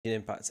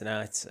Impact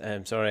tonight.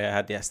 Sorry I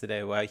had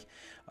yesterday away.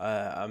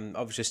 I'm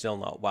obviously still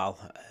not well,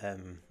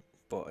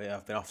 but yeah,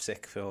 I've been off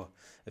sick for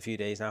a few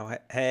days now.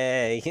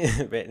 Hey,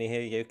 Brittany,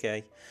 here you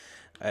okay?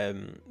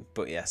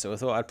 But yeah, so I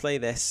thought I'd play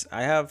this.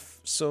 I have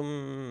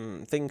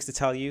some things to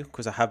tell you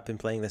because I have been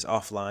playing this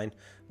offline.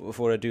 But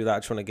before I do that, I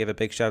just want to give a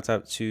big shout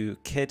out to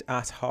Kid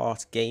at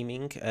Heart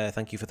Gaming.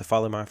 Thank you for the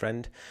follow, my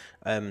friend.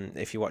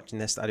 If you're watching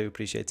this, I do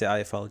appreciate it.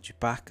 I followed you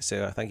back,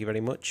 so thank you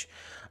very much.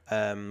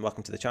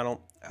 Welcome to the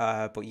channel.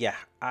 But yeah,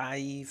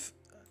 I've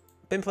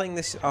been playing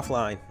this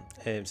offline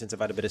since I've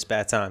had a bit of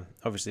spare time,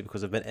 obviously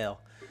because I've been ill,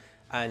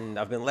 and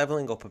I've been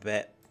leveling up a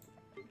bit.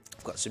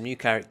 I've got some new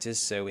characters.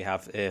 So we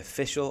have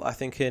Official, I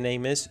think her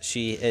name is.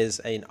 She is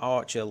an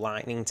archer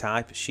lightning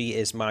type. She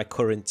is my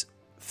current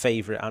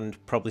favourite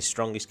and probably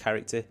strongest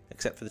character,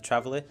 except for the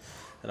Traveller.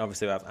 And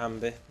obviously we have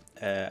Amber.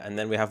 And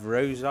then we have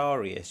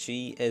Rosaria.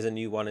 She is a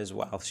new one as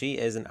well. She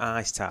is an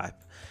ice type,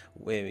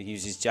 where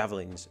uses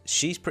javelins.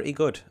 She's pretty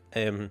good.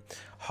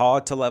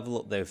 Hard to level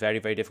up though. Very,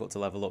 very difficult to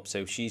level up.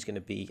 So she's going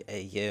to be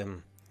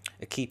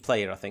a key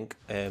player, I think.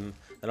 And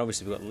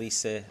obviously we've got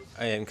Lisa,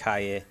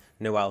 Kaya,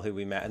 Noel, who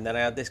we met, and then I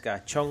had this guy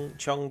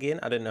Chongin.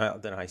 I don't know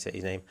how you say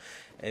his name.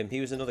 He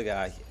was another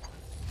guy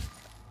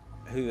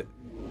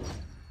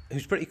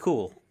who's pretty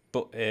cool,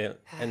 but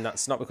and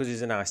that's not because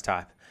he's a nice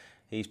type.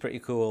 He's pretty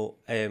cool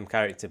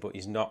character, but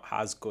he's not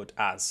as good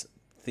as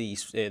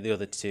these the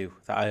other two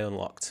that I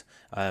unlocked.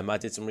 I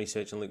did some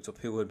research and looked up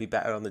who would be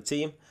better on the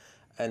team,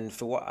 and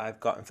for what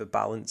I've gotten for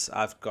balance,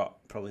 I've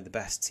got probably the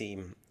best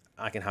team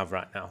I can have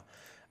right now.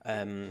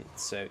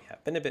 So yeah,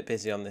 been a bit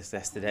busy on this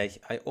yesterday.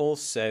 I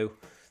also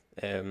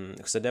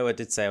because I know I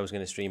did say I was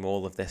going to stream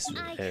all of this.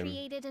 I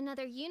created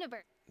another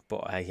universe.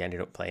 But I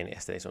ended up playing it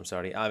yesterday, so I'm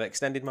sorry. I've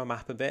extended my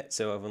map a bit,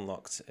 so I've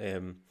unlocked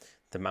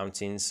the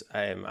mountains.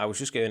 I was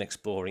just going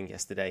exploring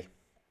yesterday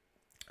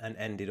and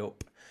ended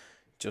up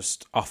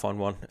just off on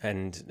one,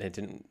 and I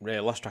didn't really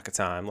lost track of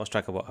time, lost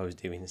track of what I was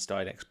doing, and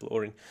started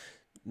exploring.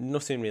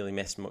 Nothing really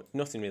missed.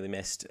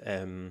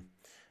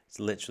 It's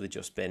literally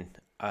just been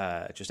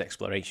just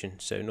exploration,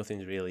 so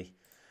nothing's really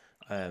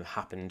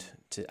happened,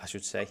 I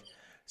should say.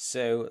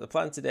 So the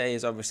plan today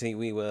is obviously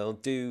we will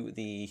do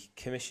the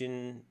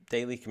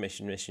daily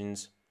commission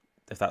missions,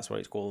 if that's what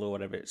it's called or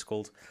whatever it's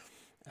called,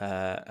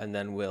 and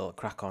then we'll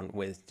crack on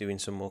with doing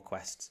some more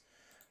quests.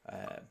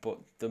 But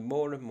the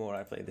more and more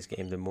I play this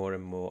game, the more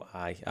and more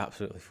I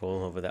absolutely fall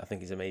in love with it. I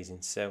think it's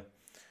amazing. So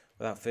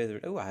without further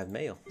ado, I have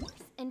mail.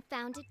 And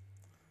found it.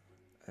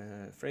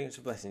 Fragrance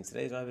of Blessing.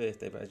 Today's my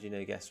birthday, but as you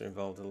know, guests are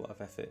involved in a lot of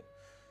effort.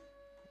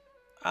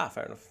 Ah,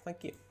 fair enough.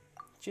 Thank you.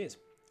 Cheers.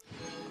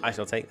 I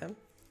shall take them.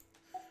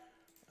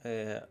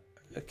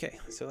 Okay,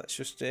 so let's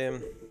just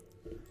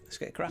let's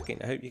get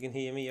cracking. I hope you can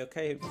hear me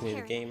okay. I hope you can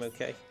hear the game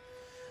okay.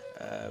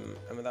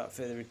 And without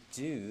further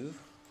ado,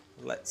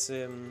 let's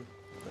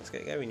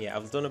get going. Yeah,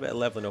 I've done a bit of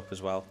leveling up as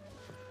well.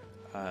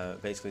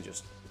 Basically,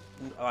 just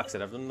like I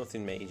said, I've done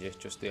nothing major,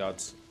 just the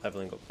odds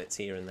leveling up bits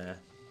here and there.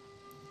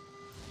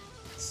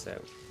 So,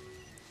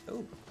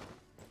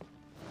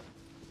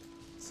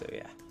 so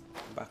yeah,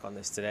 I'm back on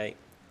this today.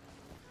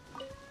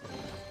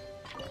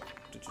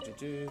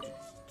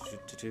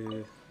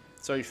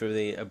 Sorry for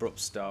the abrupt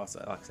start.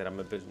 Like I said, I'm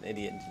a bit of an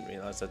idiot and didn't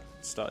realise I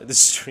started the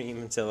stream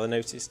until I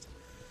noticed.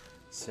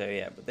 So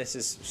yeah, but this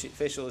is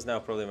Official is now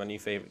probably my new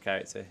favourite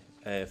character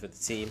for the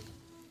team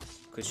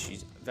because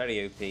she's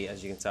very OP,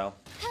 as you can tell.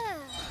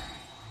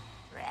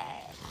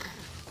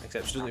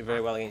 Except she doesn't do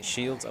very well against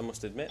shields, I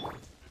must admit.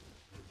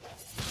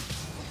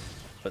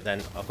 But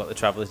then I've got the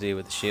Traveller to do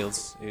with the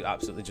shields, who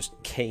absolutely just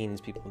canes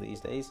people these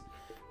days.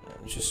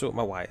 Just sort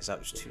my wires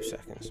out, just 2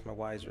 seconds. My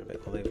wires are a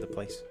bit all over the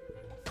place.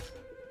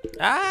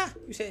 Ah!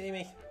 Who's hitting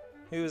me?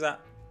 Who was that?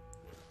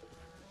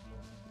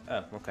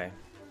 Oh, okay.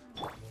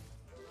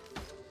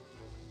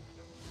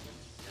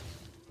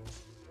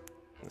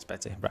 That's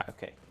better. Right,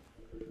 okay.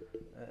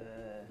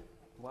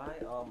 Why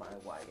are my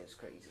wires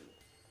crazy?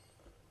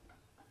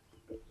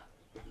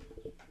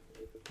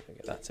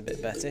 Okay, that's a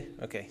bit better.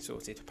 Okay,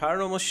 sorted.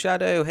 Paranormal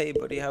Shadow. Hey,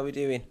 buddy, how we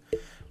doing?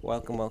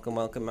 Welcome, welcome,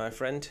 welcome, my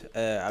friend.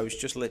 I was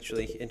just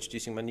literally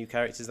introducing my new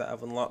characters that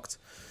I've unlocked.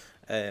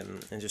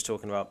 And just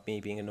talking about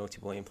me being a naughty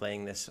boy and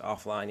playing this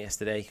offline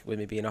yesterday with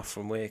me being off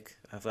from work.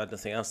 I've had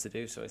nothing else to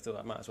do, so I thought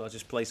I might as well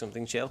just play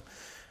something chill.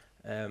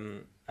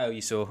 Oh,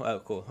 you saw? Oh,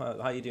 cool.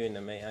 How you doing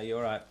then, mate? Are you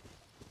alright?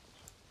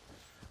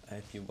 I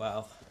hope you're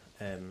well.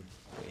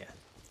 But yeah,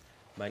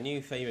 my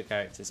new favourite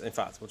characters. In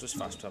fact, we'll just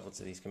fast travel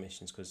to these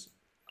commissions because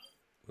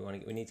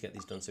we need to get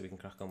these done so we can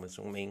crack on with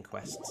some main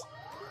quests.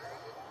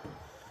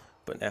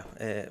 But no,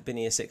 been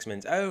here 6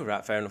 minutes. Oh,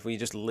 right, fair enough. Were you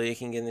just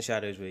lurking in the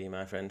shadows, were you,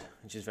 my friend?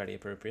 Which is very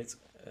appropriate.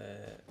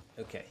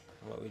 Okay,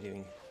 what are we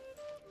doing?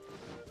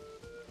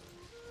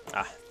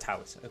 Ah,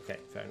 towers. Okay,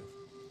 fair enough.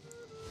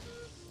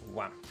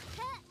 Wham.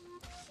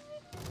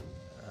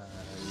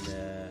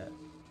 And,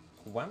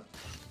 wham.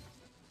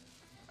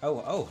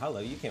 Oh,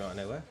 hello, you came out of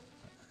nowhere.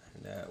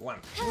 And,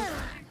 wham.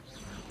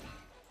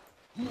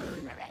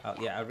 Oh,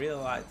 yeah, I really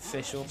like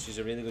Official. She's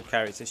a really good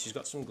character. She's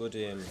got some good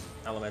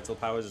elemental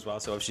powers as well.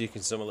 So obviously you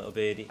can summon a little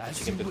birdie and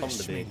she can become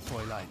the bird.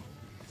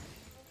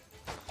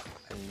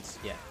 And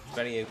yeah,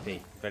 very OP,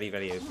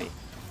 very OP.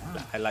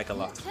 I like a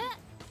lot.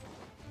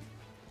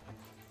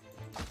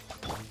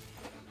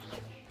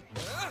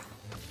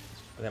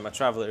 But then my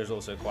Traveller is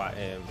also quite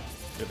a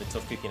bit of a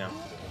tough cookie now.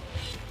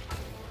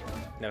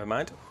 Never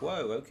mind.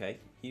 Whoa, okay.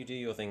 You do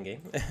your thingy.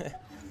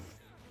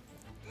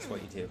 That's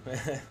what you do.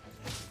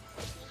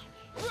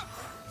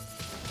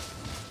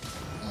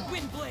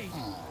 Windblade.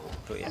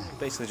 But yeah,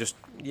 basically just,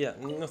 yeah,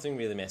 nothing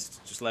really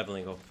missed. Just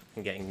leveling up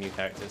and getting new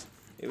characters.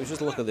 It was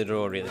just luck of the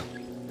draw, really.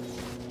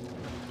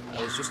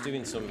 I was just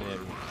doing some,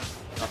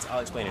 I'll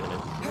explain in a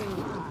minute.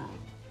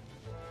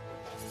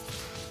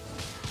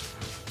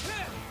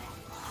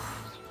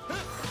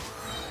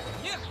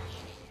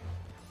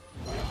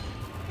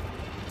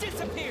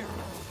 Disappear.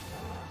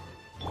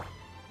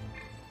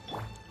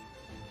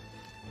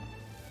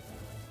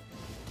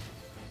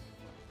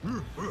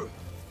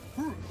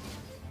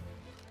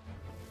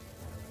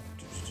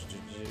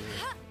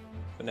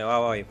 But no,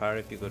 how are you, Parry?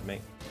 If you're good,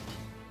 mate.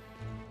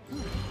 No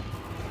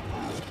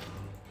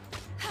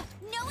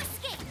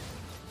escape.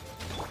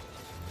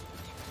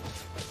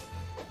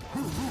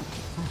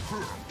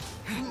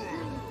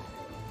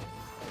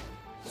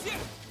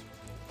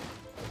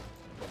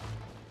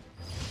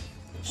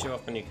 Show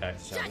off a new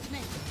character, shall we?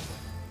 Judgment.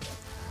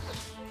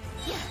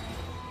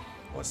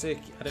 What's the... I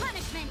don't...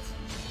 Punishment.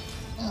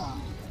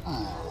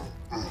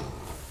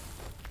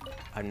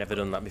 I've never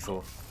done that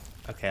before.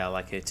 Okay, I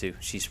like her too.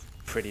 She's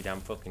pretty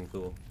damn fucking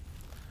cool.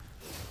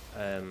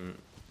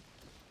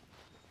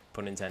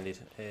 Pun intended.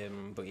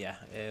 But yeah,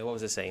 what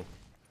was I saying?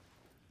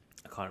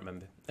 I can't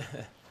remember.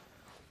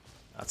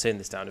 I'll turn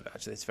this down a bit,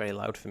 actually. It's very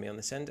loud for me on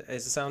this end.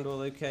 Is the sound all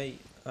okay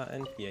at that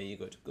end? Yeah, you're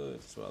good. Good.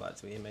 That's what I like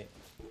to hear, mate.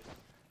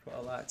 That's what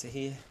I like to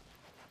hear.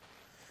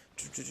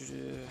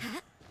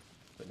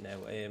 But no,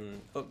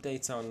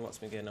 update on what's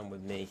been going on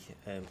with me.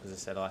 As I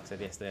said, like I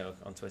said yesterday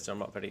on Twitter,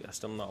 I'm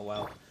still not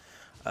well.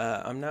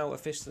 I'm now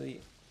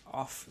officially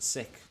off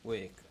sick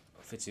work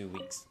for 2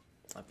 weeks.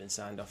 I've been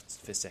signed off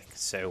for sick.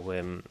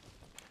 So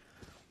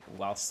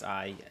whilst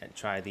I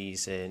try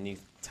these new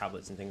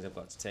tablets and things I've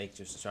got to take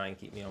just to try and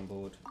keep me on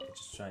board,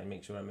 just try and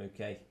make sure I'm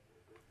okay.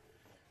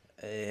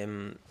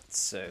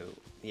 So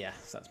yeah,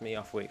 so that's me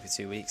off work for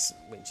 2 weeks,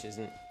 which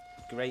isn't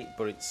great,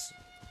 but it's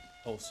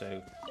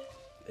also,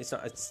 it's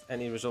not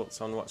any results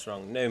on what's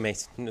wrong. No,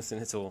 mate, nothing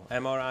at all.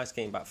 MRIs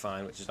came back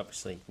fine, which is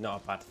obviously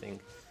not a bad thing.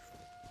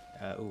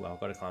 Oh, I've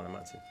got to climb the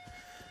mountain.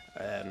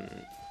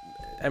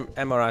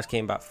 MRIs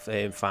came back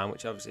fine,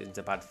 which obviously isn't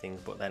a bad thing,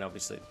 but then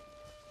obviously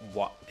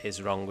what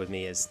is wrong with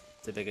me is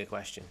the bigger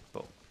question.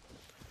 But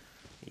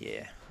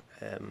yeah,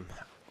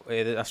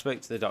 I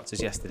spoke to the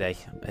doctors yesterday,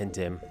 and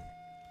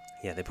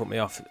yeah, they put me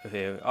off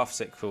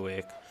sick for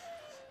work,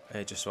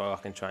 just so I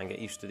can try and get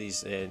used to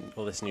these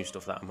all this new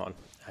stuff that I'm on,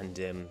 and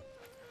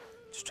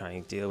just try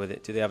and deal with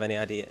it. Do they have any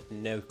idea?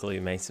 No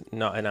clue, mate.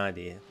 Not an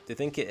idea. They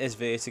think it is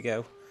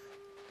vertigo,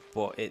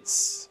 but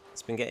it's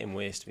been getting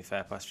worse, to be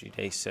fair, past few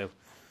days. So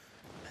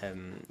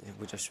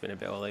we've just been a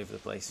bit all over the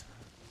place.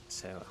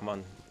 So I'm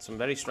on some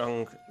very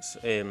strong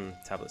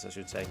tablets, I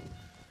should say,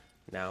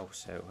 now.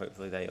 So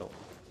hopefully they'll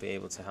be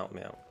able to help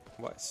me out.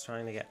 What's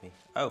trying to get me?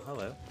 Oh,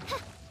 hello.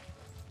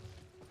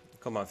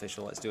 Come on,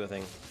 Fischl, let's do a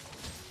thing.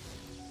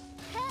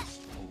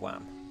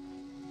 Wham.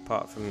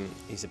 Apart from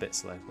he's a bit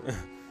slow.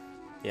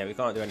 Yeah, we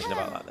can't do anything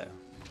about that though.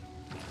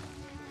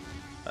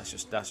 That's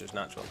just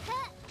natural.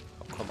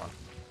 Oh, come on.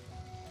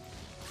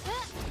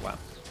 Wham.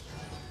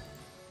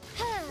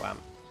 Wham.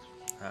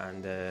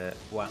 And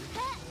wham.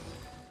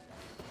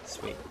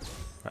 Sweet.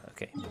 Right,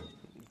 okay.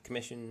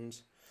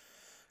 Commissions.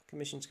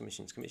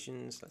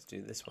 Let's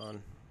do this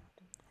one.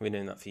 We've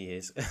known that for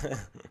years.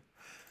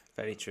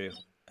 Very true.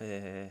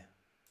 Okay.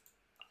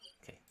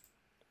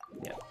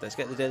 Yeah, let's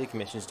get the daily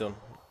commissions done.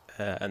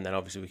 And then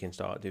obviously we can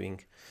start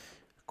doing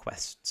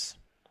quests.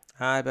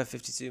 Hi,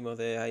 Beth52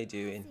 Mother, how you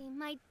doing?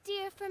 My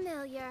dear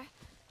familiar.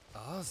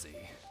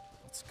 Ozzy,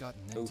 what's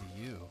gotten into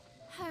you?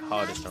 Her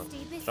Harder,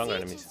 Majesty stronger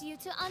beseeches enemies. you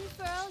to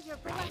unfurl your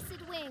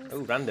blessed wings.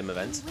 Oh, random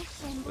events.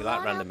 With them We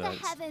like blot random out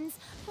events. the heavens,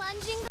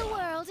 plunging the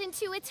world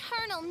into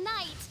eternal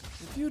night.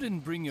 If you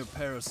didn't bring your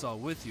parasol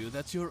with you,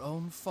 that's your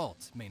own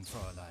fault, mein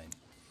Fräulein.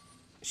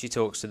 She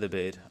talks to the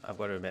bird, I've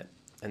got to admit.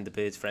 And the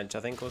bird's French, I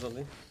think, or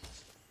something.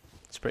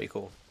 It's pretty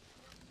cool.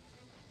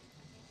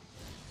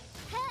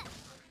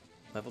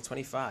 Level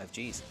 25,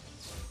 jeez.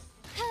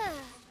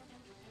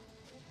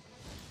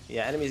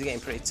 Yeah, enemies are getting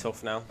pretty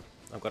tough now,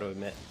 I've got to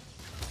admit.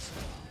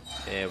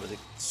 Yeah, but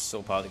it's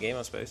still part of the game,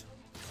 I suppose.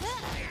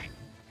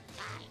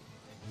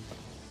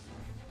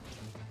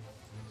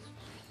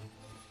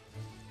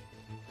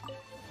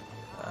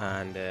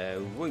 And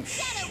whoosh.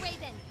 Shadow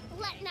Raven,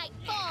 let night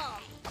fall.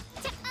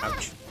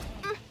 Ouch.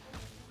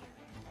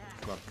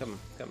 Come on.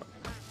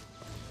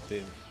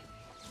 Boom.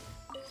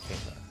 Okay,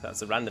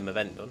 that's a random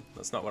event done.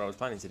 That's not what I was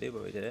planning to do,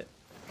 but we did it.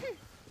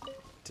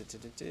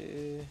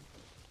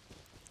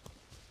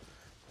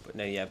 But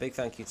no, yeah, big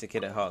thank you to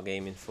Kid at Heart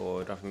Gaming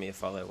for dropping me a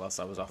follow whilst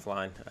I was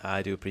offline.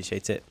 I do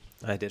appreciate it.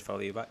 I did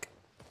follow you back.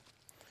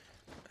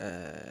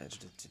 A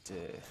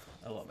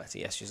lot better.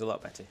 Yes, she's a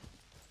lot better.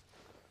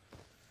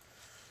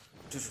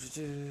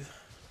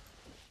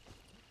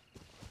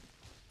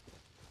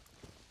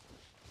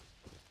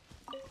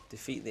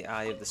 Defeat the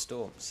Eye of the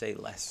Storm. Say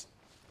less.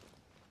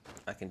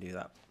 I can do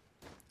that.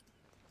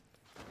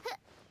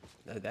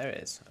 Oh, there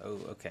it is. Oh,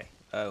 okay.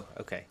 Oh,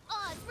 okay.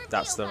 Oz,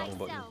 That's the reveal wrong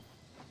button. thyself.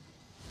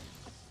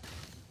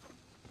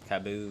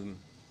 Kaboom.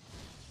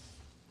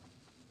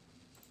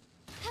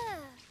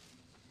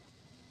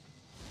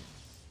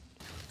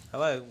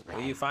 Hello,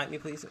 will you fight me,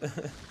 please?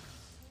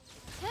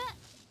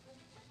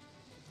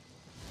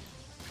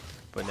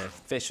 But no,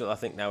 Fischl I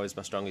think now is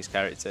my strongest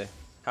character.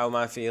 How am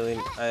I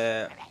feeling?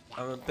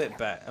 I'm a bit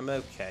better. I'm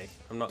okay.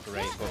 I'm not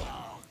great, but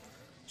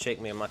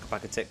shake me, I'm like a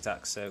pack of Tic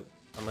Tacs, so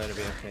I'm going to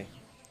be okay.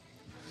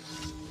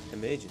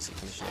 Emergency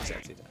commission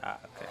accepted. Ah,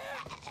 okay.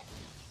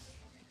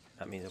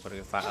 That means I've got to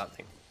go fight that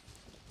thing.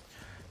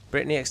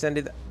 Brittany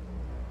extended.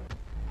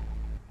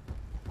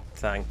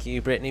 Thank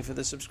you, Brittany, for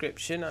the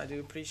subscription. I do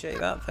appreciate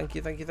that. Thank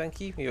you, thank you,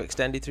 thank you. You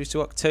extended through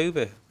to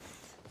October.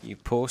 You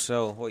poor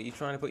soul. What, are you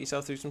trying to put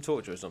yourself through some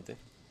torture or something?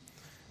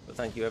 But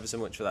thank you ever so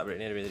much for that,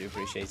 Brittany. I really do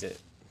appreciate it.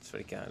 It's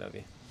very kind of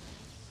you.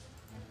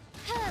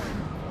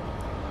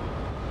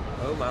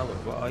 Oh my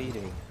lord, what are you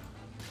doing?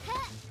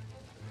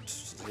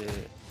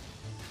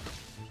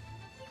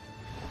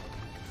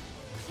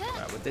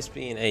 Right, with this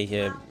being a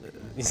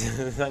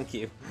thank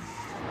you.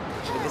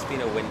 With this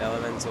being a wind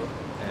elemental,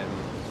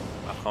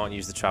 I can't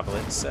use the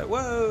traveller. So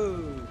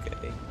whoa,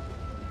 okay.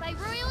 By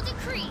royal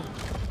decree.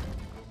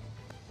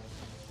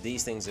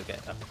 These things are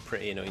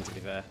pretty annoying, to be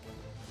fair.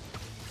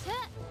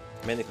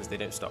 Mainly because they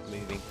don't stop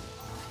moving.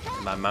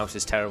 And my mouse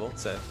is terrible,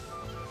 so.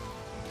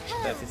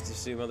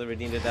 52 mother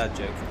redeemed a dad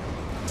joke.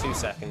 2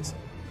 seconds,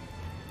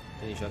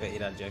 and you shall get your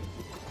dad joke.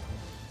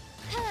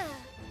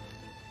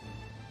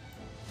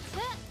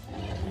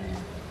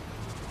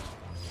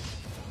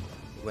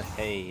 Well,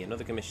 hey,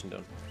 another commission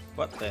done.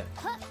 What the?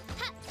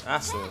 I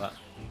saw that.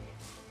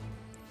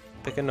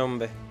 Pick a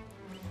number.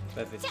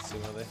 52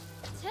 mother.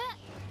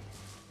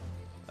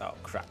 Oh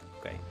crap.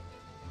 Okay.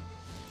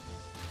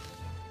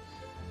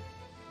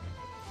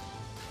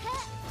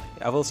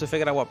 I've also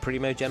figured out what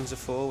Primo gems are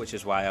for, which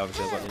is why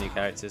obviously I've got the new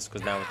characters,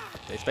 because now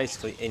it's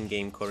basically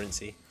in-game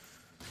currency,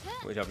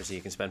 which obviously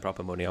you can spend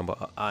proper money on,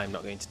 but I'm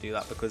not going to do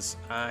that because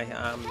I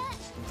am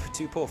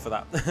too poor for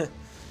that.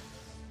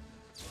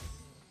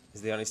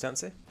 Is the honest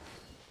answer?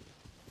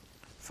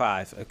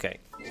 5, okay.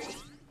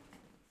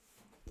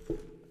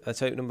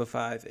 Let's hope number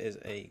 5 is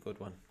a good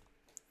one.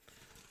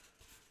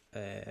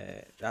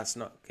 That's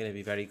not going to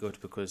be very good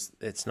because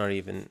it's not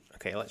even...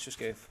 Okay, let's just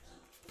go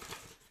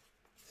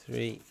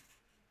 3,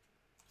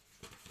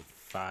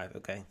 5,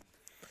 okay.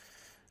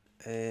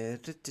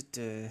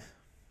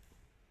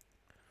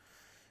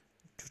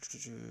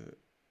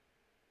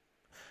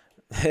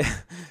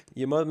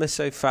 Your mum is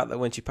so fat that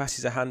when she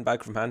passes a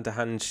handbag from hand to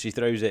hand, she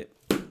throws it.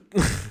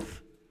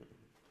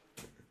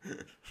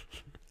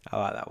 I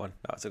like that one.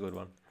 That's a good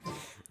one.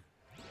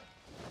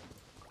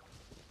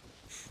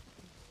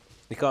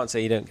 You can't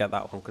say you don't get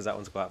that one because that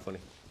one's quite funny.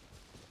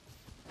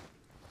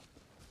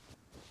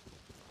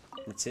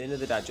 Return of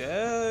the Dad.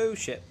 Oh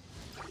shit.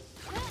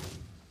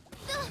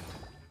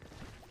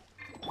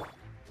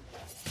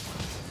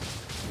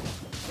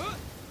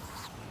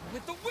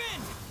 With the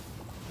wind.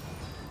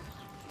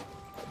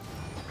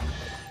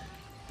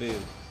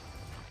 Boom.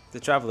 The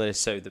Traveller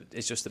is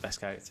it's just the best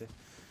character.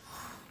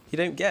 You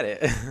don't get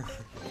it.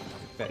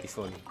 Very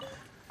funny.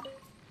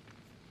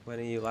 When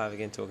are you live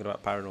again talking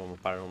about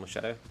Paranormal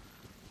Shadow?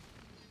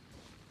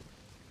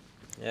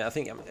 Yeah, I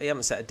think you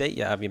haven't set a date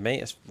yet, have you,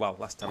 mate? Well,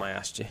 last time I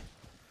asked you.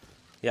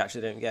 You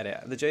actually don't get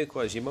it. The joke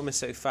was your mum is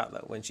so fat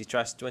that when she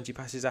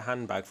passes a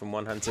handbag from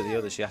one hand to the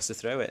other, she has to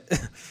throw it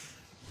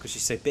because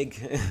she's so big.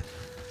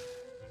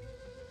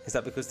 Is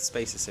that because the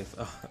space is so?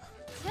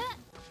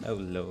 Oh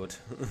lord.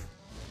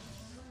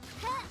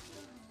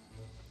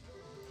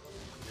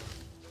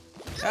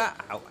 Ah,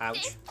 ow,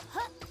 ouch.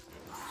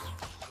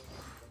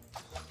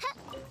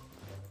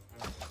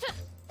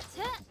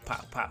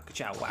 Pow, pow,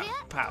 ka-chow, wow,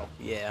 pow.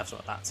 Yeah, that's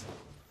what that's.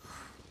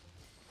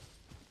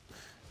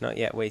 Not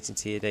yet waiting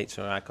to hear dates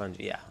or icons.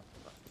 Yeah.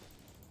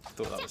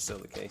 Thought that was still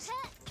the case.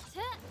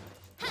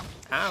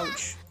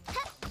 Ouch.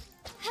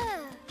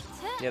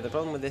 Yeah, the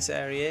problem with this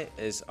area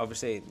is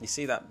obviously you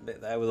see that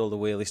bit there with all the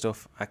wheelie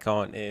stuff. I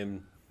can't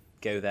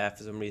go there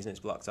for some reason. It's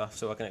blocked off,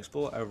 so I can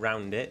explore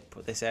around it.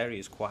 But this area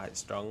is quite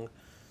strong,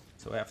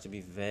 so I have to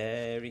be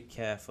very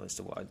careful as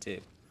to what I do.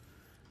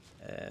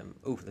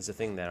 Oh, there's a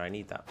thing there. I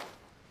need that.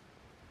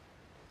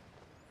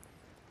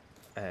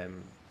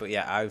 But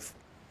yeah,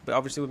 but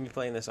obviously with me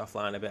playing this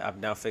offline a bit, I've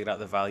now figured out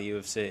the value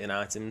of certain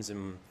items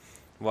and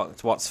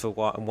what's for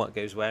what and what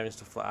goes where and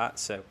stuff like that.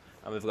 So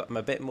I'm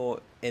a bit more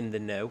in the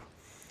know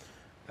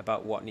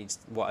about what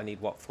I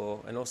need what for.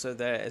 And also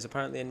there is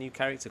apparently a new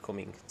character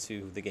coming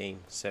to the game,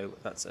 so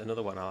that's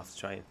another one I'll have to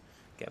try and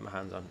get my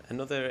hands on.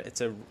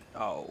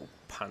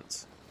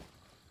 Pants.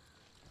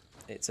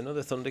 It's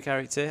another Thunder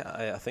character.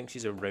 I think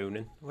she's a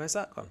Ronin. Where's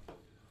that gone?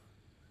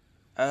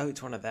 Oh,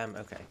 it's one of them.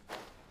 Okay.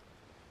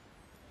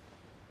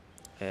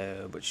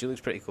 But she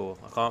looks pretty cool.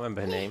 I can't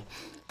remember her name.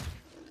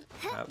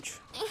 Ouch.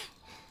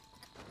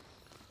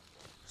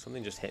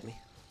 Something just hit me.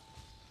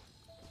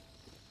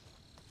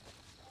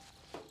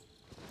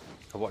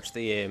 I watched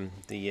the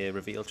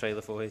reveal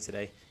trailer for it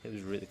today. It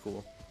was really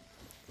cool.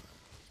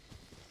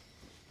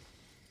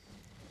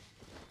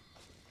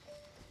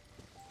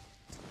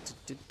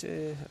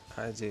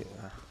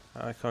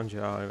 I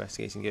conjure our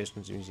investigating ghost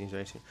hunting museums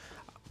racing.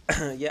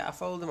 Yeah, I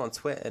followed them on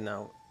Twitter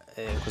now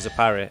because of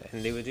Parrot,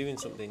 and they were doing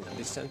something.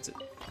 They sent it.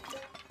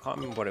 I can't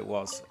remember what it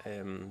was,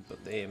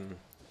 but they,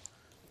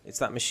 it's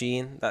that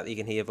machine that you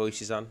can hear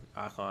voices on.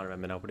 I can't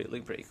remember now, but it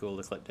looked pretty cool.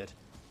 The clip did.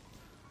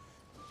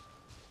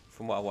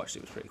 From what I watched,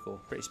 it was pretty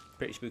cool,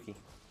 pretty spooky.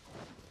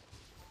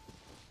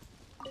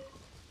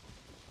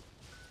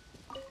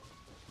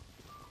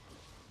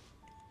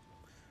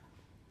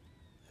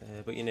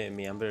 But you know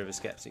me, I'm a bit of a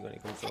skeptic when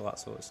it comes to all that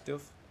sort of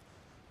stuff.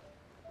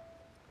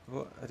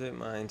 But I don't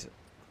mind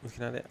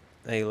looking at it.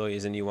 Aloy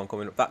is a new one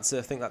coming up. I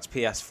think that's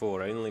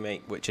PS4 only,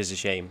 mate, which is a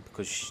shame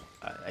because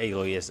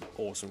Aloy is an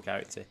awesome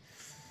character.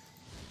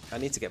 I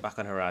need to get back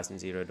on Horizon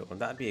Zero Dawn.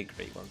 That'd be a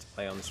great one to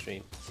play on the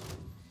stream.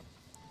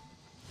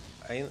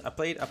 I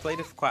played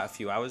quite a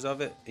few hours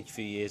of it a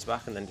few years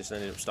back, and then just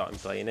ended up starting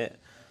playing it.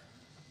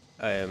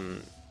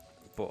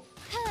 But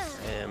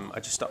I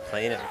just stopped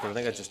playing it because I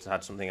think I just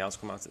had something else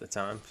come out at the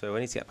time. So I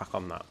need to get back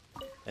on that.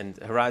 And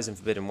Horizon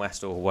Forbidden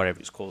West, or whatever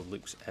it's called,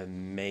 looks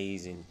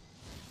amazing.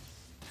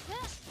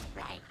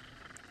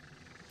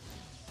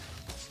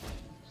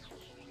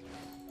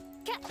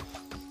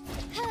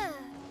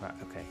 Right,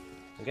 okay.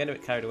 I'm getting a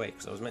bit carried away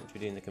because I was meant to be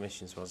doing the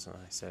commissions, wasn't I?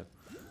 So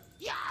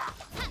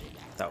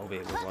that will be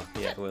a good one.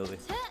 Yeah, it will be.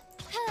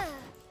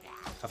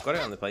 I've got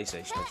it on the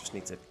PlayStation. I just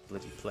need to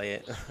bloody play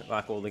it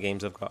like all the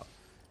games I've got.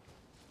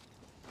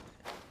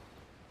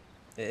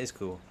 It is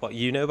cool. What,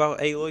 you know about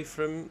Aloy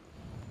from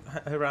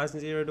Horizon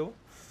Zero Dawn?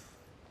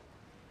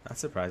 That's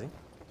surprising.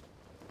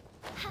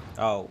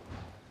 Oh,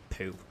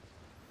 poo.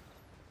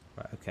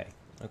 Right, okay.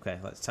 Okay,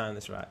 let's time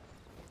this right.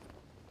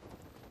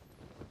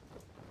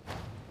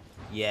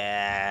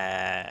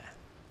 Yeah!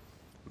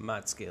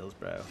 Mad skills,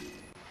 bro.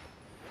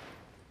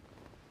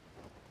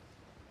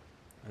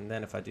 And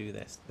then if I do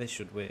this, this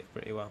should work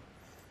pretty well.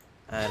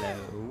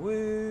 And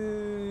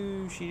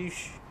woo!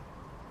 Sheesh.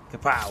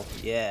 Kapow!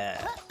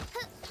 Yeah!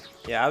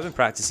 Yeah, I've been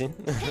practicing.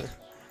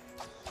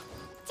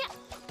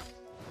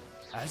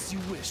 As you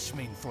wish,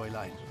 main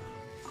Fräulein.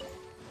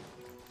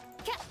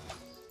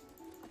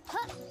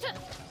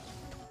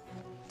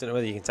 Don't know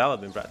whether you can tell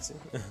I've been practicing.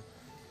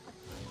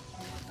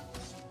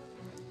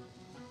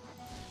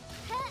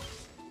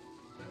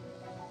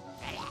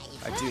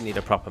 I do need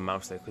a proper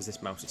mouse though, because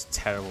this mouse is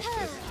terrible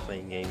for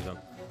playing games on.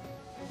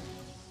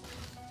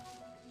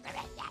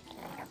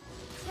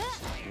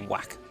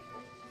 Whack.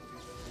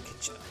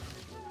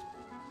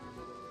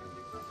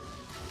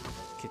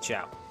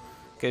 Ka-chow.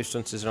 Ghost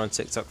Hunters are on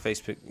TikTok,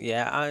 Facebook.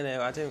 Yeah, I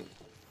know.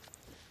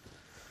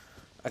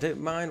 I don't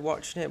mind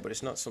watching it, but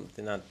it's not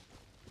something that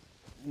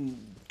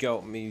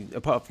got me.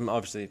 Apart from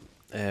obviously,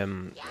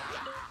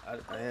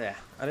 yeah,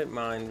 I don't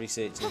mind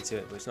researching into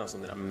it, but it's not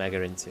something I'm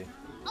mega into.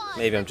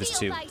 Maybe I'm just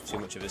too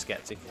much of a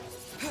skeptic.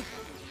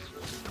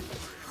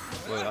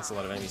 Well, that's a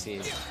lot of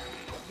NPCs.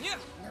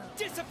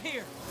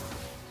 Disappear.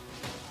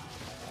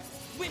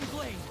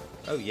 Windblade.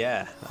 Oh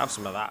yeah, have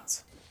some of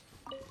that.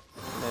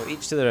 No,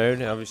 each to their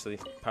own. Obviously,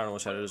 Paranormal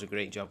Shadow does a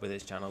great job with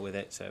his channel with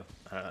it, so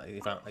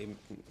it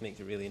makes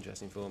it really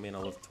interesting for me, and I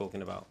love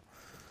talking about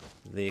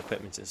the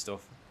equipment and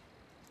stuff.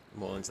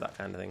 I'm all into that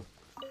kind of thing.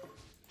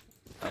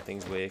 How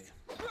things work.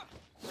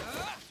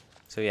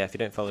 So yeah, if you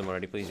don't follow him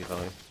already, please do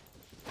follow him.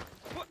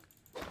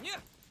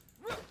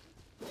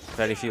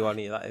 Very few on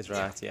you, that is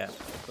right, yeah.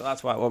 But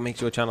that's what makes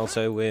your channel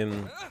so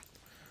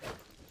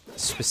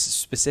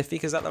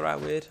specific, is that the right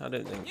word? I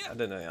don't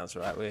know if that's the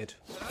right word.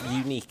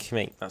 Unique,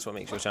 mate. That's what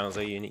makes your channel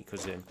so unique,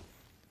 because your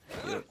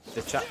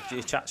chat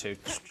show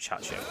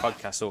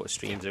podcast sort of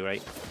streams are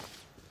great.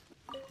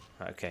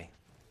 Right, okay.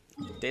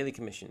 Daily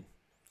commission.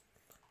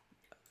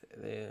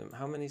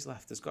 How many's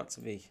left? There's got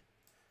to be.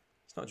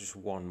 It's not just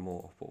one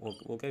more, but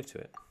we'll go to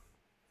it.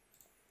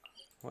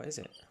 What is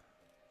it?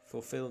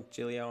 Fulfill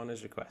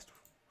Juliana's request.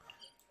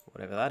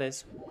 Whatever that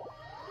is.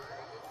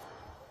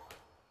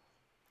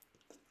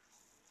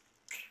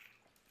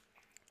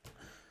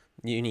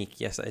 Unique,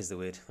 yes, that is the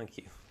word. Thank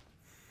you.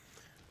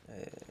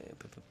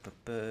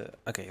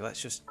 Okay,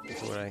 let's just,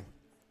 before I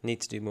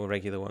need to do more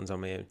regular ones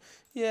on my own.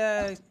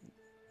 Yeah.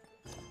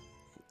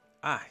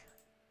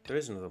 There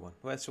is another one.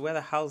 So where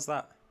the hell's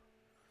that?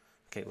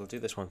 Okay, we'll do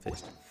this one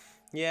first.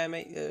 Yeah,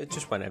 mate,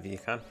 just whenever you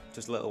can.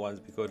 Just little ones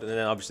would be good. And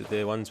then obviously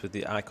the ones with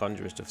the eye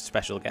conjurer stuff,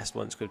 special guest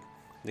ones they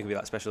could be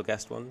like special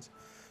guest ones.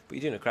 But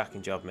you're doing a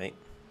cracking job, mate.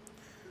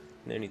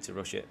 No need to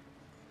rush it.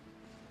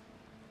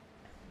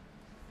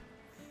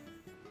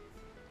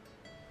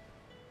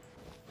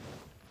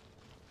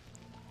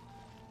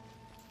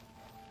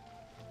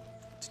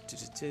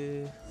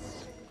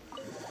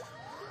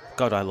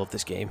 God, I love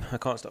this game. I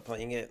can't stop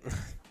playing it.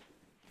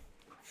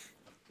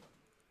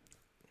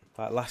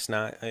 Like last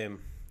night,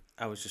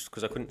 I was just,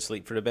 because I couldn't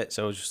sleep for a bit,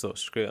 so I just thought,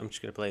 screw it, I'm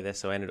just going to play this.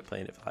 So I ended up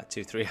playing it for like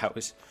 2-3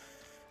 hours,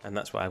 and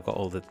that's why I've got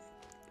all the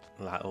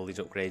like all these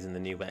upgrades and the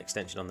new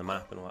extension on the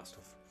map and all that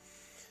stuff.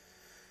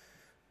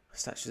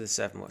 Statue of the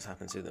Seven, what's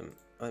happened to them?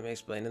 Let me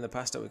explain. In the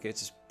past, I would go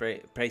to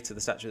pray to the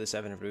Statue of the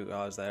Seven every week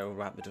while I was there, or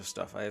wrap the dust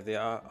off. I have the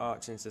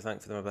archons to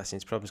thank for my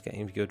blessings. Problems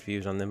getting good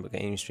views on them, but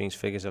getting streams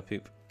figures are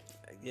poop.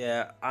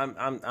 Yeah,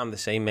 I'm the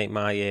same, mate.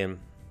 My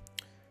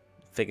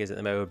figures at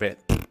the moment are a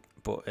bit,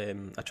 but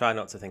I try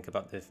not to think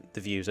about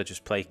the views. I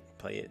just play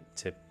it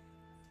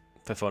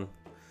for fun.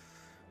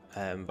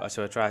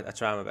 So I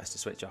try my best to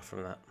switch off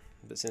from that.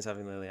 But since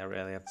having Lily, I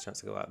rarely have the chance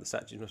to go out. The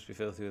statues must be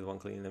filthy with one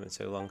cleaning them in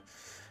so long.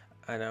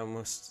 I now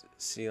must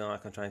see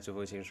like I'm trying to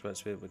avoid taking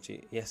responsibility.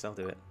 But yes, I'll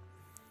do it.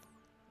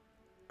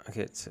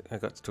 I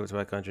got to talk to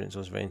my conjurer. It's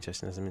also very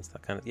interesting as I'm into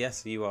that kind of.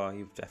 Yes, you are.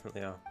 You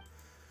definitely are.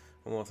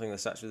 One more thing: the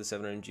statue of the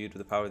Seven are endued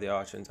with the power of the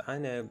archons. I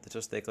know the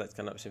dust they collect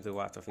cannot be simply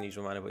wiped off in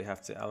usual manner, but you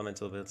have to.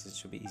 Elemental abilities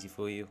should be easy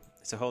for you.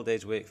 It's a whole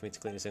day's work for me to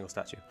clean a single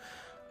statue.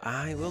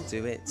 I will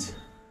do it.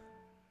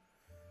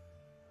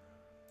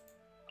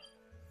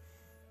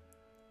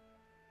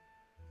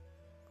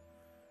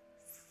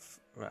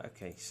 Right.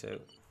 Okay. So.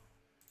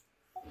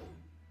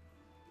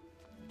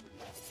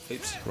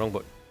 Oops, wrong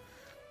button.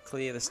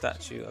 Clear the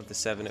statue of the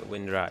Seven at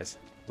Windrise.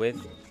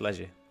 With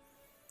pleasure.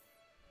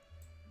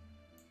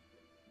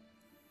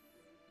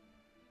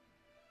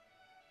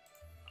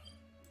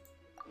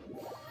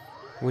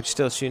 Would you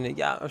still tune in?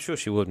 Yeah, I'm sure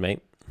she would,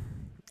 mate.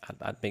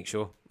 I'd make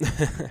sure.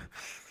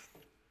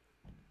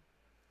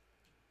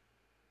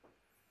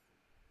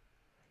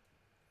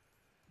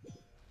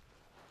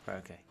 Right,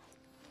 okay.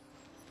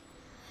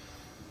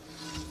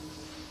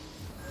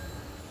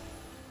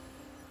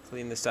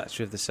 Clean the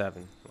statue of the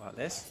Seven. Like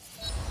this.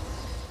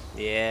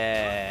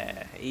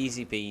 Yeah.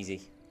 Easy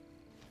peasy.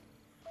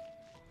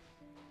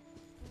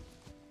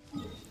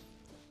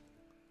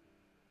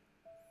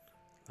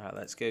 Right,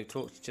 let's go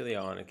talk to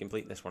Juliana and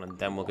complete this one, and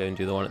then we'll go and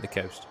do the one at the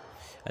coast.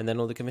 And then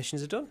all the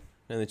commissions are done.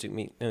 Only take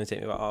me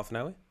about half an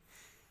hour.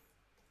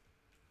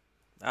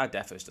 I'd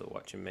definitely still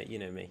watching, mate. You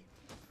know me.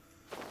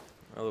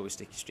 I'll always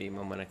stick a stream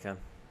on when I can.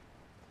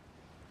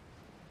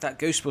 That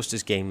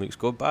Ghostbusters game looks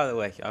good, by the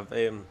way.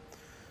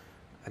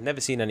 I've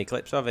never seen any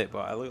clips of it,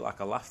 but I look like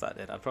a laugh that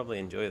did. I'd probably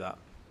enjoy that.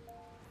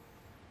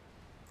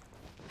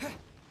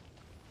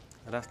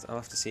 I'll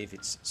have to see if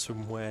it's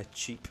somewhere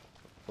cheap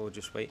or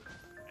just wait,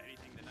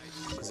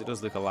 because it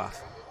does look a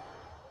laugh.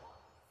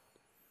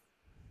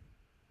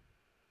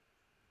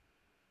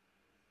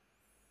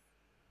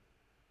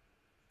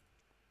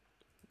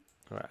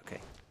 Right,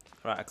 okay.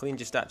 Right, I cleaned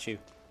your statue.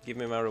 Give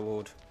me my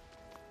reward.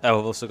 Oh,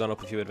 I've also gone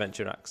up a few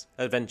adventure ranks.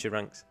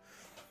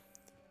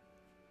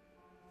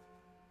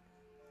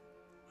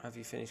 Have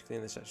you finished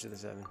cleaning the statue of the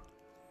Seven?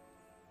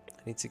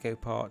 I need to go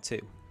part 2.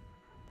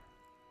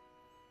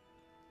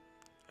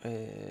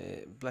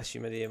 Bless you,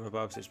 my dear. My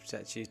Barb says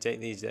protect you. Take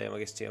these days. I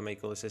guess to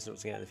make all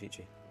assistance again in the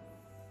future.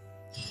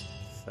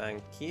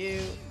 Thank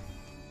you.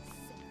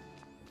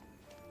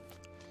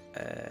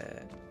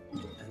 And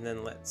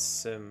then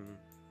let's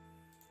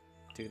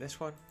do this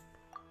one.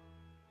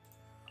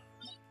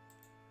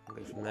 I'll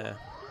go from there.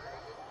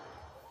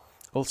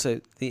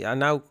 Also, I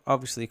now,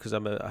 obviously, because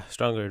I'm a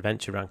stronger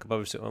adventure rank, I've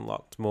obviously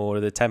unlocked more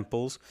of the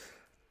temples.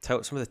 Some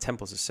of the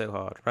temples are so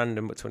hard.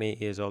 Random, but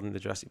 28 years old in the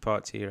Jurassic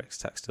Park T-Rex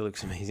attack still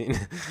looks amazing.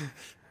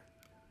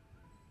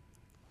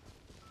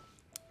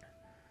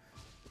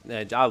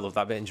 Yeah, I love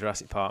that bit in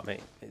Jurassic Park,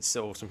 mate. It's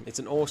so awesome. It's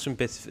an awesome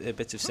bit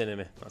of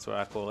cinema. That's what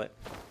I call it.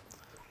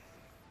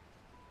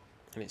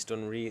 And it's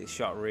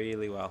shot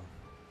really well.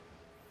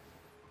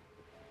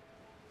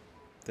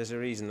 There's a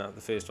reason that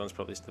the first one's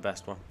probably the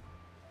best one.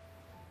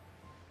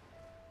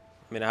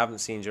 I mean, I haven't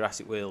seen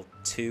Jurassic World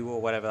 2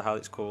 or whatever the hell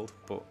it's called,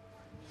 but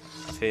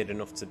I've heard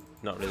enough to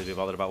not really be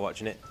bothered about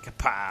watching it.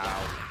 Kapow!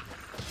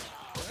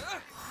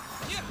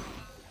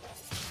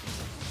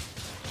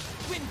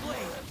 Wind blade.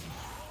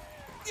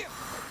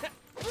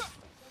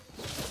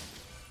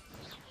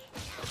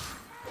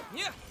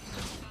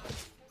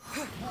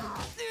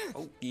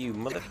 Oh, you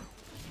mother!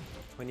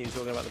 When you were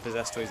talking about the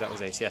possessed toys, that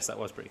was ace. Yes, that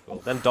was pretty cool.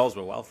 Them dolls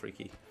were well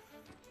freaky.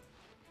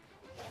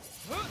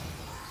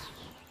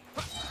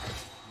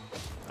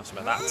 Have some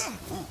of that.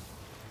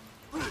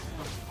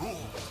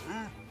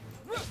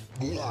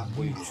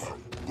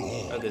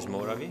 Oh, there's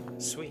more of you?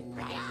 Sweet.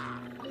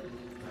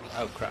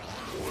 Oh, crap.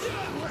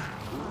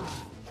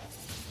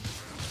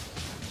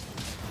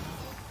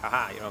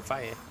 Haha, you're on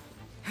fire.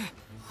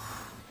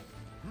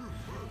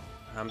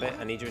 Ambit,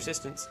 I need your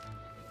assistance.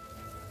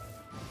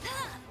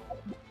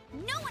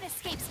 No one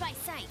escapes my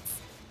sight.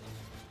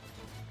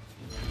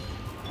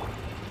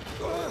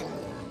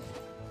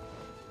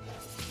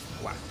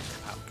 Whack.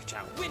 Ow,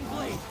 ka-chow. Wind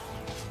blade.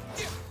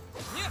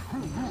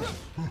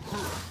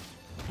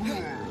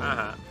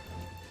 Aha.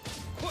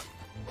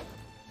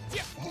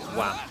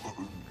 Wow.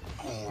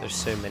 There's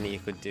so many you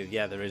could do.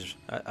 Yeah, there is.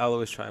 I'll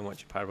always try and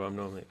watch a Pyro. I'm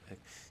normally.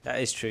 That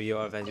is true. You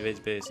are a very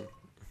busy person.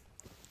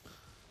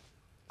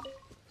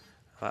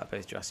 I like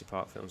both Jurassic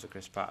Park films with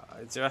Chris Pratt.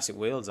 Jurassic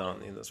Worlds,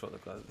 aren't they? That's what they're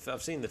called.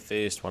 I've seen the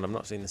first one. I've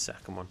not seen the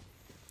second one.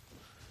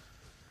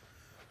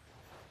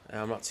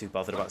 I'm not too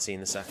bothered about seeing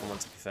the second one,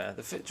 to be fair.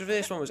 The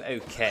first one was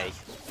okay,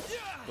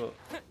 but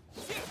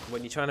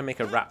when you're trying to make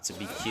a raptor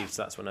be cute,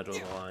 that's when I draw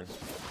the line.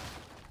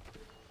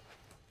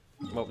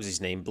 What was his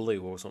name?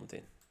 Blue or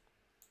something?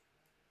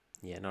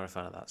 Yeah, not a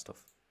fan of that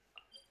stuff.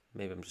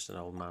 Maybe I'm just an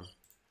old man.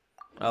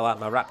 I like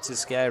my raptors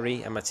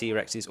scary and my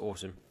T-Rex is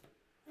awesome.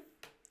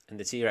 And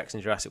the T-Rex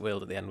in Jurassic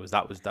World at the end was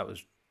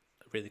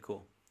really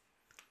cool.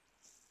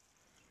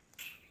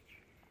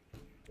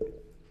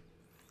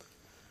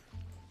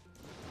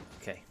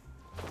 Okay,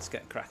 let's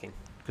get cracking.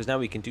 Because now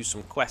we can do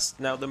some quests.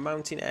 Now the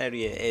mountain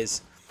area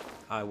is,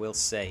 I will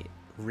say,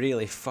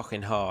 really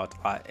fucking hard.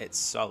 It's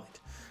solid.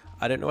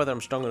 I don't know whether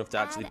I'm strong enough to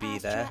actually be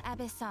there,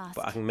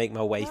 but I can make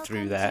my way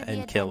through there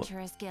and kill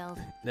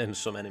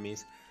some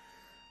enemies.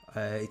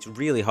 It's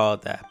really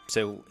hard there,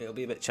 so it'll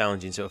be a bit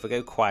challenging. So if I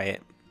go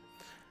quiet,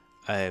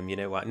 you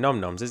know what? Nom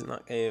Noms, isn't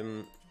that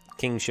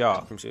King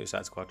Shark from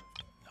Suicide Squad?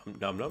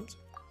 Nom Noms.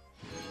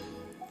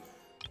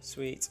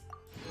 Sweet.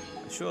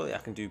 Surely I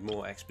can do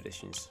more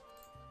expeditions.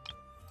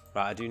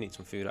 Right, I do need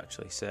some food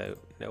actually. So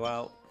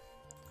Noel,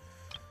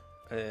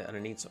 and I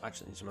need some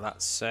of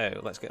that.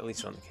 So let's get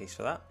Lisa on the case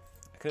for that.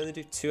 I can only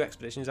do 2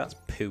 expeditions. That's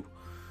poo.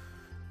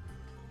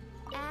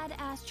 Add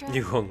Astra.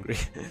 You hungry?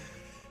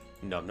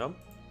 Nom nom.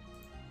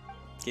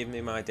 Give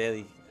me my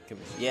daily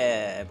commission.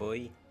 Yeah,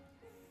 boy.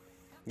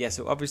 Yeah,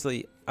 so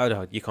obviously, oh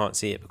no, you can't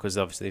see it because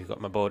obviously we've got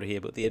my border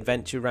here, but the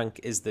adventure rank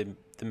is the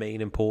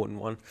main important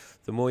one.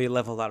 The more you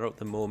level that up,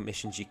 the more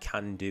missions you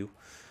can do.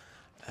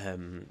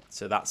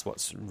 So that's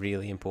what's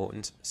really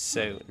important.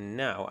 So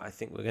now I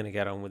think we're going to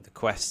get on with the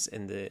quests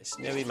in the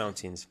snowy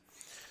mountains.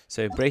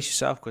 So brace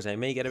yourself because I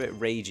may get a bit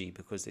ragey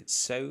because it's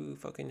so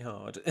fucking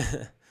hard.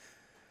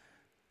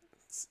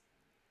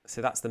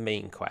 So that's the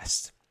main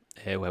quest.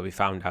 Where we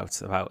found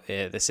out about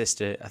the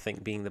sister, I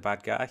think, being the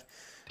bad guy.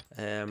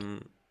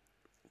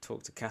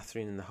 Talk to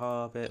Catherine in the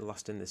harbour,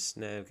 lost in the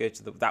snow. Go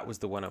to that was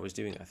the one I was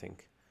doing, I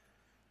think.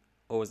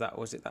 Or was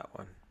it that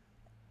one?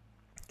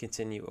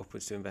 Continue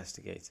upwards to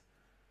investigate.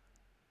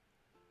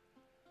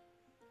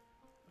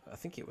 I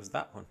think it was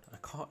that one. I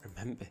can't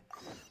remember.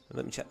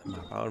 Let me check the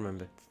map. I'll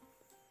remember.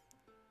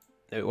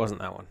 No, it wasn't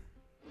that one.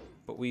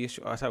 But we'll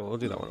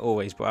do that one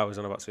always. But I was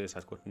on about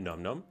Suicide Squad.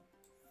 Nom nom.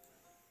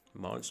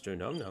 Monster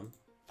nom nom.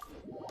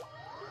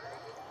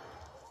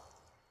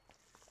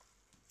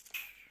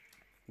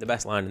 The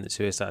best line in the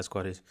Suicide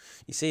Squad is,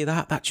 "You see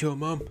that? That's your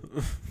mum."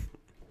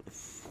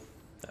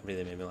 That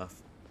really made me laugh.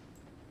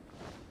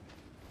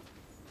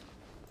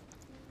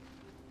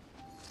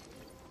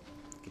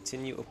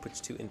 Continue upwards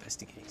to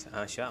investigate.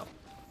 I shall.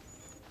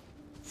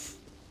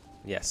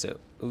 Yeah, so,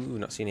 ooh,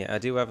 not seen it. I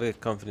do have a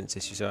confidence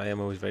issue, so I am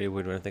always very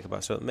worried when I think about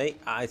it. So, mate,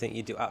 I think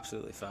you do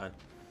absolutely fine.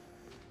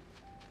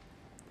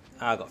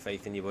 I got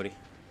faith in you, buddy.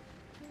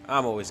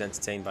 I'm always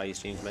entertained by your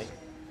streams, mate.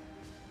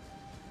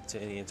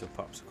 Turning into a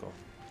popsicle.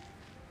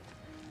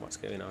 What's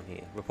going on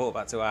here? Report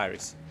back to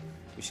Iris.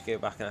 We should go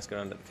back and ask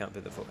around at the camp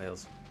at the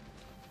foothills.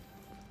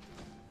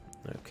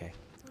 Okay.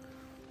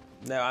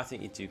 No, I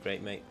think you do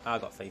great, mate. I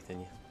got faith in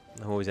you.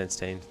 I'm always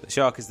entertained. The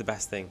shark is the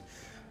best thing.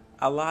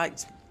 I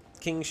liked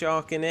King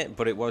Shark in it,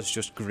 but it was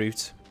just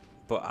Groot.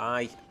 But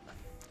I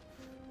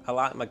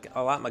like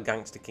my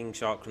gangster King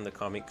Shark from the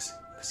comics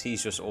because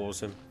he's just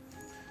awesome.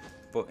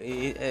 But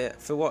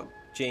for what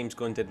James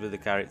Gunn did with the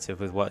character,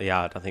 with what he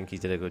had, I think he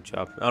did a good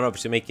job. And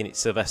obviously making it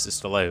Sylvester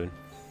Stallone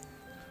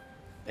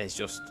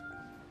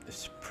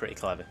it's pretty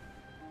clever.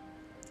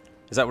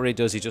 Is that what he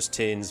does? He just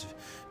turns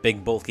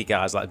big bulky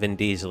guys like Vin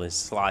Diesel and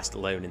Sly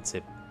Stallone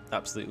into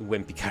absolute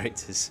wimpy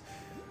characters.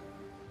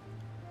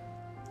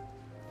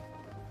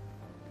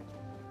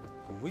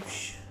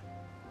 Whoosh.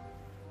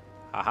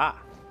 Haha.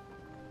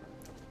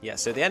 Yeah,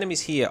 so the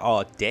enemies here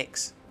are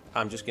dicks.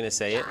 I'm just going to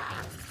say it.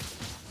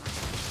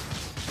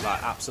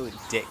 Like, absolute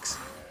dicks.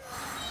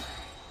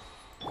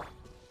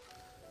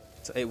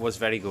 So it was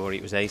very gory.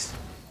 It was ace.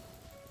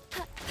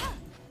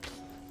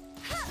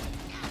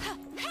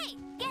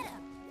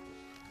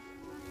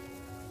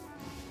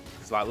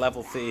 It's like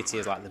level 30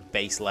 is like the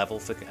base level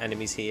for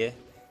enemies here.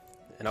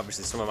 And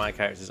obviously some of my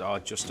characters are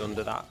just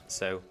under that.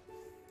 So,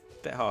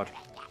 a bit hard.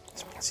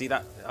 See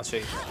that? I'll show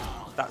you.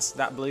 That's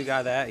that blue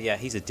guy there. Yeah,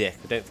 he's a dick.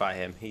 Don't fight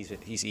him.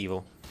 He's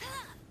evil.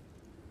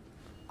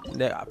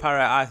 No,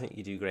 Parrot, I think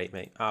you do great,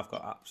 mate. I've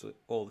got absolute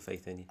all the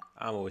faith in you.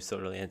 I'm always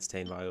thoroughly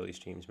entertained by all your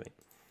streams, mate.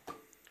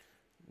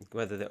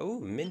 Whether they're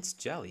mint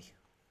jelly,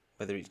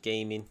 whether it's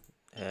gaming,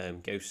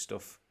 ghost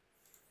stuff,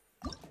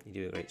 you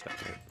do a great job,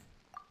 mate.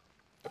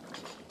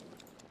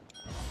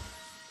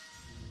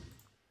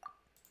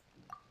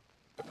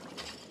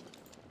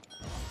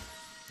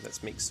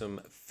 Let's make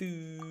some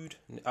food.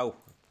 Oh,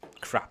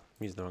 crap!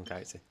 I'm using the wrong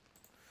character.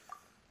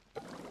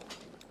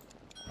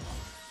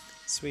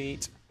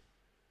 Sweet.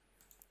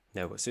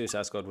 No, but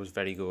Suicide Squad was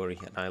very gory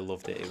and I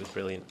loved it. It was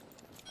brilliant.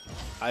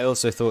 I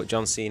also thought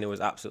John Cena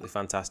was absolutely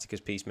fantastic as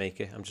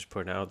Peacemaker. I'm just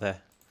putting it out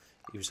there.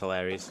 He was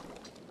hilarious.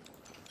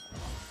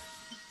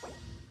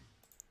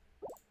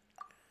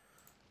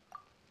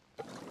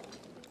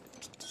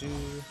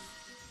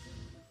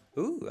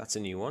 Ooh, that's a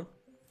new one.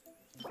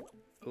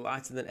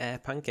 Lighter than air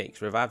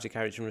pancakes. Revives a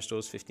character and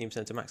restores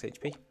 15% of max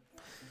HP.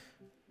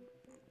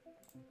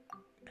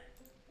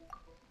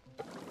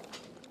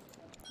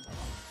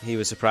 He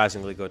was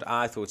surprisingly good.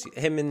 I thought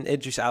him and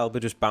Idris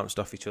Elba just bounced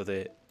off each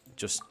other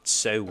just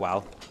so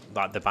well.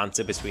 Like, the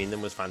banter between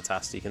them was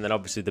fantastic. And then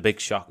obviously the big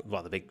shock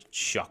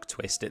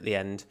twist at the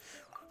end,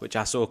 which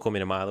I saw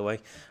coming a mile away,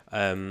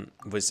 they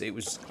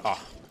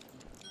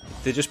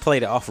just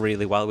played it off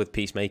really well with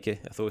Peacemaker.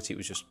 I thought he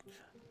was just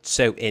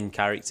so in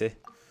character.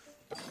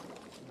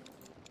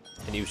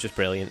 And he was just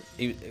brilliant.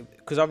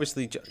 Because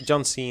obviously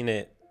John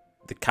Cena,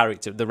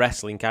 the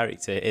wrestling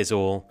character, is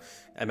all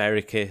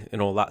America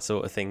and all that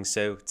sort of thing.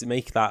 So to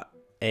make that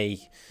to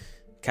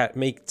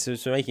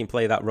make him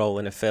play that role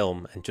in a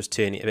film and just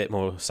turn it a bit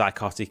more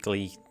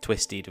psychotically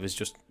twisted was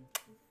just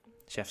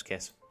chef's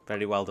kiss.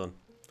 Very well done.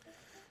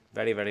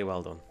 Very, very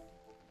well done.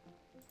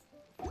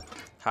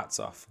 Hats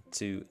off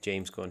to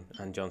James Gunn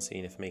and John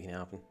Cena for making it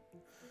happen.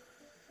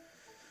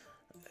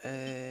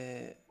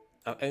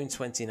 I own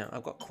 20 now.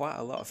 I've got quite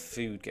a lot of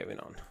food going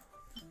on.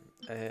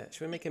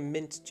 Should we make a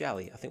mint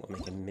jelly? I think we'll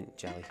make a mint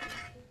jelly.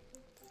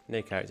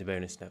 No character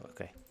bonus, no,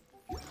 okay.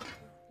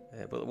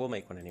 But we'll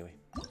make one anyway.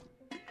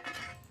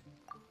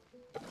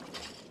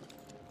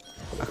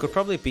 I could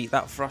probably beat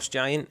that frost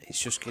giant.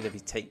 It's just going to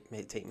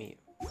take me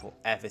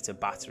forever to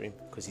batter him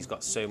because he's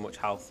got so much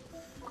health.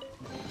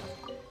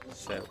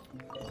 So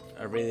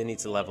I really need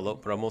to level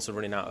up, but I'm also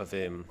running out of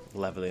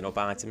leveling up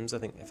items, I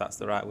think, if that's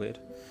the right word.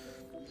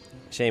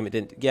 Shame it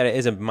didn't. Yeah, it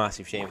is a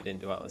massive shame it didn't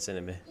do out of the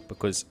cinema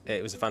because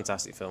it was a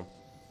fantastic film.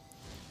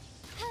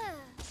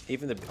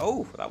 Even the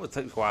that would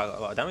take quite a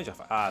lot of damage off.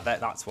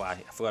 That's why I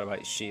forgot about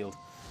his shield.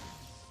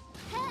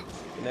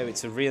 No,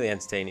 it's a really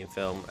entertaining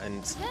film,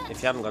 and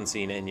if you haven't gone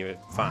seen it and you're a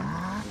fan,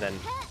 then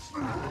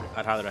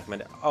I'd highly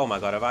recommend it. Oh my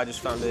god, have I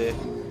just found a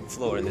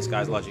flaw in this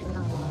guy's logic?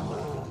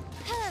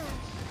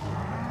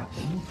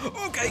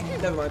 Okay,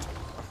 never mind.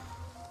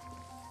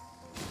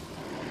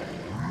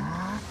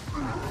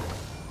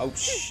 Oh,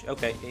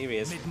 okay, here he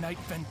is. Midnight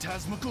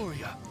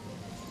Phantasmagoria.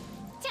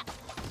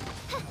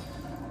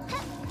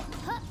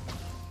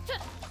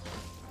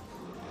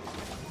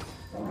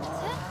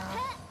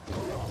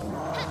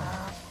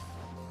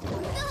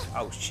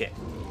 Oh, shit.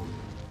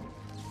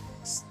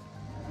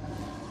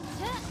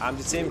 I'm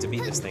determined to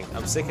beat this thing.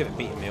 I'm sick of it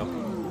beating me up.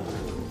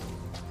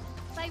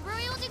 By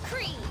royal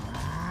decree.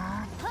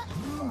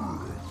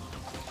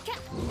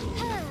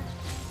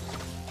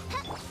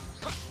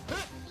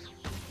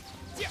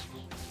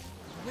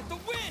 With the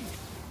wind!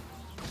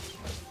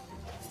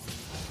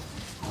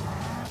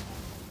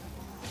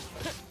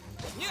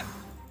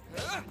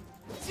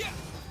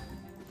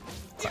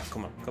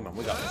 Come on,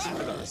 we got this.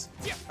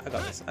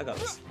 I got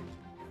this.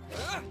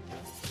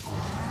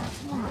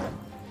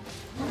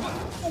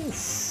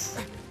 Oof.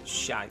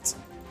 Shite.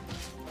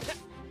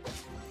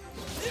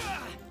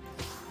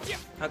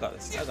 I got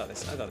this. I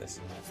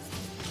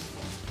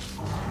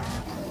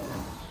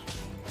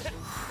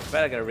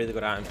bet I get a really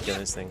good item for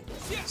killing this thing.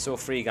 Saw a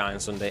free guy on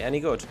Sunday.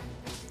 Any good?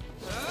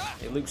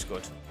 It looks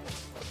good.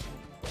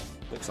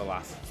 Looks a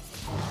laugh.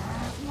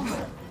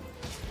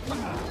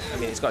 I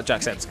mean, it's got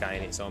Jacksepticeye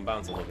in it, so I'm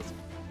bound to love it.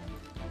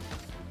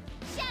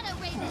 Shadow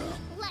Raven,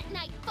 let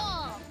night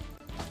fall.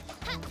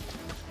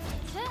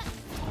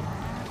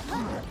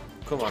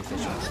 Come on,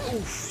 Fisher.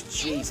 Oof,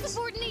 Jesus.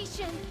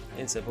 Insubordination.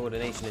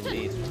 Insubordination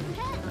indeed.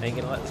 I ain't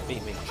gonna let this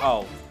beat me.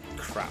 Oh,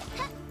 crap.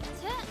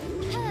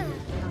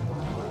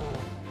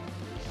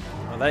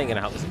 Well, that ain't gonna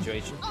help the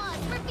situation. Oz,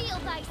 reveal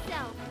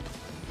thyself.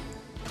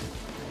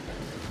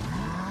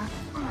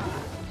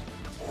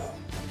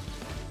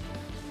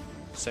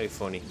 So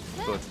funny.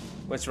 Good.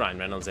 Where's Ryan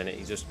Reynolds in it?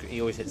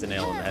 He always hits the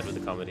nail on the head with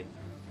the comedy.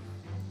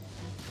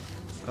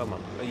 Come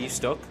on. Are you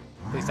stuck?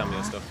 Please tell me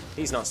you're stuck.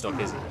 He's not stuck,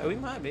 is he? Oh, he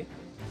might be.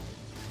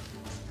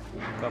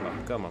 Come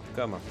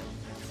on.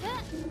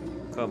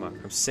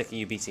 I'm sick of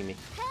you beating me.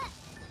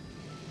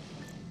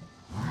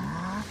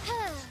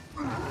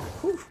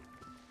 Whew.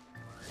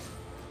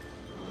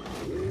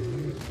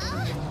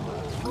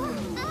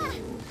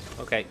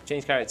 Okay,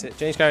 change character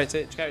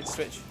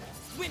switch.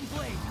 Wind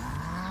blade!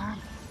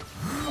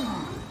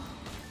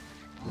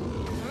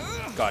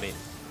 Got it.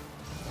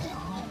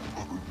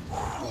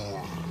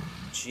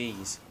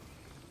 Jeez.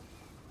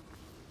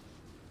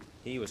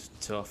 He was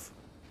tough.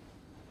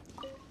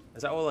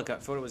 Is that all I got?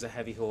 I thought it was a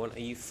heavy horn. Are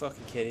you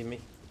fucking kidding me?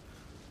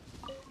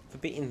 For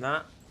beating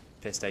that?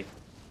 Pissed take.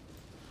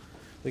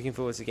 Looking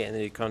forward to getting the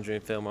new Conjuring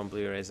film on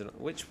Blu-rays.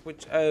 Which?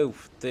 Oh,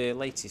 the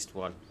latest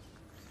one.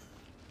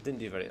 I didn't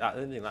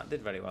think that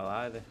did very well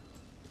either.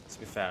 To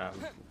be fair,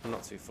 I'm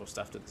not too fussed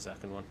after the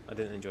second one. I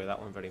didn't enjoy that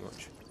one very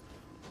much.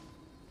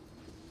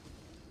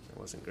 It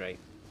wasn't great.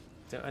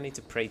 Don't I need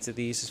to pray to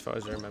these as far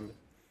as I remember?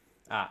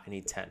 I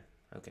need 10.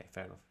 Okay,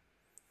 fair enough.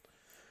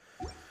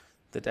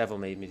 The devil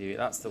made me do it.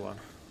 That's the one.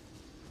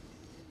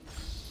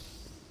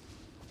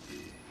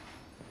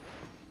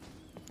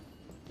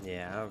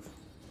 Yeah,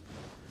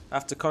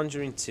 after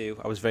Conjuring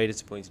 2, I was very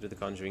disappointed with the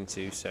Conjuring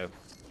 2, so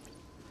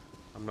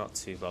I'm not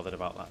too bothered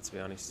about that, to be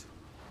honest.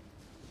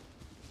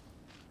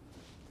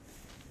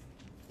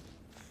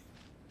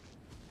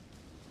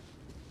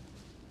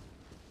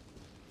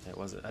 It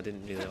wasn't. I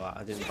didn't really like.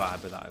 I didn't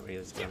vibe with that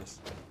really, to be honest.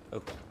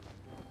 Oh.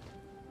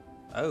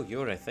 Oh,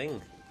 you're a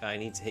thing. I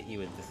need to hit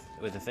you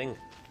with the thing.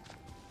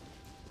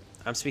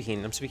 I'm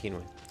speaking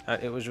with.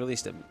 It was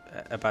released at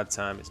a bad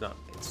time. It's not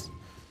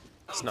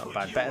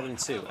bad. Better than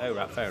 2. Oh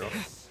right, fair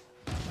enough.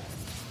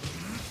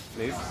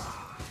 Move.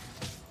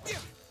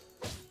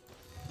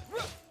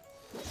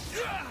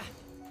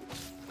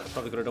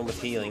 Probably could have done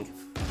with healing.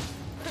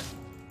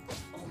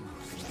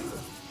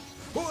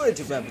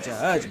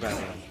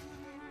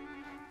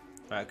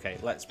 Okay,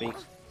 let's be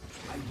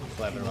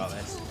clever about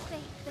this.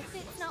 The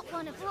fit's not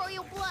one of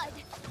royal blood.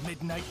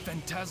 Midnight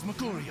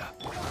Phantasmagoria.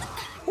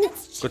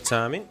 Good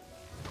timing.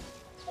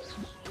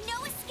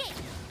 No escape.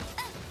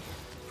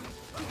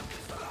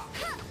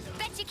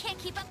 Bet you can't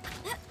keep up.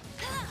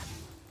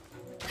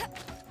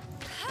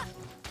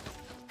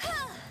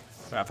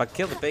 Right, if I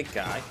kill the big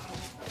guy,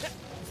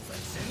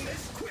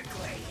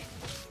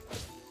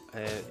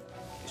 it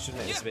should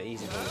make this a bit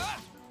easier for me.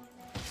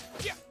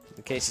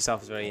 The case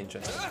itself is very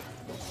interesting.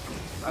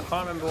 I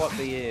can't remember what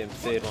the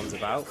third one's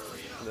about,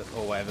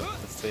 or whatever,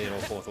 the third or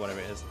fourth or whatever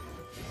it is.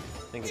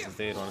 I think it's the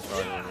third one as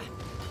far as I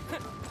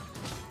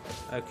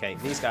know. Okay,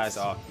 these guys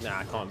are... Nah,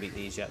 I can't beat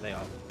these yet. They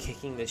are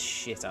kicking the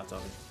shit out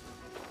of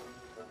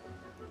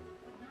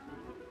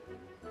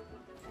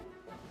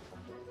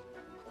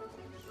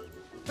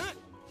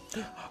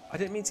me. I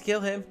didn't mean to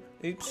kill him.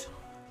 Oops.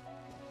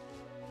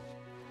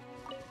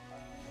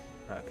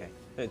 Okay,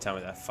 don't tell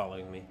me they're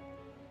following me.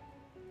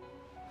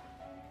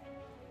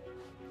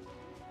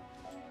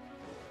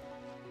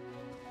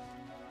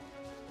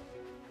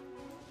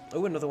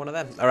 Oh, another one of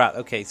them. All right,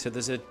 okay. So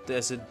there's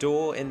a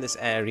door in this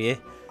area,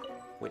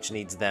 which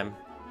needs them.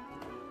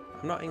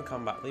 I'm not in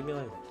combat. Leave me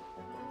alone.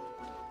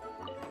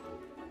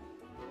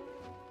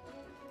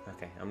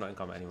 Okay, I'm not in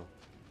combat anymore.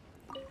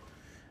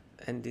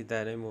 Ended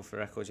there. No more for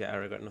records yet. I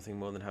regret nothing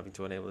more than having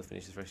to unable to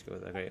finish the fresco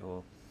with a great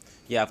hall.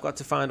 Yeah, I've got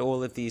to find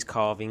all of these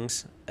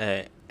carvings,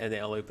 and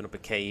it'll open up a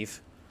cave.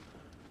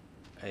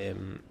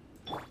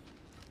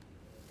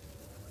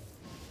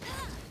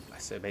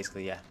 So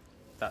basically, yeah.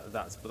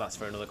 That's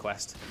for another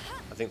quest.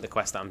 I think the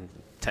quest that I'm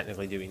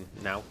technically doing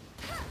now,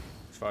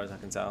 as far as I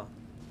can tell.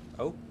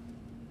 Oh.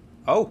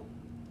 Oh.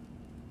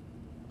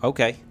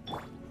 Okay.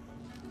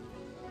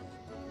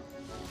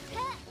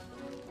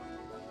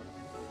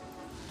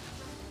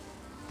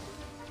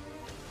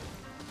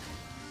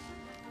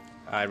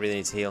 I really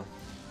need to heal.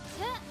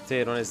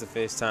 Third one is the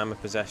first time of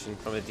possession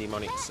from a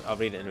demonic... I'll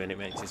read it in a minute,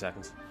 mate. 2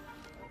 seconds.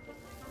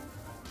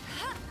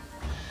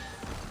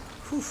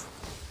 Whew.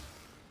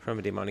 From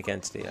a demonic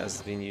entity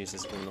has been used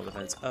as a criminal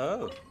defense.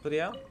 Oh, bloody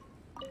hell.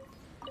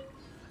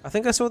 I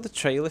think I saw the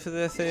trailer for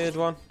the third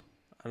one,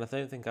 and I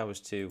don't think I was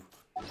too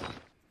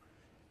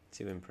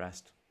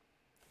impressed.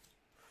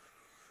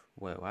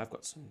 Whoa, I've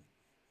got some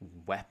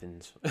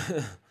weapons.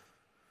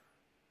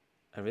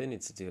 I really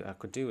need to do... I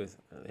could do with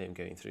him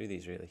going through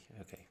these, really.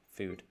 Okay,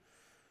 food.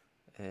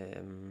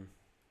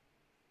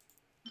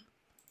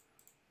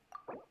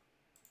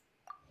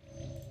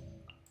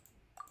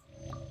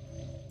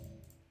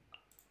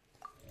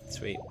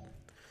 Sweet.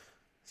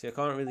 See, I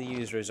can't really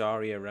use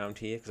Rosaria around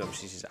here because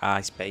obviously she's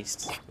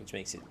ice-based, which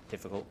makes it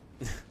difficult,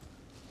 to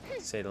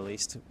say the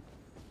least.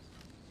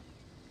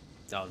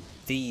 Oh,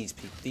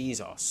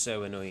 these are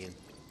so annoying.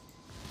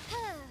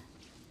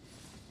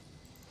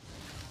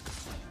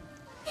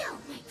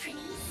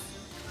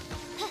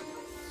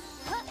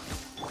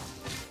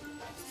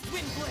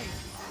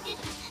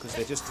 Because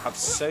they just have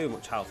so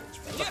much health, it's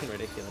fucking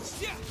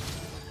ridiculous.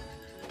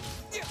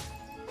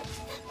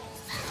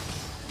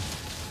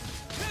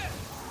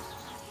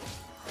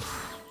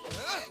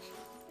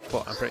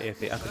 But I'm pretty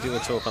okay. I could do a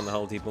talk on the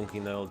whole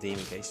debunking the old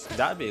demon case.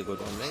 That'd be a good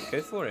one, mate.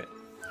 Go for it.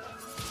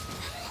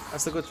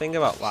 That's the good thing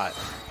about like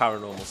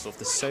paranormal stuff.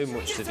 There's so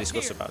much to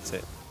discuss about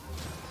it.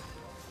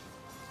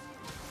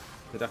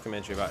 The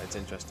documentary about it's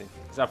interesting.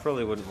 Because I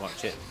probably wouldn't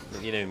watch it.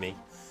 But you know me.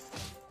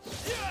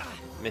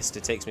 It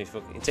takes me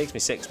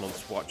 6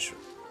 months to watch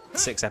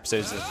 6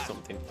 episodes of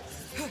something.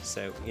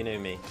 So you know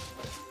me.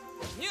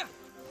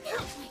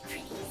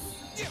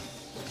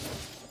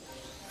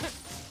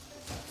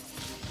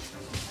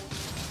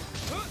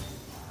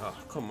 Oh,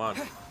 come on.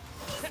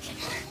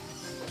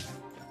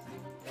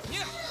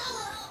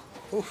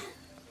 Oof.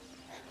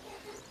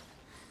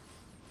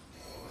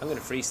 I'm gonna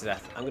freeze to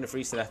death. I'm gonna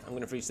freeze to death. I'm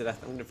gonna freeze to death.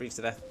 I'm gonna freeze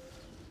to death.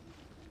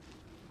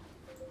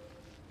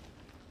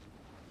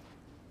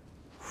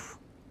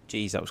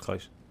 Jeez, that was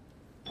close.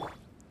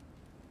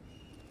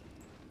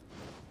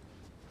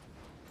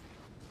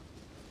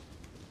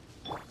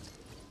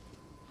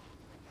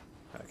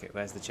 Okay,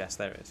 where's the chest?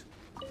 There it is.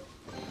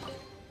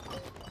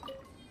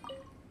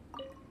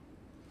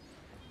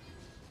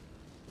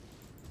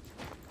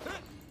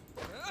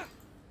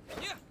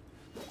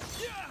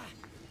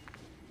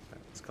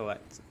 Let's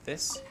collect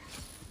this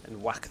and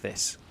whack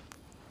this.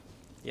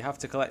 You have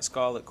to collect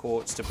scarlet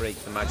quartz to break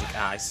the magic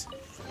ice.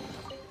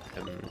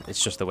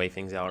 It's just the way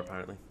things are,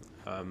 apparently.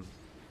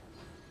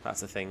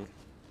 That's the thing.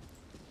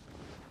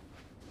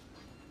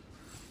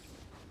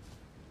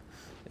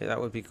 Yeah, that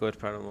would be good,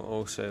 Paranormal.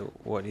 Also,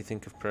 what do you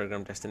think of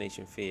Program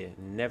Destination Fear?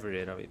 Never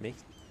heard of it, me.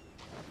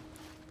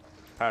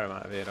 Para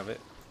might have heard of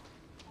it.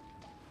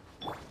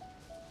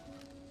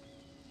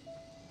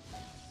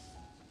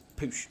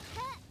 Poosh.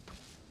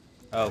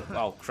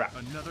 Oh crap.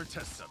 Another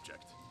test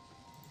subject.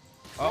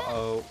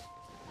 Uh-oh.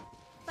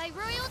 By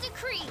royal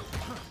decree.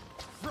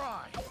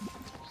 Fry.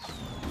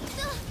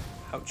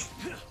 Ouch.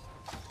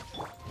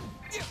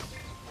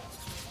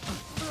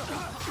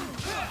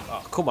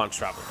 Oh, come on,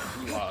 Traveler.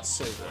 You are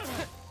so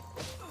good.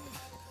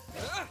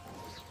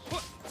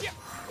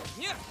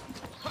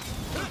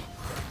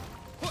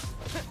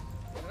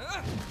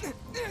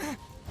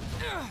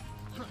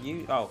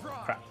 You... Oh,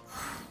 crap.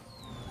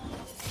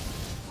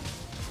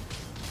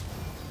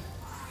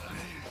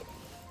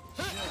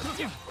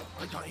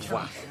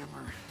 Wow.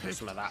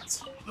 Some of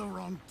that.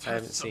 I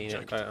haven't seen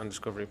it on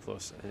Discovery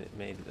Plus, and it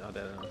made... I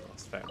don't know.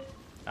 That's fair.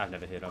 I've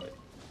never heard of it.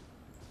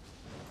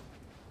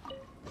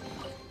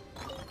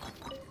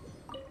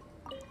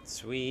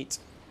 Sweet.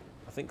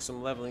 I think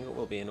some leveling up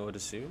will be in order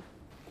soon.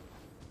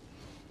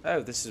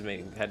 Oh, this is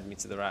heading me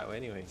to the right way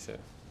anyway, so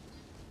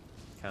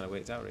kind of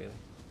worked out really.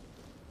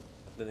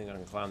 I don't think I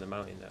can climb the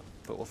mountain now,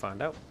 but we'll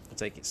find out. I'll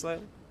take it slow.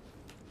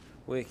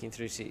 Working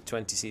through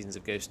 20 seasons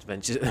of Ghost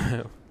Adventures at the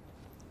moment.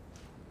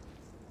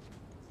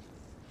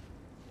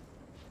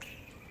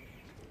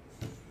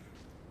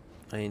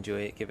 I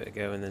enjoy it, give it a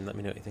go, and then let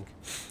me know what you think.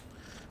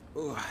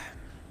 Ooh.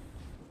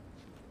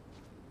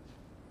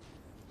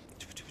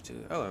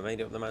 Oh, I made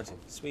it up the mountain.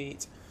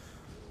 Sweet.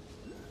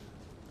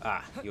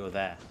 Ah, you're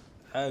there.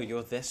 Oh,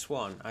 you're this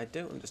one. I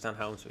don't understand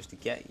how I'm supposed to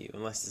get you,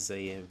 unless there's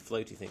a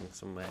floaty thing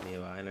somewhere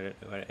nearby, and I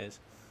don't know where it is.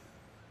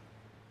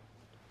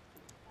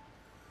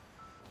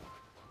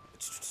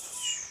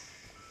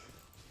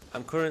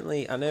 I'm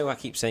currently... I know I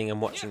keep saying I'm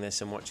watching this,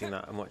 I'm watching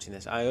that, I'm watching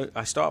this.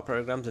 I start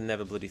programs and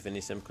never bloody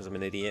finish them because I'm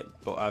an idiot.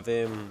 But I've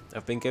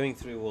been going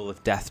through all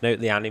of Death Note,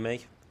 the anime,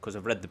 because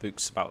I've read the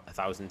books about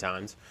 1,000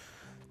 times.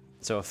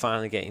 So I'm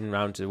finally getting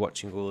around to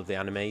watching all of the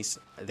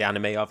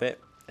anime of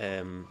it.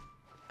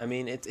 I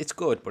mean, it's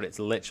good, but it's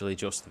literally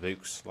just the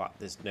books. Like,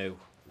 there's no...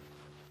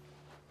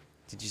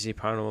 Did you see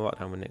Paranormal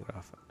Lockdown with Nick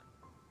Graff?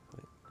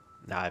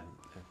 Nah.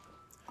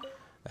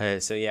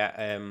 So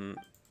yeah,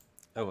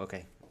 oh,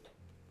 okay.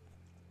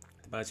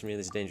 The mountain really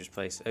is a dangerous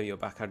place. Oh, you're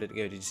back. How did it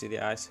go? Did you see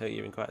the ice? Oh,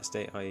 you're in quite a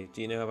state, are you?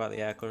 Do you know about the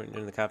air current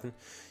in the cavern?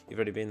 You've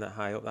already been that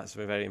high up. That's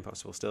very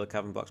impossible. Still a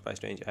cavern blocked by a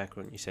strange air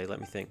current, you say. Let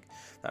me think.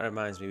 That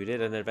reminds me, we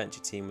did an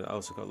adventure team that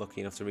also got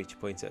lucky enough to reach a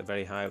point at a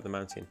very high up the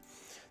mountain.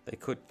 They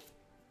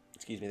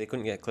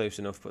couldn't get close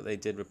enough, but they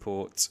did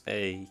report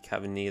a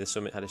cavern near the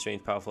summit had a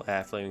strange, powerful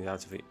air flowing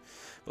out of it.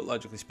 But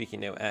logically speaking,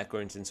 no air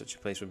current in such a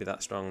place would be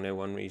that strong. No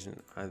one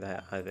reason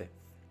either.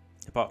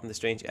 Apart from the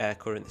strange air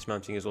current, this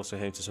mountain is also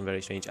home to some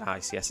very strange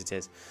ice. Yes, it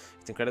is.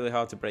 It's incredibly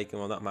hard to break, and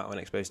while that matter when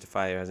exposed to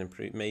fire has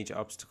improved major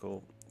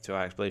obstacle to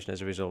our explosion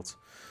as a result.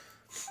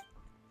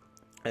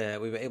 We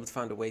were able to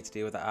find a way to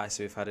deal with that ice,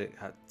 so we've had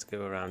to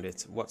go around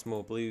it. What's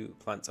more, blue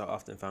plants are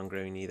often found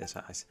growing near this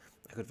ice.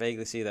 I could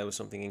vaguely see there was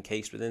something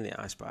encased within the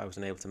ice, but I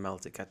wasn't able to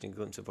melt it. Catching a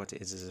glimpse of what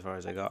it is as far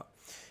as I got.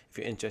 If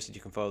you're interested,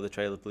 you can follow the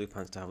trail of blue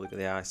plants to have a look at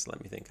the ice.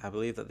 Let me think. I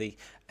believe that the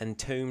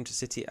entombed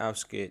city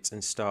outskirts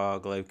and Star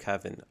Glow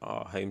Cavern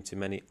are home to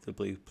many of the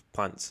blue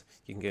plants.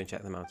 You can go and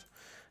check them out.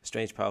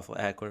 Strange, powerful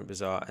air current,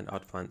 bizarre, and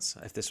odd plants.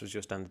 If this was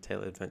your standard tale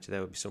of adventure,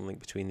 there would be some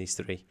link between these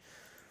three.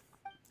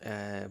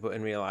 But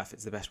in real life,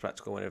 it's the best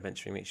practical when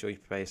adventuring. Make sure you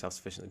prepare yourself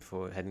sufficiently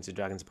before heading to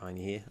Dragonspine.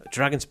 You hear?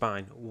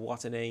 Dragonspine!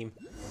 What a name!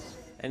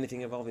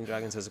 Anything involving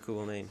dragons has a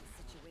cool name.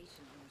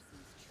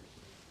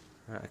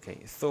 Right,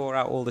 okay. Thaw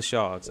out all the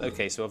shards.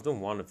 Okay, so I've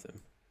done one of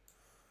them.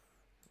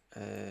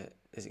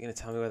 Is it going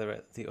to tell me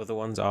whether the other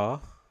ones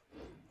are?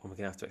 Or am I going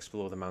to have to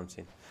explore the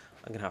mountain?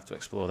 I'm going to have to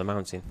explore the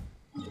mountain.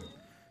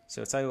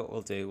 So I'll tell you what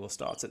we'll do. We'll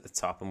start at the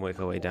top and work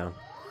our way down.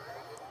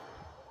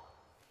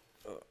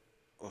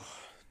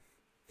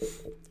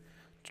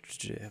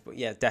 But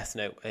yeah, Death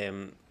Note.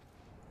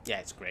 Yeah,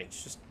 it's great.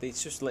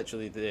 It's just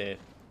literally the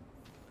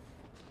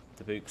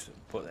books,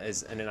 but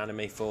as in an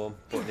anime form.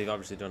 But they've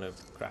obviously done a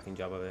cracking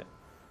job of it.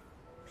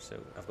 So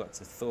I've got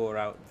to thaw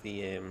out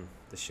the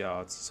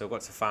shards. So I've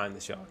got to find the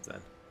shards then.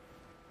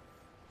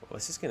 Well,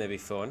 this is going to be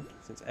fun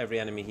since every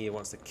enemy here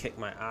wants to kick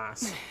my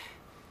ass.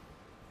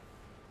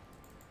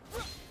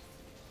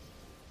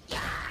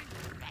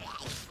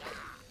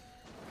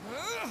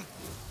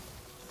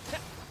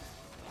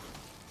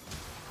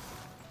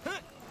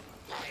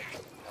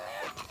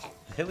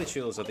 Hilly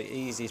Chulls are the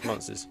easiest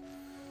monsters.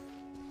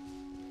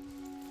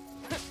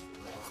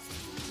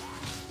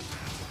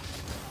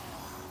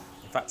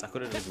 In fact, I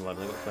could have done some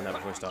leveling up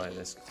before I started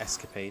this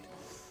escapade.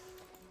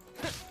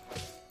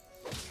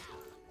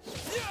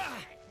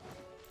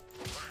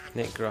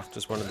 Nick Groff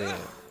was one of the...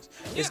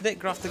 Is Nick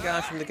Groff the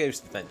guy from the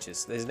Ghost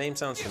Adventures? His name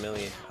sounds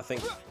familiar. I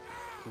think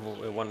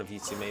one of you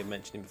two may have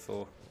mentioned him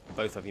before.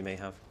 Both of you may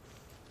have.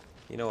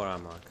 You know what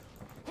I'm like.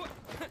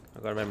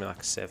 I've got to remember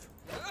like a sieve.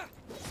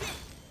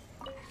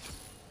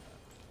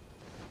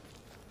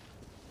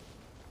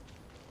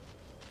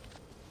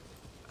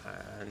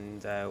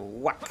 And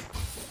whack.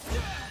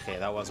 Okay,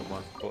 that wasn't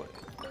one, but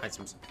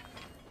items.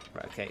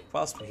 Right, okay,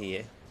 whilst we're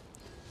here,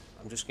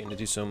 I'm just going to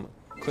do some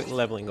quick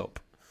leveling up.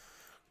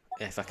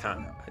 If I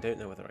can. I don't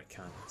know whether I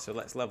can. So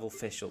let's level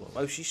Fischl up.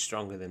 Oh, she's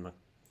stronger than my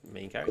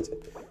main character.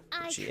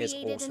 She is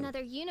created awesome.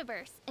 another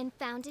universe and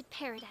founded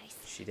paradise.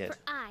 She did. For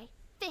I,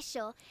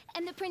 Fischl,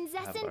 and the Princess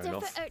I haven't got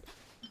enough.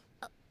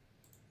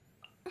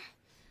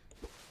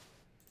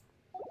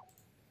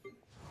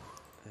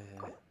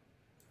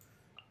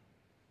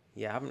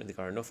 Yeah, I haven't really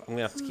got enough. I'm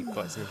gonna have to keep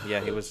collecting him. Yeah,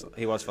 he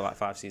was for like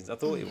 5 seasons. I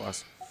thought he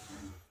was.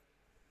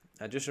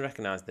 I just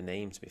recognised the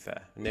name, to be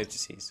fair.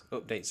 Notices.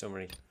 Update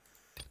summary.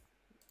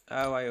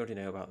 Oh, I already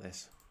know about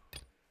this.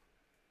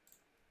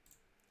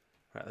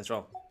 Right, let's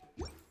roll.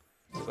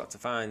 We've got to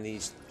find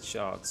these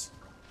shards.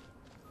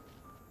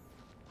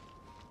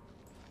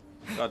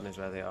 God knows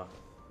where they are.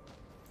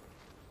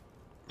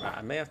 Right,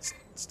 I may have to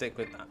stick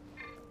with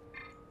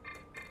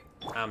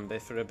Amber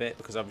for a bit,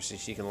 because obviously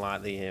she can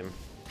light the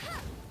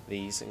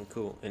these and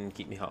cool and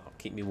keep me hot,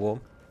 keep me warm.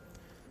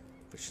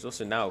 But she's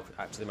also now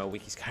actually my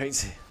weakest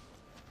character,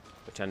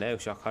 which I know,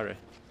 shock horror.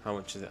 How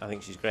much is it? I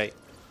think she's great.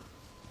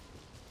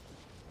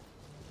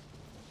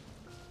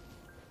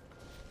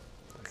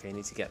 Okay, I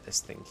need to get this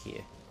thing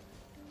here.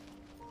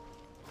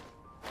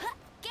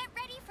 Get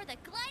ready for the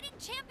gliding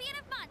champion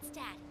of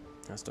Mondstadt.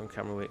 That's done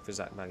camera wait for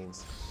Zach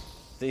Baggins.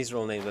 These are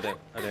all names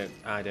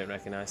I don't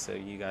recognise, so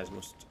you guys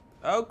must.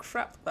 Oh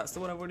crap! That's the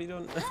one I've already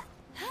done.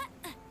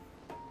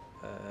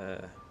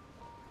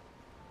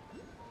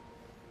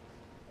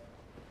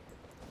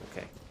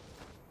 Okay.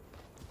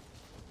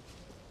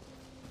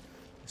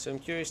 So I'm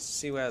curious to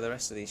see where the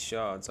rest of these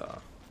shards are.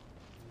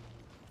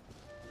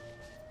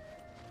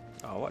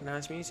 Oh, what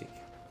nice music.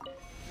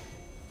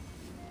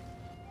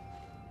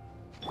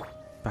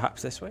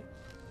 Perhaps this way?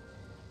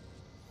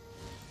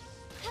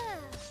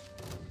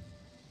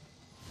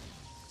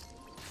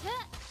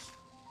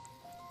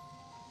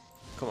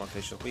 Come on,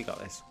 Fischl, we got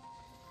this.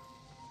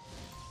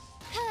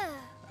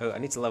 Oh, I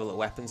need to level up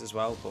weapons as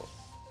well, but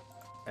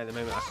at the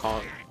moment I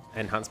can't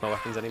enhance my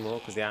weapons anymore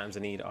because the items I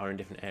need are in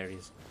different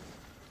areas,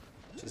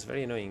 which is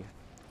very annoying.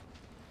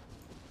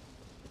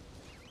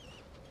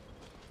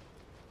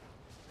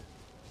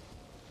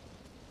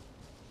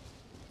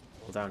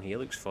 Well, down here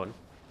looks fun.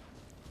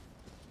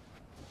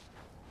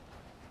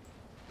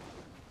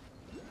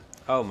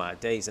 Oh my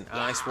days, an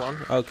ice one?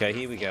 Okay,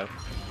 here we go.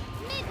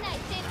 Midnight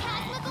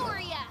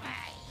Phantasmagoria.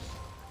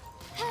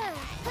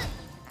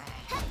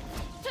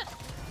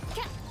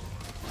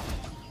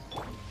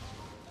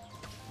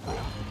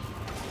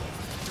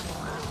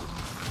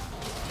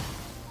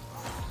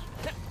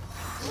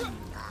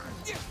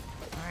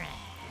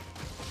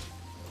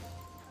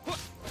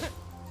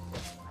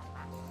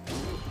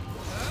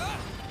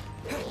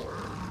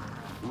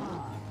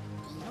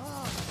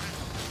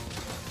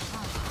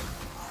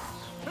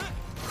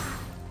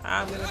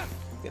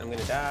 I'm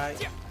gonna die.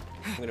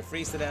 I'm gonna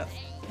freeze to death.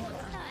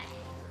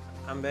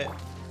 I'm bit.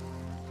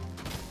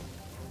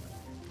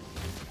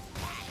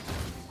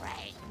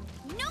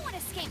 No one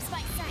escapes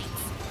my sight.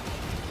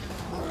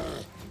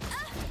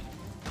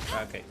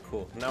 Okay,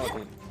 cool. Now I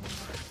can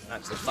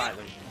actually fight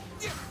them.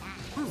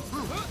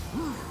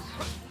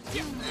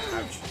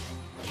 Ouch.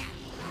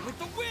 With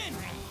the wind!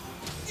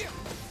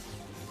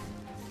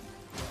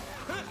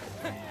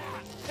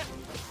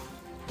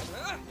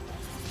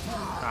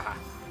 Haha.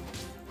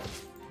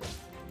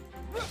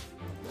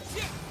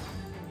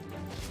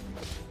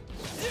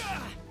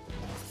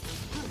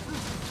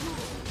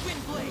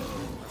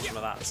 Some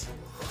of that.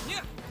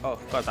 Oh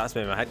god, that's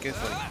made my head go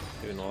funny.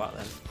 Doing all that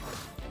then.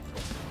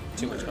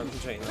 Too much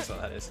concentrating, that's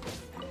what that is.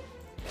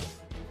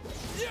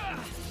 Yeah,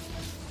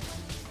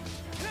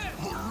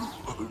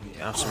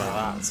 have some of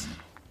that.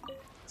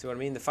 See what I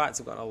mean? The fights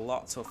have gotten a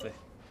lot tougher.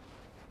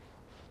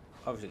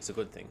 Obviously it's a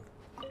good thing.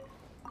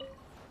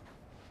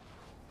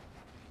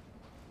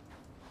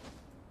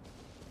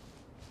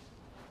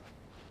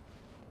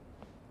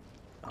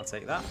 I'll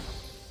take that.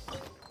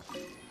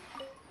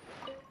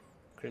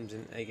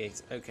 Crimson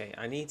Agate. Okay,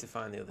 I need to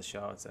find the other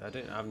shards.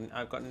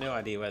 I've got no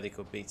idea where they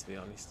could be, to be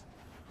honest.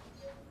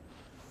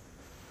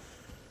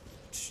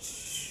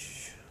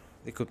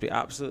 They could be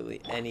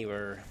absolutely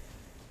anywhere,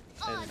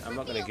 and I'm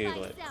not going to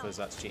Google it because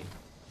that's cheating.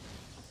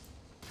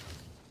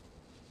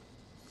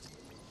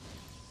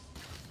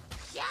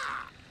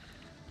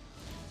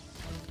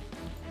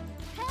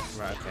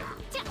 Right. Okay.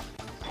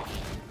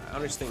 I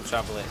honestly think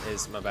Travel It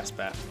is my best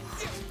bet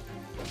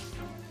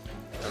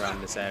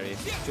around this area,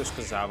 just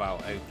because of how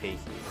OP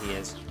he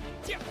is.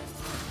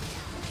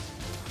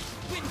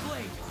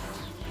 Windblade.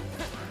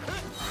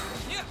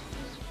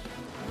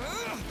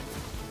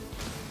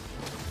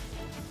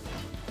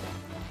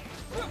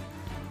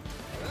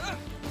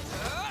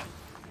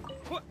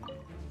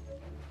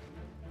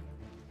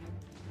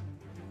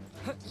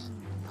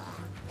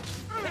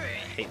 I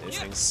hate those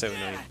things, so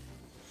annoying.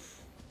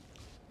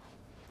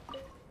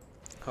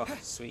 Oh,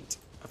 sweet.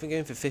 I've been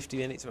going for 50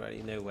 minutes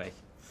already, no way.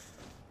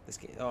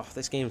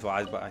 This game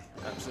flies by.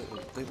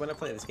 Absolutely. When I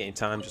play this game,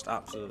 time just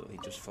absolutely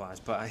just flies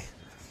by.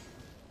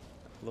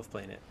 Love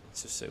playing it.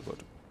 It's just so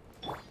good.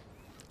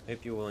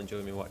 Hope you will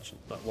enjoy me watching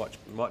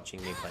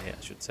me play it,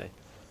 I should say.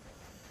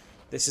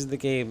 This is the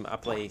game I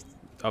play.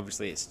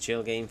 Obviously, it's a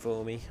chill game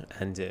for me,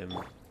 and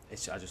I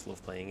just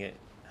love playing it.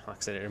 Like I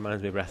said, it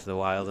reminds me of Breath of the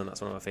Wild, and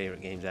that's one of my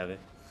favourite games ever.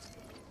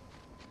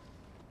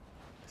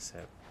 So,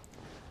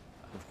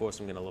 of course,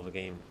 I'm going to love a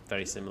game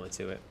very similar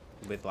to it,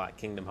 with like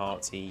Kingdom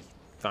Hearts-y,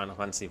 Final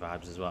Fantasy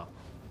vibes as well.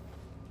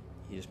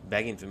 You're just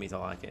begging for me to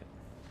like it.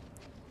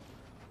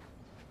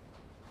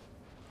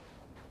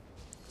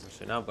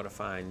 So now I've got to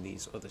find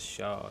these other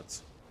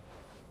shards.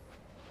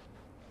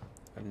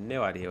 I have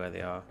no idea where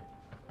they are.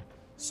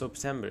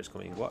 September is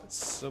coming. What's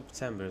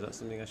September? Is that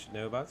something I should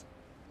know about?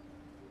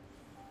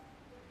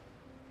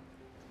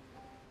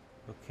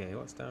 Okay,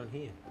 what's down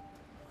here?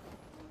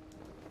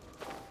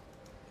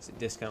 Is it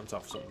discounts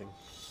off something?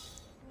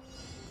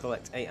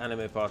 Collect 8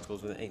 anime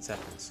particles within 8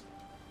 seconds.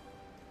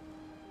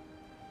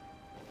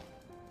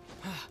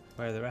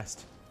 Where are the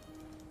rest?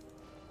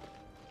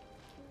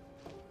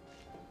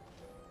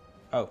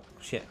 Oh,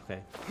 shit,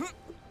 okay.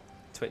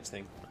 Twitch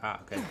thing. Ah,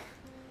 okay.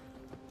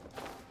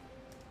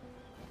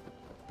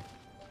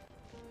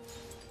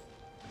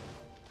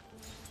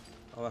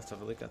 I'll have to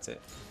have a look at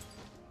it.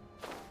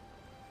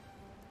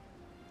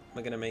 Am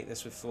I going to make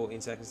this with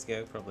 14 seconds to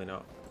go? Probably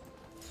not.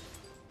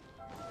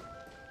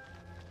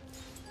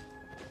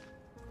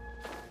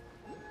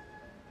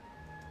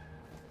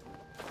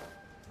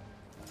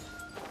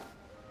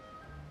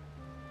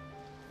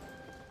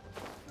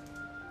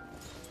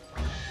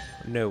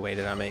 No way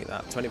did I make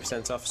that.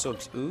 20% off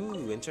subs.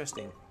 Ooh,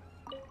 interesting.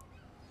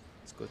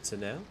 It's good to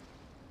know.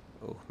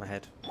 Oh, my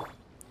head.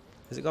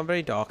 Has it gone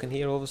very dark in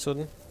here all of a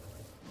sudden?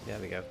 There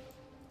we go.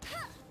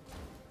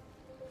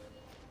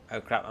 Oh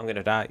crap, I'm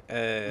gonna die.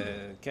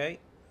 Okay.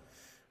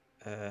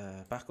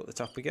 Back up the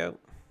top we go.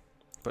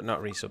 But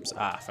not resubs.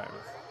 Ah, fair enough.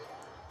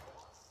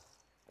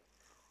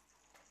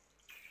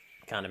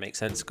 Kinda makes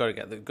sense.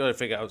 Gotta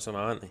figure it out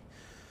somehow, aren't they?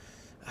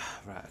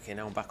 Right, okay,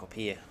 now I'm back up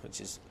here,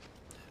 which is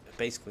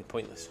basically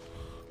pointless.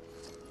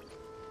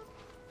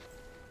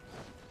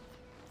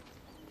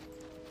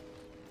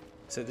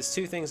 So there's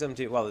 2 things I'm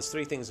doing. Well, there's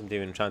 3 things I'm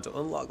doing. I'm trying to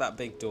unlock that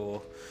big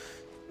door,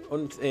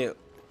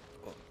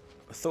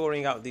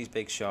 thawing out these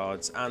big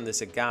shards, and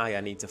there's a guy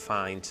I need to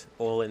find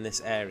all in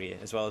this area,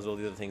 as well as all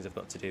the other things I've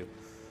got to do.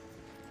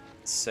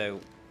 So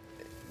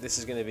this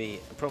is going to be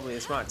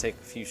this might take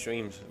a few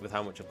streams with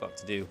how much I've got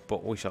to do,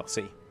 but we shall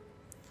see.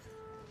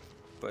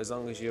 But as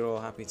long as you're all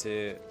happy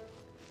to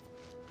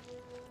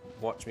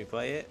watch me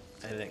play it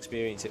and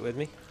experience it with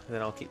me,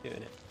 then I'll keep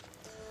doing it.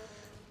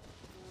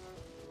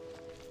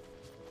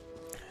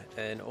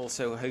 And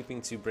also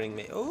hoping to bring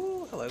me...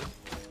 Oh, hello.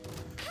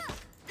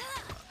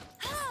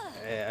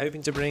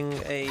 Hoping to bring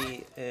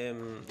a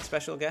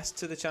special guest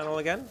to the channel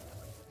again.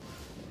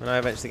 When I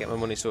eventually get my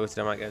money sorted,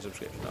 I might get a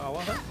subscription. Oh,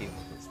 well, thank you.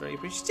 That's very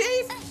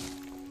appreciative.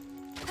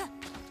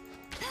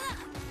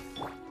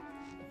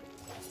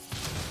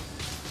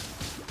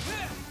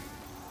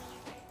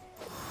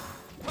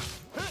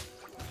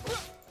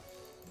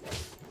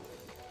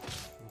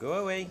 Go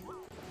away.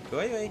 Go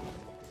away.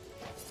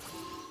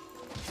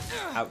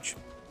 Ouch.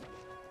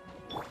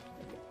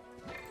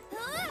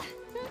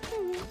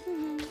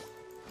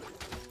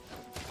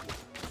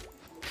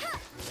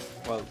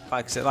 Well,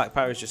 like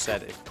Paris just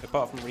said,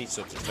 apart from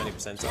resubs, it's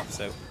 20% off,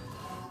 so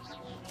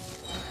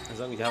as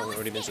long as you haven't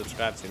already been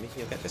subscribed to me,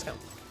 you'll get a discount.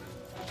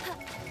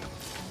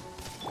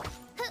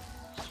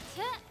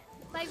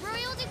 By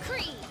royal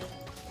decree.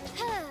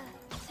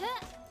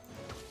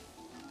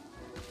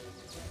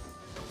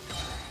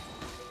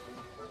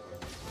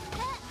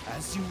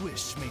 As you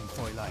wish, main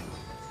Fräulein.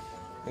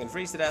 I'm gonna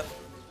freeze to death.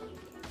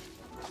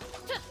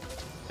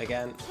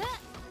 Again.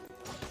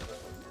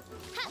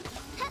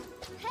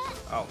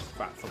 Oh,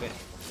 crap, fuck it.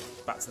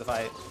 Back to the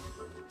fire.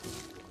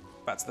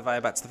 Back to the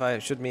fire, back to the fire.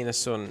 It should mean a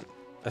sub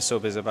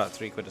is about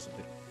 £3 or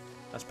something.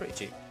 That's pretty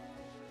cheap.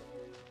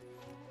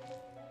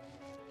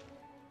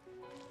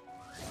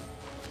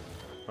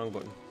 Wrong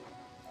button.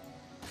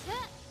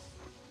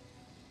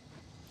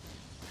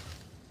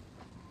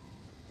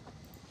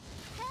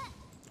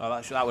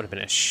 Oh, that would have been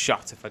a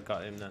shot if I'd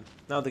got him then.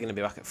 Now they're going to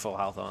be back at full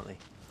health, aren't they?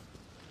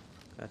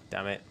 God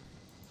damn it.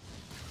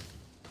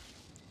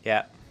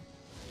 Yeah.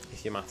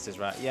 If your maths is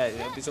right. Yeah,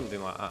 it'll be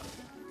something like that.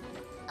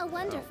 A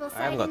wonderful sight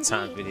I haven't got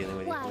time to be indeed. dealing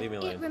with you. Why, Leave me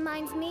alone. it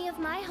reminds me of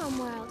my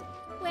homeworld,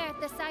 where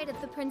at the sight of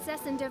the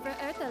princess and Derver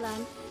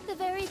Erthalan, the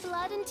very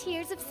blood and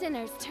tears of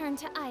sinners turn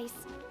to ice.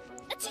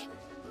 Achoo!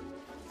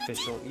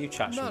 Official, you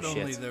chat some Not shit.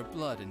 only their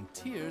blood and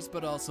tears,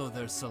 but also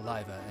their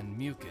saliva and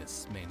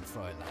mucus, main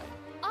Fräulein.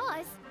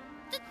 Oz?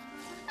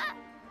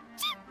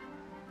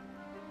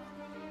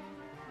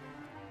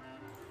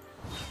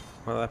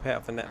 Well, I pay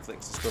out for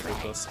Netflix Discovery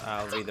Plus.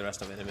 I'll read the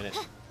rest of it in a minute.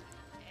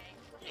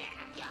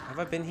 Have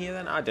I been here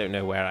then? I don't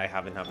know where I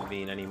haven't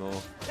been anymore.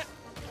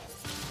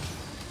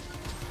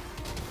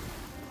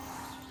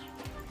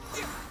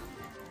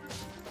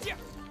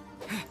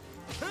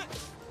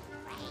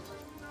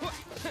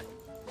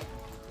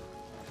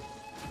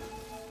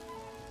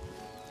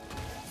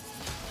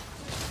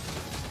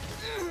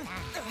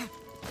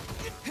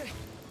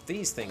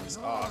 These things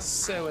are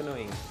so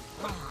annoying.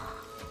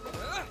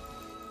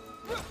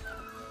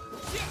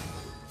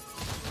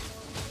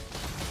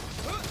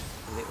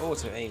 And the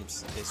auto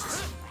aims is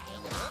just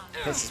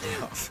pisses me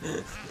off.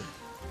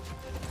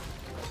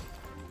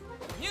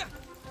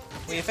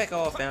 Well, you fuck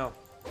off now.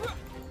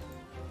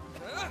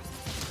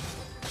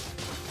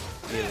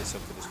 Really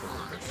suck for this push.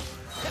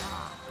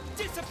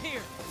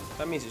 Disappear.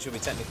 That means it should be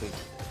technically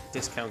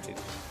discounted,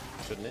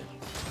 shouldn't it?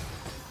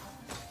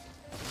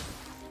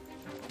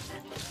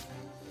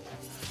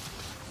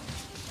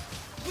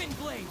 Wind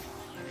blade.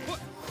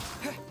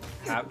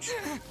 Ouch.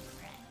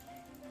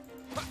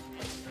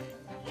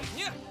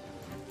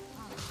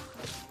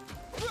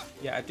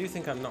 Yeah, I do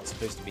think I'm not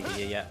supposed to be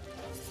here yet.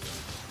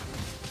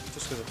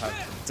 Just because of how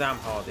damn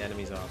hard the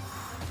enemies are.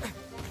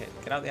 Okay,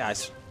 get out the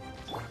ice.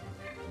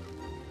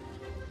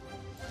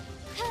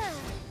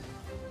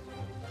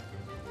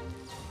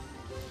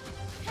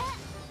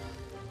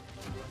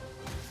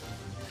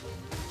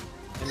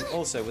 And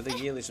also, with a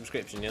yearly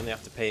subscription, you only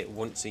have to pay it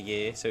once a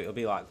year, so it'll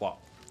be like, what,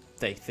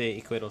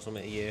 30 quid or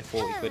something a year,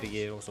 40 quid a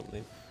year or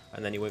something,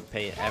 and then you won't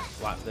pay it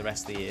like for the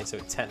rest of the year, so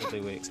it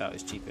technically works out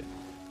as cheaper.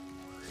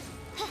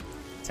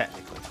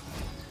 Technically.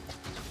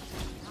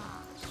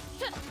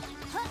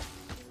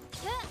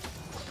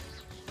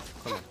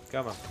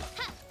 Come on.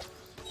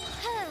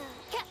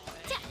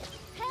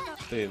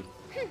 Boom.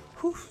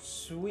 Whew,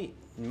 sweet.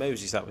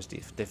 Moses, that was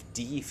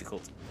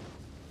difficult.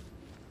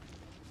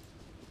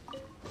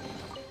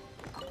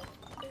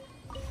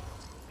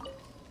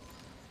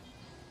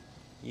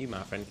 You,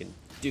 my friend, can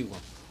do one.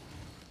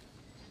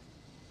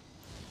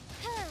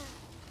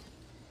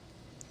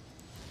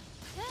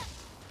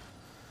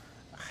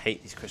 I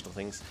hate these crystal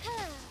things.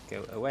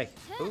 Go away.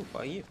 Oh,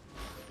 what are you?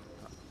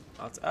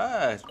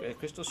 A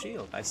crystal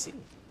shield. I see.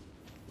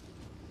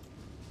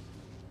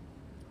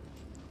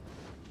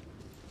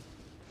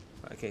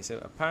 Okay, so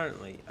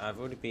apparently I've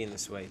already been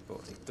this way,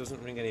 but it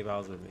doesn't ring any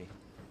bells with me.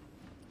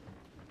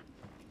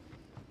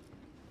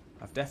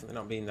 I've definitely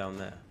not been down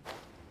there.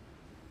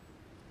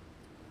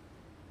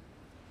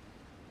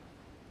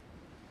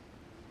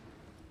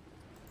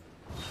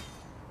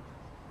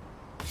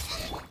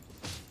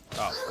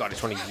 Oh god,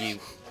 it's one of you.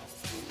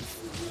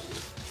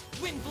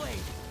 Wind blade.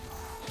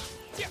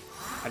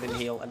 I didn't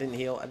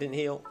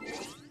heal.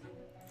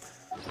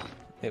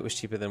 It was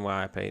cheaper than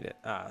why I paid it.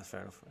 Ah, that's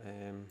fair enough.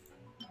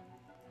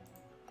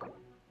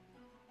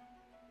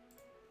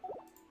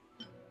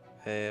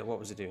 What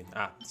was it doing?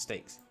 Ah,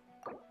 stakes.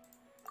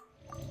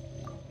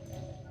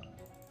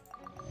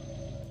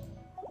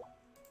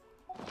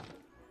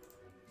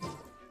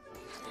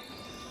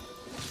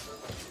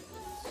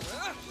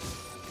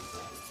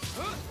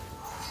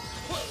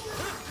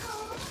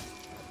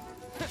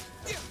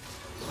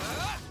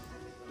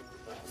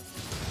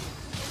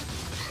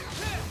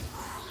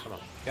 Come on.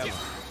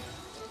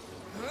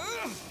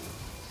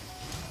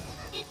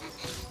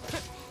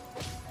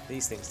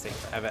 These things take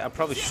forever. I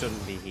probably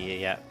shouldn't be here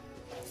yet.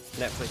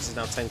 Netflix is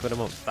now 10 quid a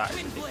month. That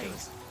is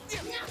ridiculous.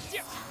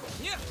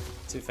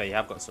 To be fair, you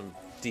have got some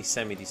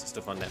semi-decent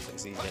stuff on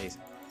Netflix these days.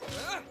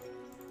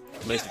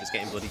 Most of it's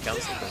getting bloody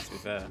cancelled, though, to be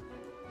fair.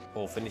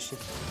 Or finishing.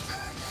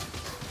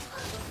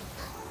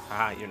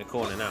 Haha, you're in a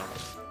corner now.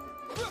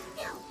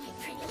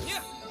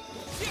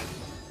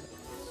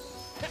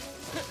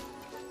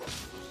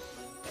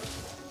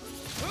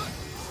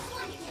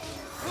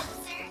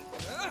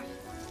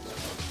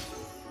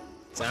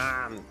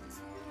 Damn.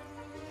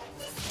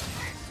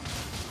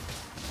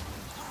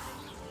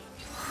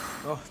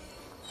 Oh,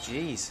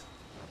 jeez.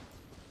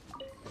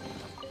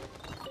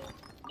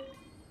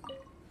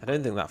 I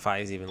don't think that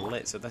fire's even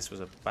lit, so this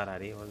was a bad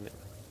idea, wasn't it?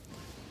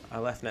 I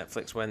left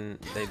Netflix when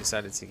they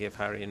decided to give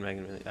Harry and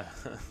Meghan really...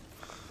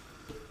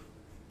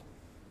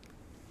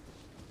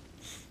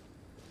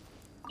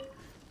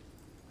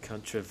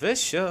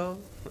 Controversial.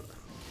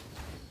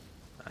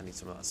 I need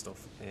some of that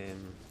stuff.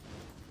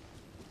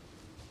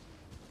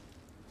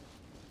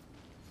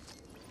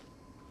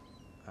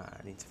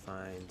 I need to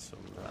find some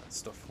of that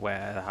stuff.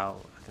 Where the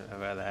hell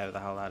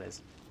that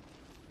is.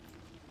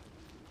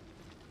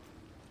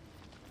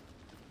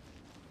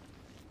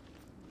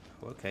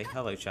 Okay,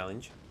 hello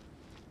challenge.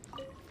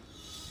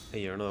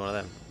 Hey, you're another one of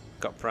them.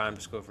 Got Prime,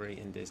 Discovery,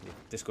 and Disney.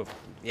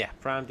 Yeah,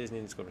 Prime, Disney,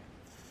 and Discovery.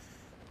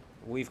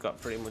 We've got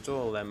pretty much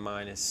all of them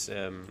minus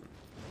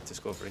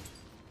Discovery.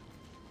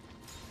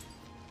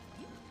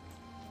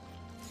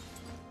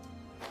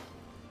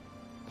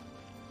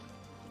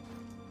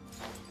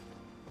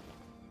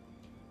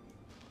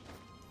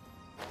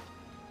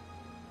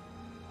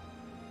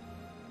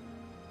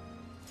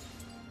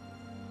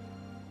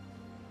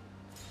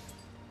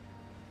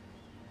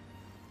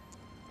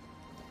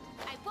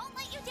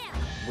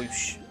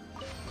 Whoosh.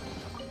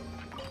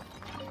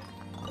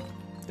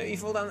 Don't you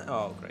fall down there?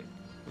 Oh, great.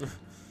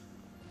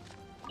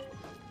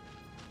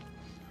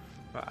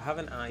 Right, I have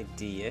an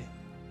idea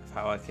of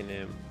how I can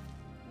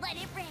Let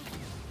it rain.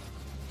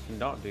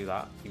 not do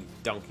that, you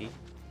donkey.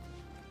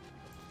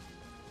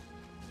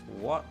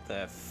 What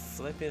the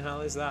flipping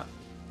hell is that?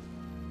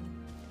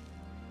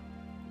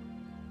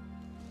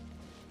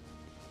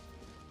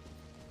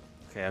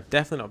 Okay, I've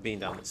definitely not been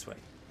down this way.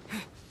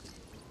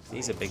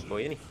 He's a big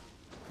boy, isn't he?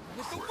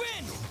 With the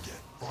wind!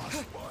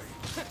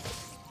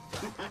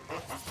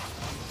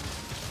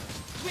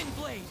 Wind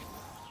blade!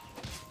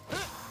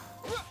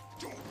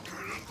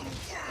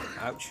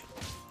 Ouch.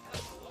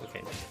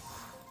 Okay.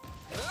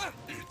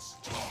 It's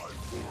time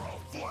for a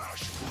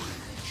flash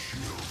freeze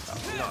shield.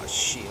 That's not a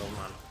shield,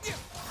 man.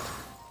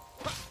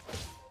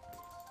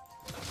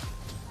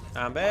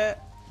 Amber!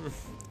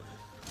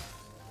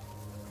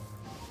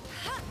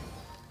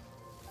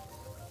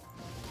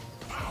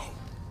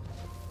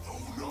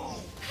 Oh no!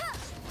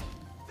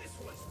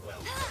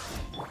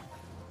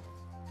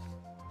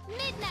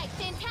 Midnight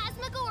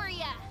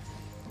Phantasmagoria!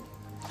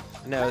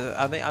 No,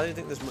 I don't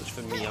think there's much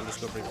for me on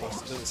Discovery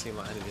Plus. It doesn't seem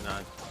like anything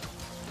I...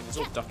 It's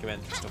all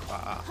documentary stuff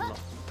like that.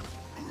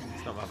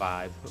 It's not my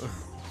vibe.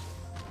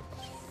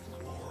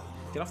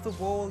 Get off the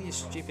wall, you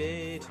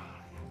stupid!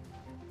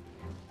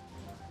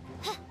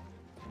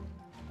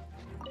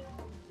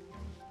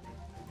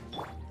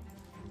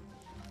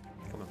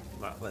 Come on,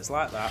 right, let's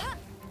light that.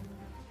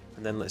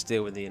 And then let's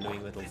deal with the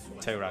annoying little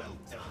toe rag.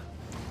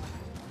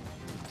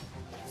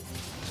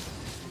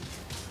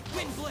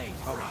 Wind blade!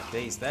 Oh my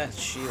days, their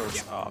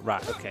shields are...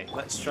 Right, okay,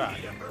 let's try.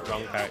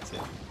 Wrong character.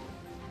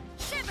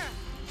 Shiver!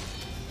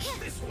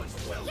 This one's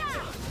well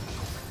done!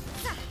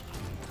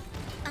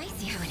 I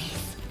see how it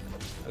is.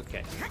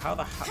 Okay,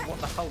 what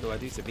the hell do I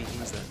do to beat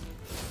these then?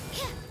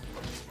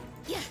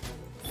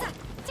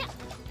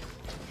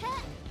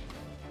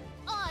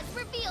 Oz,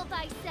 reveal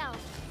thyself!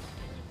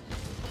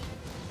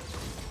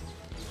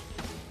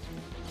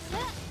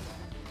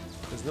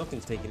 Because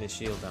nothing's taking his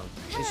shield down.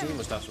 His shield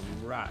must have some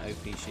rat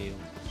OP shield.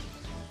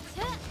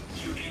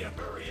 You need to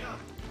hurry up!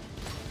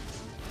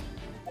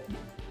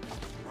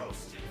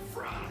 Roasted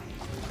fried!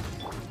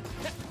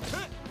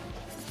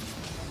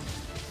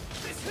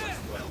 This one's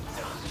well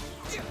done!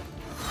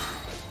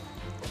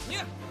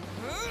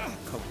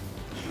 Come on.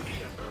 You need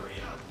to hurry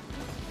up!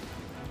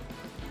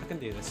 I can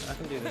do this, I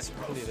can do this,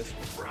 I can do this.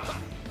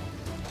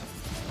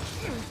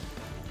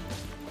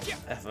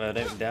 If I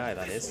don't die,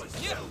 that is. Well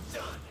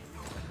done!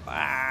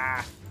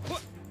 Ah!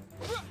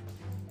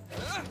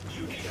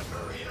 You need to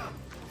hurry up!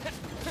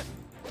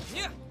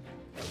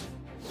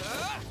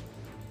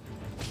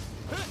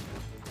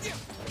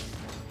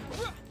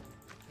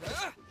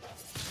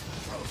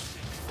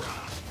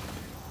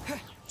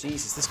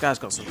 Jesus, this guy's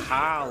got some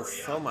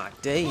health. Oh my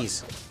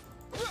days.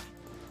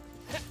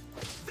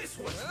 This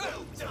one's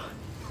well done!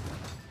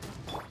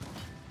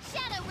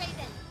 Shadow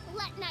Raven,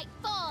 let night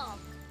fall!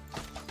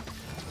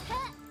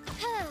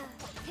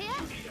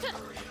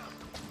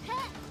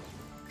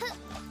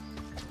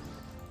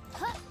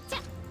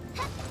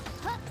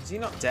 Is he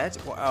not dead?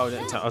 What? Oh,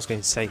 I was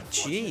going to say,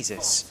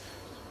 Jesus.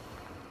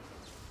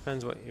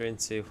 Depends what you're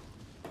into.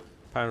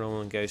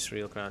 Paranormal and ghost,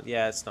 real crime.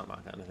 Yeah, it's not my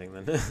kind of thing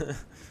then.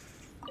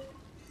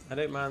 I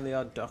don't mind the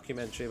odd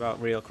documentary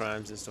about real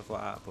crimes and stuff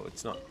like that, but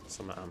it's not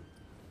something I'm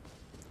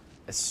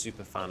a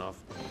super fan of.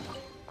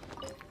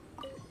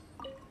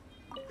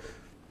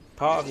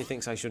 Part of me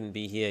thinks I shouldn't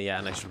be here yet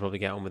and I should probably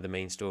get on with the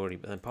main story,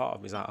 but then part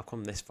of me is like, I've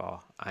come this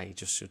far, I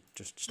just should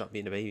just stop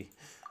being a baby.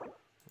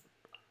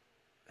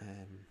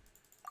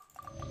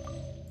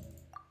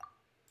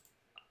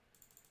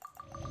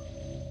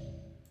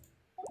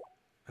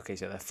 Okay,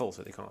 so they're full,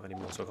 so they can't have any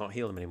more, so I can't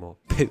heal them anymore.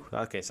 Pooh!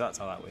 Okay, so that's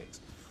how that works.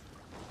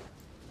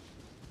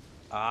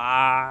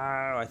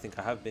 Ah, I think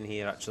I have been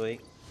here actually.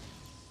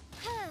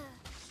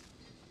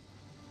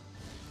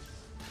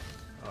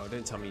 Oh,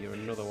 don't tell me you're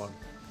another one.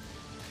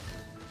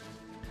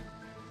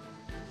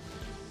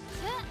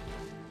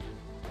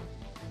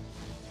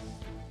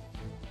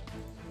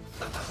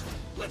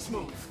 Let's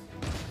move!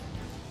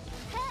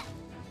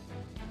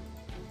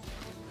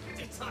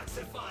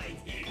 Detoxifying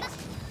heat!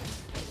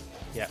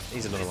 Yeah,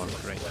 he's another one.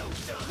 Great.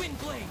 Wind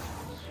blade!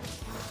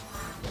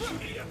 You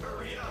need to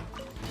hurry up!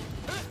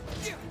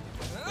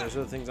 There's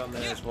other things on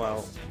there as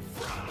well.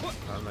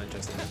 I'm not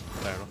interested in.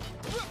 Fair enough.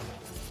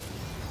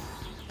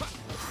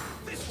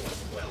 This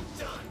one's well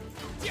done!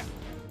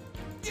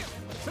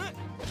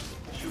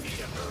 You need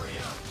to hurry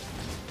up!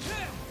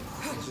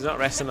 If he's not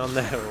resting on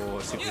there or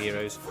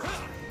superheroes,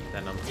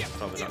 then I'm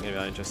probably not going to be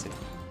that interested.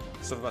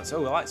 Stuff about I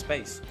like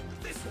space.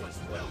 This one's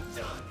well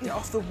done! Get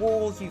off the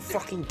wall, you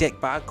fucking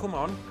dickbag! Come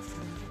on.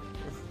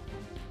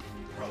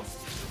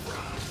 Roasted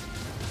fried!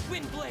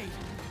 Wind blade!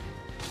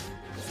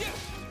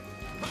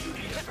 You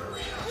need to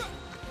hurry up!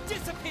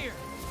 Disappear!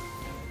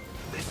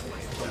 This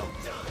one's well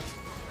done!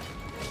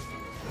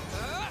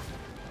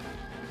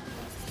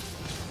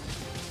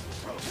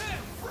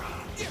 Roasted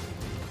fried!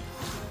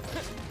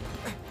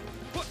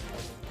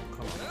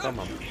 Come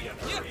on. You need to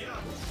hurry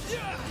up!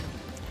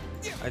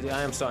 I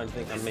am starting to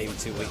think I'm maybe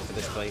too weak for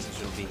this place. I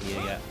shouldn't be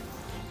here yet.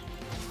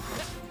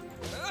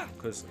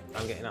 Because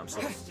I'm getting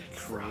absolutely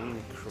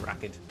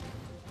cracked.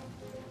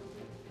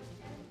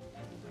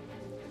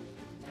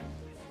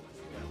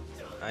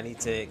 I need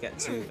to get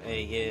to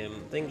a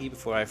thingy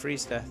before I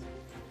freeze to death.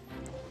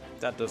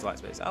 Dad does like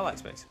space. I like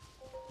space.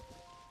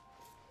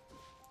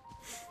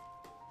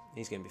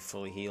 He's going to be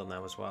fully healed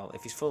now as well.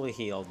 If he's fully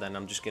healed, then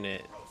I'm just going to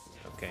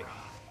Okay.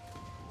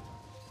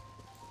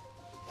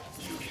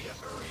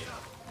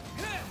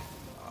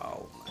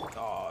 Oh my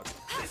god.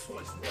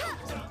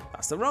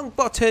 That's the wrong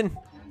button.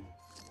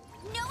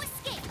 No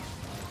escape.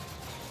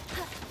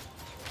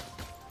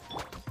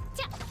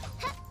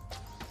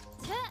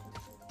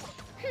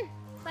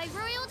 By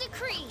royal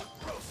decree.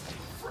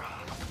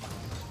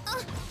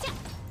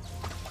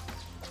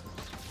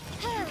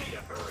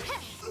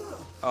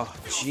 Oh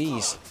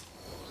jeez.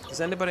 Is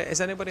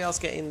anybody else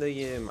getting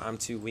the I'm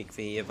too weak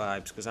for here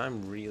vibes? Because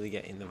I'm really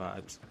getting the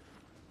vibes.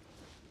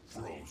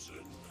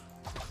 Frozen.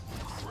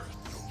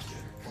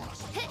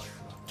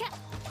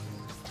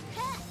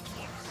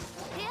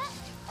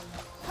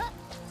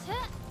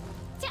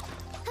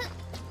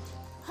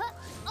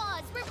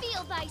 Oz,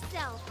 reveal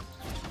thyself.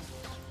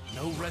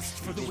 No rest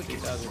for the wicked.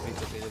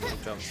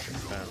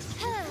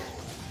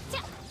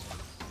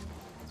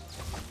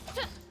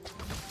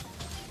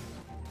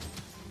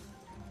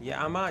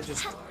 Yeah, I might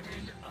just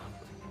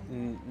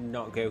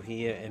not go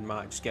here and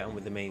might just get on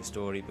with the main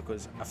story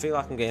because I feel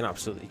like I'm getting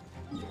absolutely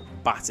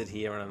battered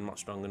here and I'm not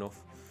strong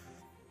enough.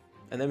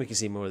 And then we can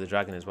see more of the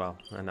dragon as well,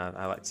 and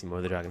I like to see more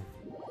of the dragon.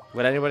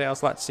 Would anybody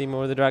else like to see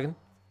more of the dragon?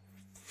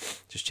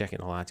 Just checking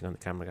the lighting on the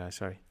camera, guys.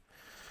 Sorry.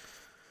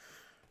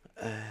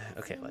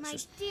 Okay, let's My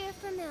just. dear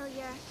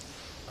familiar.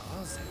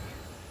 Ozzy,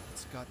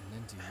 it's gotten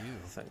into you.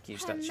 Thank you,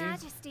 Her statue.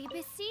 Majesty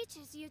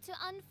beseeches you to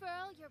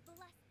unfurl your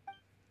blessed.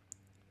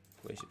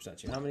 Worship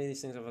statue. How many of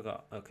these things have I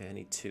got? Okay, I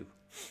need 2.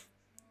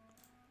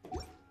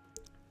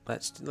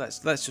 Let's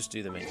just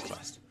do the main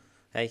quest.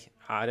 Hey,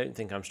 I don't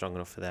think I'm strong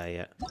enough for there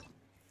yet.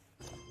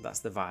 That's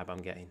the vibe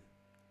I'm getting.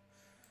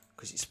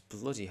 Because it's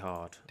bloody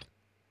hard.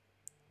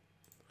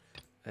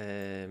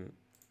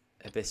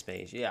 Abyss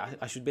Mage. Yeah,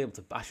 I should be able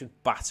to. I should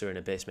batter an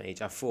Abyss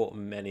Mage. I've fought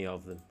many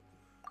of them.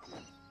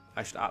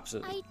 I should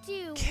absolutely I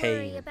do cane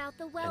worry about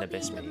the an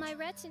Abyss well-being of Mage.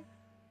 my retinue.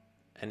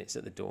 And it's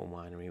at the Dawn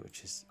Winery,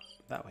 which is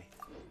that way.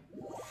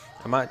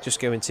 I might just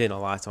go and turn a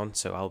light on,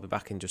 so I'll be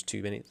back in just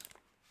 2 minutes.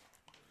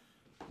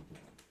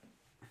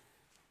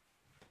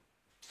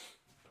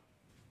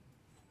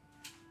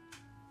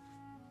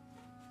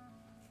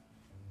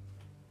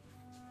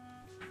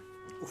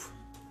 Oof.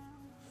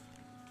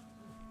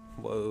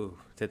 Whoa,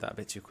 did that a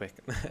bit too quick.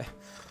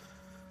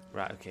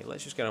 Right, okay,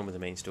 let's just get on with the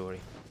main story.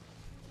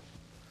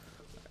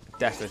 I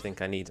definitely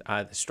think I need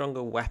either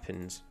stronger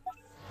weapons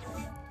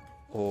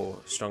or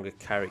stronger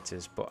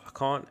characters, but I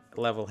can't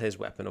level his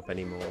weapon up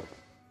anymore.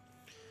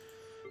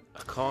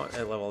 I can't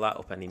level that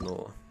up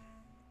anymore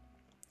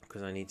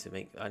because I need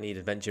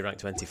adventure rank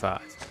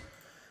 25.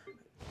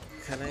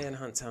 Can I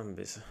enhance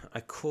Amber's?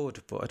 I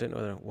could, but I don't know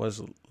whether it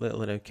was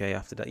little and okay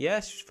after that.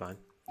 Yes, she's fine.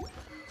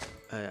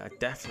 I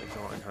definitely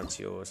can't enhance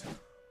yours.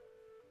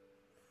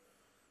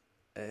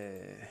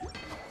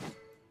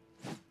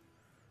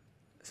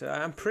 So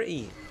I'm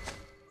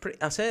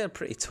I say I'm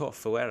pretty tough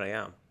for where I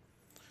am.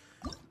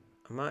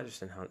 I might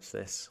just enhance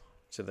this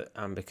so that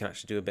Amber can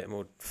actually do a bit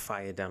more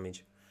fire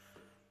damage.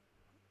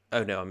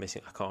 Oh no, I'm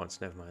missing. I can't.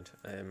 Never mind.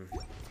 I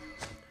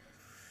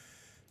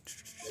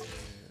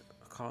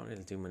can't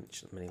really do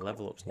many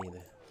level ups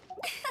neither.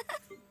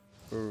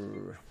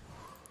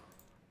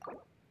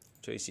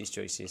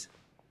 Choices.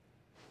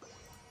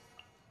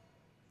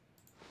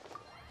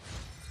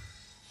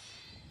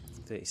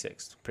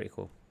 36, pretty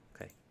cool.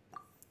 Okay,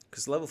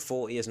 because level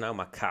 40 is now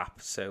my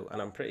cap. So,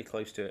 and I'm pretty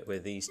close to it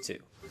with these two.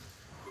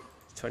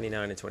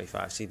 29 and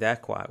 25. See, they're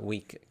quite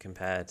weak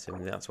compared to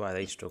them. That's why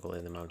they struggle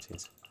in the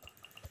mountains.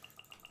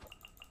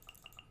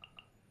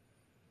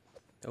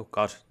 Oh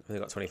god, I've only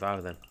got 25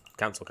 of them.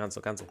 Cancel.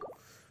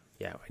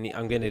 Yeah,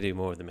 I'm going to do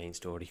more of the main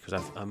story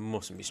because I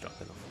mustn't be strong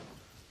enough.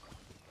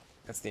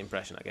 That's the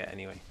impression I get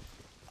anyway.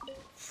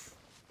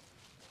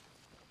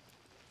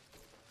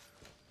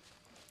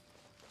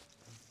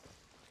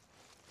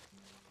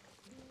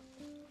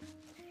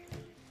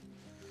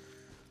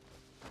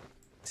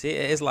 See,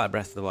 it is like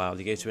Breath of the Wild.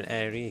 You go to an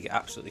area, you get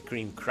absolutely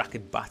cream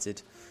crackered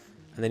battered,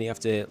 and then you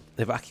have to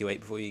evacuate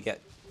before you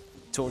get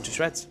torn to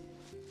shreds.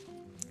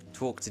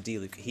 Talk to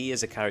Diluc. He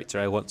is a character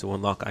I want to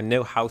unlock. I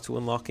know how to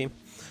unlock him,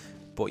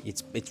 but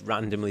it's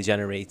randomly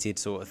generated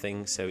sort of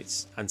thing. So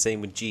it's, and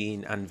same with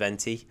Jean and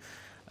Venti.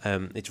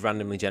 It's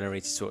randomly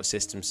generated sort of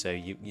system. So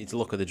you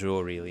look at the draw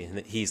really,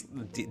 and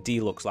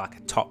D looks like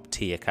a top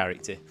tier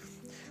character.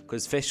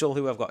 Because Fischl,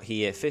 who I've got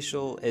here,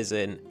 Fischl is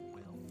an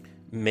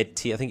mid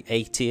tier. I think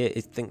A tier.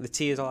 I think the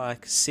tiers are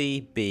like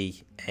C,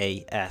 B,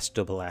 A, S,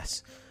 double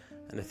S,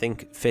 and I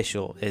think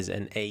Fischl is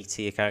an A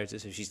tier character.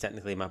 So she's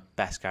technically my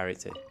best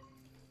character.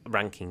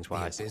 Rankings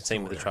wise,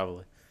 same with the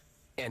Traveler.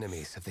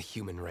 Enemies of the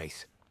human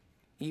race.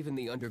 Even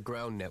the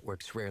underground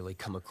networks rarely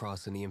come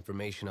across any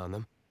information on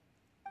them.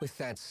 With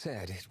that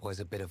said, it was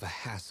a bit of a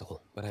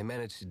hassle, but I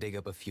managed to dig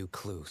up a few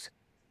clues.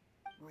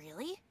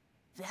 Really?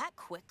 That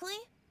quickly?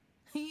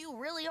 You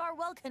really are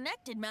well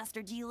connected,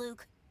 Master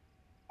Diluc.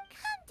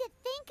 Come to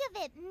think of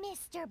it,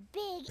 Mr.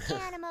 Big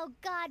Animal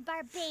God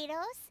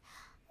Barbados,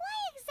 why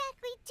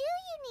exactly do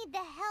you need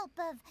the help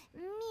of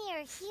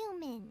mere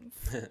humans?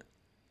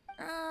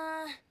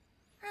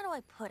 How do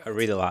I put it? I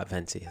really like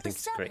Venti. I think The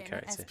it's a great Seven,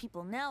 character. as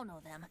people now know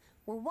them,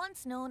 were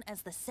once known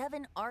as the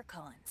 7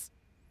 Archons.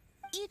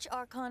 Each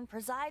Archon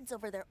presides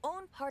over their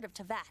own part of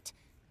Tevat.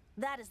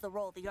 That is the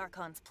role the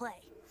Archons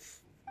play.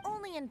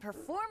 Only in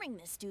performing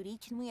this duty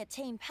can we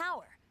attain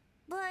power.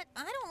 But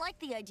I don't like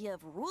the idea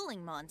of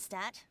ruling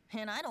Mondstadt,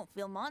 and I don't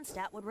feel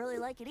Mondstadt would really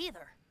like it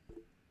either.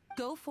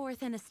 Go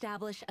forth and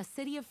establish a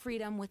city of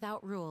freedom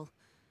without rule.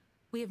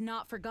 We have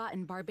not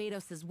forgotten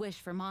Barbados' wish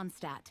for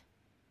Mondstadt.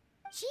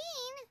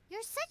 Jean,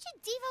 you're such a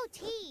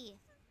devotee.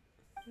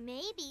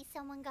 Maybe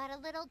someone got a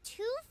little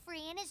too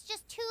free and is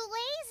just too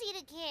lazy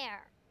to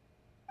care.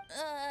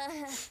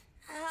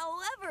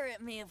 However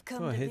it may have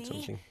come Oh, I to heard be,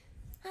 something.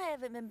 I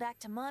haven't been back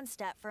to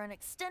Mondstadt for an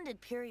extended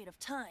period of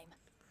time.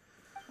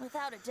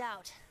 Without a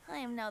doubt, I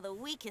am now the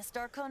weakest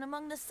Archon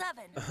among the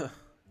 7.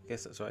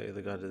 Guess that's why you're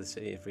the god of the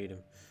City of Freedom.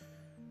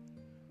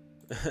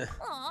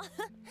 Aw,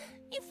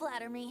 you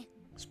flatter me.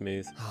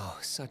 Smooth. Oh,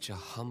 such a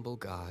humble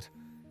god.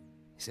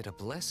 Is it a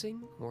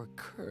blessing or a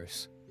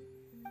curse?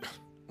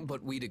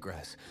 But we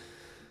digress.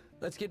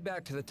 Let's get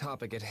back to the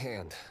topic at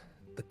hand.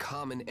 The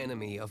common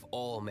enemy of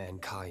all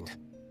mankind.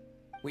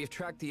 We have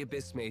tracked the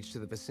Abyss Mage to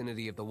the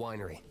vicinity of the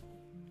winery.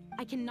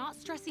 I cannot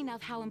stress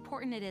enough how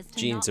important it is to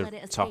Jean's not let it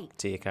a escape. top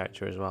tier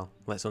character as well.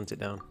 Let's hunt it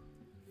down.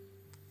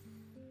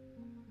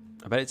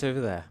 I bet it's over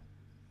there.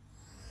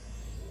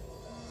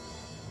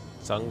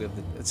 Song of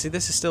the... See,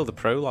 this is still the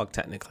prologue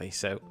technically,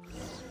 so...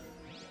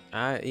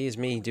 here's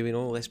me doing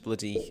all this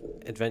bloody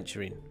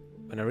adventuring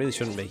when I really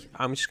shouldn't be.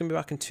 I'm just going to be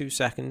back in 2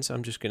 seconds.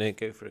 I'm just going to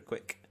go for a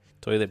quick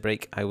toilet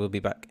break. I will be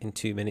back in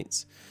 2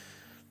 minutes.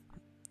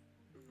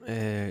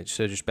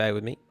 So just bear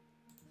with me.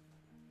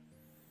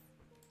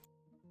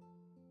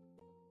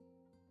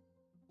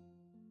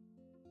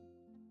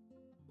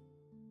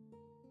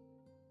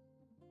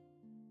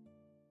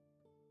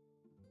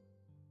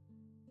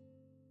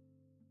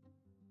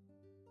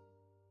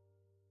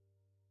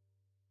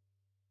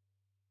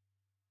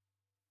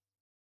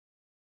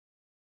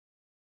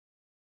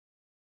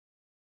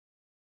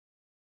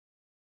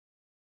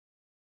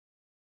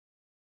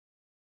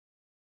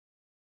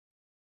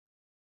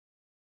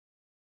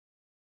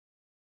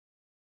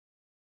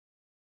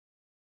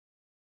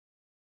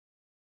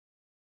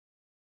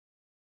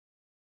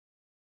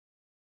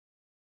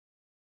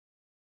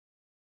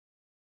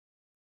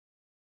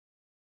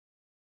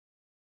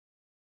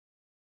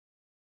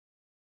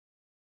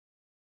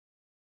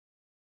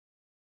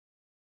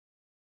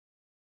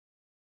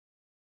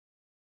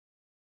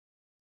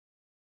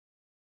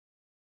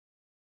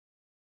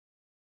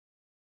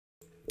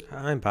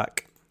 I'm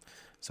back.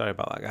 Sorry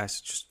about that, guys.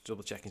 Just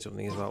double checking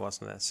something as well,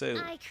 wasn't there? So,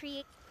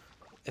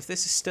 if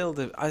this is still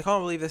the... I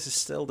can't believe this is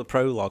still the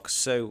prologue.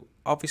 So,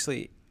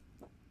 obviously,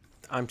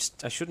 I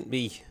shouldn't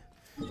be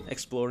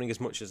exploring as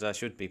much as I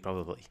should be,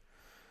 probably.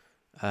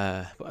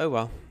 But oh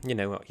well. You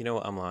know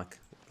what I'm like.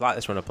 Like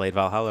this when I played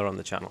Valhalla on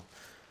the channel.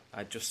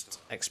 I just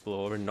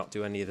explore and not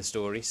do any of the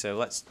story. So,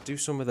 let's do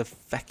some of the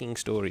fecking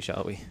story,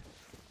 shall we?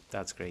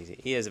 Dad's crazy.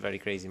 He is a very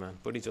crazy man,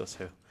 but he's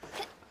also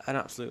an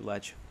absolute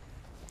ledge.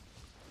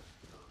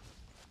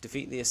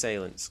 Defeat the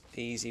assailants.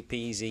 Easy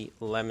peasy,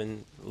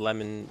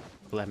 lemons.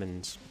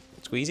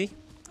 Squeezy?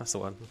 That's the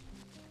one.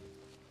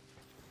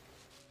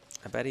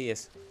 I bet he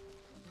is.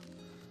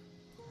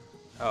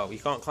 Oh, you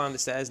can't climb the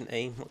stairs and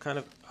aim. What kind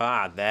of...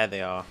 Ah, there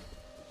they are.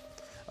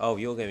 Oh,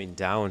 you're going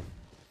down.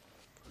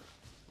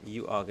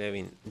 You are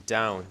going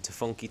down to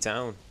Funky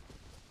Town.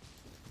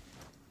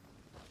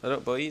 What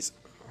up, boys?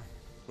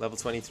 Level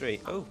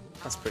 23. Oh,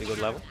 that's a pretty good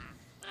level.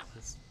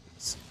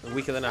 It's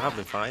weaker than I have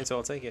been fine, so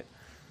I'll take it.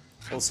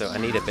 Also, I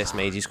need Abyss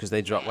Mages because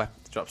they drop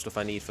stuff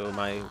I need for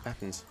my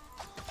weapons.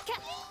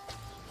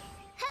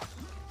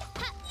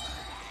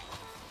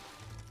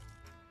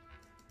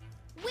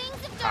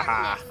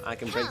 Haha, I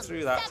can break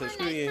through that, so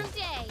screw you.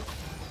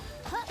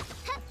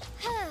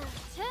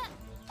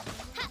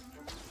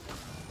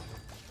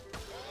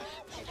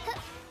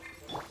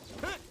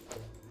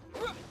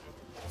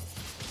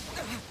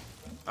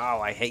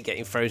 Oh, I hate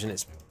getting frozen.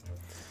 It's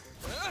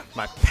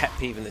my pet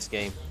peeve in this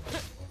game.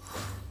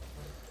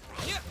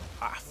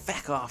 Ah,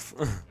 feck off.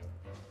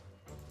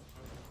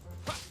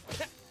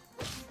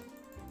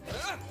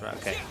 Right,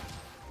 okay.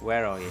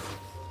 Where are you?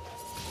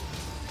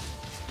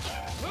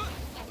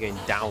 You're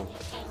going down.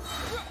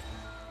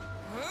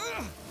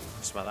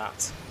 Smell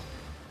that.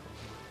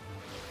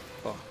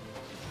 Oh.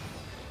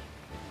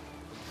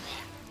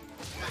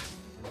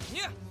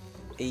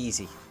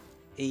 Easy.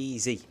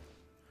 Easy.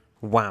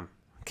 Wham.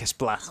 Kiss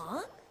blast.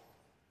 Huh?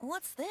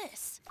 What's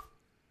this?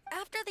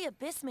 After the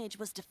Abyss Mage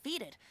was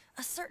defeated,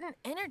 a certain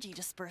energy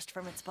dispersed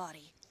from its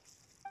body.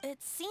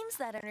 It seems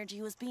that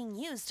energy was being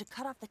used to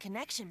cut off the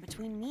connection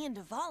between me and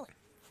Dvalin.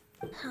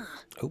 Huh.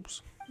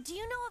 Oops. Do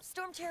you know of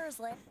Stormterror's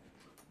lair?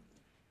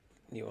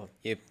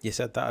 You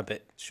said that a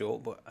bit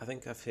short, but I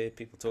think I've heard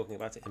people talking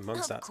about it in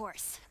Mondstadt. Of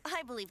course.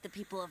 I believe the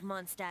people of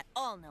Mondstadt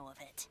all know of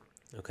it.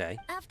 Okay.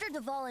 After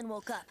Dvalin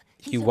woke up,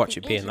 he You took watch the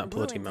it be in ancient that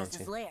bloody ruins as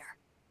his mountain. lair.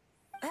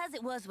 As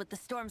it was with the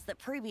storms that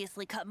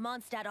previously cut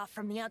Mondstadt off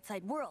from the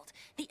outside world,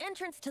 the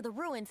entrance to the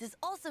ruins is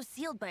also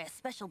sealed by a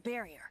special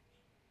barrier.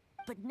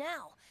 But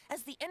now,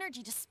 as the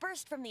energy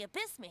dispersed from the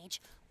Abyss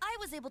Mage, I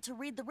was able to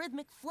read the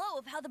rhythmic flow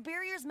of how the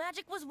barrier's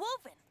magic was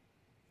woven.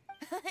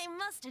 I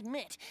must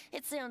admit,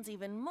 it sounds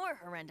even more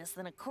horrendous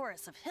than a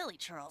chorus of hilly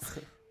churls.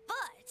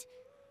 But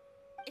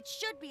it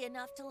should be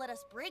enough to let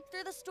us break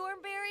through the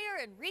storm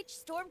barrier and reach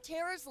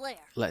Stormterror's lair.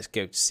 Let's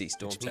go to see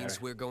Which means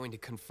Stormterror. we're going to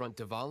confront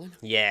Dvalin?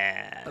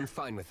 Yeah. I'm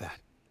fine with that.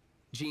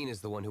 Jean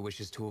is the one who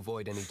wishes to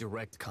avoid any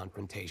direct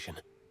confrontation.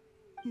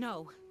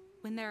 No.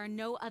 When there are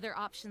no other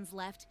options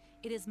left,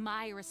 it is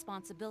my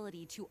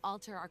responsibility to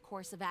alter our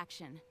course of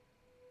action.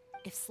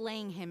 If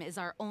slaying him is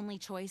our only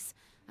choice,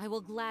 I will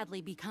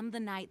gladly become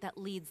the knight that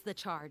leads the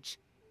charge.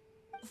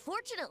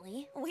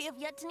 Fortunately, we have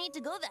yet to need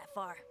to go that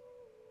far.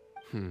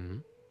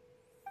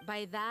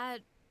 By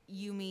that,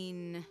 you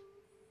mean...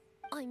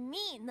 I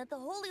mean that the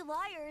Holy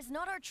Liar is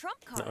not our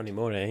trump card. Not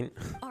anymore, it ain't.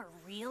 Our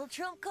real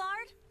trump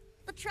card?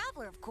 The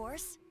Traveler, of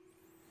course.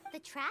 The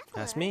Traveler?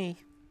 That's me.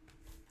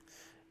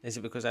 Is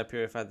it because I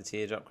purified the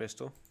teardrop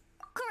crystal?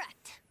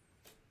 Correct.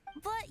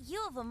 But you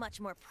have a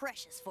much more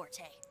precious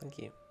forte. Thank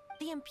you.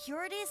 The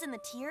impurities in the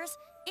tears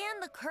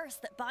and the curse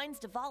that binds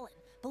Dvalin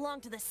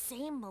belong to the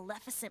same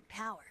maleficent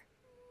power.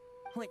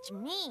 Which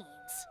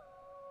means...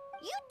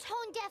 You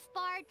tone-deaf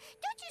bard!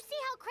 Don't you see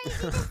how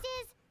crazy this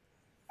is?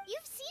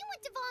 You've seen what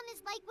Dvalin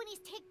is like when he's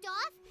ticked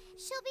off.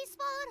 She'll be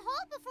swallowed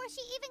whole before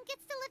she even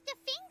gets to lift a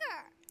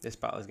finger. This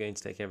battle is going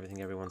to take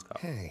everything everyone's got.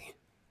 Hey,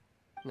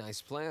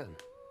 nice plan.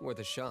 Worth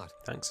a shot.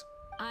 Thanks.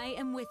 I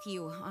am with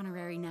you,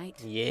 honorary knight.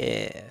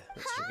 Yeah.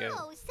 Let's go.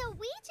 Oh, so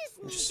we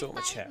just need just to sort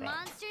my fight chair out.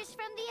 monsters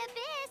from the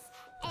abyss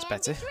That's and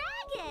better. the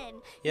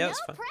dragon. Yeah, no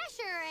that's fine.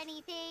 pressure or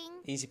anything.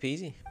 Easy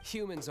peasy.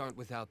 Humans aren't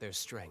without their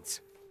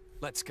strengths.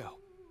 Let's go.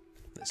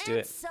 Let's do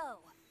and it. so,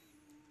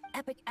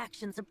 epic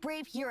actions of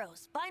brave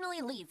heroes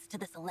finally leads to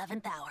this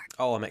 11th hour.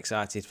 Oh, I'm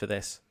excited for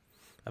this.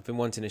 I've been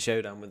wanting a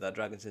showdown with that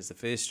dragon since the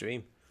first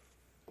stream.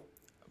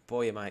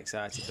 Boy, am I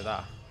excited for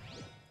that.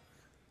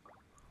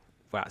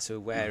 Right, so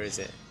where is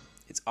it?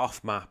 It's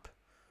off map.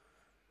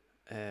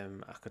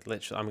 I'm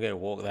going to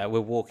walk there.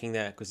 We're walking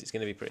there because it's going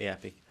to be pretty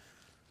epic.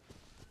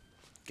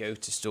 Go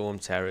to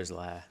Stormterror's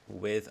lair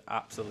with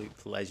absolute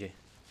pleasure.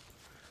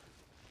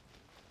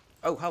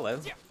 Oh, hello.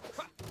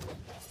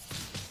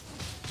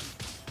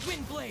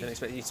 Windblade. Didn't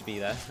expect you to be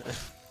there.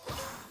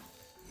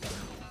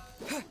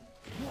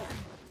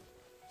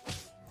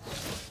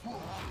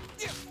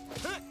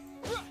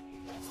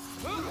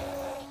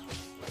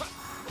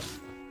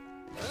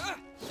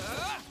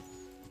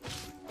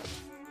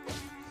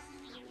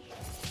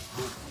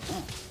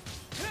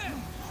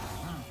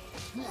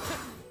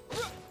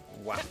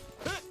 Wow.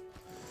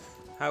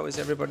 How is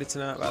everybody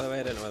tonight, by the way?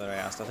 I don't know whether I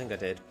asked. I think I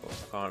did, but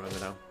I can't remember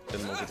now.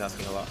 Been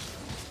multitasking a lot.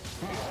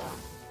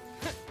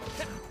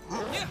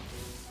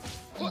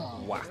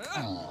 Whack.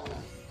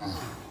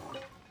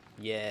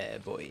 Yeah,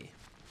 boy.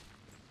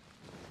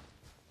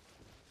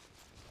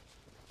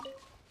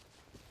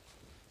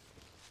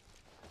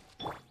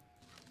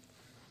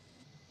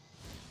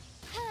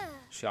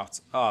 Shot.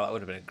 Oh, that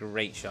would have been a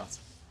great shot.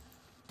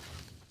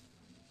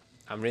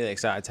 I'm really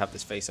excited to have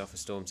this face off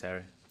with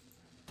Stormterror.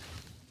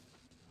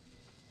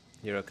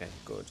 You're okay.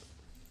 Good.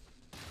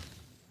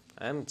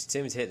 I'm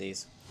determined to hit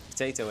these.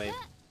 Potato wave.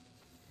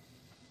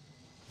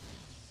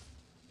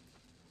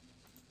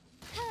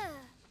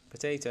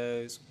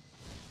 Potatoes.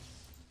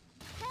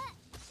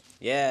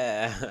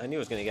 Yeah, I knew I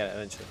was going to get it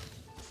eventually.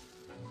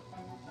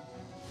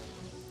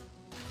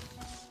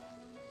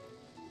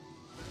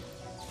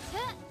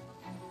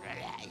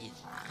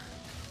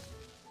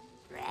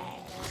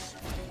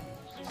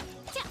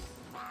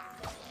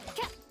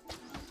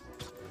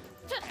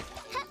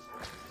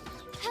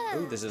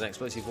 Ooh, there's an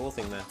explosive wall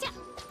thing there.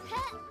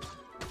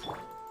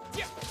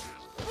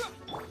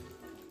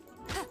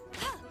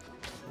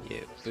 Yeah,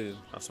 boom.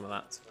 Have some of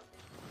that.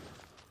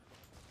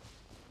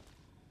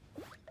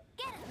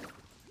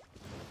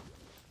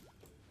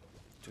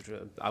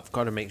 I've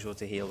got to make sure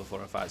to heal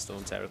before I fight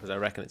Stormterror because I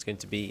reckon it's going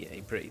to be a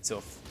pretty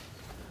tough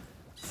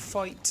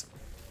fight.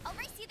 I'll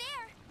race you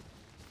there.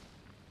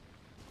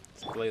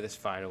 Let's blow this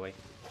fire away.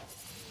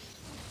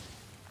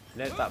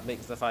 No, that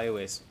makes the fire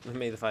whiz.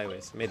 Made the fire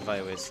whiz. Made the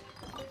fire whiz.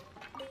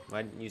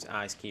 Why didn't you use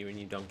ice, Kieran,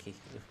 you donkey?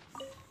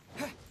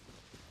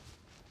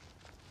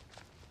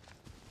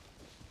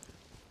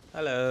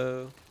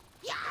 Hello.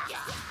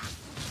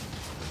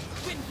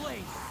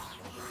 Windblade.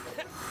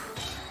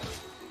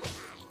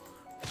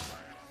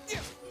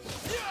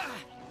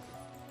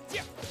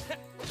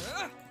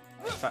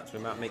 In fact, we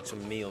might make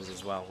some meals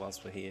as well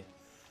whilst we're here.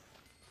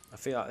 I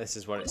feel like this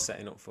is what it's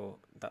setting up for.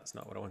 That's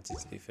not what I wanted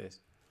to do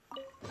first.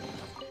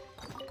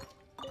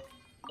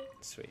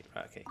 Sweet.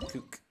 Right, okay.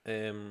 Cook.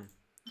 I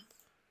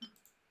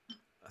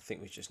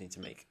think we just need to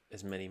make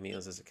as many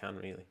meals as I can,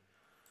 really.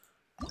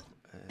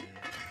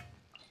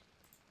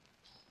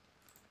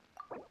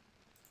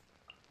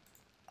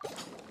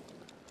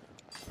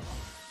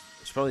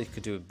 Which probably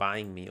could do with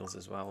buying meals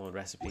as well, or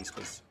recipes,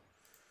 because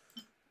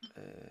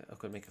I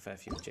could make a fair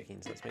few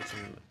chickens. Let's make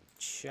some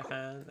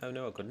chicken. Oh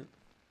no, I couldn't.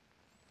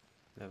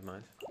 Never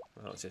mind.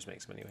 Well, let's just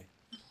make some anyway.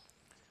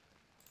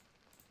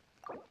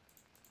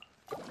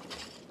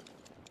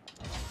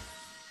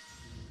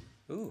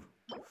 Ooh,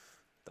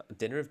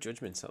 dinner of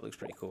judgments. That looks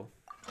pretty cool.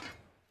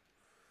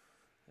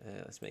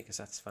 Let's make a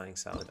satisfying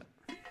salad.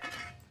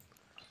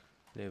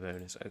 No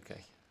bonus.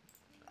 Okay.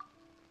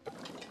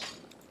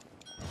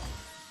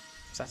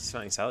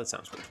 Satisfying salad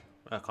sounds good.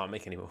 I can't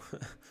make any more.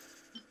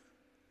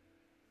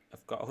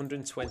 I've got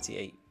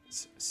 128,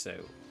 so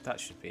that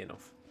should be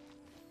enough.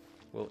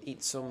 We'll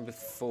eat some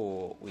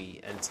before we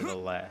enter the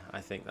lair.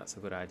 I think that's a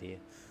good idea.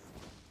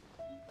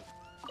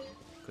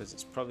 Because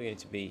it's probably going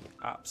to be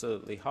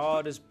absolutely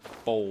hard as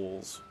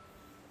balls.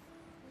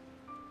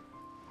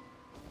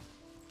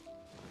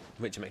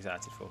 Which I'm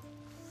excited for.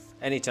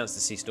 Any chance to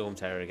see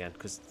Stormterror again,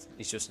 because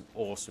he's just an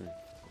awesome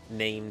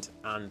named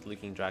and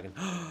looking dragon.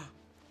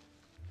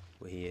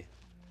 We're here.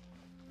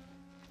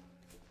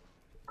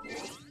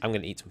 I'm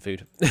going to eat some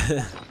food.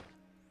 I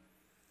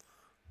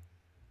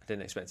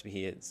didn't expect to be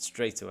here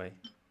straight away.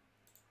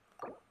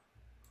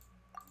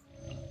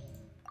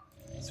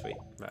 Sweet.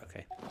 Right,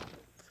 okay.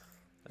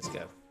 Let's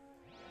go.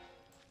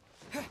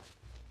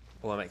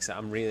 Oh, I'm excited.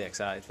 I'm really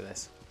excited for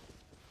this.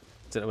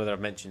 Don't know whether I've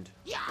mentioned.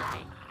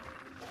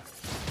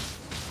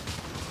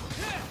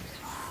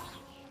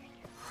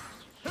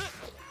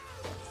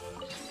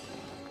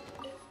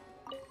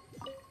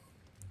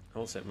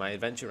 Also, my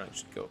adventure rank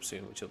should go up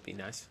soon, which will be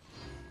nice.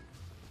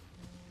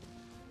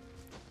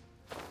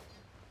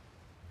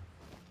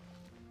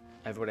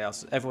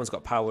 Everyone's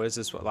got powers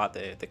as well, like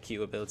the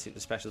Q ability, the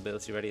special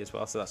ability ready as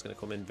well, so that's going to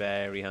come in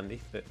very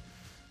handy for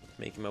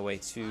making my way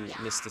to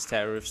Mr.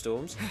 Terror of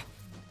Storms.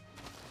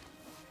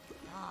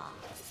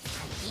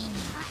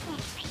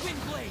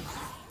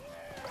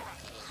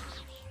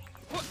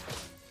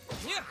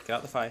 Get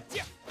out the fire.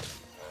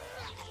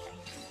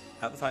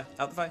 Out the fire.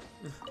 Out the fire.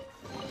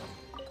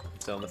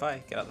 Still on the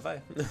fire. Get out the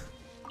fire.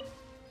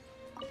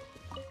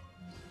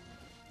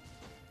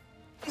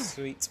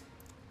 Sweet.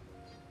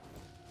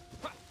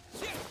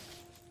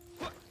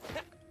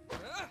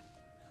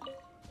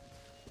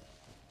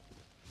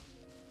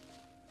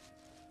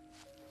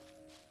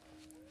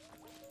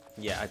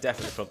 Yeah, I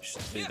definitely probably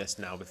should do this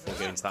now before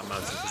going to that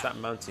mountain, because that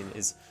mountain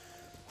is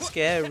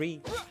scary.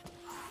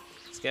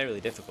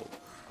 Scarily difficult.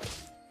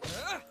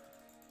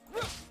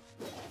 Oh,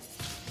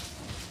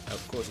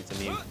 of course it's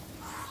immune.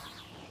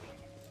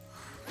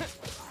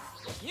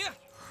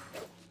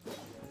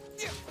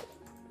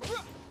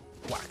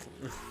 Whack.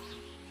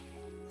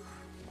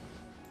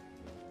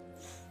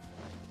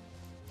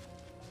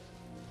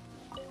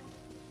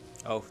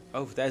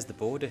 Oh, there's the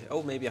border.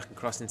 Oh, maybe I can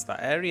cross into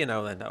that area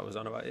now then that I was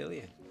on about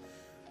earlier.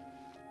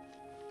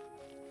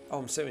 Oh,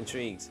 I'm so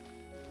intrigued.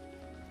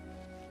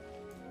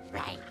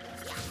 Right.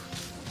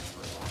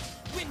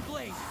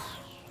 Windblade.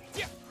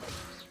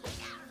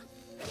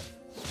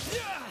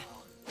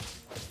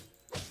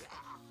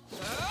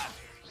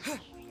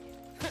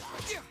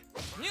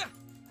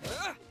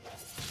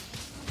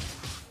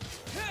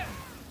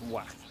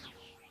 Whack.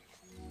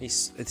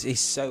 He's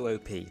so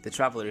OP. The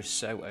Traveller is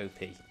so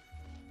OP.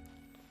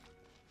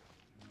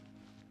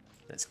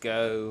 Let's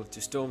go to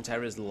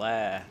Stormterror's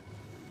lair.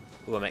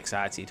 Oh, I'm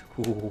excited.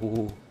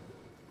 Ooh.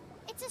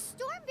 It's a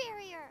storm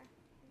barrier.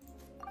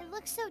 It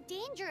looks so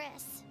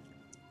dangerous.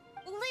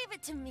 Leave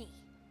it to me.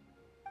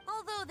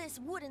 Although this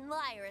wooden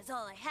lyre is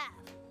all I have.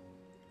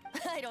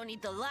 I don't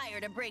need the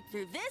lyre to break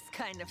through this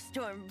kind of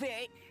storm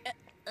barrier.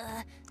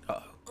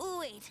 Uh-oh.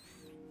 Wait,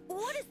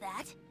 what is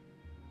that?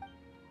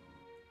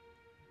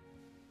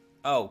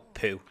 Oh,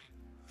 poo.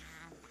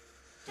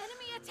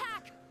 Enemy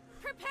attack!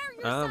 Prepare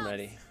yourself! I'm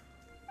ready.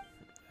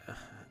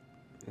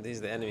 These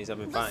are the enemies I've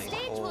been The fighting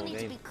stage all will need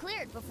to game. be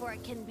cleared before I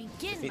can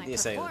begin Defeat my the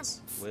assailants.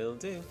 performance. Will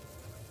do.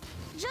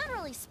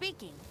 Generally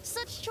speaking,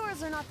 such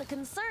chores are not the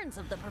concerns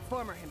of the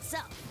performer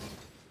himself.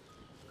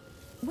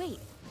 Wait,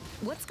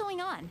 what's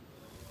going on?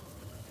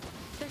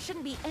 There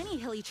shouldn't be any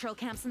hilly trail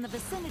camps in the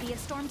vicinity of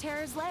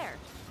Stormterror's lair.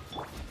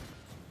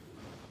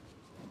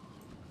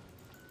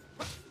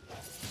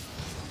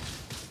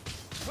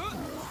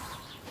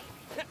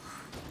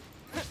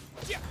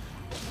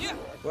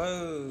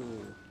 Whoa.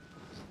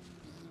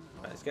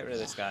 Right, let's get rid of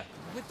this guy.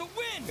 With the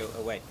wind. Go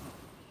away.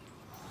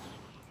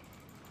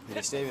 Did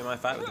you stay in my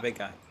fight with the big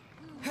guy?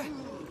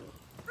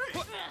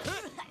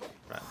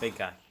 Right, big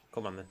guy.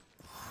 Come on then.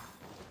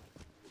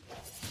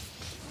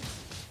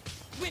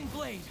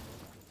 Windblade.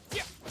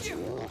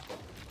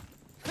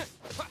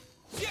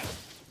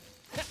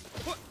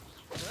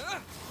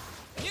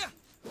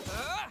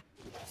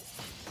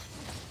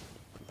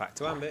 Back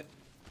to Ambit.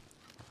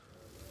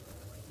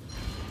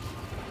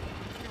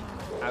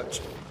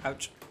 Ouch.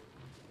 Ouch.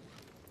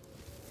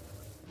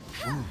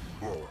 Ouch.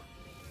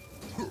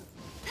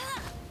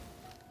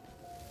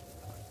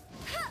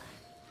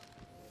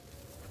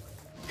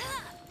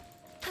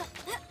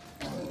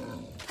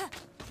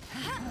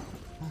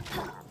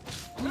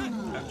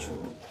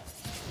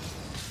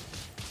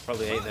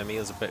 Probably ate their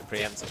meals a bit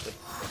preemptively.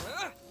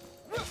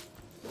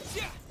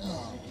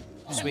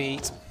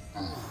 Sweet.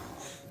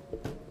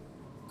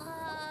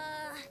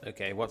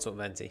 Okay, what's up,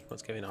 Venti?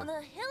 What's going on?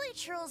 The hilly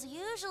trolls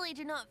usually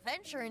do not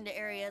venture into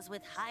areas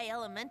with high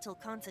elemental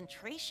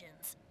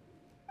concentrations.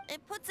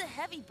 It puts a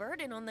heavy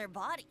burden on their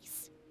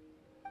bodies.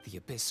 The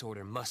Abyss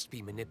Order must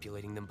be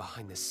manipulating them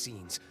behind the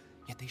scenes,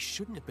 yet they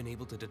shouldn't have been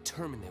able to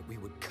determine that we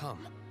would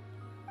come.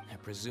 They're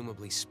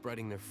presumably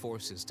spreading their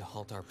forces to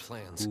halt our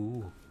plans.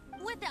 Ooh.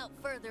 Without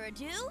further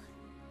ado,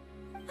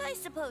 I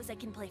suppose I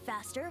can play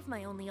faster if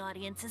my only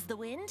audience is the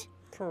wind.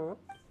 Oh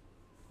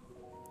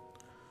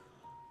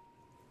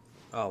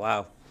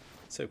wow,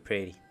 so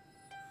pretty.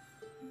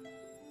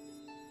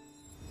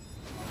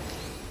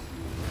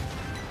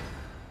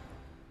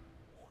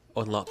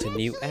 Unlocked a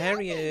new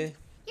area.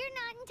 You're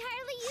not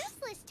entirely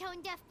useless,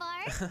 Tone Deaf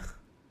Bard.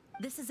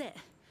 This is it.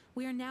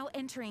 We are now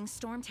entering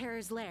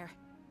Stormterror's lair.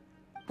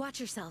 Watch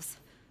yourselves.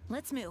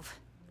 Let's move.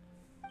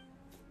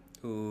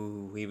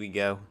 Ooh, here we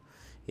go.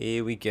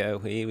 Here we go.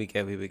 Here we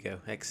go. Here we go.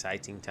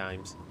 Exciting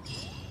times.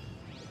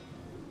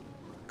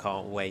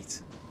 Can't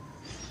wait.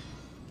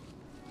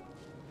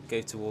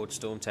 Go towards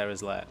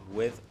Stormterror's lair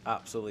with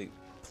absolute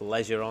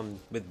pleasure on,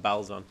 with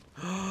bells on.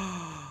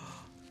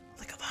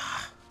 Look at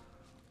that.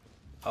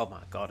 Oh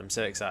my god, I'm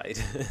so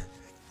excited.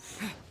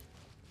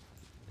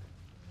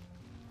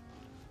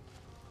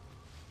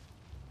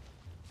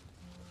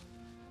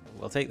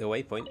 We'll take the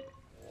waypoint.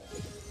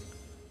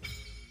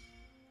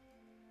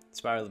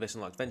 Spiral Abyss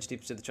unlocked. Venture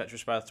deeper to the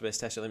treacherous Spiral Abyss.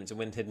 Test your limits and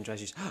win hidden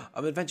treasures.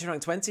 I'm adventure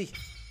rank 20.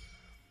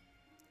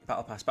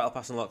 Battle Pass. Battle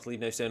Pass unlocked. Leave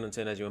no stone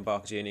unturned as you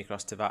embark a journey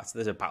across Teyvat.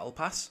 There's a Battle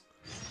Pass?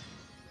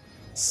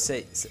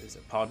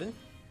 Pardon?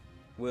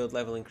 World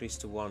level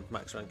increased to 1.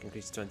 Max rank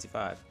increased to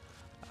 25.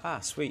 Ah,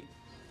 sweet.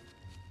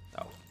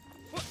 Oh.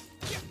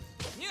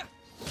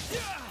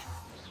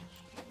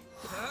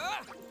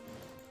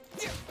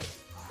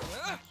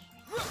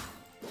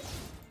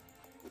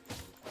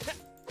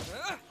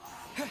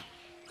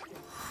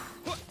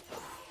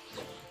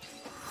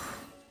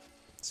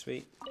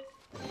 Sweet.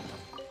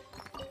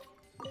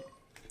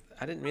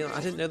 I didn't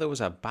know there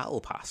was a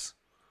battle pass.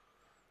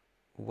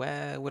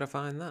 Where would I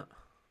find that?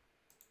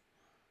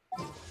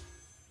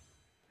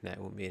 No, it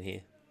wouldn't be in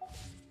here.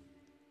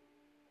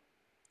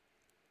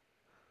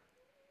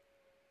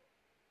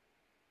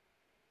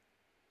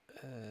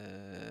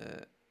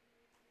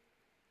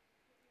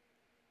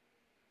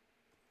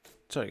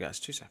 Sorry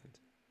guys, 2 seconds.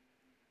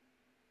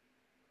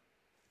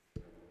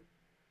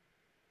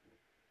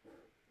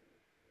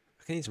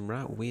 I can hear some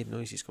right weird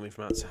noises coming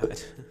from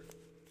outside.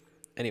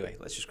 Anyway,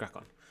 let's just crack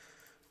on.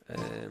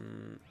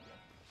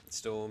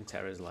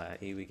 Stormterror's lair,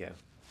 here we go.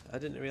 I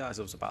didn't realise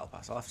there was a battle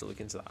pass. I'll have to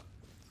look into that.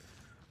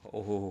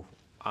 Oh,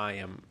 I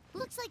am...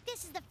 Looks like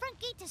this is the front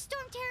gate to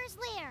Stormterror's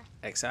lair.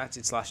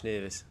 excited /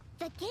 nervous.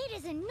 The gate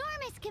is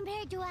enormous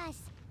compared to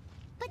us.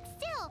 But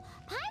still,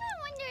 Paimon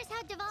wonders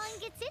how Devon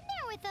gets in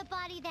there with a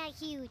body that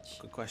huge.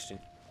 Good question.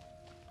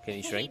 Can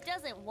he shrink? He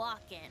doesn't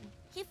walk in.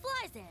 He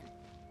flies in.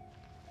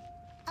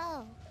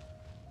 Oh.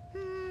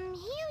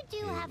 You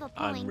do have a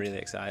point. I'm really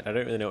excited. I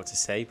don't really know what to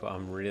say, but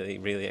I'm really,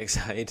 really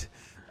excited.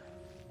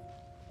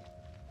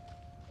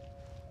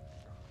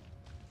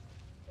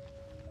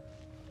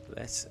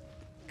 Let's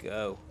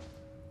go.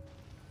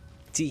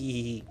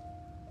 Tee.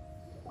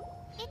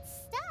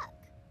 It's stuck.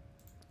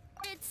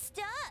 It's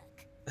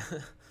stuck.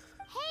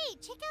 Hey,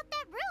 check out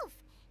that roof.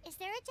 Is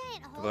there a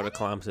giant hole I've got in to it?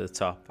 climb to the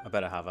top. I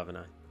better have, haven't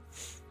I?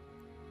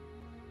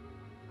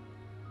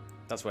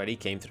 That's where he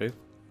came through.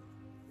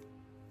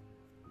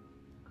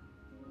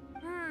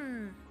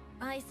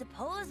 I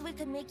suppose we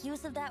could make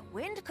use of that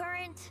wind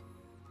current.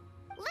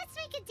 Let's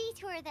make a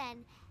detour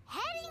then.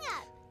 Heading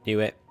up. Knew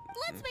it.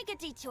 Let's make a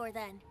detour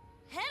then.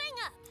 Heading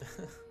up.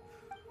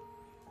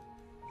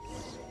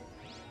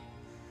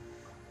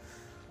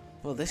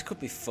 Well, this could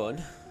be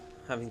fun,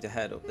 having to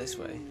head up this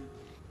way.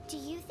 Do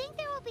you think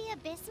there will be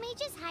abyss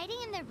mages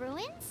hiding in the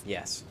ruins?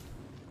 Yes.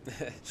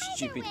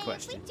 Stupid Either way,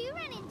 question. if we do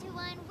run into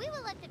one, we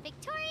will let the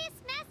victorious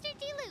Master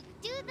Diluc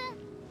do the...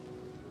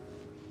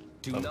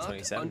 Do Level not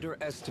 27.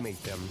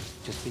 underestimate them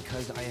just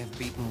because I have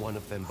beaten one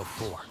of them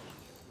before.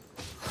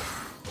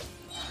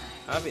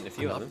 I've beaten a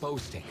few I'm of not them.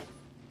 boasting.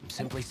 I'm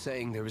simply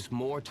saying there is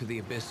more to the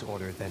Abyss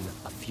Order than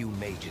a few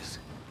mages.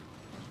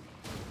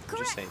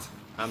 Just saying.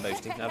 I'm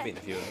boasting. I've beaten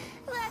a few of them.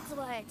 That's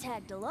why I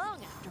tagged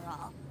along after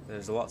all.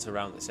 There's lots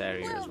around this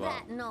area Well, as well.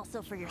 that and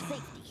also for your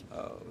safety.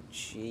 Oh,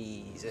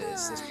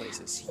 Jesus. This place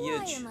is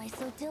Why huge. am I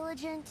so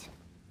diligent?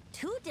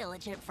 Too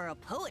diligent for a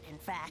poet, in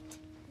fact.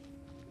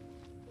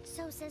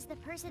 So says the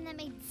person that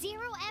made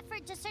zero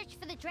effort to search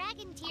for the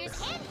dragon tears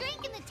and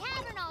drink in the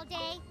tavern all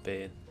day.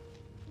 Burn.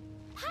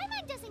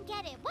 Paimon doesn't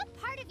get it. What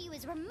part of you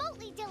is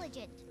remotely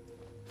diligent?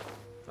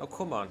 Oh,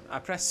 come on. I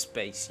pressed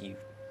space, you...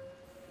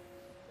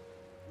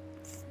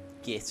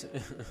 Git.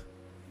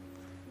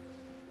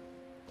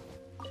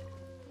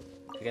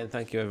 Again,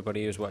 thank you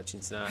everybody who's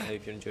watching tonight. I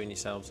hope you're enjoying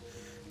yourselves.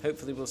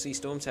 Hopefully we'll see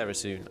Stormterror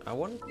soon. I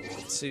want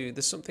to...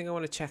 There's something I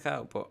want to check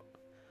out, but...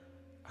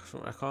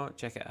 I can't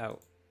check it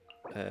out.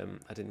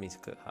 I didn't mean to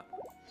click that.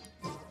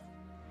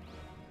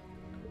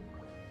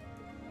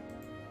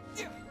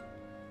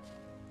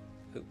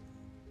 Ooh.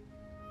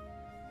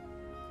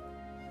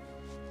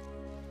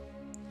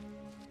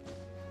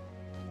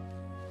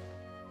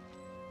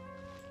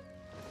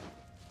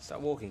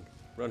 Start walking.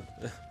 Run.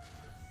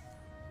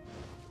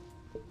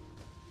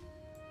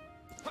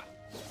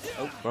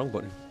 Oh, wrong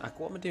button.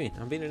 What am I doing?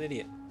 I'm being an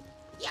idiot.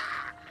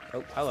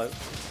 Oh, hello.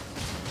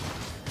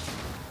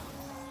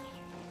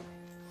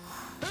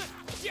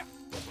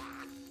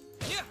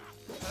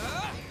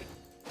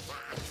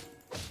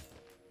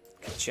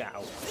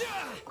 Ciao.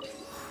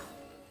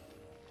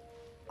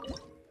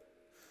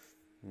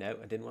 No,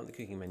 I didn't want the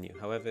cooking menu.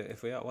 However,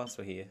 if we are, whilst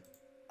we're here,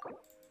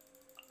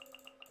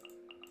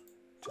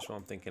 just while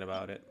I'm thinking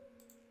about it.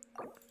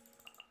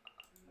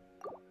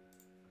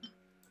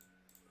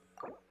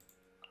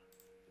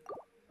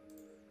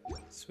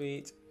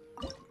 Sweet.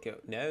 Go.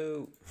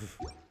 No.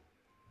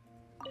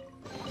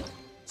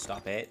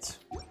 Stop it.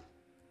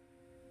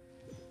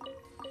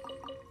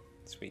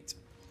 Sweet.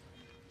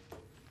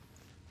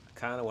 I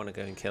kind of want to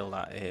go and kill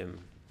that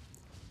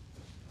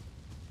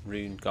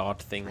rune guard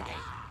thing.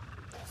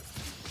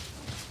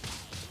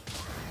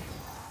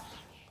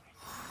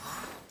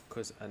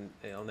 Because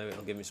I'll know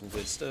it'll give me some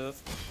good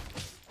stuff.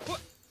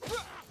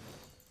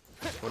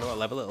 I wonder what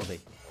level it'll be.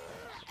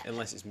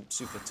 Unless it's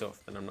super tough,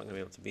 then I'm not going to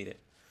be able to beat it.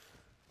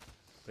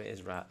 But it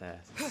is right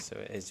there, so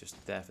it is just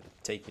there for the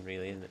taking,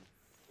 really, isn't it?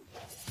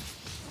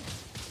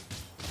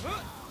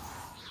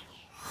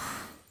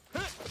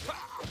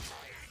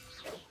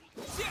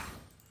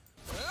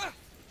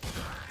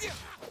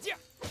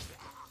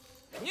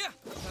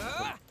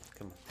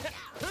 Come on.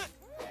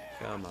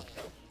 Come on.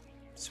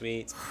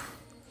 Sweet.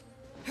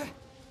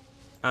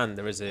 And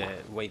there is a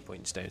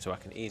waypoint stone, so I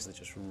can easily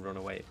just run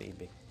away if need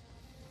be.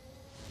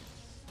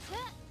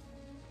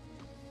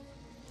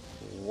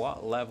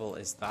 What level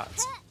is that?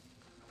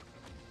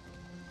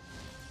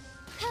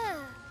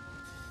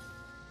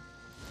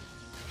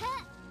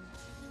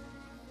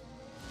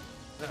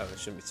 Oh, it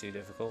shouldn't be too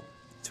difficult.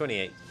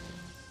 28.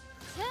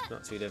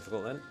 Not too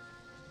difficult then.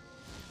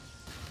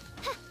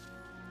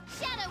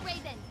 Shadow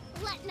Raven,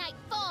 let night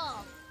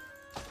fall.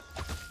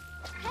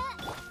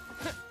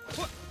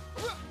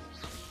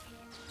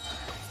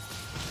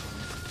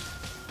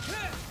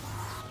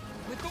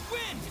 With the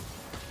wind.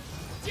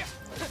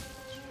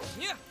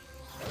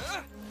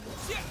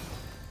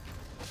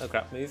 Oh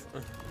crap, move.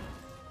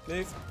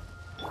 Move.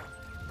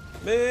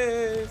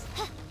 Move!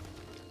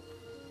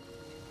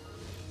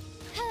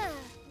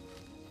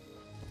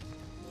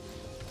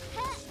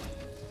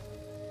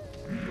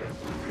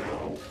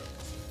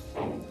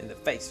 In the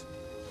face.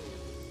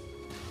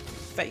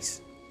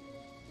 Face.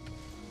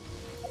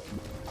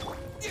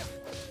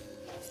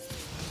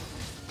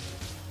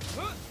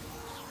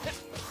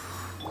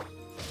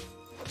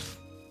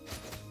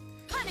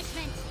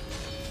 Punishment.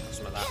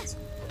 Some of that.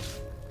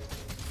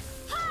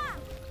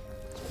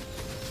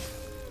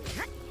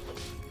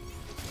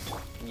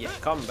 Yeah,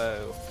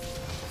 combo.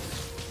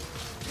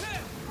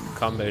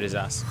 Comboed his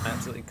ass.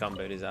 Absolutely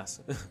comboed his ass.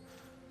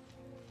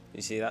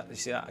 You see that? You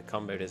see that? I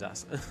comboed his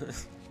ass.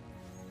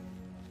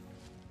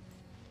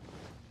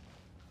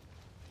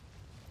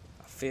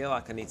 I feel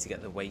like I need to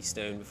get the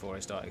waystone before I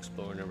start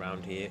exploring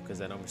around here, because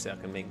then obviously I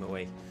can make my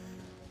way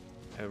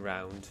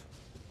around.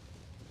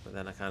 But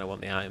then I kind of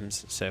want the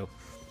items, so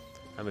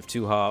I'm with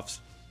two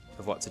halves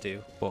of what to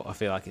do. But I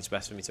feel like it's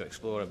best for me to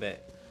explore a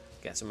bit,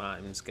 get some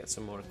items, get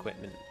some more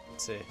equipment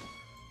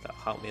that'll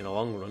help me in the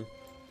long run,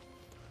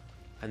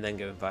 and then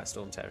go and fight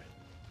Stormterror.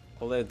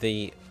 Although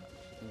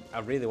I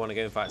really want to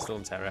go and fight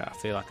Stormterror, I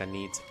feel like I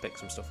need to pick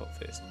some stuff up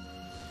first.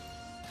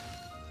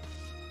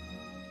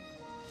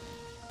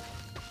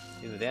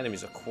 You know, the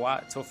enemies are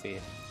quite tough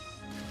here.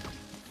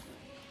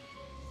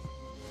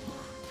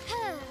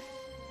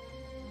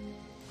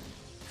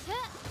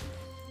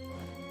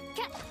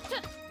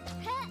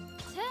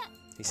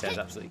 He says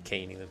absolutely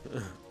caning them.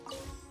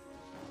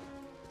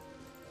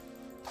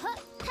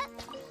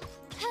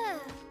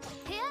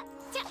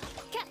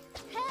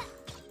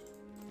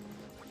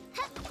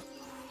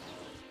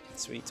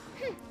 Sweet.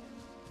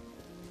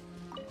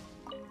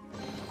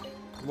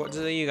 What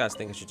do you guys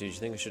think I should do? Do you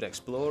think I should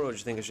explore, or do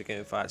you think I should go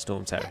and fight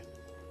Stormterror?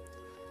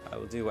 I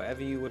will do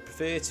whatever you would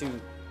prefer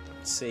to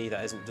see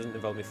that doesn't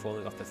involve me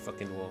falling off the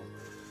fucking wall.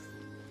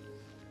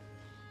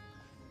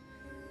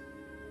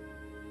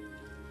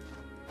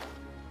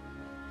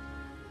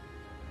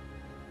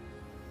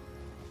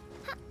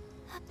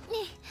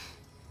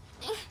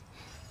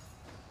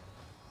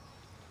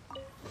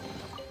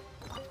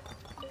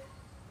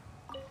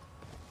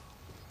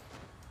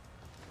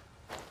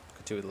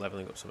 Could do with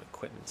leveling up some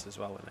equipment as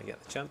well when I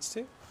get the chance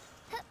to.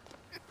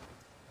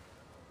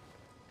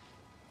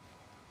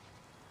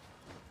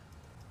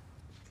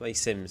 Play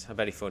Sims, how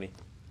very funny.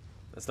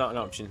 That's not an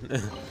option.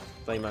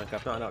 Play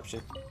Minecraft, not an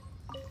option.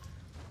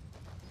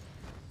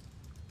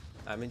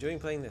 I'm enjoying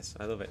playing this,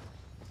 I love it.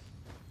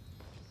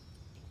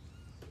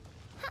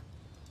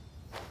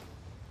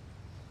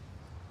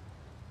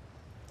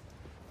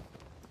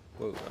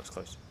 Whoa, that was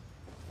close.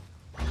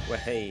 Well,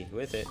 hey,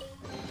 with it.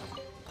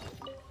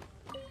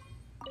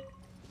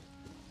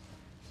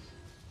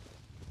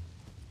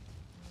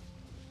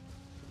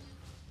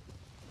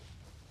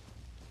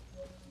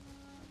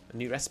 A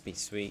new recipe,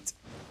 sweet.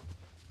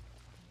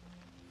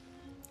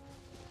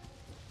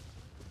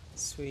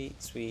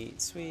 Sweet,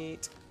 sweet,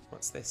 sweet.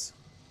 What's this?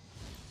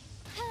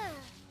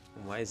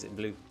 And why is it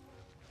blue?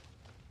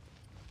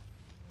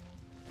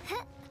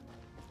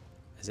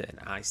 Is it an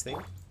ice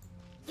thing?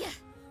 Yeah.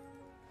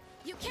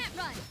 You can't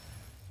run.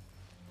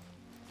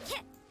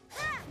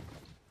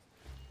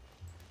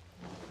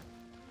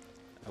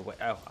 Oh, wait,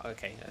 oh,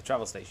 okay. A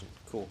travel station.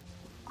 Cool.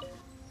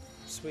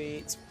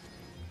 Sweet.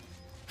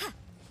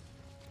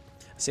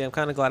 See, I'm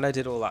kind of glad I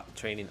did all that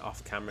training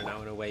off camera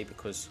now in a way,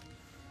 because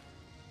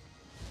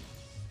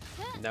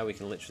now we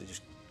can literally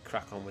just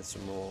crack on with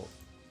some more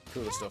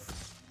cooler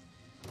stuff.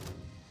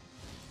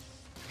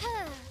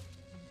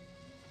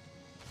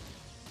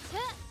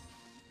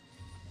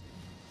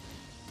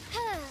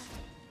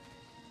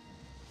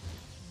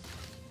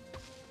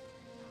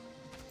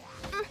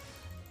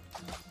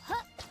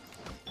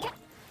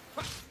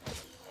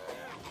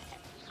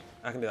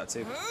 I can do that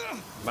too.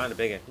 Mine are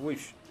bigger.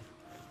 Whoosh.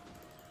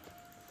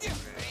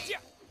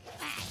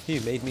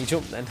 You made me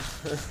jump then.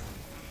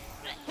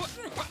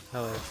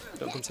 Hello.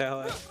 Don't come say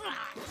hello.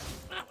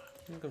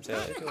 Don't come say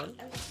hello if you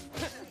want.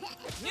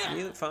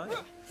 You look fine.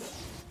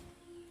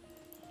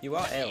 You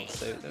are ill,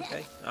 so it's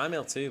okay. I'm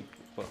ill too,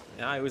 but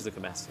I always look a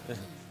mess.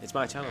 It's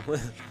my channel.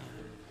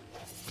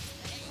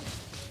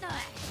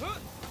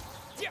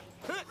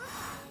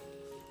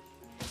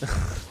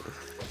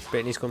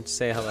 Brittany's come to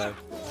say hello.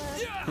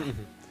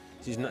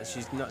 She's not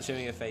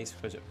showing her face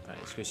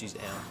because she's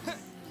ill.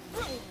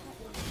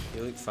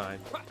 You look fine.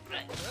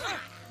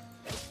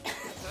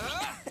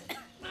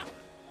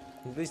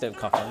 Please don't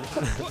cough on me.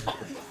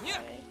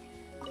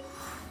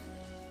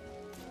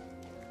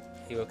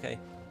 Are you okay?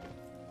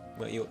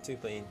 What are you up to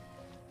playing?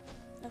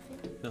 Nothing.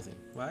 Nothing.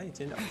 Why are you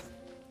turned off?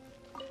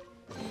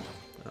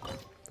 Oh,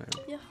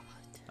 You're hot.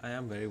 I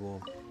am very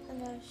warm. I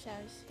know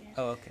shows here.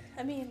 Oh, okay.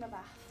 I mean in the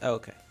bath. Oh,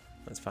 okay.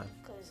 That's fine.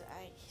 Because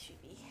I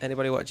should be.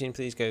 Anybody watching,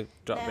 please go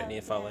drop No, Brittany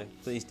a follow. no.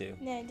 Please do.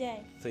 No,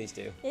 don't. Please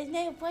do. There's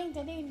no point.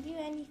 I didn't do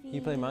anything.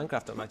 You play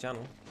Minecraft on my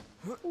channel.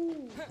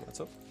 Ooh. What's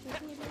up?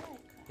 Did you like?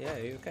 Yeah, are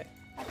you okay?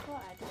 I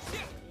thought I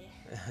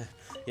did.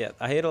 Yeah,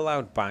 I heard a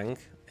loud bang,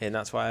 and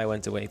that's why I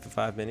went away for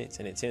 5 minutes,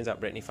 and it turns out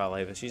Brittany fell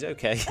over. She's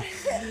okay.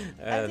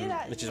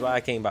 Which is why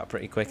I came back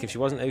pretty quick. If she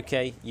wasn't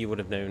okay, you would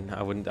have known.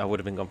 I would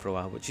have been gone for a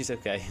while, but she's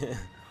okay.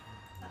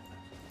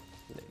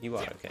 You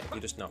are okay.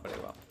 You're just not very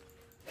well.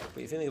 But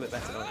you're feeling a bit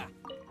better, aren't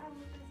you?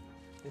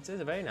 It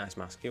is a very nice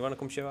mask. You want to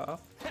come show it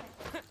off?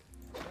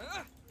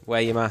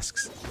 Wear your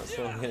masks. That's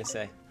what I'm going to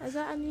say. I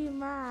got a new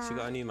mask. She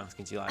got a new mask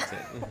and she liked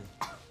it.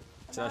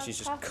 So now she's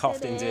just I've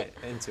coughed trusted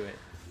into it.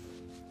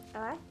 I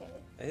like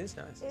it. It is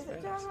nice. It's Is very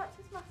it how nice. much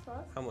this mask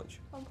was? How much?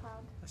 £1.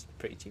 That's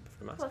pretty cheap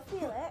for a mask. Well,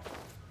 feel it.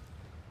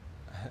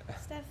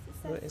 Steph,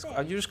 Well,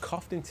 oh, you just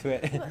coughed into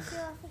it. Feel how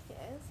thick it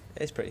is.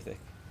 It's pretty thick.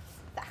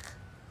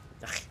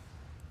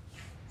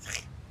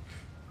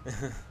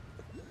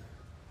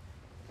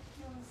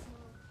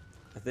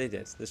 They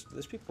did.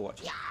 There's people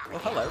watching. Oh,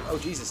 hello. Oh,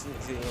 Jesus.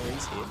 He's here.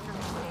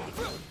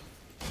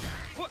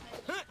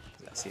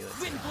 See you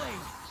later.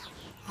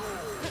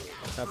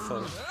 Have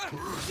fun.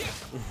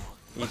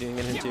 You doing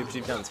an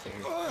interpretive dance for me?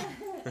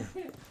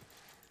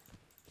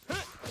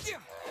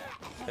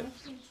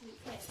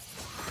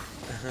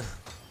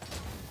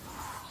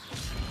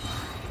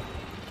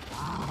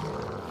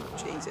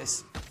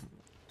 Jesus.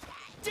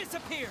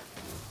 Disappear.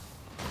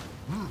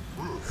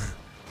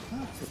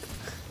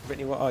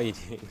 Brittany, what are you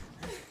doing?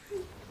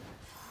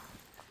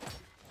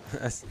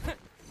 I'll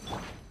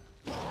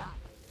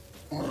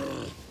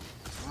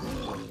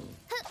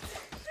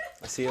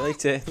see you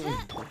later.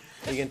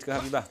 Are you going to go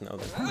have your bath now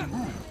then?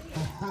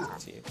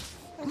 See you.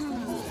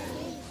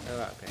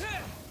 Alright, okay.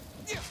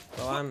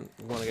 Well, I'm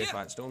going to go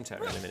fight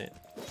Stormterror in a minute.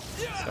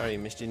 Sorry, you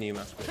missed your new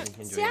mask, but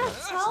enjoy See, it.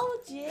 I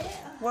told you.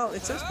 Well,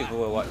 it says people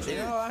were watching.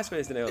 Oh, I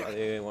suppose they know what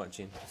they were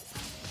watching.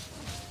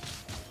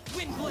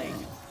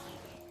 Windblade.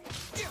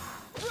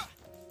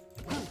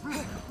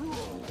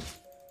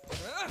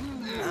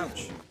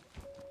 Ouch.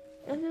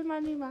 This is my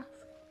new mask.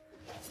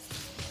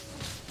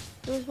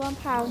 It was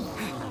 £1.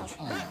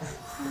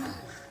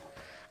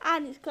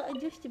 And it's got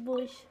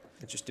adjustables.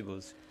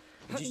 Adjustables.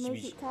 To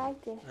make it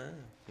tighter. Ah,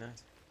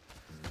 nice.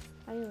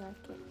 I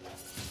like it.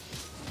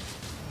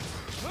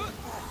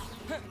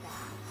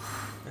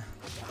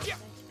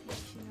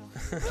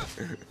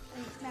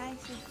 It's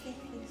nice and thick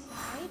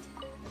inside.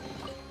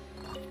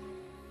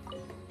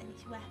 And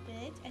it's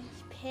weapons and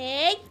it's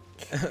pink.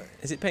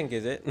 Is it pink,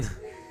 is it? Bye.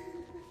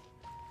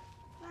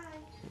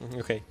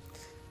 Okay.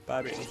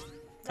 Bye, Brittany.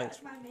 Thanks.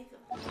 That's my makeup.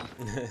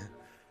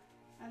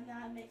 I'm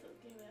not a makeup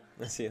guru.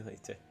 I'll see you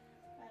later.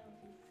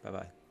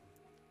 Bye-bye.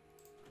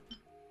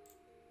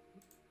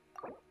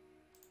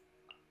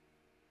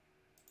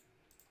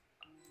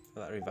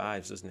 Well, that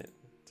revives, doesn't it?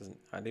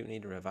 I don't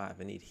need a revive,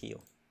 I need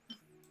heal.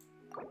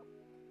 Oh,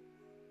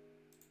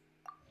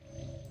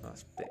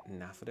 that's a bit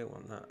naff, I don't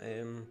want that.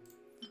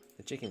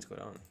 The chicken's good,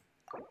 aren't they?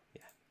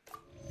 Yeah.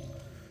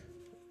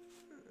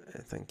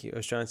 Thank you. I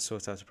was trying to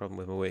sort out a problem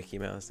with my work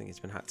email. I think it's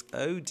been hacked.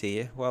 Oh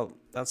dear. Well,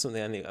 that's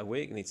something I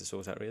work needs to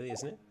sort out, really,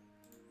 isn't it?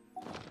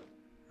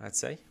 I'd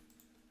say.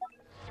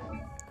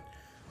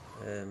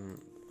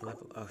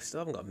 I still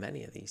haven't got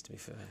many of these, to be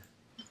fair.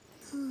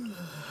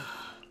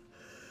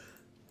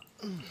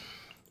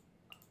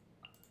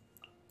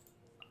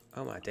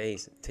 Oh my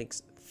days, it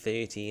takes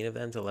 13 of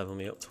them to level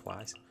me up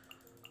twice.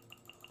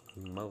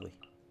 Moly.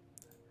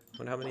 I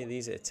wonder how many of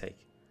these it'd take.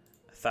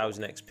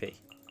 1,000 XP.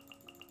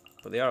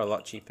 But they are a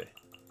lot cheaper.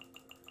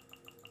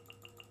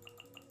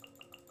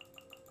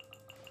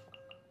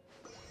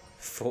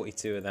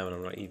 $42 of them and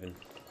I'm not even.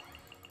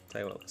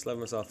 Tell you what, let's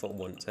level myself up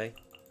once, eh?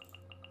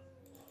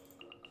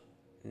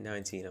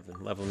 19 of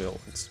them. Level me up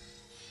once.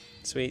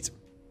 Sweet.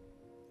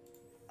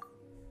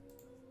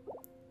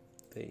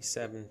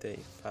 37,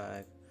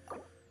 35.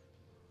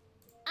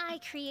 I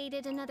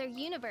created another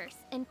universe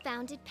and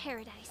founded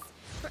paradise.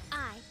 For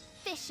I,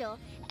 Fischl,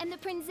 am the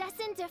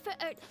Prinzessin der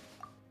Verirrt.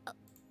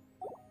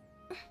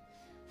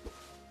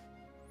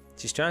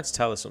 She's trying to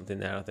tell us something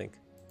there, I think.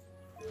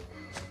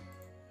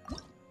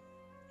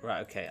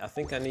 Right, okay. I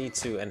think I need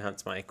to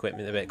enhance my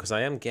equipment a bit because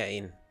I am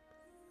getting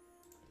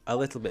a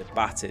little bit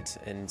battered,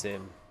 and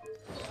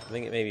I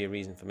think it may be a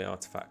reason for my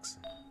artifacts.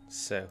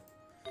 So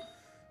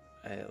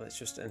let's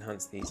just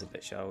enhance these a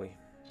bit, shall we?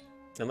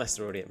 Unless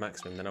they're already at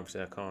maximum, then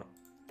obviously I can't.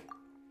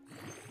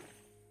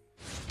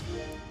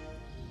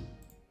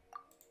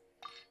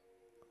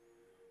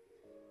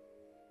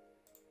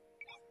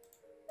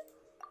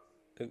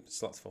 Oops,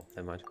 slot's full.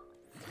 Never mind.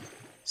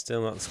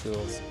 Still not the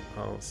schools.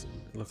 Oh,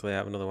 luckily I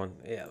have another one.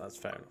 Yeah, that's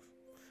fair enough.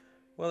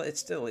 Well,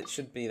 it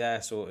should be their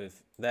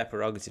their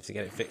prerogative to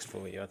get it fixed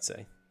for you, I'd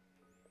say.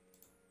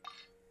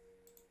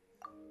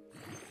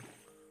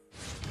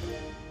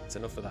 That's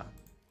enough of that.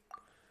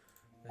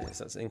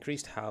 So that's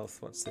increased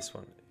health. What's this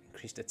one?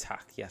 Increased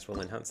attack. Yes,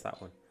 we'll enhance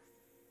that one.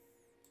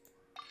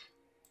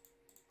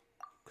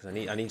 Because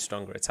I need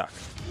stronger attack.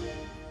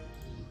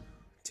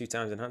 2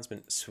 times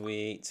enhancement.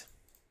 Sweet.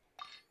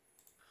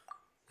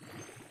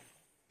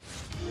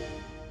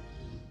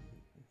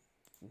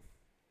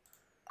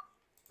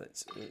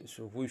 Let's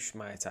whoosh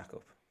my attack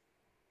up.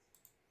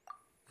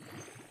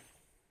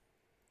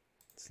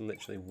 It's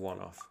literally 1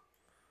 off.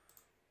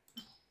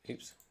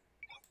 Oops.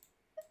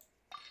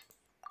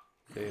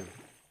 Boom.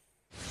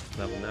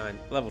 Level 9.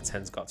 Level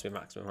 10's got to be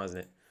maximum,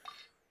 hasn't it?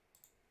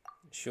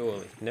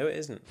 Surely. No, it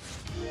isn't.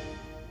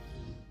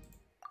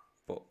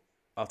 But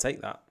I'll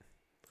take that.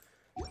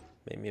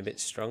 Make me a bit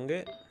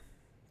stronger.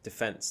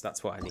 Defense,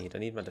 that's what I need. I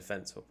need my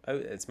defense up. Oh,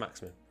 it's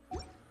maximum.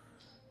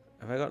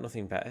 Have I got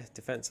nothing better?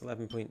 Defense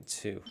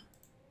 11.2.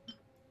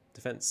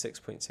 Defense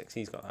 6.6.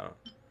 He's got that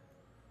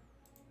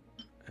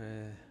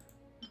on.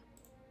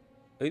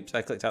 Oops,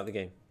 I clicked out the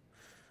game.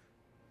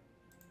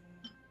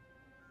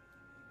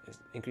 It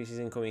increases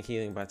incoming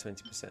healing by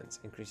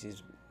 20%.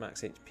 Increases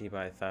max HP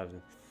by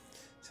 1,000.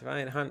 So if I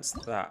enhance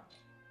that,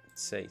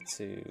 say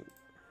to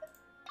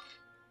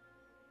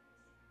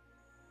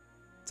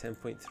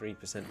 10.3%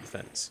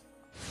 defense.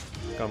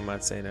 Gone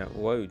mad saying that.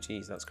 Whoa,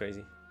 geez, that's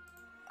crazy.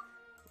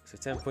 So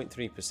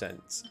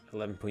 10.3%,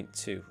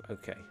 11.2.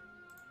 Okay.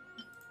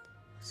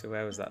 So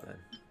where was that then?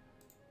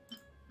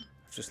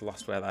 I've just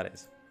lost where that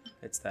is.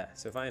 It's there.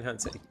 So if I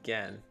enhance it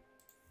again,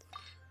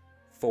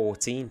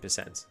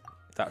 14%.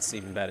 That's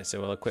even better. So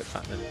we'll equip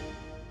that then.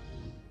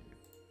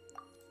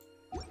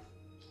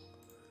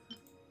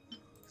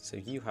 So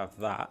you have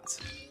that.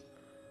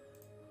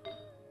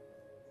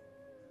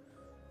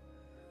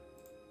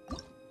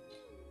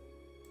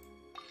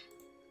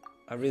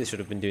 I really should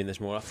have been doing this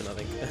more often, I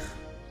think.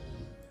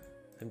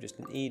 I'm just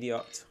an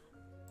idiot.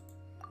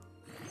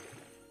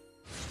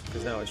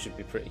 Because now I should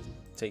be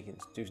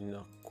doing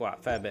quite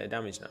a fair bit of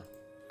damage now.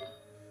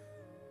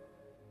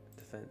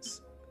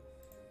 Defense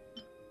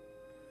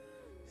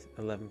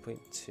 11.2.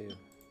 See,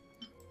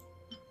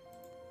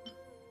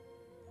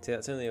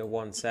 that's only a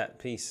 1 set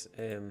piece,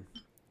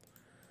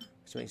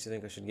 which makes you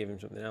think I should give him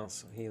something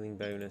else. Healing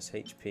bonus,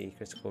 HP,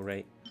 critical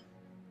rate.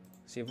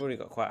 So you've already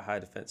got quite a high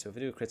defense. So if I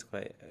do a critical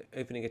rate,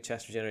 opening a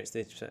chest regenerates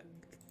 30%.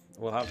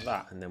 We'll have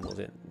that, and then we'll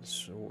do it.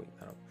 Sweet.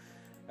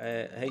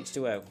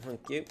 H2O,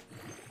 thank you.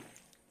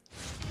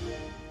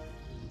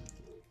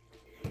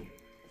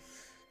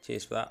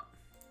 Cheers for that.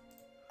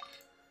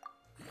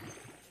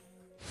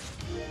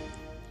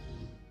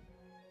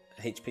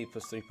 HP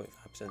plus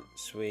 3.5%,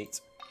 sweet.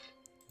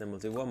 Then we'll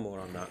do one more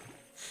on that.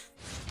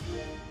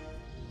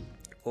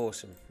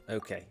 Awesome.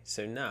 Okay,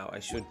 so now I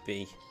should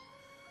be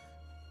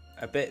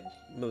a bit,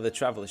 well, the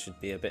Traveller should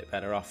be a bit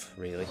better off,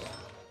 really.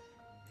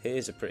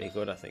 Hers are pretty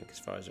good, I think, as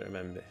far as I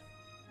remember.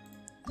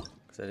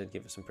 Because I did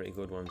give us some pretty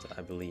good ones,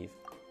 I believe.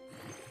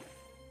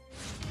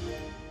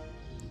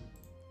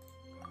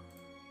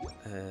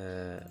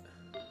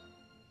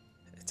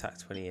 Attack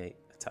 28,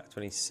 attack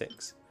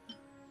 26.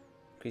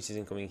 Increases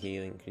incoming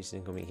healing, increases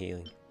incoming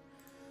healing.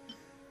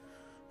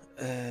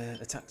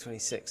 Attack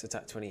 26,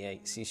 attack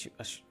 28. So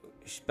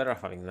she's better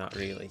off having that,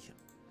 really.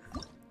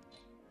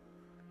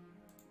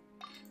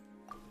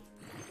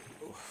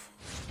 Oof.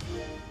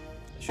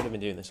 I should have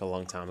been doing this a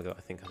long time ago,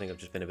 I think. I've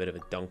just been a bit of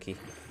a donkey.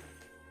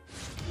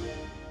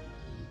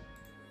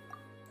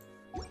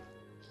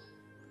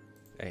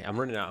 Okay, I'm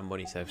running out of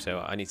money, so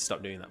I need to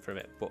stop doing that for a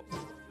bit. But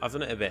I've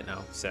done it a bit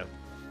now, so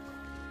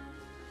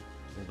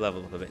I've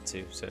leveled up a bit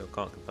too, so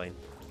can't complain.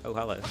 Oh,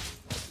 hello.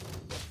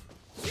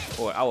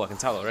 Oh, I can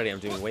tell already I'm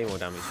doing way more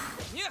damage.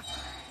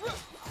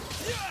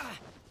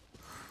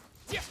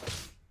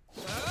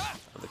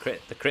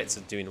 the crits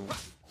are doing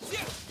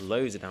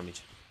loads of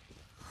damage.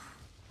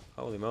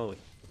 Holy moly.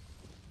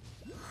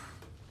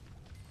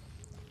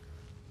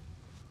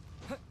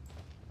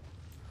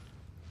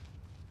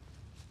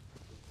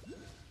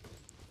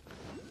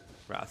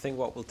 Right, I think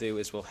what we'll do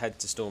is we'll head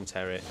to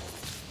Stormterror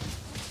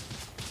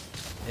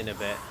in a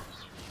bit.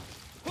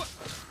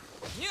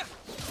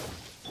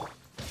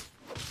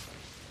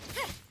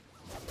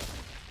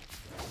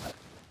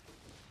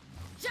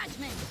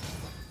 Judgment.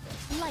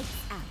 Lights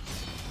out.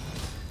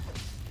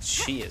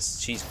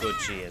 She's good,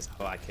 she is.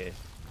 I like her.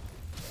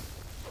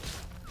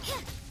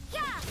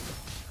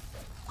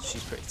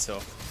 She's pretty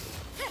tough.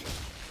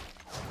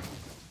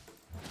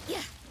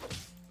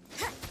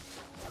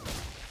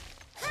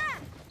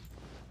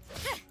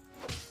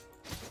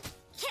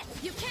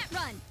 You can't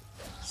run.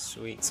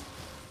 Sweet.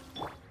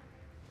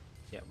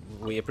 Yeah,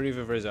 we approve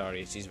of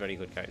Rosaria. She's a very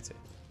good character.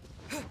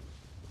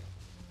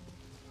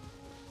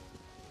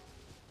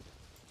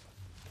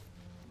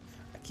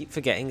 I keep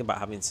forgetting about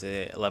having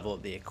to level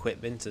up the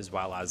equipment as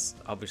well as,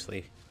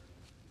 obviously,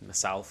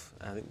 myself.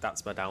 I think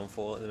that's my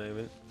downfall at the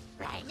moment.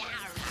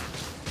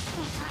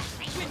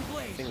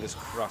 Fingers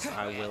crossed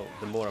I will,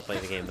 the more I play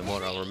the game, the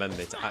more I'll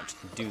remember to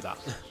actually do that.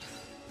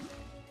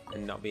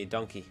 And not be a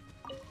donkey.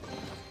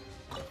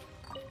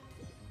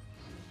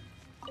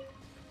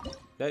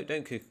 No,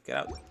 don't cook. Get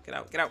out. Get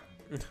out. Get out.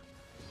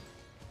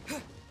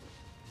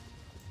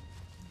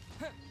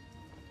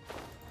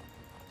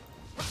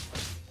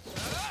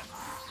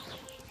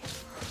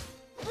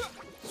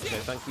 So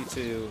thank you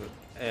to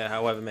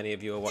however many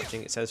of you are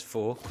watching. It says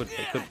 4.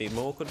 It could be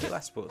more, could be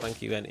less, but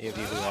thank you any of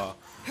you who are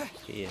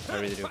here.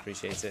 I really do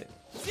appreciate it.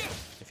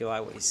 If you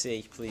like what you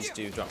see, please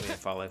do drop me a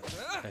follow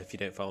if you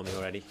don't follow me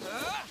already.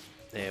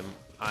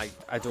 I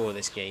adore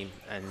this game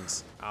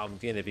and I'm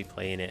going to be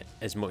playing it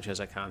as much as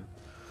I can.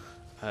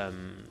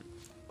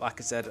 Like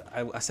I said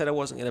I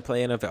wasn't going to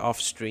play any of it off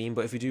stream,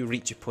 but if we do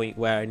reach a point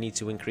where I need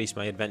to increase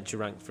my adventure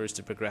rank for us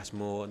to progress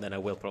more, then I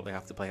will probably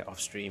have to play it off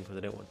stream because I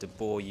don't want to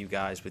bore you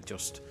guys with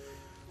just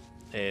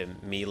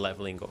me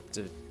leveling up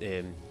to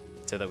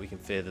so that we can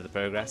further the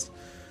progress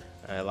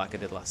like I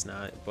did last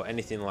night. But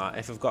anything like,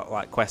 if I've got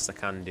like quests I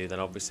can do, then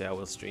obviously I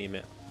will stream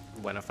it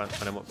when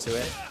I'm up to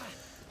it.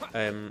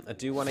 I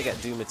do want to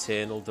get Doom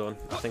Eternal done.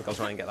 I think I'll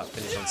try and get that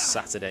finished on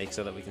Saturday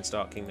so that we can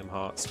start Kingdom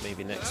Hearts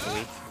maybe next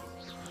week.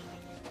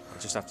 I'll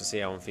just have to see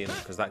how I'm feeling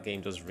because that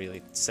game does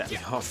really set me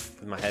off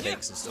with my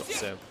headaches and stuff.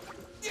 So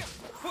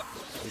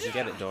we can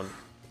get it done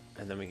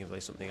and then we can play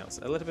something else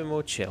a little bit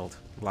more chilled,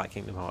 like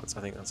Kingdom Hearts.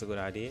 I think that's a good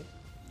idea.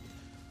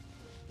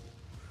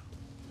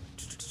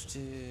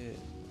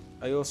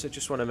 I also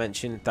just want to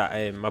mention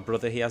that my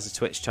brother, he has a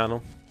Twitch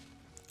channel.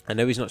 I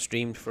know he's not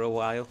streamed for a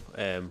while,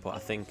 but I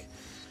think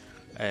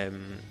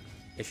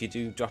if you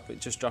do drop it,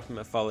 just drop him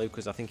a follow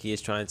because I think he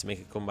is trying to make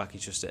a comeback.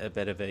 He's just at a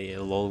bit of a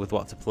lull with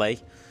what to play.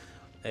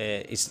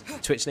 His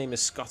Twitch name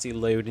is Scotty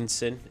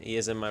Loadingson. He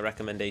is in my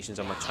recommendations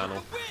on my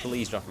channel.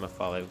 Please drop him a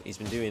follow. He's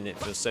been doing it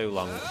for so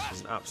long.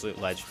 He's an absolute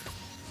legend,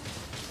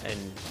 and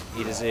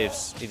he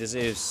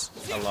deserves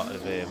a lot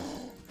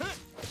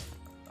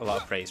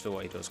of praise for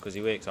what he does because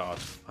he works hard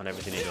on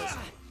everything he does.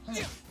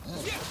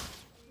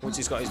 Once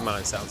he's got his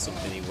mind set on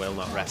something, he will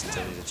not rest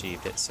until he's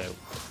achieved it. So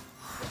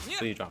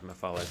please drop him a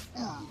follow.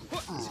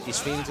 He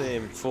streamed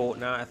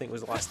Fortnite, I think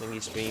was the last thing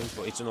he streamed,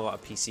 but he's done a lot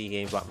of PC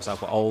games like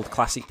myself, but old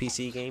classic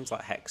PC games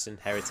like Hex and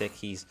Heretic.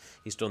 He's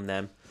done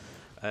them.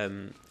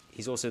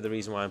 He's also the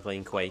reason why I'm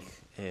playing Quake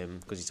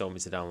because he told me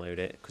to download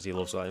it because he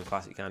loves all them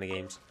classic kind of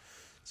games.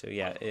 So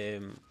yeah,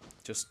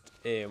 just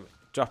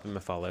drop him a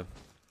follow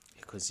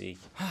because he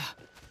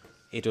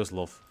does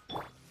love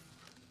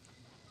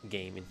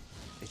gaming.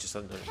 He just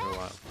hasn't done it for a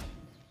while.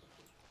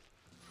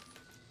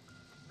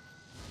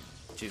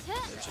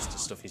 It's just the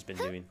stuff he's been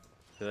doing.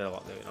 There's a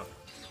lot going on.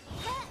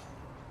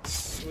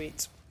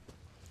 Sweet.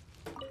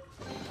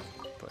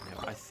 But no,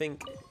 I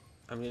think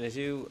I'm going to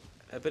do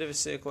a bit of a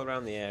circle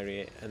around the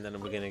area and then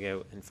we're going to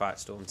go and fight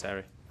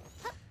Stormterror.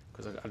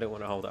 Because I don't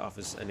want to hold it off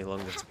any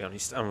longer, to be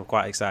honest. I'm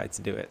quite excited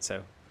to do it,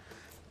 so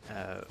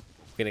we're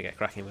going to get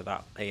cracking with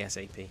that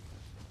ASAP.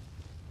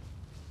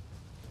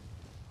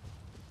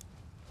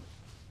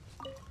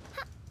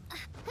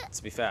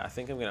 To be fair, I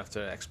think I'm going to have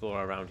to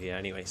explore around here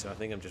anyway, so I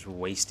think I'm just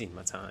wasting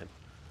my time.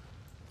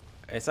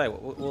 It's like,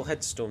 we'll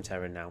head to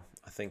Stormterror now.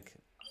 I think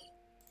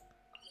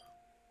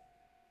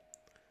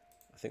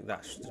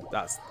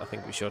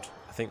we should.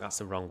 I think that's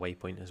the wrong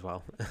waypoint as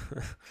well.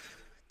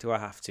 Do I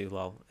have to,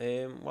 lol?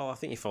 Well, I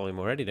think you follow him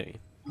already, don't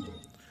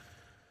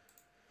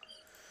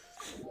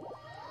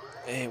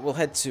you? We'll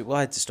head to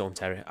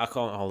Stormterror. I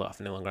can't hold it off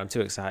any longer. I'm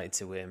too excited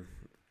to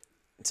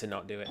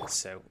not do it.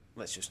 So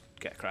let's just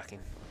get cracking.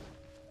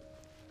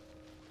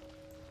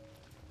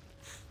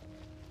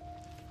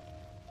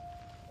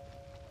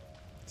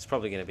 It's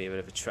probably going to be a bit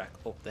of a trek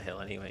up the hill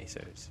anyway, so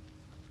it's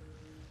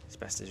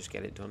best to just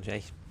get it done,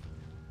 Jay.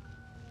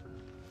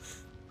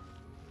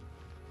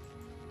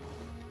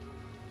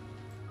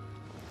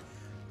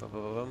 It's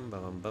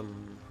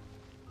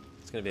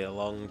going to be a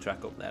long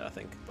trek up there, I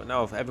think. But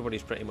now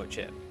everybody's pretty much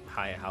at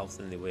higher health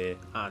than they were,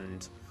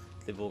 and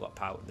they've all got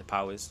the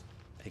powers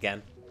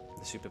again,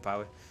 the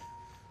superpower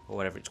or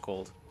whatever it's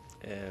called.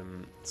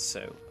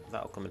 So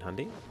that'll come in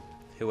handy.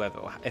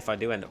 If I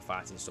do end up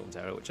fighting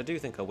Stormterror, which I do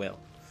think I will,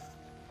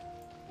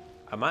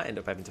 I might end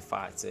up having to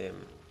fight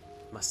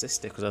my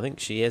sister, because I think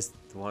she is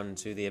the one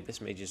who the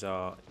Abyss Mages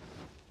are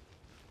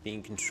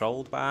being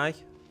controlled by.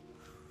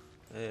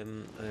 I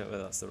don't know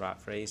whether that's the right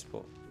phrase,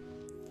 but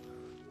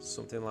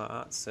something like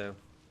that. So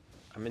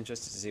I'm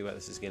interested to see where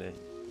this is gonna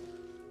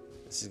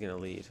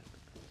lead.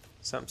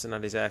 Samson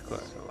had his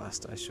haircut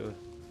last I showed.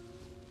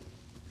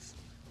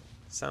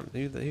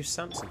 Who's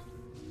Samson?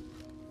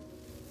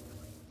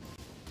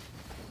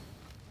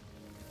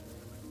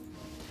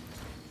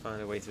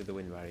 Find a way through the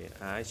wind barrier.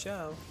 I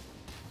shall.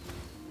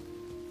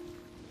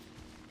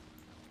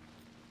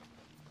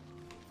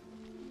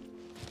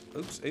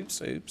 Oops,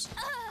 oops, oops.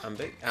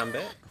 Ambit.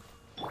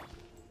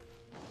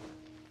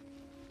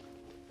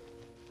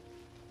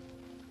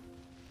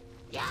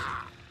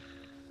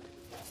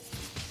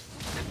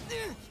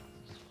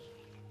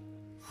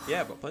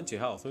 Yeah, but plenty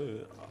of health.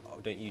 Ooh. Oh,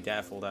 don't you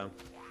dare fall down.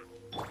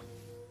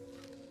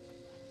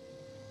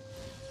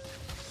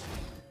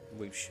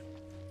 Whoosh.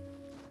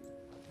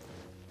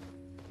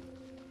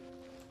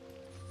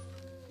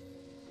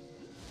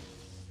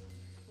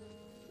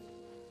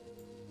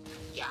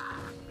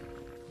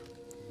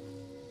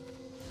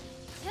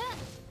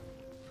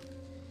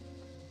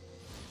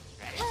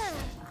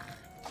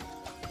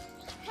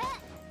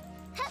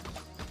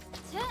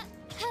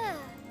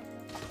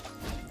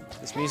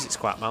 This music's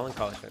quite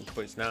melancholic,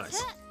 but it's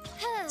nice.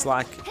 It's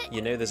like,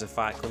 you know, there's a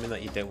fight coming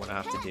that you don't want to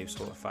have to do,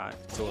 sort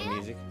of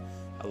music.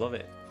 I love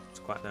it. It's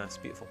quite nice,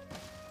 beautiful.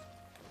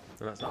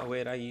 And that's not a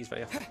word I use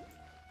very often.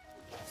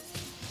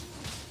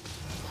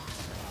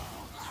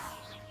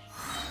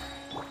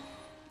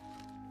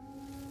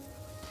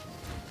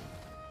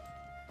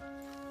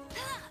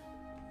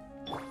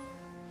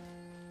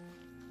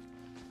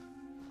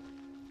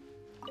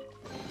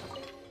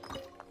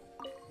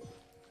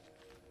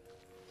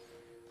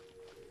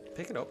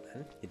 Pick it up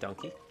then, you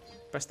donkey.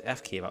 Press the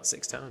F key about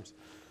 6 times.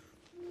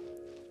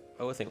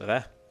 Oh, I think we're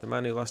there. The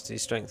man who lost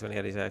his strength when he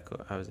had his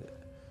haircut. How was it?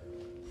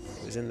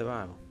 It was in the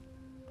Bible.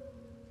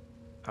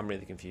 I'm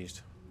really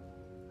confused.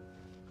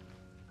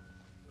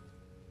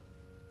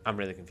 I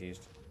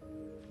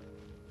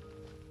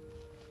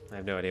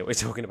have no idea what we're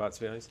talking about,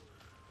 to be honest.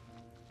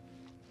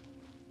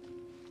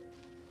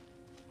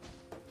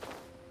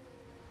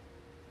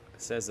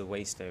 It says the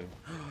Waystone.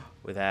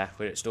 We're there.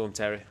 We're at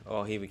Stormterror.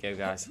 Oh, here we go,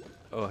 guys.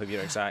 Oh, I hope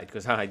you're excited,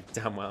 because I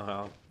damn well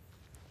am.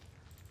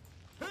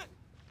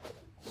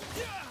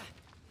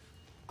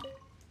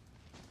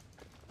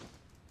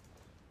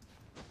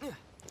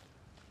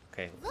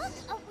 Okay. Look,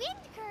 a wind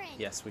current.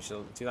 Yes, we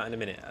shall do that in a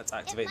minute. Let's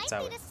activate the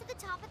tower. It might lead us to the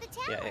top of the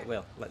tower. Yeah, it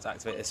will. Let's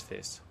activate this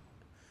first.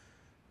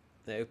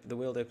 The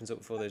world opens up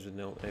before those with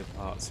no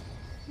parts.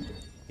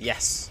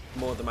 Yes!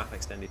 More of the map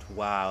extended.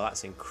 Wow,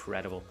 that's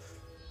incredible.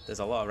 There's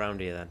a lot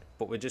around here then.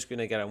 But we're just going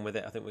to get on with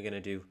it. I think we're going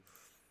to do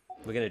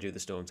the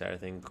Stormterror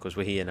thing because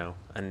we're here now.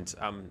 And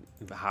I'm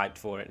hyped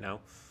for it now.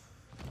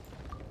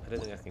 I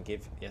don't think I can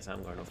give... Yes,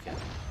 I'm going off yet.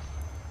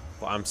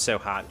 But I'm so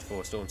hyped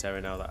for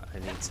Stormterror now that I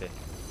need to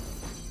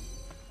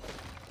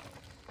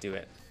do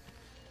it.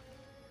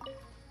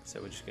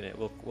 So we're just going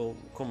to... We'll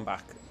come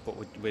back, but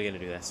we're going to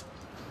do this.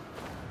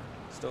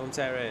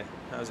 Stormterror,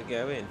 how's it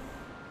going?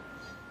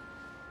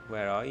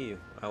 Where are you?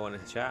 I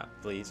want to chat,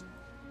 please.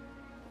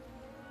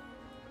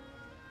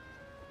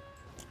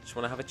 Just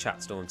want to have a chat,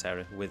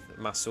 Stormterror, with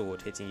my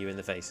sword hitting you in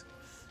the face,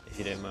 if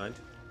you don't mind.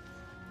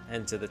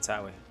 Enter the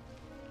tower.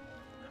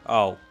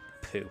 Oh,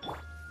 poo.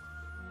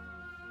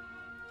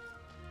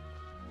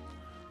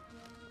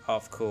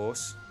 Of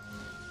course.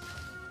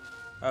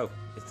 Oh,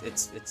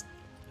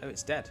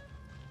 it's dead.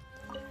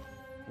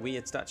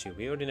 Weird statue.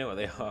 We already know what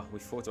they are. We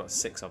fought about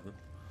 6 of them.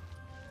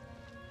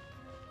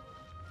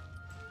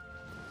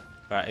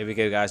 Right, here we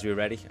go, guys. We're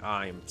ready.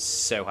 I'm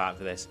so hyped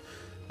for this.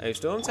 Oh,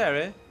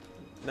 Stormterror.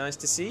 Nice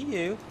to see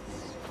you.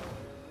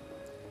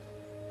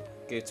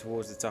 Go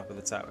towards the top of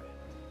the tower.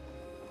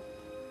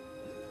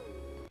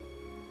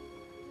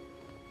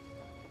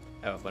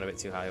 Oh, I've gone a bit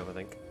too high up, I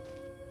think.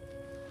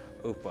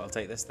 Oh, but I'll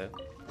take this, though.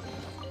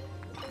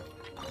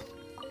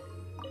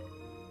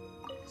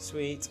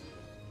 Sweet.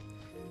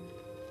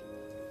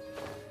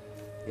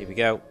 Here we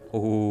go.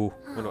 Ooh,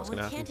 I wonder what's going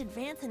to happen. We can't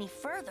advance any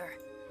further.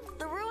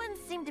 The ruins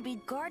seem to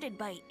be guarded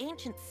by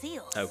ancient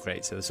seals. Oh,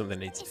 great. So there's something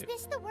I need to do. Is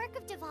this the work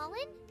of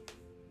Dvalin?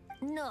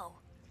 No.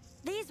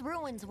 These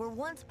ruins were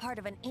once part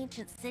of an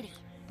ancient city.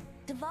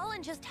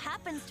 Dvalin just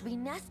happens to be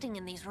nesting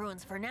in these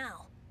ruins for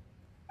now.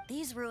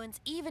 These ruins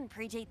even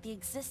predate the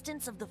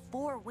existence of the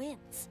 4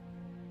 winds.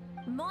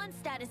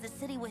 Mondstadt is a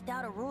city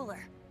without a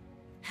ruler.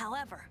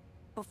 However,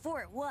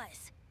 before it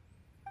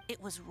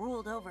was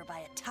ruled over by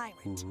a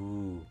tyrant.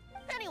 Ooh.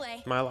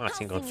 Anyway, My I'll lighting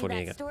sing got you funny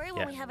that again. story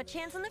when Yeah. we have a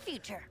chance in the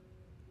future.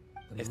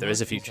 If there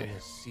is a future.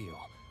 Seal.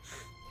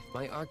 If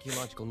my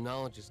archaeological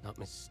knowledge is not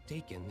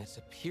mistaken, this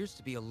appears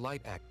to be a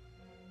light act.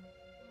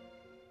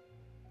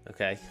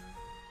 Okay.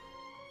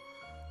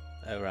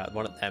 Oh, right,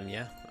 one of them,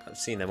 yeah. I've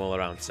seen them all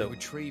around, If so... we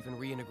retrieve and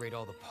reintegrate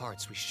all the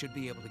parts, we should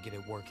be able to get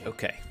it working.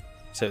 Okay.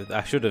 So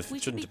I shouldn't We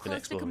should be have been close to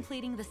exploring.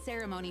 completing the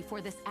ceremony for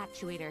this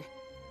actuator.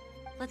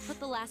 Let's put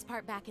the last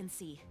part back and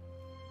see.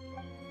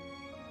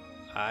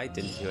 I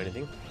didn't do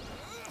anything.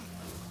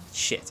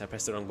 Shit, I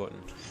pressed the wrong button.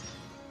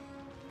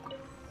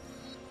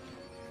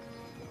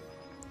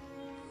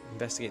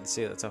 Investigate the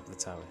seal at the top of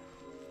the tower.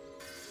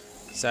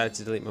 Decided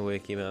to delete my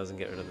work emails and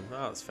get rid of them.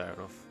 Oh, that's fair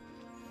enough.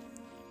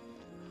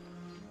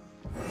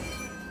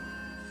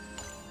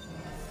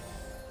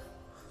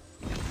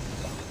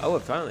 Oh,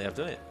 apparently I've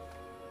done it.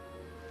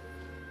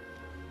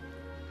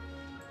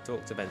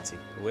 Talk to Venti.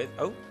 With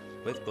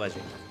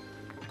pleasure.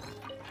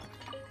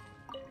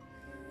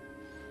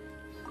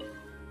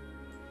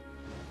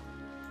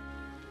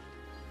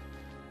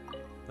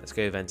 Let's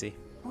go, Venti.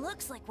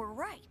 Looks like we're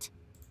right.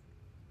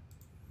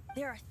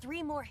 There are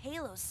 3 more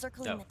halos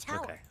circling the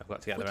tower. Okay. I've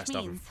got to get the Which rest of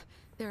them. means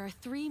there are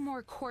 3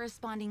 more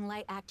corresponding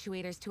light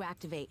actuators to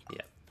activate.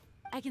 Yeah.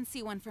 I can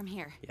see one from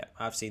here. Yeah,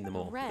 I've seen them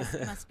all. The rest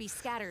must be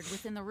scattered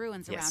within the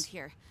ruins Yes. around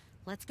here.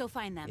 Let's go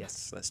find them.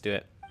 Yes, let's do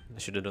it. I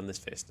should have done this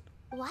first.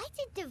 Why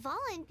did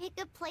Dvalin pick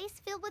a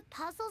place filled with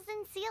puzzles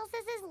and seals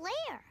as his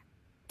lair?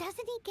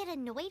 Doesn't he get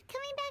annoyed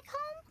coming back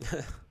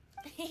home?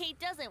 He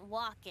doesn't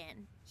walk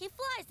in. He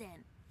flies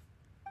in.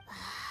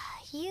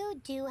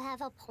 You do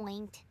have a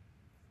point.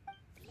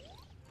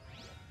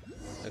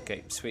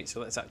 Okay, sweet. So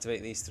let's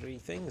activate these 3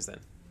 things then.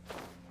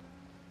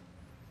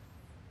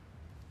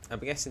 I'm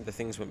guessing the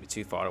things won't be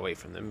too far away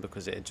from them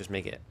because it'd just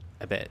make it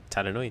a bit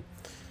tad annoying.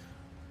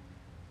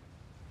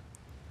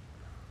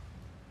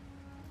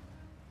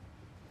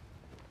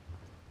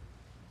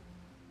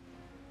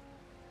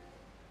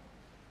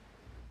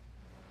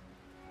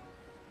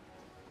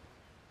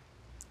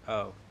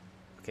 Oh,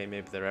 okay,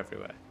 maybe they're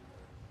everywhere.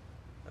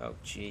 Oh,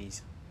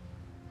 jeez.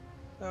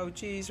 Oh,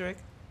 jeez, Rick.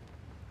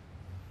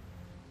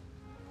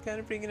 Kind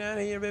of bring it out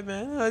of here a bit,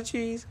 man. Oh,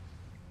 jeez.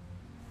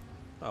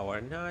 Oh,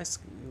 what a nice,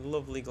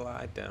 lovely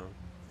glide down.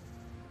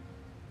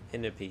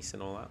 Inner peace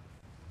and all that.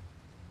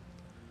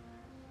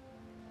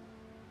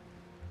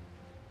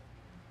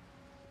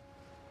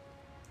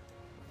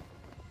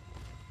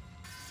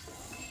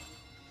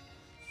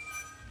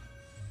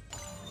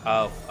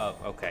 Oh,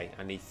 okay.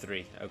 I need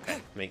 3.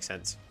 Okay, makes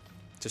sense.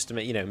 Just to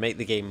make, you know, make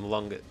the game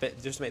longer,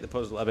 just to make the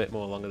puzzle a bit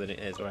more longer than it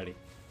is already.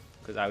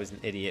 Because I was an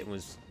idiot and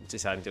was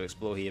deciding to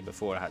explore here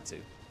before I had to.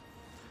 Okay,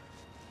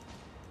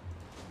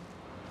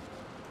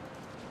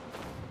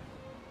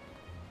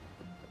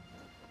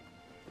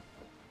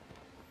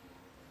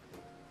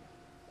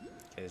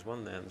 there's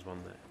one there and there's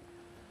one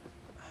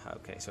there.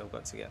 Okay, so I've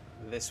got to get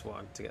this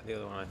one to get the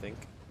other one, I think.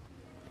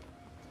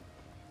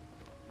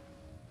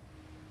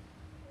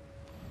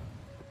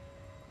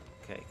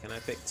 Okay, can I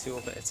pick 2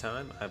 up at a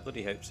time? I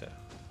bloody hope so.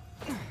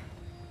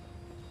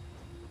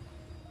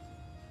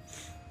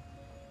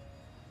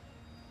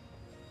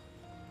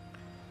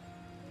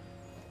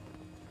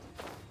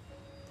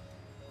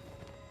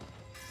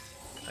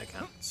 I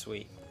can.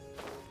 Sweet.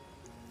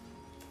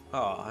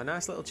 Oh, a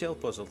nice little chill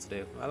puzzle to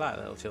do. I like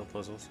little chill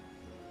puzzles.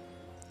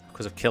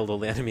 Because I've killed all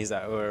the enemies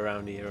that were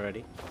around here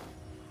already.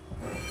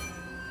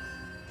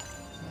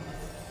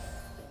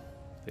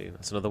 Boom,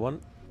 that's another one.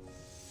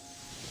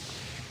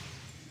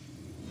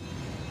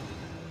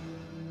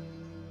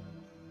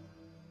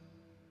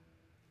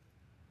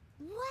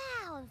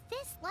 Wow,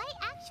 this light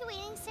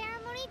actuating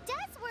ceremony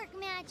does work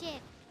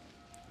magic.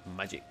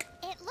 Magic.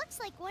 It looks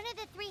like one of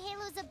the 3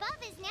 halos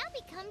above has now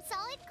become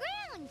solid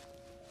ground.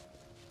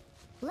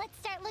 Let's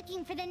start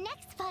looking for the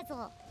next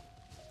puzzle.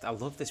 I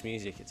love this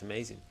music, it's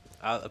amazing.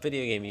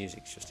 Video game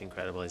music's just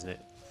incredible, isn't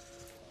it?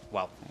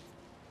 Well,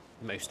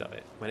 most of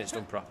it. When it's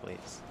done properly,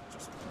 it's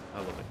just, I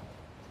love it.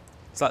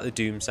 It's like the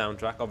Doom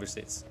soundtrack.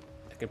 Obviously, it's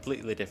a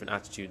completely different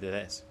attitude to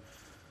this.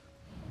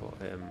 But,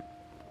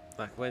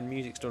 like, when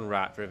music's done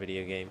right for a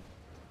video game,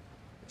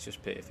 it's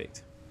just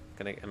perfect.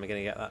 Am I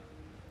gonna get that?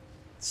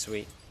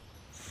 Sweet.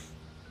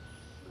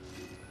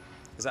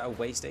 Is that a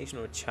way station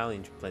or a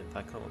challenge plinth?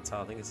 I can't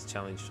tell. I think it's a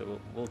challenge, so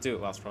we'll do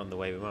it whilst we're on the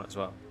way. We might as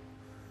well.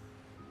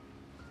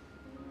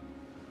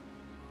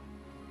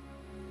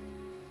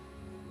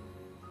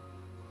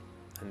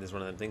 And there's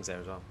one of them things there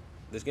as well.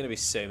 There's going to be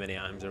so many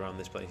items around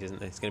this place, isn't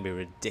there? It's going to be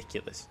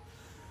ridiculous.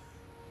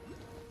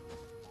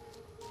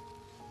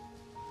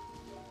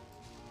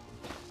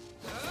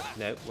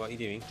 No, what are you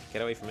doing?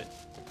 Get away from it.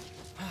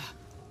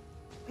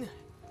 I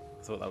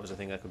thought that was a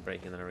thing I could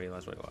break and then I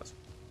realised what it was.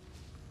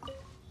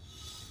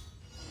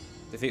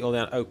 Defeat all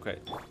the... Oh, great.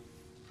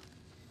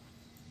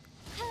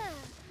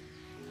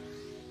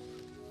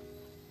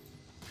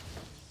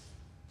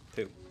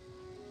 Poo.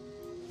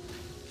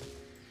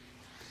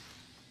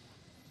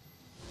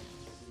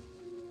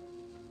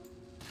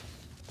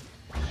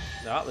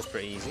 That was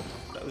pretty easy.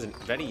 That was a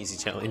very easy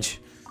challenge,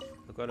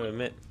 I've got to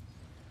admit.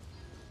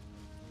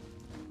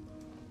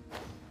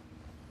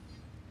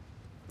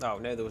 Oh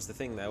no, there was the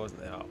thing there,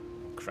 wasn't there? Oh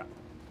crap.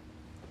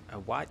 A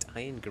white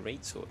iron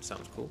greatsword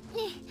sounds cool.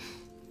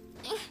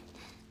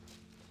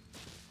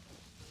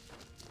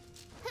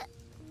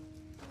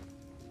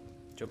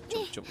 Jump,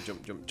 jump, jump,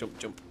 jump, jump, jump,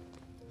 jump.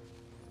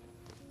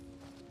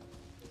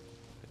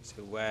 Okay,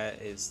 so where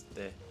is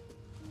the...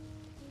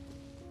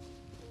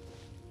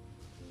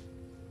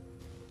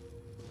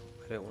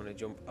 I don't want to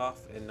jump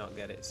off and not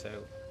get it, so...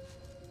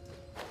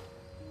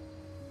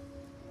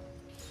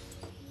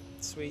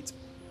 Sweet.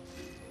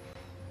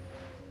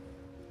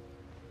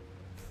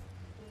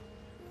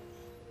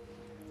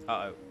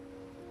 Uh-oh.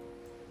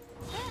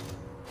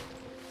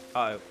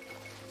 Uh-oh.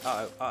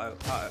 Uh-oh, uh-oh,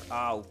 uh-oh.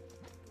 Ow.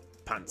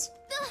 Pants.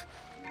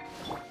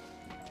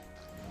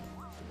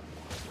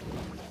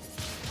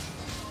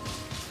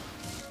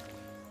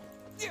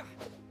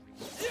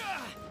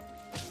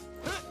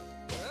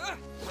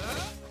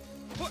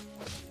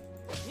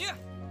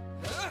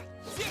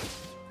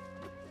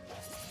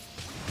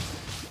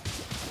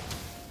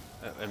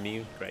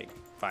 Immune? Great.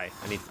 Fire.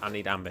 I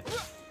need amber.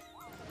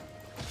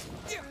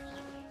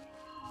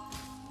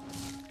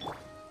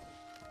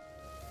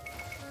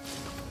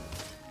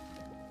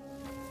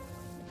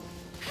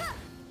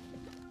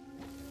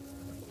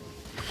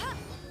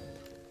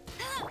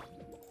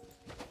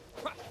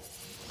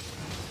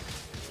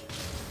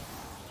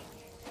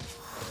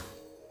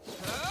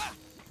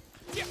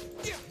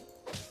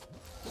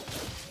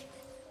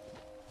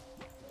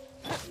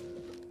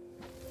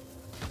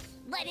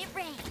 Let it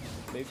rain.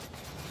 Move.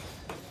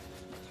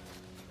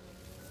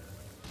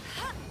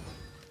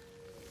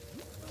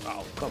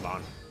 Oh, come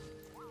on.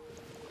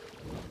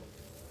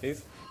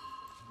 Move.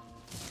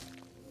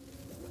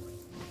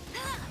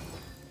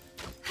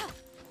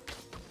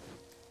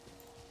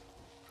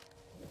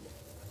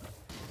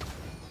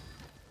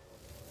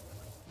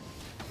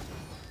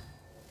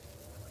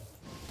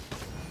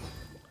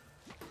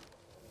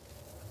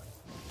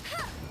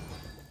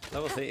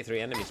 Level 33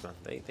 enemies, man.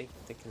 They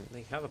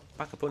have a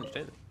pack a punch,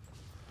 don't they?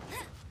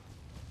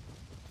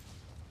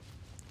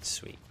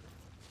 Sweet.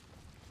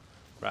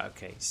 Right,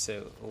 okay,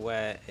 so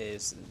where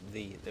is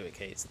the...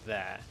 Okay, it's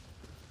there.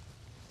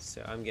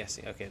 So I'm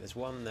guessing... Okay, there's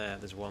one there,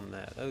 there's one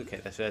there.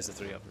 Okay, there's the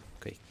three of them.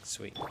 Okay,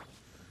 sweet.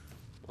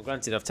 Well,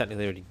 granted, I've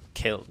technically already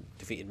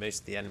defeated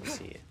most of the enemies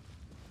here.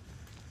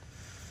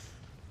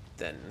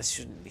 Then this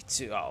shouldn't be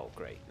too... Oh,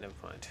 great, never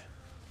mind.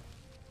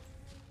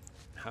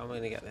 How am I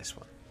going to get this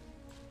one?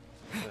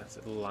 I'm going to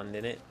have to land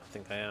in it. I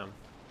think I am.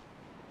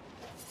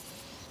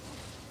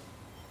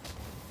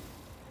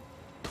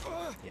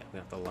 Yeah, I'm going to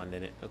have to land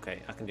in it.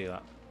 Okay, I can do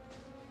that.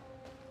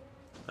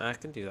 I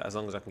can do that as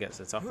long as I can get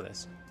to the top of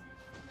this.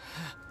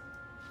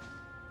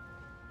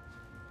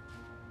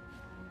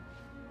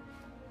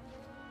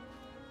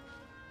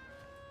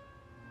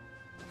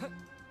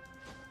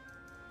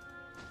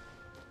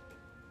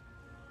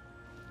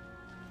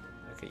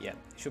 Okay, yeah, it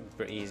should be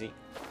pretty easy.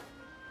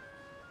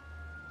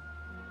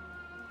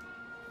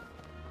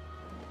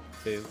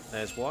 Boom,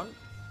 there's one.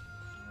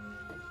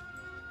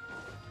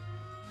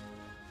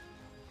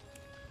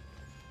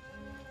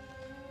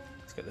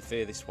 Let's get the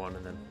furthest one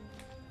and then...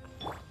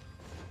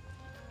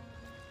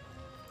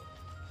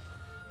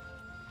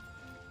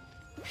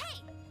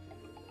 Hey!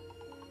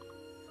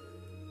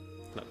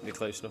 Not gonna be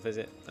close enough, is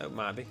it? Oh, it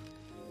might be.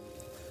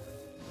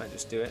 Might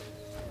just do it.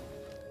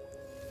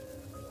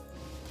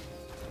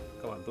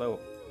 Come on, blow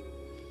up.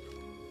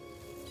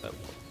 Oh,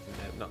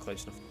 no, not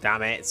close enough.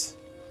 Damn it!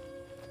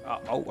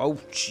 Oh,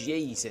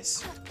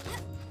 Jesus!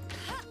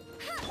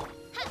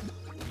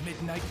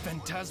 Midnight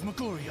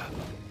Phantasmagoria.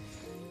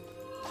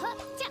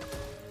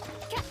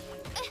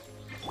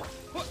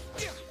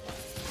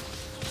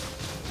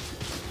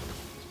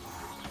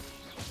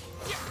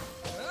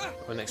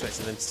 I wasn't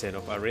expecting them to turn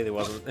up, I really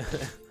wasn't.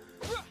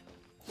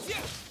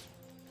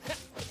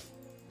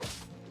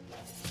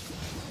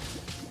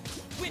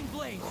 Wind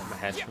blade. my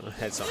head's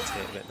starting to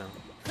hurt a bit now.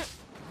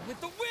 With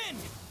the wind.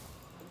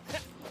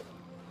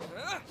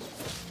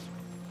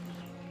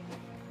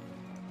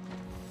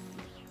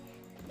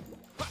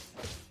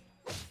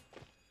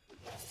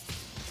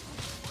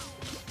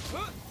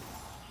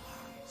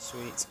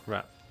 Sweet.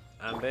 Right.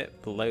 I'm a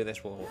bit below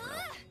this wall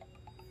now.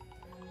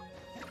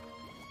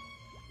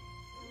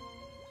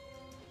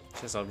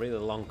 Just a really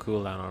long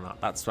cooldown on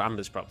that. That's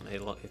Amber's problem. The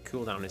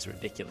cooldown is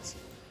ridiculous.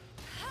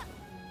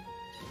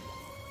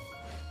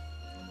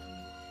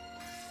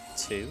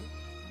 2.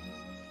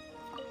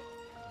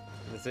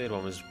 The third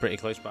one was pretty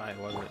close by,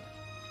 wasn't it?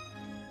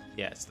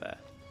 Yeah, it's there.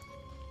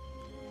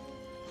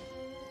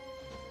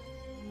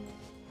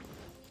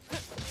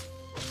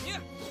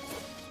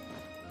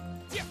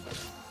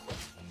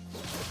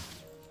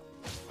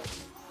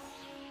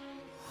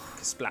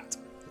 Splat.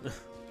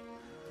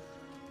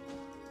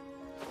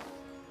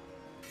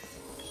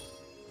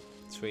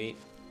 Sweet.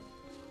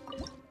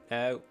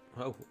 Oh,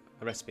 a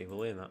recipe. We'll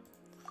learn that.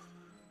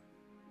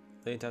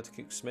 Learned how to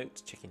cook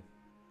smoked chicken.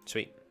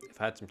 Sweet. If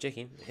I had some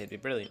chicken, it'd be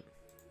brilliant.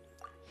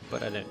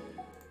 But I don't.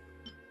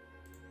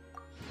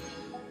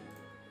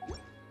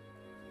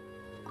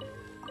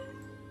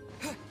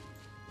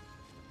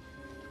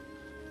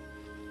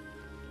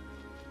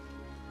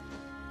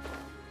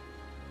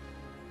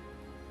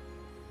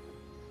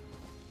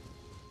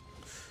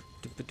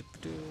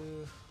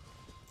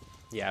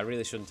 Yeah, I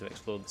really shouldn't have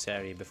explored this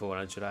area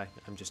beforehand, should I?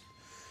 I'm just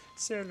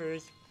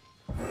Silly.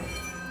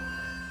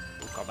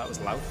 God, that was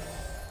loud.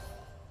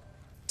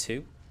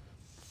 2.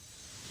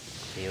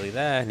 Nearly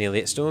there. Nearly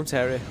at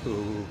Stormterror.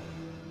 Ooh.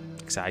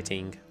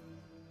 Exciting.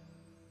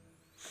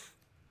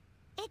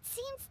 It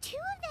seems 2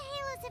 of the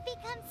halos have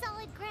become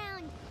solid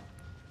ground.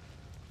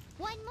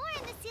 1 more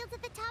and the seals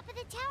at the top of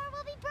the tower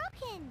will be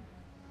broken.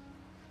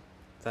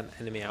 That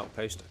enemy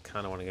outpost, I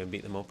kind of want to go and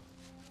beat them up.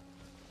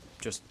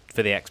 Just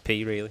for the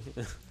XP, really.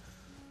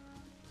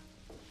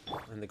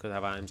 And they could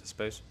have items, I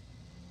suppose.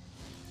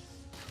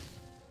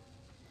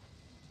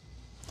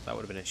 That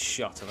would have been a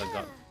shot if I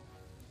got...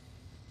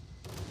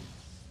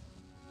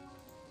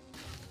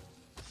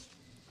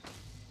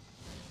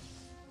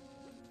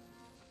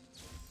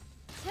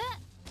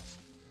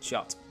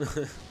 Shot.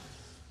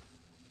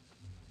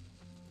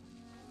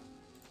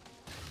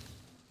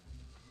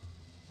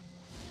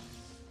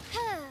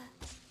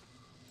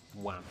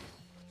 Wham.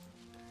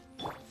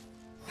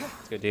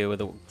 Let's go deal with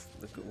the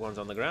ones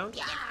on the ground.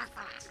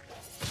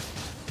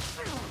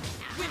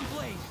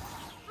 Windblade.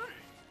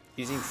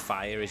 Using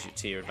fire as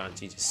to your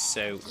advantage is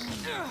so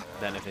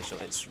beneficial.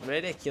 It's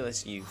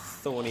ridiculous, you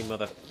thorny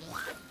mother.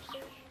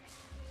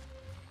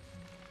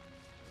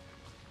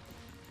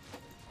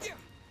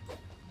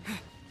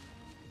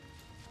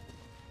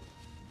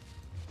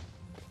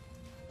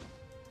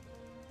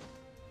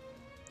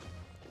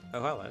 Oh,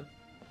 hello.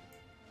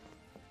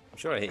 I'm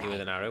sure I hit you with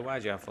an arrow.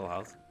 Why'd you have full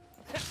health?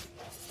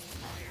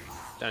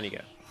 Down you go.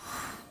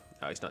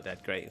 Oh, he's not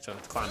dead. Great. So I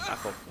have to climb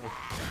back up.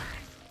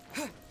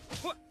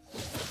 Oh.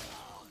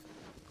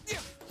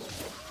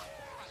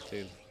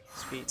 2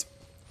 speed.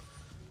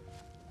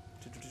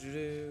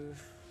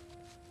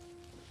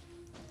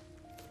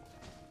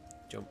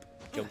 Jump,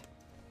 jump,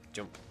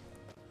 jump.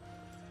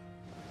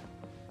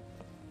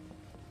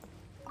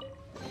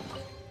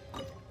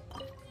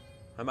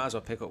 I might as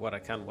well pick up what I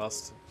can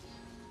whilst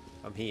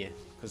I'm here,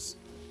 because...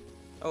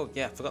 Oh,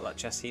 yeah, I forgot that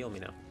chest heal me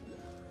now.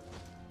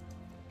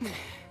 Okay,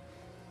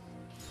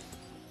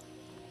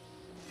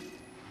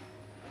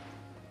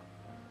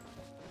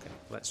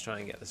 let's try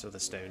and get this other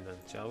stone then,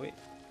 shall we?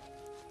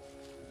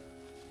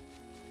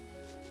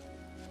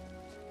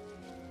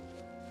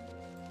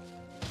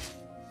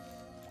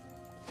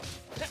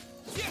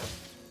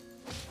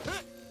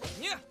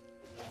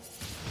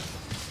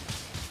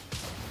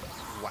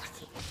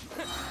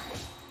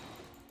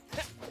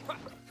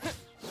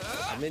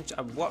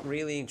 What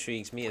really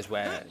intrigues me is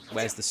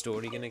where's the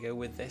story going to go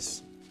with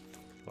this?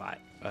 Like,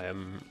 are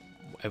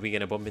we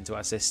going to bump into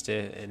our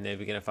sister and are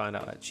we going to find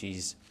out that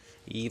she's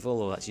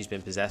evil or that she's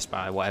been possessed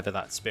by whatever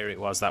that spirit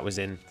was that was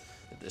in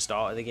at the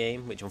start of the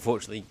game, which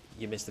unfortunately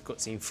you missed the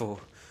cutscene for,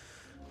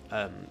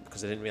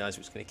 because I didn't realise it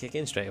was going to kick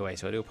in straight away,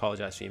 so I do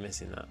apologise for you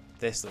missing that.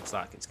 This looks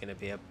like it's going to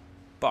be a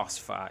boss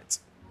fight.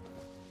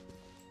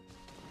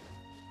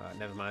 Right,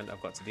 never mind,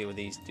 I've got to deal with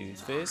these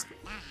dudes first.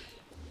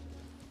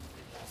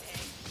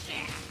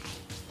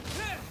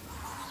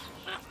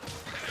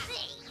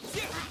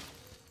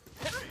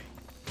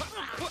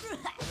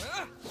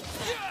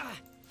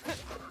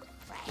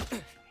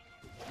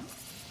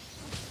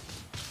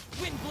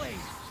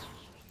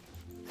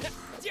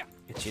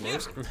 Itchy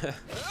nose.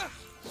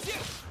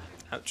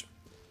 Ouch.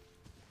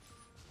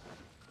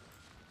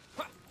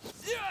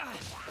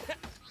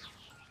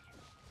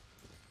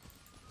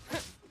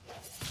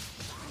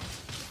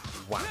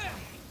 Wow.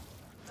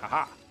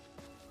 Haha.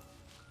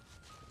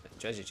 A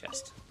treasure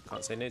chest.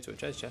 Can't say no to a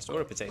treasure chest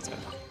or a potato.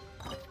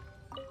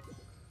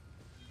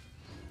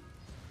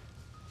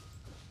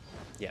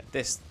 Yeah,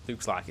 this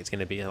looks like it's going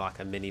to be like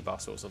a mini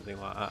boss or something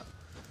like that.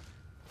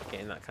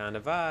 Getting that kind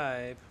of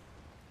vibe.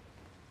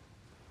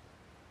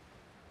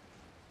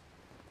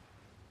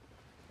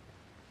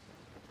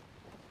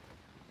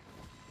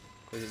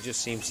 Because it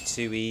just seems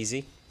too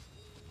easy.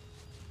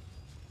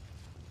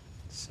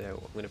 So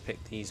I'm going to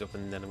pick these up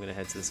and then I'm going to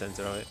head to the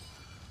centre of it.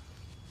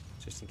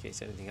 Just in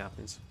case anything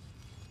happens.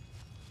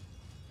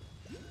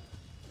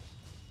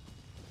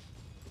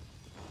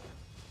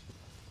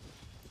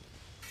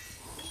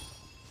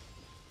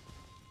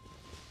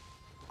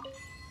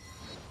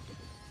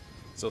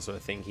 There's also a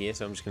thing here,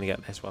 so I'm just going to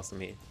get this whilst I'm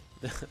here.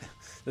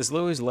 There's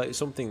always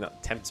something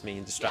that tempts me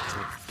and distracts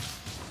me.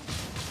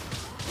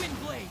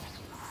 Windblade.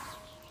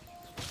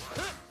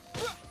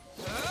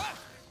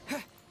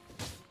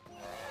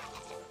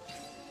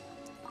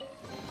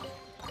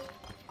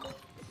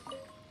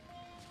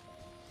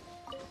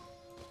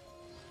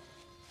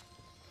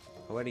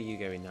 Where are you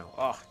going now?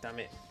 Oh, damn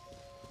it.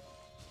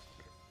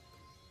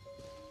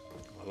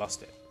 Oh, I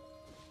lost it.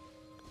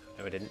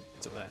 No, I didn't.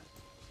 It's up there.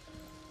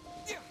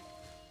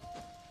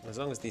 As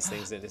long as these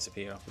things don't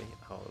disappear off me,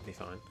 I'll be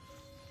fine.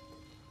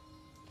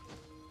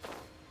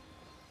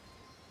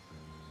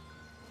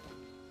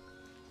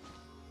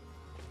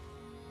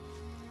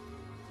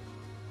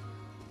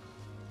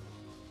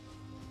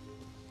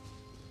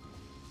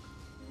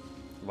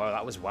 Wow,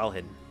 that was well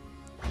hidden.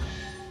 I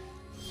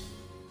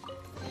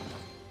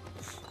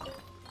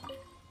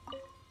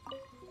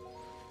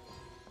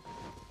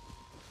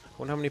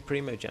wonder how many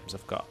Primo gems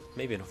I've got.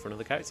 Maybe enough for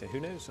another character, who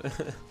knows?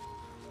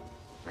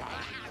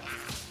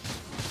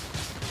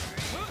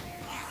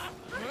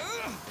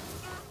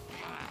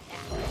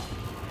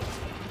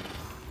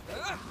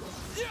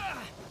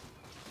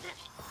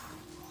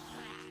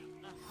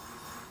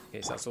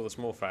 Okay, so that's all the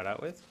small fried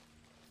out with.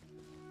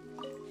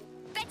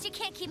 Bet you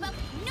can't keep up.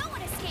 No one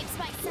escapes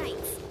my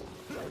sights.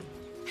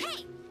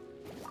 Hey!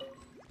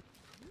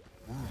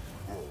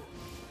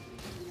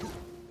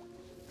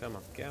 Come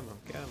on, come on,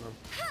 come on.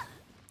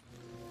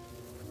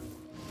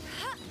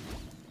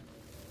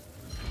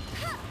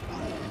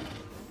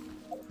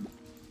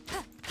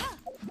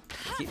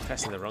 Keep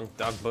pressing the wrong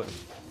dog button.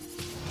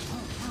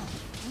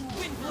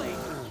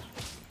 Windblade.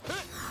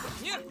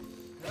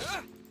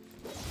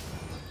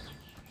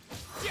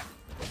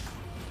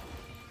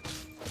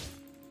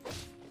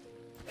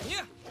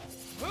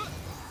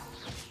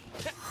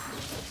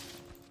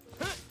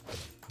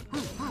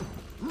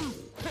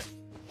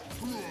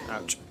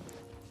 Ouch.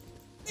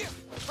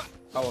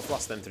 Oh, I've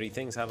lost them 3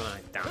 things, haven't I?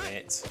 Damn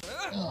it.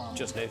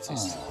 Just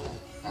noticed.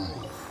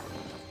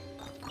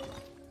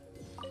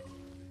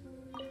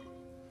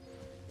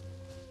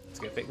 Let's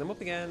go pick them up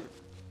again.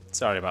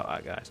 Sorry about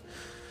that, guys.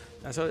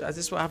 That's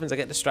just what happens. I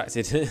get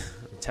distracted.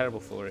 I'm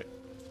terrible for it.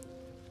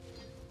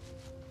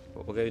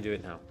 But we'll go do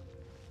it now.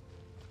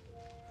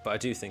 But I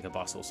do think a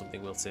boss or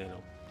something will turn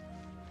up.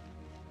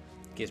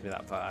 Gives me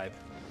that vibe.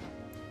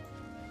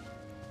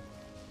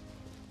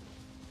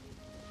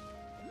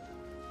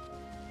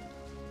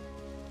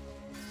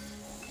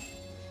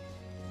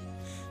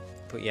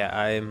 But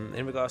yeah,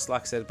 in regards to,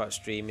 like I said about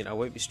streaming, I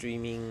won't be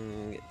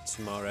streaming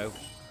tomorrow.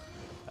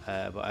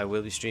 But I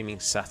will be streaming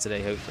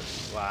Saturday,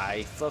 hopefully. Why,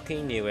 I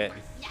fucking knew it.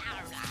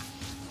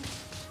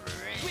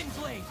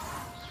 Windblade.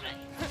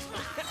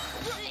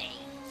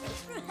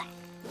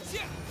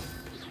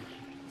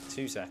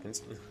 2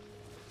 seconds.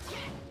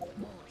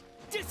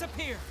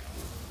 Disappear.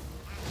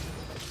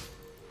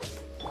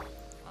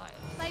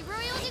 By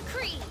royal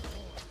decree.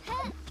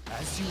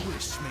 As you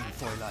wish, main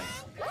Fräulein.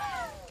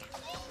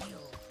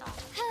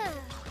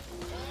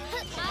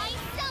 I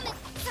summon.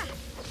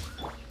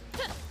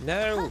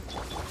 No!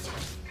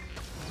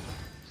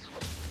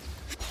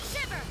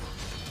 Shiver.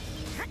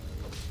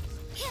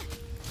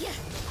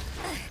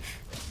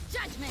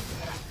 Judgment.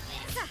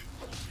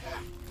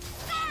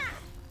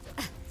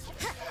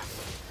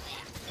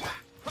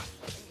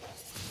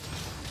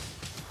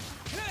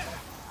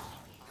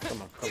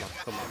 Come on, come on,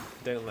 come on.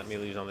 Don't let me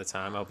lose on the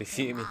time, I'll be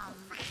fuming.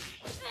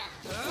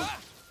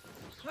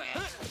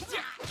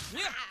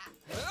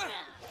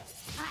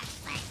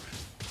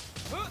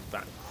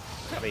 Bang.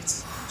 Have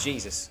it.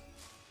 Jesus.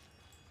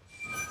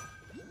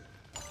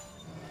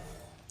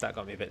 That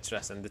got me a bit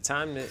stressed, and the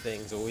time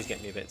things always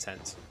get me a bit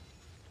tense.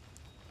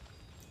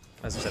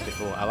 As I said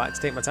before, I like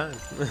to take my time.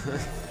 I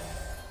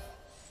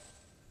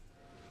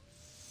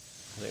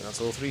think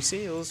that's all 3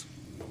 seals.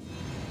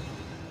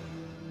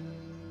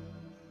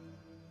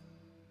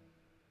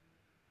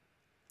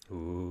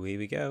 Ooh, here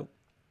we go.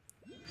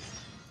 It's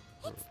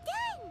done.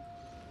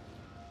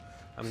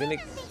 I'm gonna.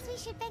 Someone thinks we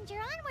should venture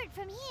onward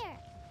from here.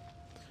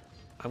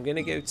 I'm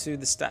gonna go to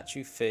the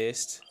statue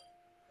first,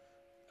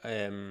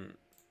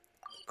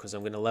 because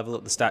I'm gonna level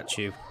up the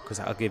statue, because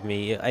that'll give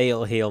me A,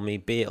 it'll heal me,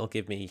 B, it'll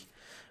give me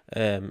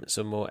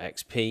some more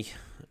XP.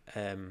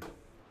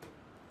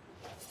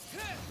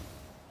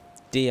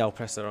 D, I'll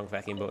press the wrong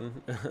fucking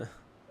button.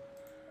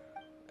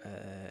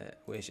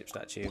 Worship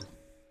statue.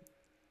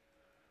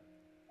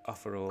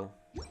 Offer all.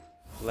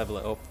 Level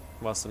it up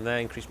whilst I'm there.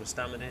 Increase my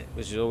stamina,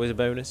 which is always a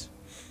bonus.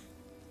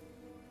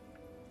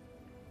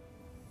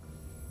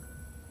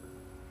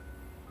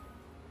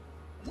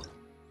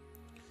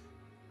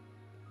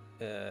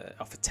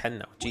 Offer 10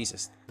 now.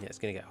 Jesus. Yeah, it's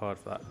going to get hard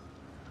for that.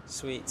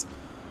 Sweet.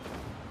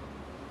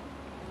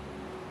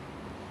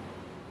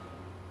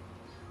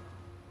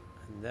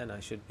 And then I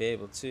should be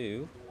able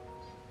to,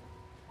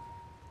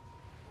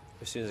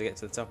 as soon as I get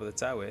to the top of the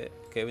tower,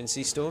 go and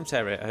see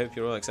Stormterror. I hope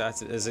you're all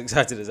excited as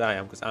I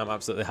am, because I'm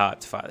absolutely hyped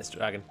to fight this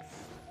dragon.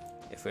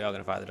 If we are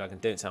going to fight the dragon,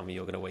 don't tell me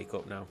you're going to wake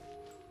up now.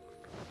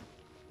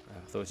 I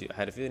thought I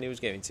had a feeling he was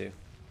going to,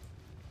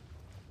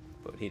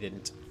 but he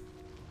didn't.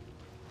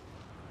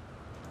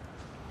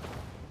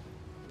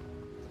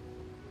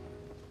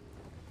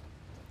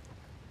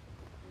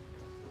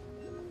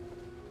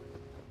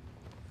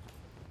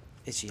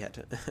 Itchy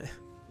head.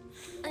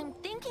 I'm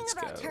thinking Let's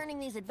about go. turning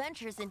these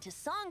adventures into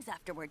songs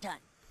after we're done.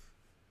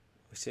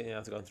 We certainly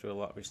have gone through a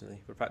lot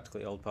recently. We're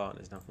practically old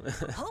partners now.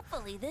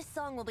 Hopefully this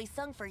song will be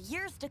sung for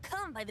years to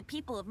come by the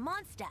people of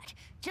Mondstadt,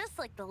 just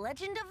like the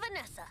legend of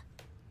Vanessa.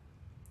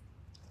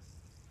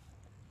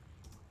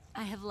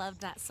 I have loved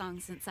that song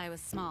since I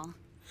was small.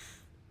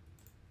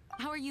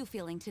 How are you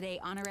feeling today,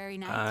 Honorary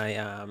Knight? I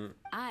am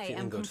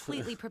good.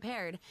 Completely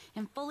prepared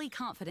and fully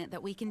confident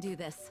that we can do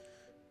this.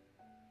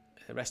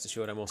 Rest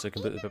assured, I'm also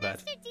completely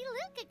prepared. Mr.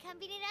 DeLuke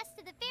accompanied us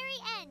to the very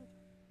end,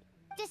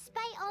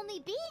 despite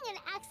only being an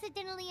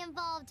accidentally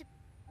involved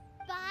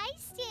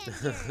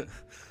bystander.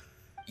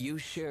 You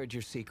shared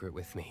your secret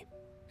with me,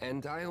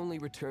 and I only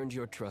returned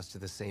your trust to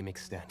the same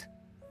extent.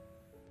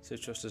 So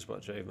trust is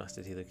what drove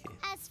Master DeLuke here.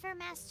 As for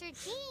Master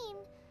Jean,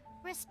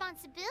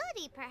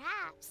 responsibility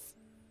perhaps.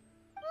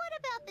 What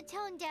about the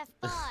tone-deaf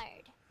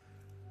bard?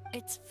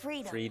 It's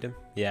freedom. Freedom?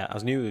 Yeah, I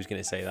knew he was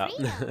going to say that.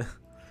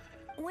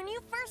 When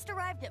you first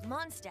arrived at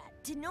Mondstadt,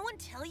 did no one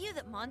tell you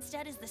that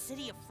Mondstadt is the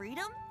city of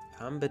freedom?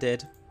 Amber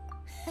did.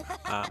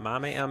 My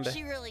mate Amber.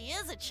 She really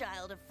is a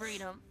child of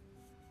freedom.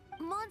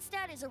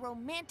 Mondstadt is a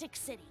romantic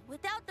city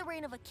without the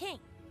reign of a king,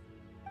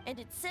 and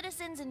its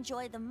citizens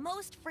enjoy the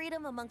most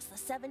freedom amongst the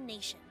 7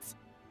 nations.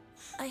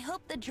 I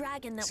hope the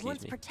dragon that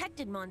once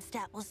protected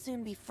Mondstadt will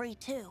soon be free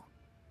too.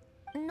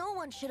 No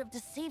one should have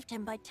deceived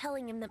him by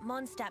telling him that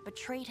Mondstadt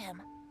betrayed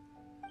him.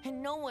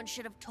 And no one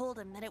should have told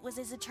him that it was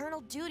his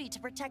eternal duty to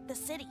protect the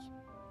city.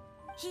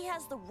 He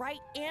has the right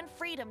and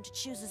freedom to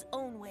choose his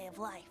own way of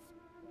life.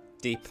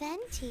 Deep.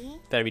 Venti?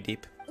 Very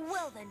deep.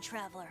 Well then,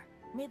 traveler,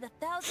 may the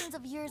thousands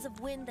of years of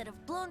wind that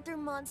have blown through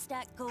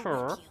Mondstadt go with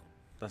you.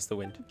 That's the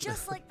wind.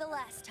 Just like the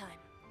last time,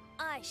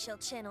 I shall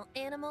channel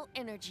animal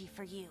energy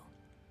for you.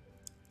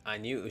 I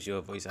knew it was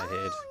your voice I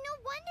heard. Oh, no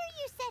wonder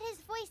you said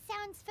his voice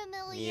sounds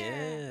familiar.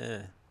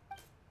 Yeah.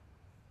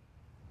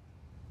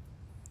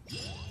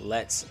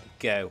 Let's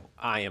go.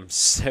 I am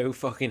so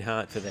fucking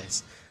hyped for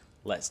this.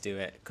 Let's do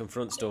it.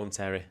 Confront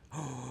Stormterror.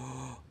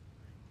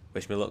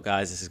 Wish me luck,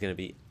 guys. This is going to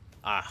be...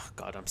 Ah,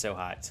 God, I'm so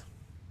hyped.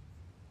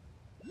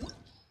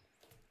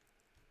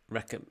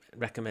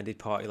 Recommended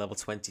party level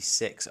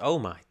 26. Oh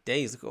my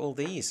days, look at all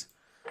these.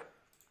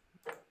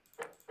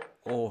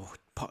 Oh,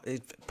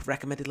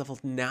 recommended level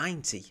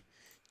 90.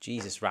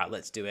 Jesus, right,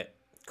 let's do it.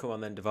 Come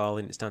on then,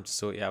 Dvalin, it's time to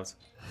sort you out.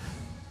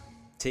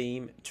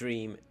 Team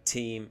Dream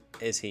Team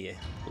is here.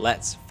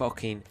 Let's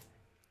fucking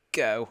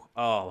go.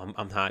 Oh,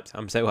 I'm hyped.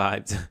 I'm so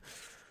hyped.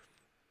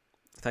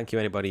 Thank you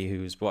anybody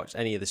who's watched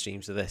any of the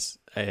streams of this,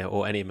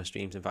 or any of my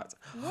streams, in fact.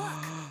 Look,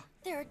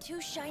 there are 2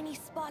 shiny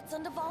spots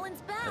on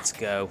Dvalin's back. Let's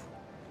go.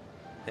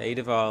 Hey,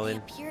 They Dvalin.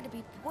 appear to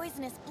be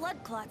poisonous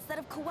blood clots that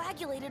have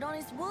coagulated on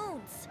his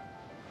wounds.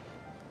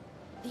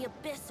 The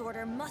Abyss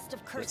Order must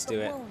have cursed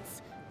the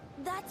wounds.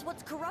 That's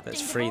what's corrupting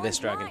Let's free this Dvalin's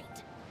dragon.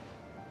 mind.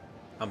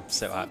 I'm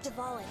so To hyped. save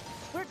Dvalin,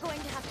 we're going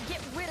to have to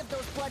get rid of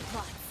those blood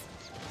clots.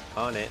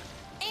 On it.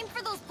 Aim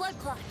for those blood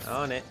clots.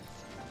 On it.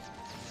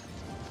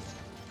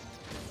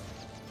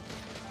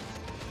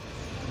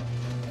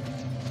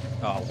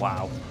 Oh,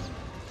 wow.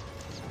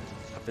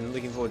 I've been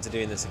looking forward to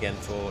doing this again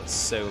for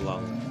so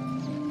long.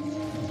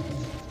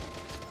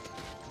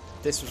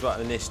 This was what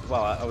initially...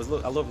 Well, I was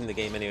loving the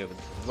game anyway, but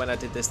when I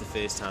did this the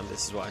first time,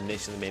 this is what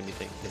initially made me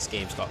think this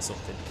game's got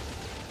something.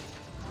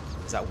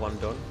 Is that one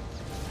done?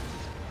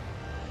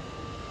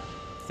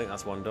 I think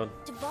that's one done.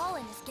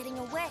 Dvalin is getting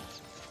away,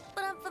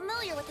 but I'm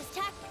familiar with his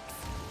tactics.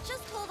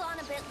 Just hold on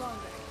a bit longer.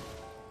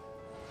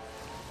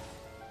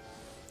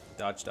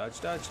 Dodge,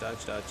 dodge, dodge,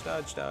 dodge, dodge,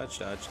 dodge, dodge,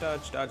 dodge,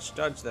 dodge, dodge,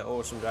 dodge, the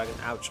awesome dragon.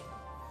 Ouch.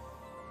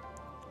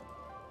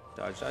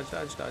 Dodge, dodge,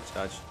 dodge, dodge,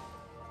 dodge.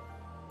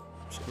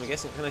 I'm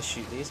guessing, can I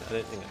shoot these? I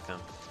don't think I can.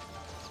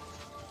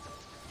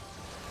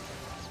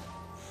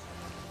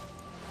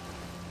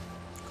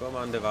 Come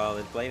on,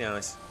 Dvalin, play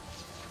nice.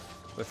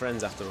 We're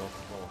friends after all.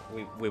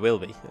 Well, we will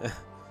be.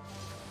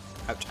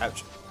 Ouch,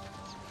 ouch.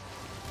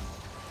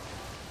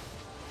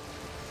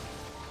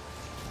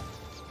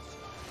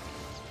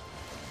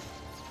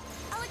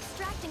 I'll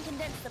extract and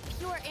condense the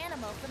pure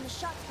animo from the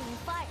shots being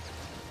fired.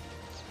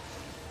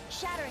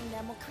 Shattering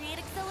them will create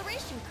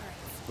acceleration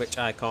currents. Which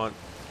I can't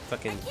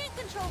fucking... I can't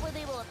control where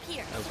they will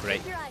appear. Oh, so great.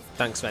 keep your eyes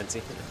Thanks,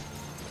 Venti.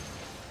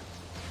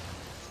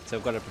 So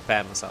I've got to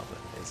prepare myself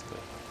then, basically.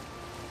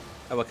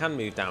 Oh, I can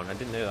move down. I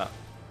didn't know that.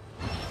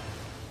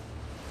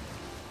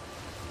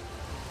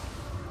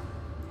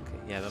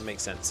 Okay, yeah, that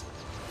makes sense.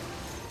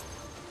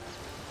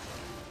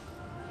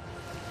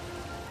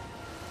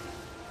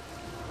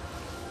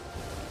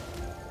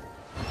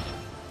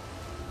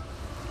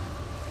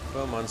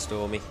 Come on,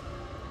 Stormy.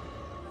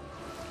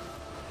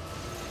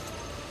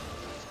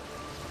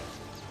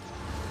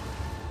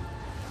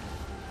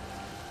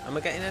 Am I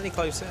getting any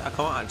closer? I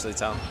can't actually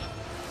tell.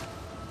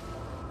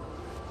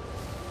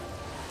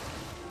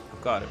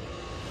 I've got him.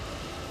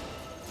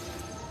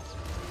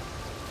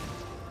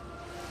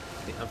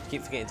 I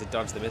keep forgetting to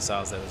dodge the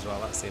missiles though as well,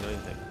 that's the annoying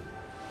thing.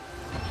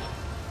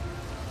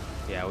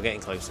 Yeah, we're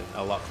getting closer,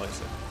 a lot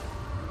closer.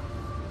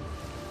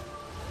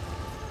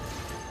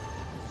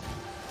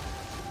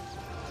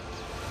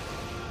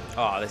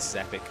 Oh, this is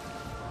epic.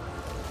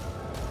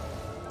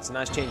 It's a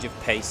nice change of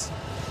pace.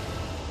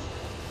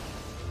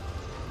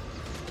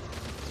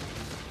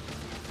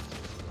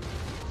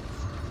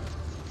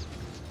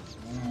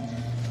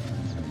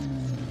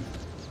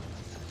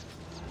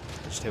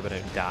 I just hope I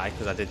don't die,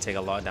 because I did take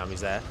a lot of damage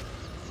there.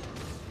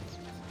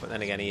 But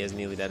then again, he is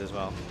nearly dead as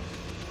well.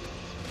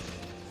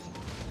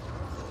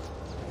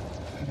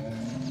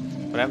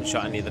 But I haven't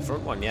shot any of the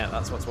front one yet,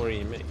 that's what's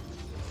worrying me.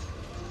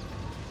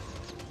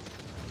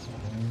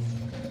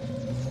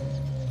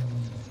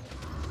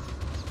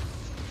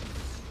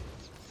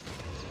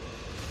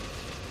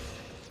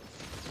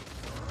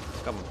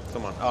 Come on,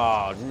 come on.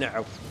 Oh, no. I'm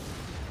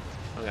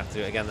going to have to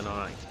do it again then,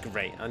 alright.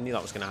 Great. I knew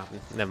that was going to happen.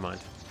 Never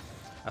mind.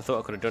 I thought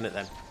I could have done it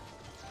then.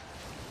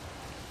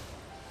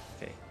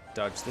 Okay.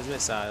 Dodge the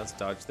missiles.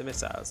 Dodge the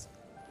missiles.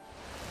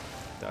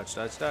 Dodge,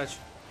 dodge, dodge.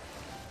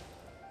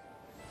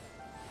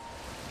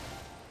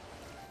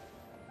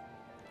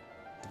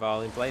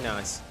 Dvalin, play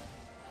nice.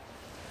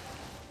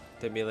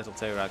 Don't be a little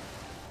toe rag.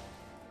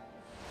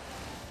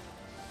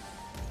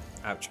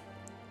 Ouch.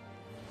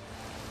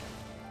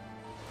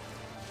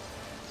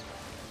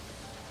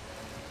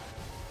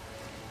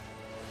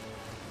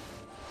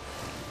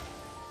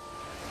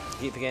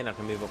 Keep forgetting I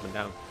can move up and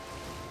down.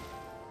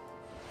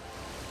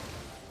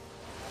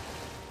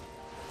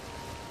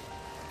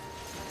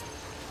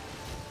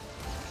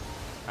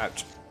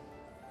 Ouch.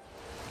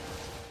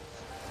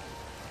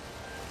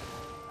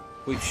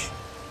 Whoosh.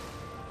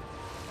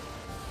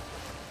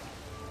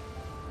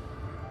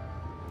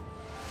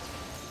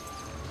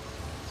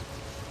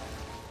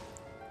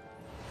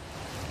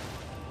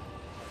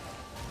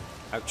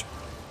 Ouch.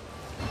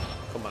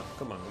 Come on,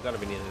 come on, we've got to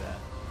be nearly there.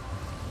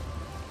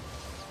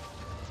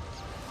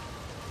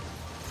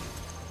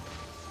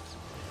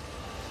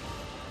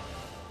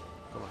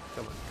 Come on,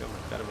 come on, come on,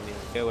 gotta be nearly.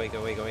 Go away,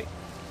 go away, go away.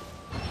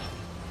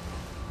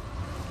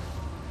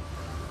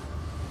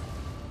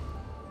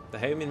 The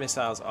homing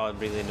missiles are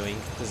really annoying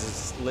because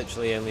there's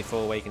literally only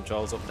 4-way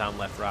controls, up, down,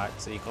 left, right,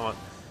 so you can't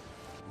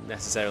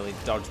necessarily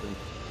dodge them.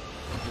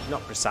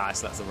 Not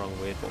precise, that's the wrong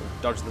word, but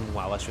dodge them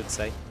well, I should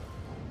say.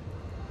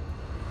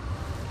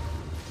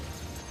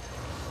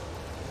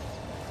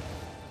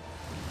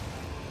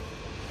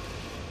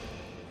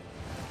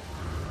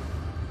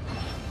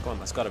 Come on,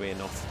 that's got to be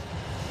enough.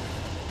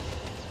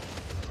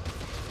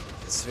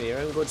 It's for your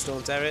own good,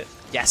 Stormterror.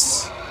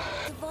 Yes!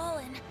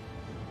 Dvalin,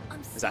 I'm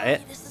Is that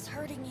it? This is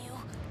hurting you.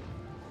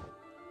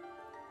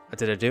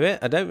 Did I do it?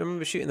 I don't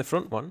remember shooting the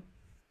front one.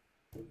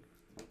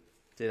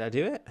 Did I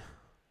do it?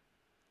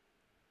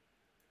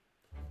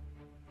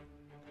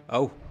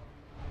 Oh.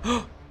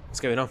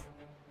 What's going on?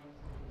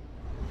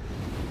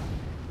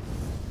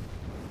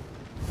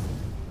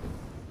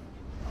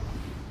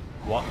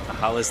 What the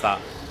hell is that?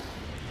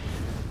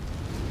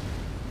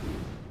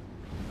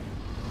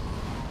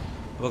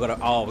 We've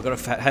got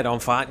a head-on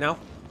fight now.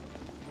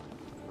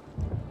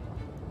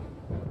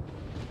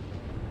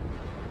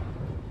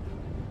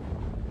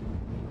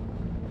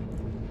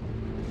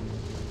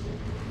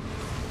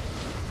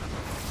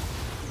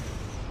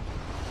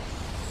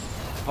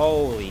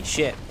 Holy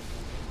shit.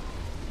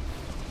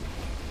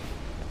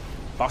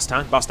 Boss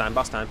time, boss time,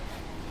 boss time.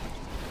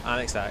 I'm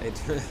excited.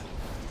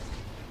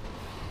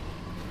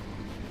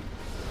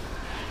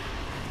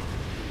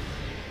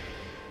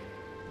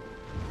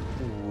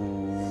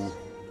 Ooh.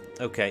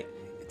 Okay.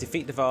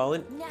 Defeat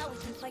Dvalin. Now we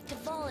can fight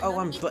Dvalin. Oh,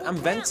 on equal I'm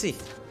Venti.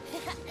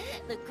 ground.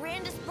 The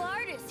grandest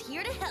bard is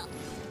here to help.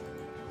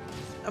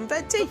 I'm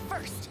Venti. But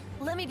first,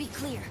 let me be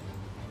clear.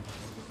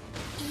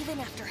 Even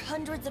after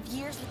hundreds of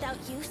years without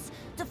use,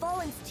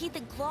 Dvalin's teeth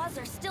and claws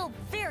are still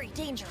very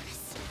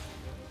dangerous.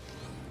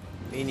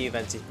 Me and you,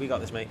 Venti. We got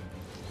this, mate.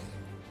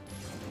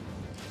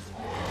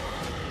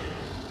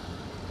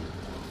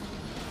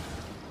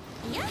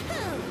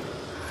 Yahoo!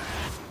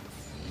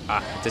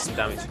 Ah, did some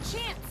damage. Now's our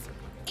chance.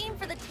 Aim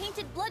for the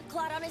tainted blood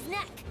clot on his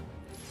neck.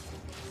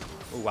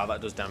 Oh wow, that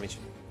does damage.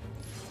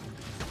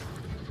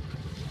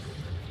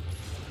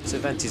 So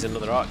Venti's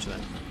another archer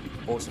then.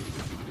 Awesome.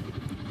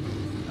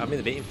 I'm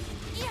gonna beat him.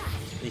 Yeah.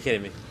 Are you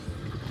kidding me?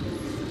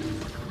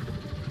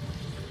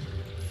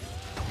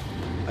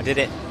 I did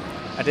it.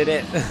 I did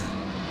it.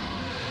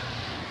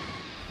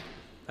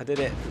 I did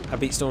it. I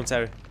beat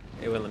Stormterror.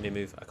 It won't let me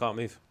move. I can't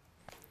move.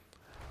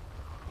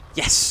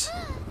 Yes!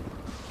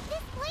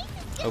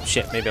 Oh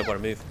shit, maybe I've got to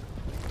move.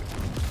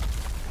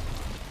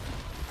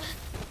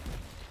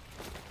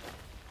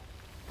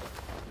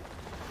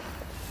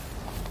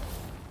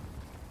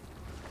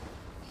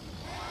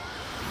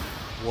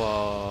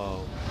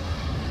 Whoa.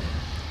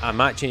 I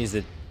might change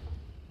the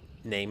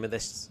name of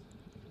this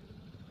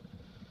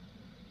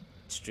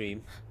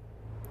stream.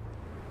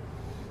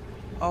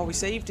 Oh, we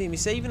saved him.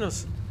 He's saving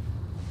us.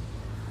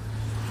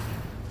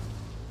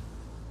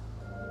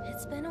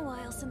 It's been a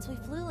while since we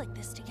flew like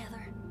this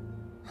together.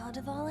 Huh,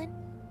 Dvalin?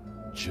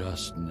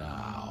 Just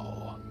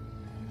now.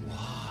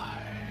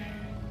 Why?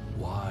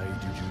 Why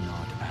did you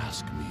not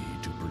ask me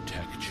to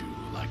protect you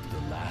like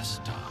the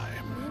last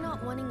time? Me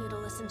not wanting you to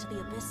listen to the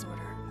Abyss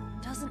Order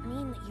doesn't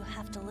mean that you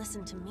have to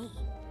listen to me.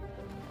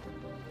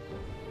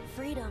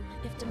 Freedom,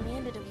 if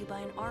demanded of you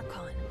by an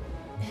Archon,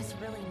 is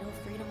really no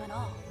freedom at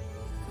all.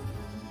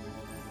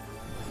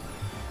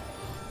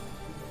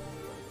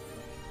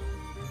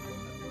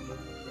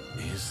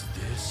 Is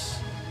this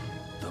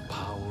the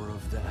power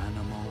of the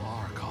Animal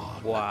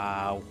Archon?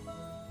 Wow.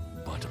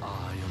 But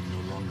I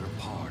am no longer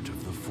part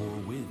of the Four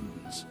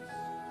Winds.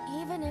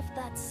 Even if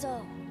that's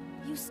so,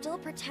 you still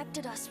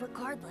protected us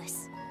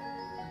regardless.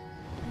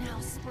 Now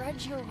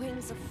spread your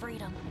wings of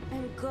freedom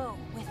and go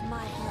with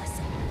my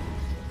blessing.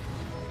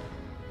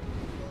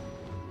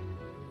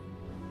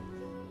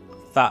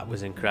 That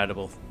was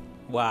incredible.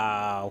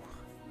 Wow.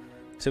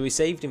 So we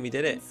saved him, we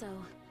did it. And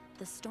so,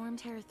 the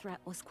Stormterror threat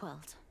was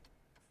quelled.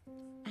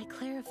 I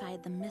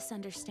clarified the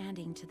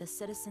misunderstanding to the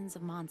citizens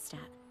of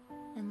Mondstadt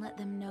and let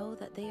them know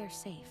that they are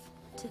safe.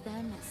 To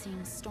them, it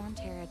seems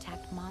Stormterror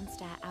attacked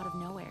Mondstadt out of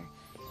nowhere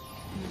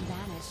and then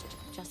vanished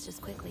just as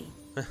quickly.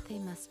 They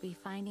must be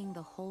finding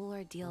the whole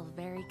ordeal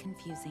very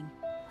confusing.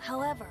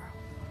 However,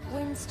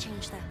 winds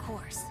change their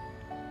course.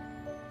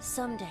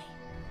 Someday,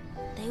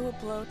 they will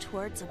blow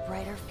towards a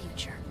brighter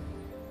future.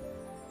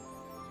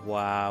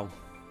 Wow.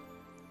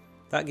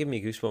 That gave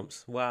me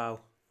goosebumps. Wow.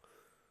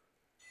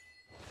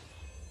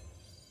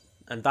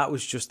 And that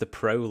was just the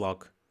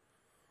prologue.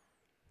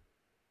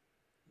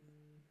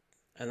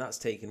 And that's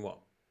taken, what,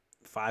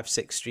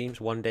 5-6 streams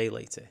one day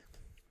later.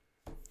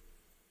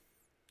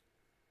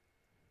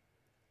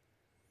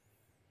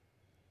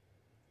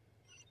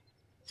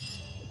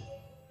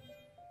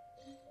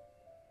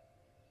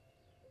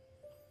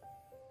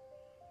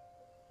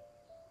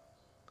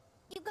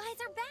 You guys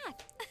are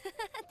back.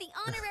 The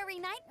honorary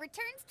knight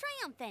returns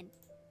triumphant.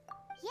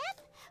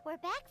 Yep, we're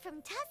back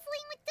from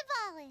tussling with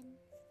Dvalin.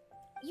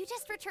 You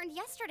just returned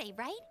yesterday,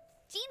 right?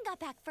 Jean got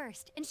back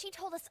first, and she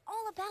told us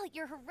all about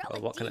your heroic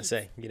Well, what can I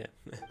say, you know?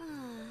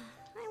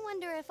 I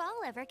wonder if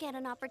I'll ever get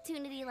an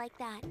opportunity like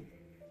that.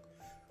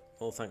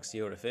 All thanks to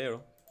your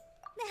referral.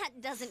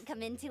 That doesn't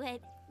come into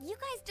it. You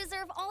guys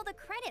deserve all the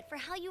credit for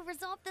how you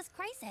resolved this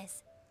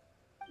crisis.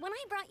 When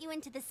I brought you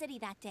into the city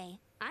that day,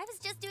 I was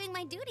just doing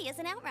my duty as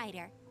an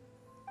outrider.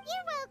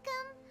 You're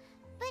welcome.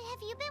 But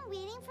have you been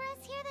waiting for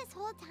us here this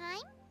whole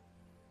time?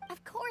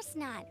 Of course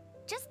not.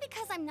 Just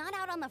because I'm not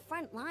out on the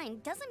front line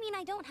doesn't mean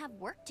I don't have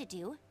work to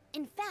do.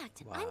 In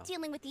fact, Wow. I'm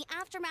dealing with the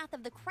aftermath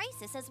of the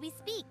crisis as we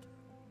speak.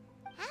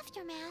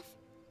 Aftermath?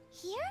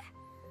 Here?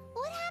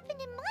 What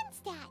happened in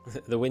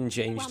Mondstadt? The wind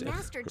changed. While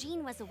Master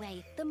Jean was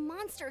away, the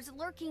monsters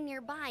lurking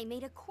nearby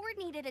made a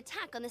coordinated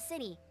attack on the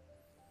city.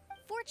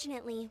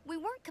 Fortunately, we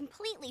weren't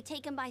completely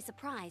taken by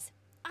surprise.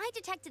 I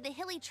detected the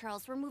Hilly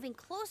Churls were moving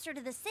closer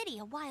to the city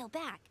a while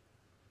back.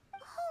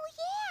 Oh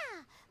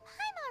yeah!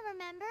 Paimon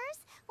remembers.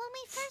 When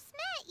we first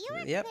met, you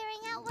were Yep.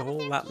 clearing out The one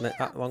whole of that their met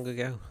that camps. long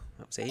ago.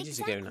 That was ages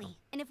ago now. Exactly.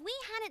 And if we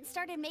hadn't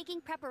started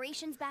making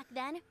preparations back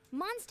then,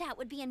 Mondstadt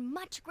would be in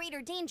much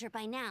greater danger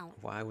by now.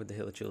 Why would the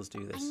Hillachills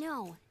do this? I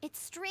know. It's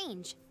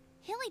strange.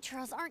 Hilly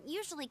Churls aren't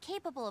usually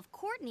capable of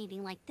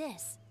coordinating like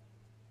this.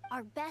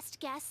 Our best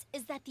guess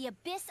is that the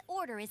Abyss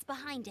Order is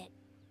behind it.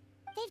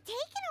 They've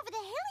taken over the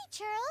Hilly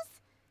Churls.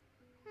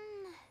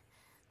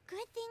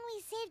 Good thing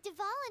we saved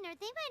Dvalin, or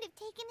they might have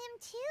taken him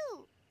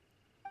too.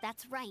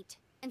 That's right.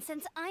 And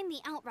since I'm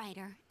the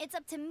Outrider, it's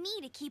up to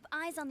me to keep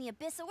eyes on the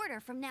Abyss Order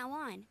from now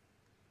on.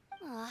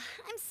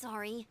 I'm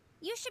sorry.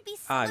 You should be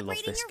I love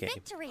celebrating this your game.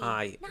 victory.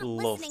 I not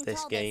love listening this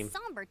to all game. This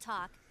somber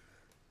talk.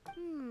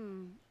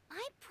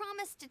 I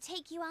promised to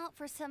take you out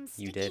for some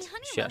sticky You did.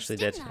 honey She roast, actually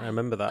did. didn't I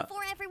remember that.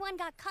 Before everyone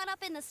got caught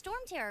up in the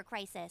Stormterror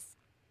crisis.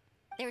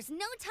 There's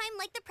no time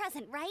like the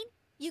present, right?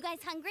 You guys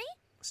hungry?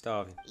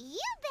 Starving. You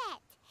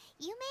bet.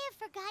 You may have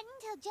forgotten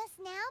till just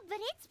now, but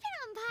it's been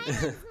on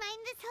Paimon's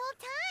mind this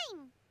whole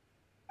time.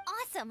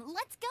 Awesome,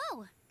 let's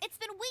go. It's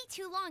been way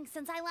too long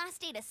since I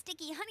last ate a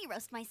sticky honey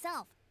roast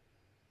myself.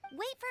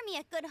 Wait for me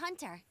at Good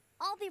Hunter.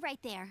 I'll be right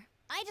there.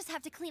 I just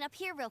have to clean up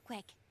here real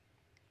quick.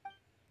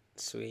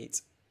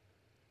 Sweet.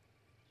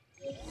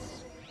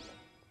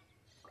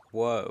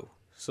 Whoa.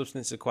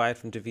 Substance acquired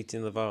from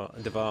defeating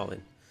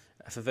Dvalin.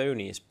 A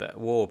Favonius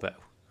warbow.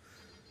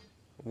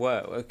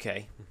 Whoa,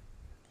 okay.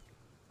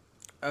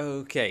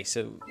 Okay,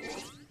 so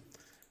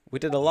we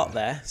did a lot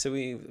there. So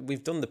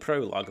we've done the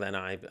prologue then,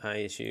 I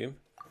assume.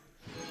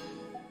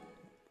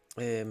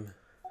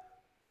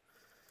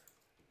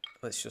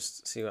 Let's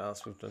just see what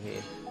else we've done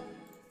here.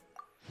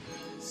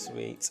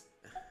 Sweet.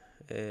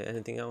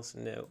 Anything else?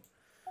 No.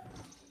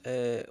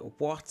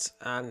 What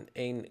an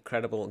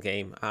incredible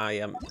game.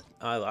 I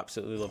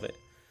absolutely love it.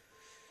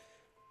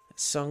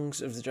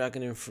 Songs of the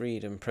Dragon and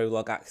Freedom,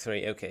 Prologue Act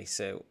 3. Okay,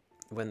 so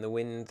when the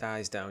wind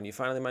dies down, you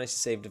finally manage to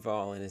save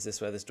Dvalin. Is this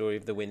where the story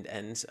of the wind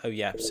ends? Oh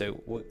yeah,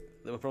 so we're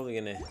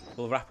probably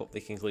we'll wrap up the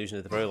conclusion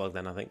of the prologue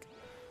then, I think.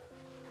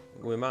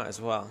 We might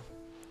as well.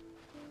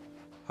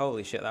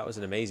 Holy shit, that was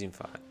an amazing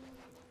fight.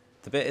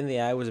 The bit in the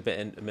air was a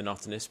bit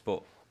monotonous,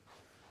 but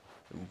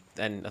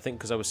then I think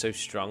because I was so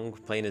strong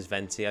playing as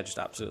Venti, I just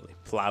absolutely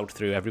ploughed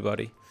through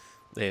everybody.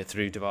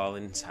 Through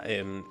Dvalin's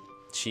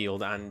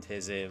shield and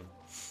his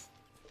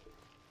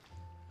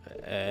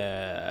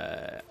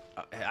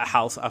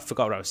health. I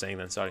forgot what I was saying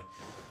then, sorry.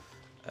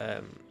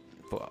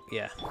 But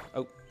yeah.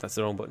 Oh, that's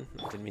the wrong button.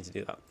 I didn't mean to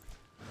do that.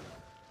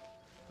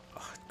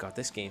 Oh god,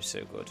 this game's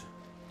so good.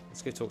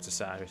 Let's go talk to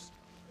Cyrus.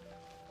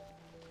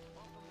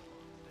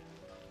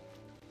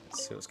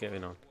 Let's see what's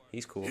going on.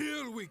 He's cool.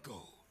 Here we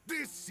go.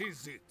 This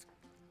is it.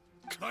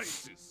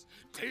 Crisis,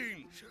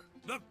 danger,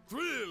 the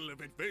thrill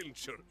of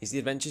adventure. He's the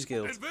Adventures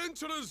Guild.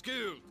 Adventurers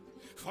Guild.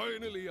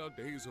 Finally, our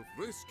days of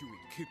rescuing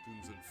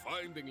kittens and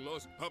finding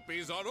lost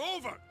puppies are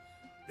over.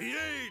 The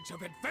age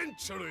of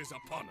adventure is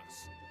upon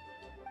us.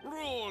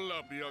 Roll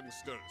up,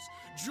 youngsters.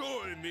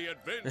 Join the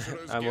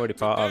Adventurers I'm Guild already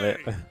part of it.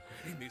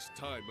 In this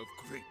time of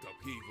great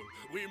upheaval,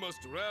 we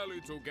must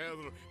rally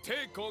together,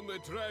 take on the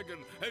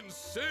dragon, and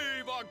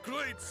save our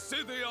great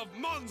city of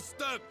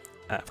Mondstadt.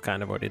 I've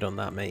kind of already done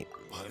that, mate.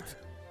 What?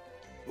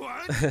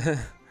 What?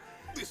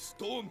 The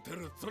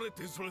Stormterror threat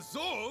is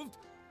resolved?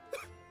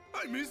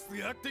 I missed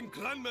the acting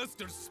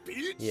clanmaster's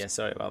speech? Yeah,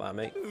 sorry about that,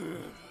 mate.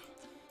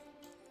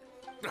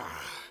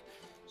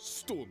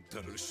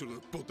 Stormterror should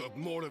have put up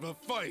more of a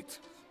fight.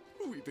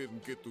 We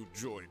didn't get to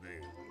join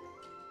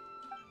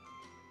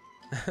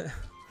in.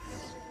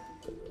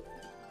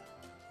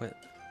 Wait.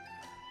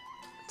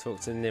 Talk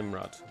to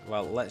Nimrod.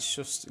 Well, let's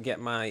just get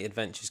my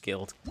Adventures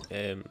Guild.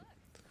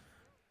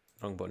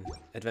 Wrong button.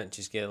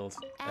 Adventures Guild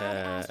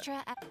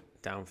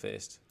down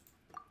first.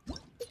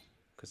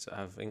 Because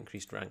I've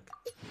increased rank.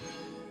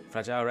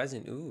 Fragile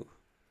resin. Ooh.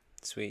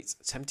 Sweet.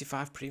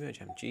 75 Primo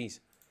Gem. Jeez.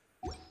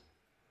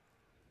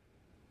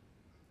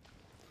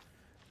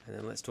 And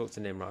then let's talk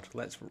to Nimrod.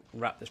 Let's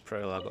wrap this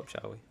prologue up,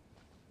 shall we?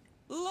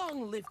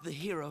 Long live the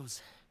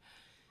heroes.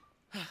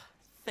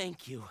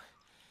 Thank you.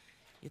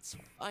 It's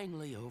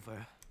finally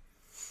over.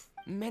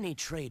 Many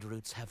trade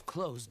routes have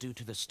closed due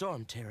to the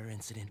Stormterror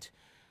incident.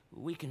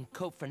 We can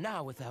cope for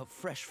now without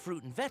fresh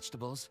fruit and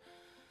vegetables.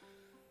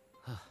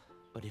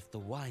 But if the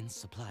wine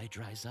supply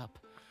dries up,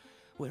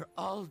 we're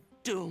all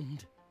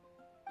doomed.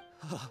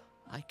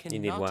 I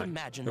cannot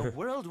imagine a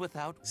world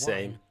without wine.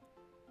 Same.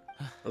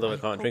 Although I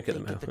can't drink at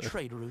the moment. Get the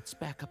trade routes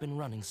back up and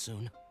running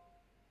soon.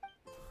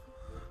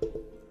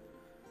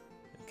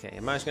 Okay,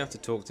 am I just gonna have to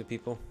talk to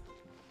people?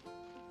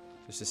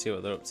 Just to see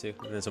what they're up to,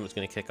 and then someone's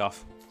gonna kick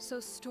off. So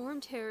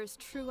Stormterror's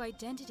true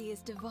identity is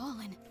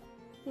Dvalin,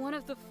 one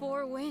of the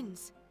four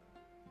winds.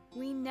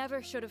 We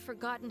never should have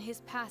forgotten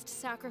his past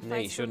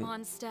sacrifice for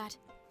Mondstadt.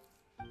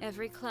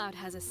 Every cloud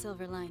has a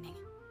silver lining.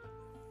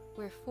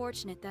 We're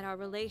fortunate that our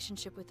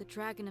relationship with the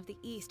Dragon of the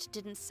East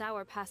didn't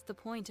sour past the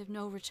point of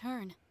no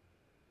return.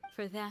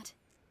 For that,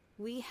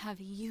 we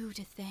have you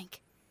to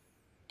thank.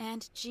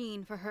 And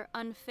Jean for her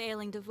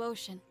unfailing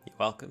devotion. You're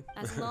welcome.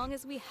 As long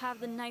as we have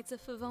the Knights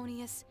of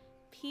Favonius,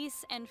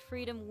 peace and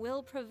freedom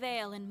will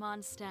prevail in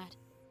Mondstadt.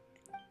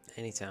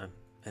 Anytime.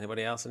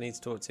 Anybody else I need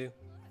to talk to? There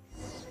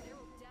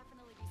will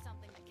definitely be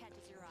something that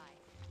catches your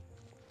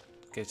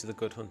eye. Go to the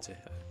Good Hunter.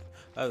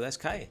 Oh, there's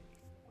Kai.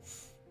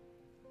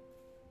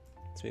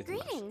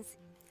 Greetings.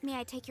 May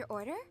I take your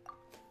order?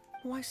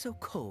 Why so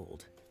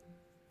cold?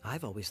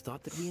 I've always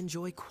thought that we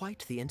enjoy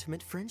quite the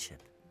intimate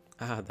friendship.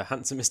 Ah, the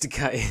handsome Mr.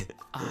 Kai.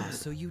 Ah,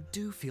 so you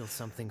do feel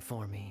something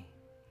for me.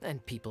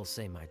 And people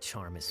say my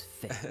charm is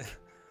fake.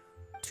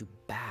 To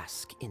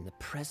bask in the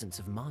presence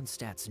of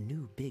Mondstadt's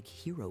new big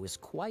hero is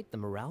quite the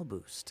morale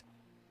boost.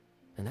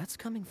 And that's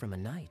coming from a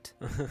knight.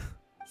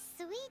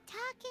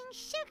 Sweet-talking,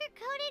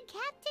 sugar-coated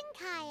Captain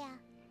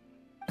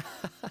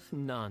Kaya.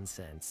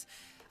 Nonsense.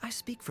 I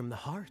speak from the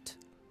heart.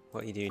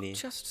 What you do need?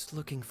 Just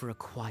looking for a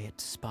quiet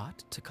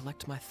spot to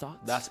collect my thoughts.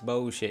 That's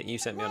bullshit. You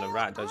sent me on a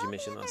rat dodgy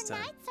mission last time.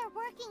 Knights are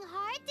working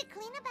hard to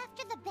clean up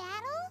after the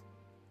battle?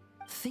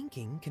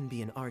 Thinking can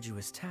be an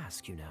arduous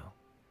task, you know.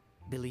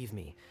 Believe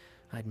me,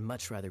 I'd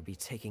much rather be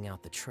taking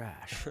out the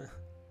trash.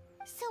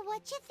 So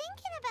what you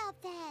thinking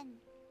about then?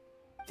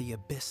 The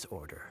Abyss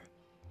Order.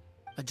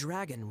 A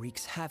dragon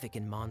wreaks havoc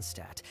in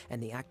Mondstadt,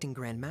 and the acting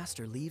Grand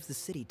Master leaves the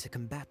city to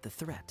combat the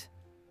threat.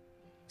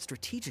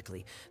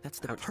 Strategically, that's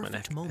the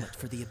perfect moment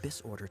for the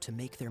Abyss Order to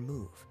make their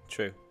move.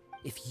 True.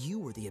 If you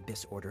were the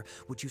Abyss Order,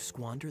 would you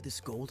squander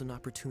this golden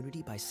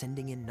opportunity by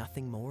sending in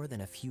nothing more than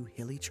a few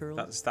hilly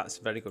churls? That's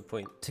a very good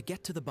point. To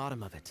get to the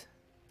bottom of it,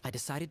 I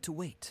decided to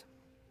wait.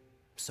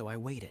 So I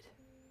waited,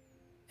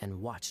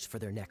 and watched for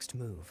their next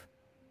move.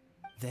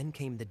 Then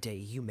came the day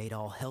you made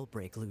all hell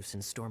break loose in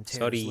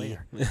Stormterror's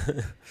lair.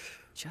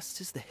 Just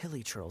as the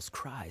hilly churls'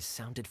 cries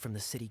sounded from the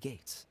city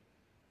gates.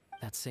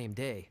 That same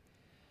day,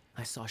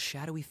 I saw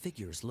shadowy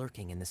figures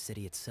lurking in the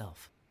city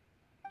itself.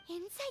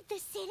 Inside the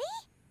city?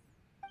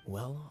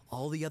 Well,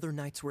 all the other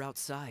knights were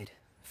outside,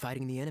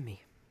 fighting the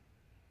enemy.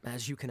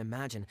 As you can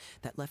imagine,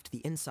 that left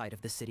the inside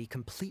of the city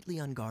completely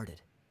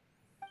unguarded.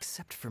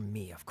 Except for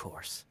me, of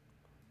course.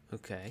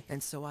 Okay.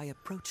 And so I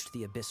approached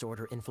the Abyss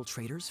Order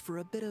infiltrators for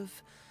a bit of,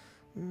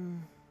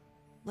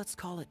 let's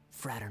call it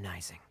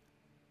fraternizing.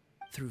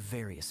 Through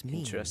various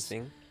means,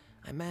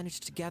 I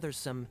managed to gather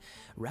some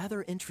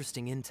rather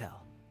interesting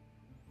intel.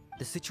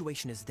 The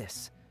situation is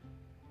this.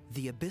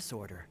 The Abyss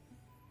Order.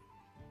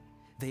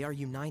 They are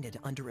united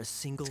under a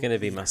single It's gonna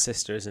be leader. my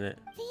sister, isn't it?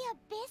 The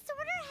Abyss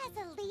Order has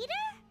a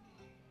leader?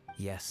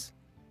 Yes.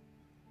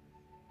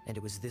 And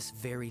it was this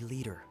very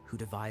leader who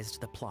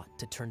devised the plot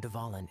to turn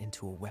Dvalin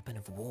into a weapon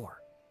of war.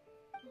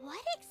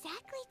 What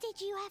exactly did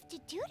you have to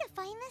do to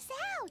find this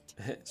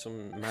out?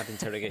 Some mad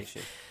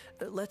interrogation.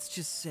 Let's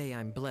just say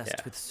I'm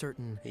blessed with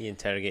certain He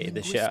interrogated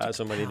the shit out of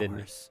somebody, didn't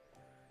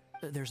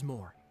he? There's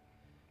more.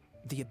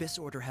 The Abyss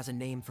Order has a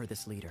name for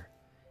this leader.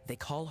 They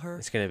call her...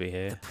 It's gonna be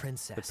her. The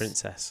Princess. The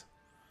Princess.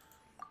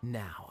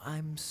 Now,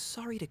 I'm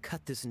sorry to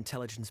cut this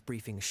intelligence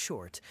briefing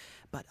short,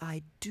 but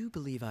I do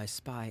believe I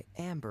spy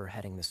Amber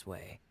heading this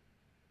way.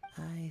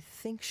 I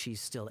think she's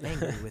still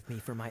angry with me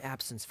for my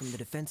absence from the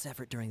defense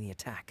effort during the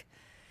attack.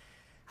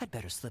 I'd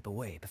better slip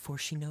away before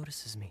she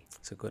notices me.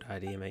 It's a good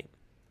idea, mate.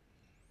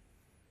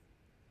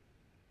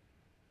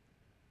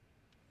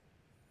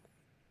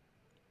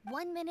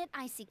 One minute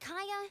I see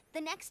Kaya, the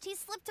next he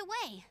slipped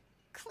away.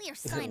 Clear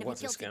sign of a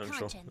guilty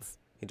conscience.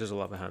 He does a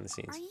lot behind the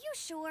scenes. Are you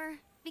sure?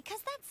 Because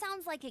that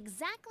sounds like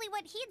exactly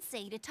what he'd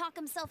say to talk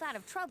himself out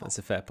of trouble. That's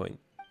a fair point.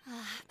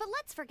 But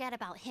let's forget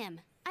about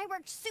him. I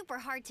worked super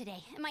hard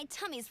today, and my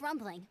tummy's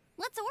rumbling.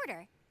 Let's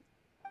order.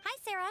 Hi,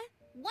 Sarah.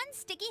 1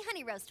 sticky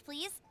honey roast,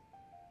 please.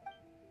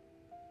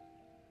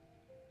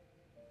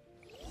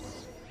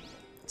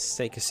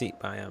 Take a seat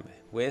by Amber.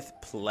 With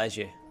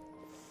pleasure.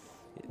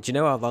 Do you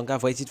know how long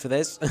I've waited for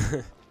this?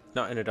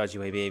 Not in a dodgy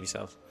way, behave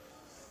yourself.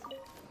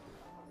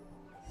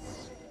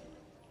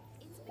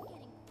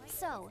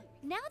 So,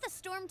 now the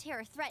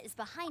Stormterror threat is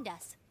behind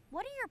us.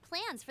 What are your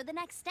plans for the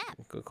next step?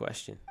 Good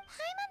question.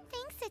 Paimon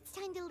thinks it's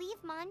time to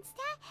leave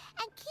Mondstadt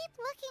and keep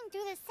looking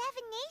through the 7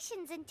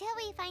 nations until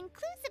we find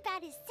clues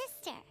about his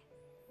sister.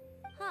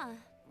 Huh,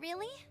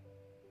 really?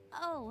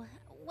 Oh,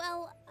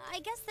 well, I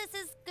guess this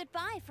is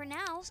goodbye for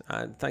now.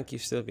 Thank you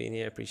for still being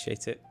here,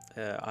 appreciate it.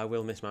 I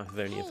will miss my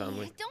Favonia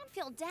family. Don't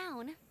feel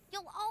down.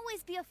 You'll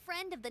always be a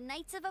friend of the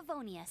Knights of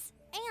Avonius,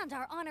 and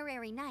our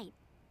honorary knight.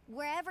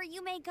 Wherever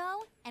you may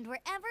go, and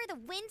wherever the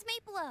wind may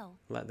blow.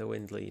 Let the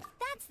wind lead.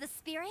 That's the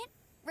spirit.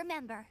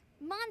 Remember,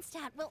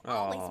 Mondstadt will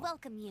always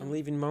welcome you. I'm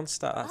leaving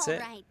Mondstadt, that's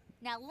it. Alright,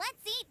 now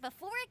let's eat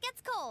before it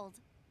gets cold.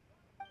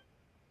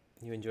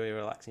 You enjoy your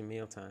relaxing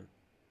mealtime.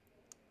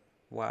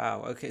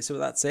 Wow, okay, so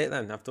that's it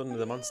then. I've done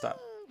the Mondstadt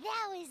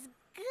That was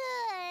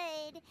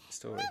good.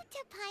 story. Note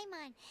to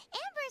Paimon,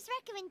 Amber's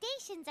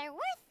recommendations are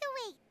worth the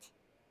wait.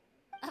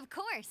 Of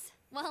course.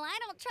 Well, I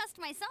don't trust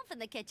myself in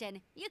the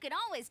kitchen. You can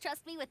always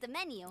trust me with the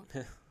menu.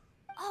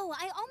 Oh,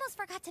 I almost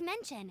forgot to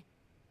mention.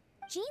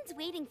 Jean's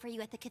waiting for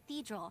you at the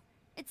cathedral.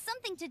 It's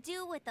something to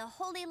do with the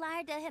Holy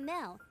Lyre de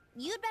Himmel.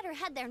 You'd better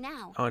head there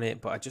now. On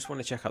it, but I just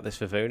want to check out this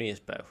Favonius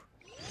bow.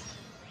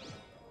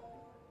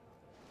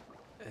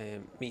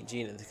 Meet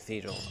Jean at the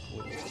cathedral.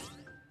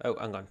 Oh,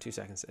 hang on, 2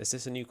 seconds. Is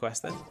this a new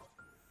quest then?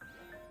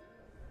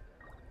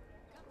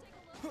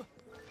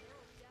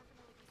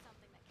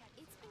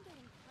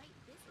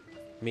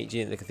 Meet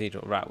Jean at the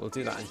cathedral. Right, we'll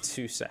do that in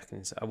 2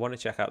 seconds. I want to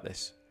check out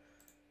this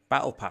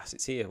battle pass.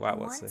 It's here. Wow,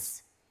 what's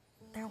this?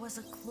 There was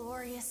a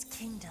glorious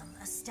kingdom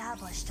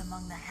established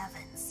among the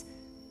heavens.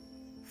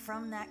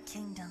 From that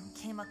kingdom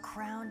came a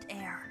crowned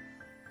heir,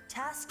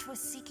 tasked with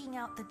seeking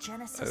out the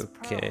Genesis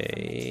Pearl from the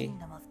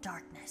kingdom of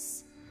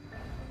darkness.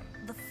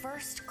 The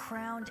first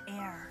crowned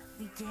heir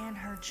began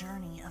her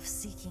journey of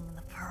seeking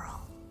the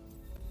pearl.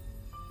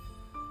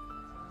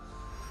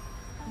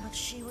 But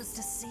she was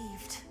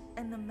deceived,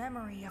 and the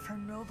memory of her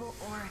noble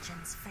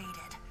origins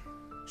faded.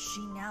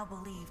 She now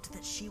believed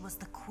that she was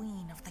the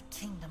queen of the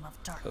kingdom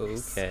of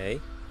darkness. Okay.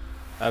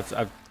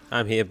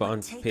 I'm here, but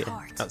on Peter.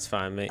 That's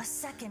fine, mate. A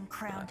second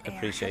crowned I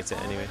appreciate heir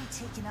it had anyway. already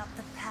taken up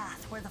the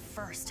path where the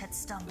first had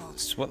stumbled.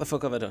 So what the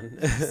fuck have I done?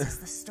 This is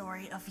the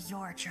story of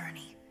your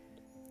journey,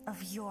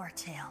 of your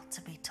tale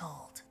to be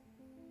told.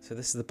 So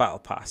this is the battle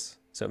pass.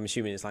 So I'm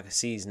assuming it's like a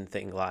season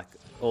thing, like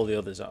all the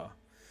others are.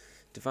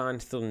 Divine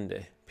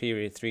Thunder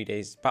period 3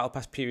 days. Battle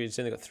pass period's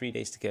only got 3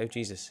 days to go.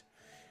 Jesus.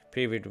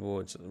 Period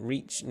rewards.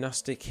 Reach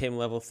Gnostic Hymn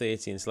level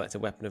 30 and select a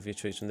weapon of your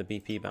choice from the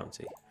BP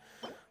bounty.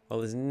 Well,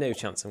 there's no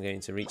chance I'm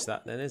going to reach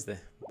that then, is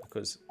there?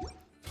 Because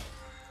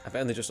I've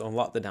only just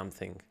unlocked the damn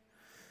thing.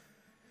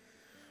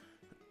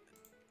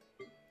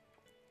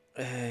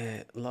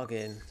 Log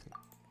in.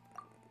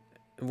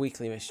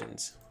 Weekly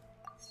missions.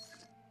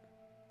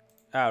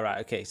 Ah,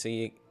 right, okay, so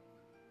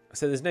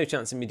there's no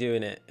chance of me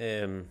doing it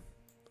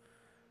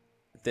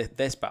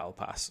this battle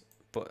pass,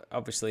 but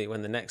obviously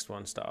when the next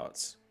one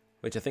starts,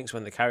 which I think is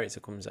when the character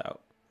comes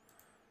out,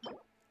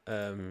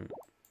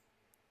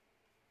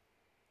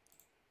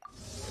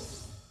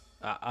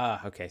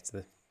 okay, it's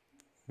the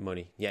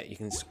money. Yeah, you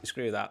can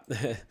screw that.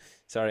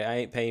 Sorry, I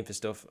ain't paying for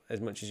stuff as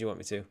much as you want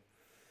me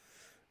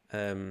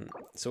to.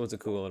 Swords are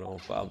cool and all,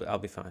 but I'll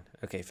be fine.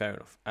 Okay, fair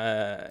enough.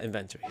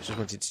 Inventory. I just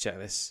wanted to check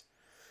this.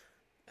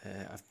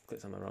 I've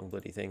clicked on the wrong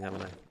bloody thing,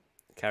 haven't I?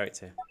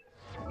 Character.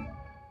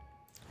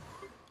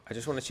 I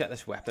just want to check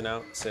this weapon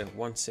out. So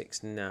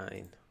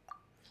 169.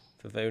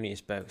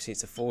 Favonius bow. See,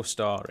 it's a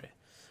 4-star.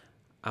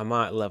 I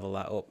might level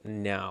that up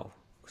now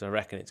because I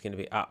reckon it's going to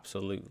be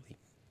absolutely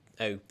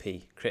OP.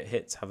 Crit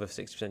hits have a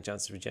 60%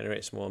 chance to regenerate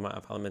a small amount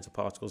of elemental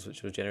particles,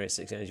 which will generate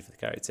 6 energy for the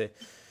character.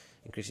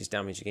 Increases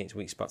damage against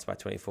weak spots by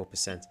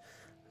 24%.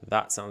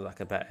 That sounds like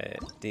a better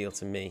deal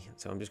to me.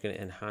 So I'm just going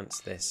to enhance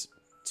this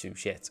to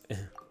shit.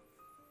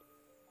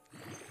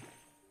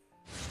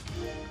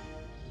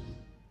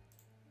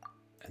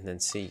 And then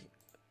see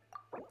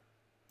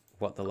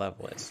what the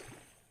level is.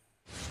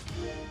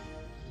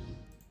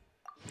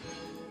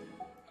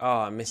 Oh,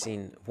 I'm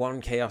missing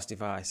 1 chaos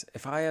device.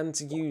 If I hadn't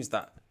to use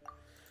that,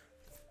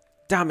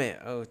 damn it!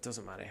 Oh, it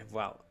doesn't matter.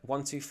 Well,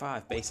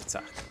 125 base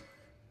attack,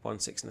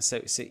 16 and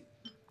so see.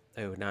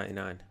 Oh,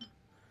 99.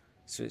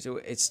 So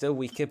it's still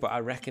weaker, but I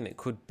reckon it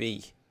could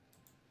be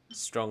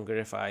stronger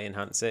if I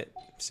enhance it.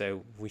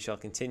 So we shall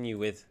continue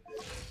with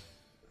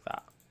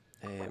that.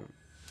 I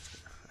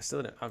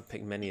still haven't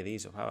picked many of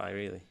these up, have I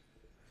really?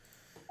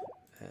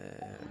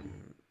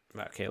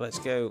 Right, okay, let's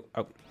go.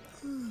 Oh,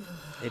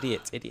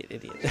 idiot.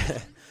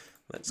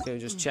 Let's go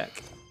just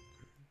check.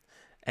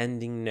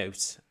 Ending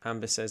note.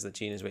 Amber says that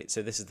Jean is wait.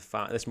 So this is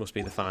the this must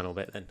be the final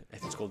bit then,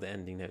 if it's called the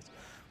ending note.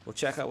 We'll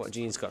check out what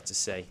Jean's got to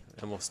say,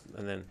 and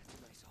then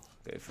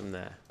go from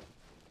there.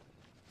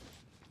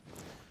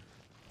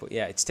 But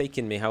yeah, it's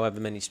taken me however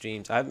many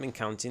streams. I haven't been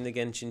counting the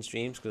Genshin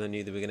streams because I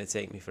knew they were going to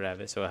take me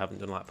forever, so I haven't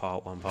done like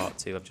part 1, part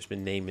 2. I've just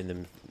been naming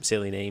them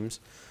silly names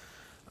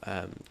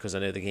because I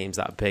know the game's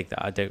that big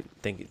that I don't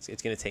think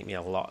it's going to take me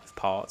a lot of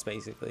parts,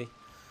 basically.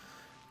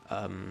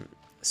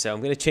 So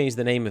I'm going to change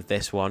the name of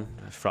this one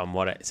from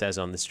what it says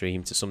on the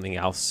stream to something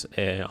else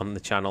on the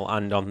channel,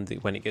 and on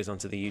when it goes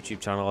onto the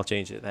YouTube channel, I'll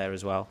change it there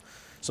as well.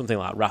 Something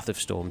like Wrath of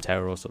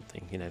Stormterror or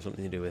something, you know,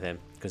 something to do with him,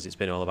 because it's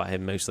been all about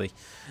him mostly.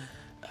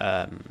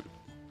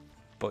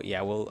 But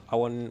yeah,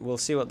 we'll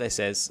see what this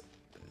is,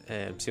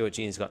 see what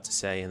Gene's got to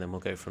say, and then we'll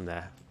go from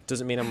there.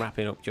 Doesn't mean I'm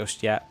wrapping up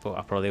just yet, but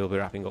I probably will be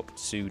wrapping up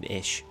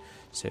soon-ish.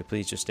 So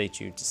please just stay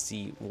tuned to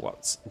see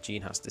what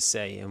Gene has to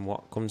say and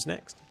what comes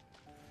next.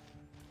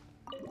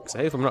 Because I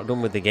hope I'm not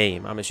done with the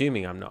game. I'm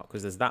assuming I'm not,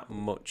 because there's that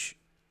much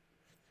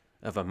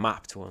of a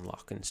map to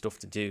unlock and stuff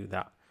to do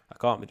that I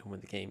can't be done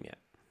with the game yet.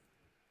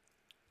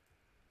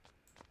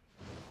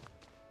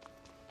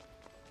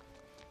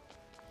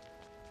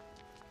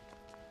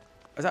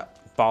 Is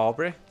that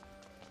Barbara?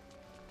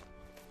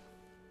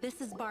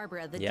 This is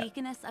Barbara, the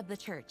deaconess of the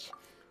church.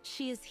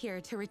 She is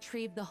here to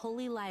retrieve the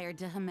holy lyre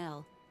to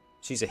Hamil.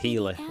 She's a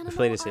healer. I've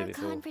played this here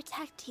before.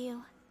 Protect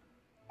you.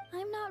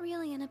 I'm not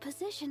really in a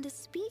position to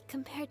speak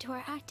compared to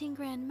our acting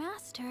Grand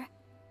Master,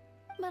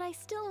 but I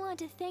still want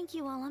to thank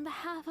you all on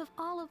behalf of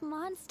all of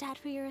Mondstadt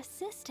for your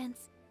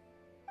assistance.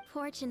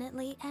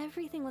 Fortunately,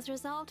 everything was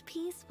resolved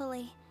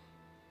peacefully.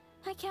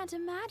 I can't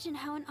imagine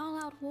how an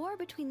all-out war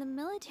between the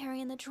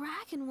military and the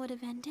dragon would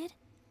have ended.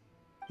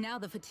 Now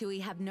the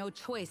Fatui have no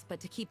choice but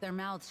to keep their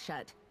mouths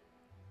shut.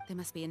 They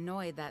must be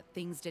annoyed that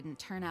things didn't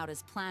turn out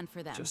as planned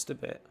for them. Just a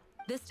bit.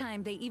 This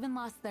time, they even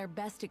lost their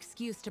best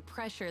excuse to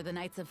pressure the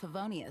Knights of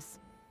Favonius.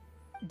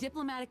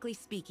 Diplomatically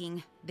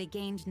speaking, they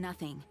gained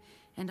nothing,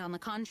 and on the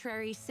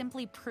contrary,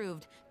 simply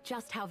proved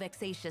just how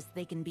vexatious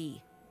they can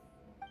be.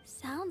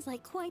 Sounds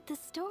like quite the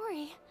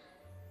story.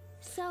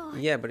 So,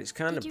 yeah, but it's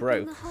kind of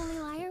broke. The holy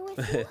lyre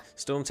with you?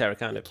 Stormterror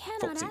kind of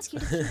cannot ask you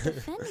to keep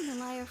defending the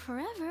lyre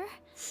forever.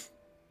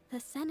 The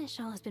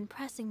Seneschal has been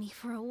pressing me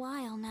for a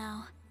while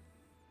now.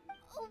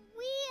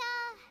 We,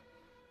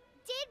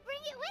 did bring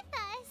it with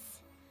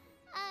us.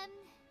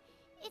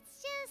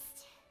 It's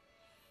just...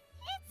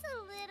 it's a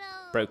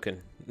little...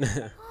 broken.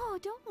 Oh,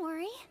 don't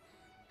worry.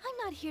 I'm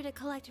not here to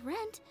collect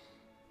rent.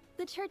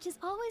 The church has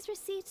always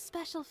received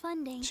special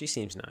funding. She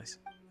seems nice.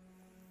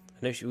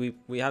 I know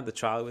we had the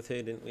trial with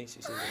her, didn't we?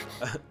 She seems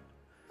like that.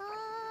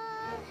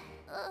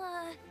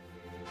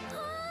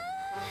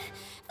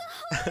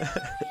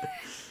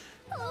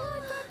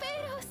 Lord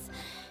Barbatos,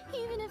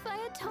 even if I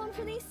atone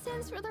for these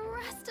sins for the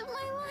rest of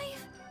my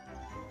life,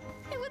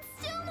 it would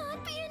still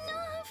not be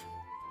enough.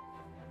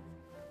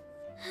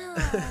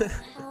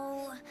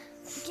 Oh,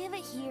 give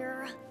it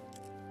here.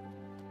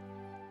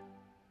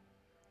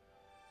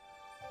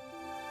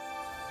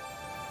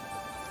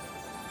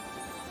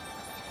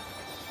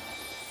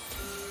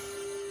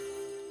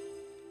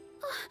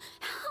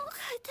 How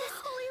could this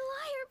holy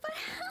lyre, but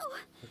how?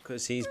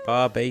 Because he's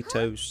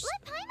Barbatos.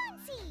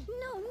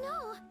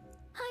 No.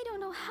 I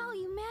don't know how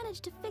you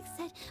managed to fix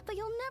it, but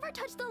you'll never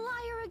touch the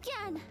lyre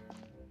again.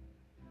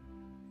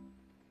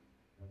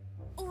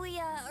 We,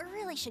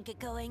 really should get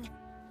going.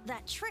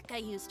 That trick I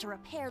used to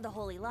repair the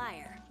holy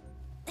lyre.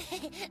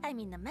 I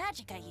mean, the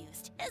magic I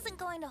used isn't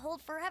going to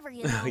hold forever,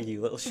 you know. Oh,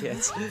 you little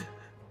shit. Don't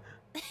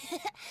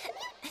get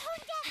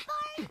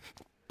Bart!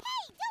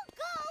 Hey, don't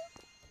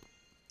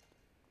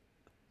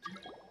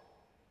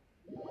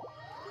go!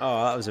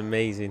 Oh, that was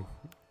amazing.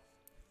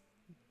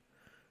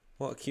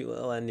 What a cute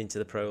little ending to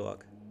the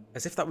prologue.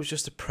 As if that was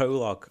just a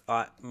prologue.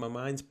 My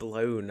mind's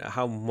blown at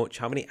how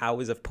many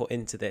hours I've put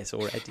into this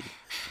already.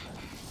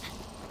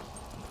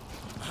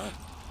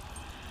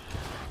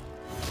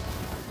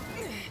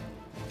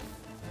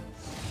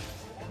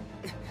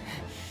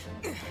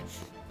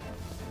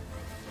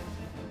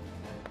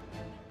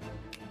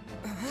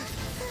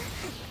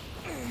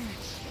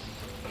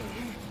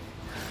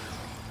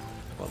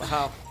 What the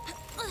hell?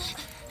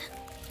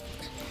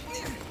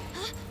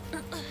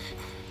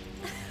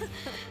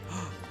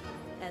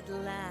 At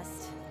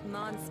last,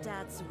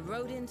 Mondstadt's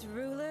rodent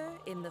ruler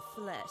in the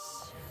flesh.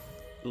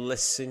 La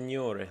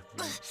Signora.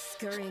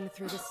 Scurrying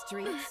through the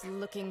streets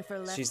looking for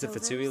leftovers. She's the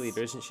Fatui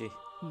leader, isn't she?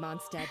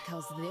 Mondstadt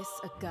calls this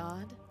a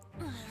god?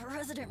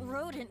 Resident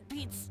rodent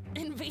beats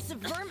invasive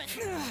vermin.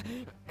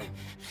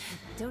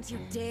 Don't you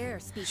dare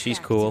speak. She's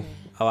back cool. to me.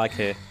 I like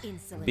her.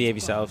 Insolent Behave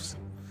yourselves.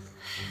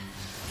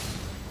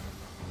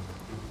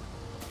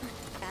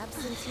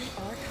 Absentee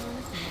Archon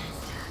of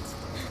Mondstadt.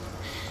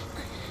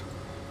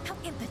 How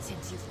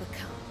impotent you've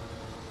become.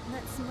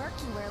 That smirk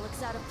you wear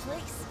looks out of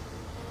place.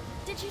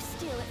 Did you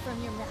steal it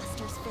from your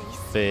master's face?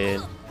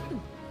 Finn.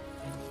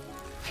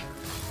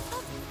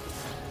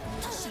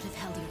 Should have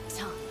held your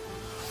tongue.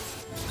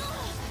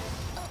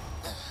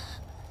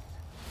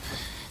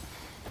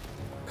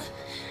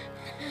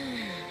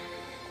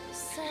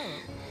 So,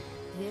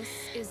 this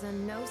is a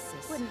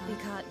gnosis. Wouldn't be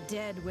caught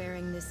dead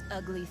wearing this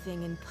ugly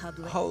thing in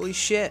public. Holy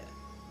shit.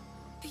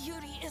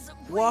 Beauty isn't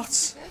What?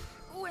 waste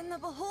when the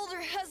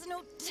beholder has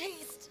no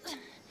taste.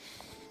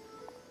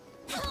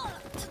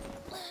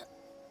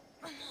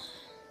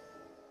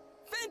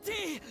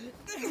 Venti!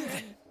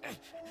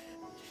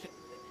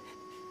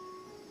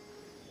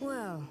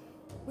 Well,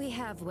 we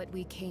have what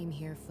we came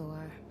here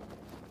for.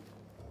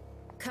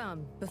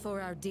 Come,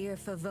 before our dear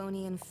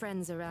Favonian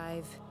friends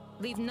arrive.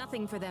 Leave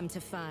nothing for them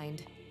to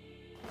find.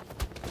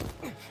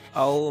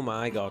 Oh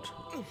my god.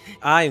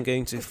 I am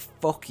going to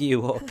fuck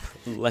you up,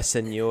 La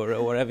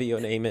Senora, whatever your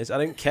name is. I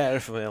don't care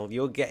if I'm ill.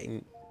 You're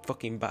getting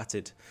fucking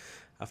battered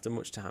after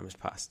much time has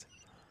passed.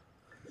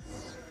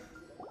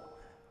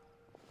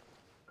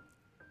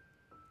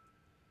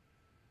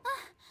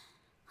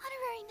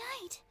 Honorary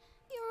Knight,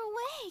 you're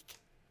awake.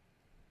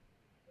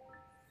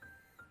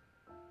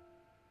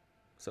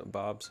 What's up,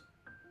 Barbs?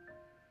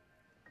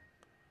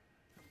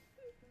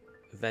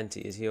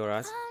 Venti, is he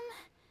alright?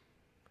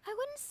 I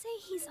wouldn't say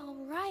he's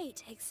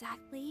alright,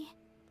 exactly.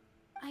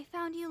 I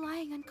found you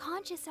lying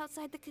unconscious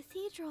outside the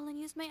cathedral and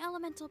used my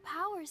elemental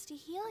powers to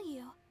heal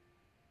you.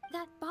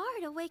 That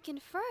bard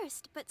awakened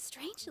first, but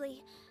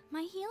strangely,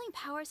 my healing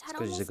powers had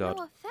almost no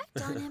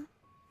effect on him.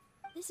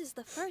 This is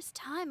the first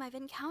time I've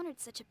encountered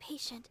such a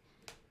patient.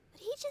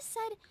 But he just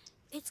said,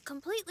 it's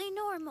completely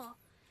normal,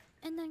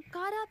 and then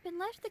got up and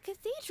left the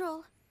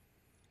cathedral.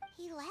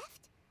 He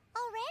left?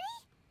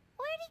 Already?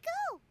 Where'd he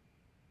go?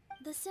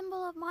 The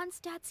symbol of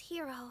Mondstadt's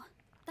hero.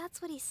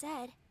 That's what he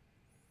said.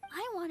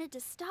 I wanted to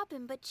stop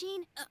him, but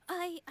Jean,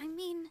 I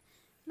mean,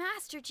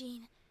 Master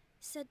Jean,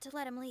 said to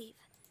let him leave.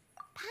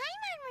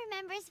 Paimon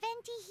remembers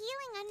Venti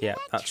healing under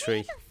that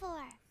tree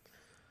before.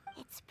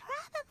 It's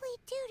probably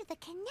due to the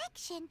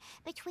connection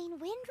between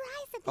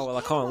Windrise and the well,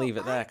 I can't leave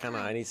it there, can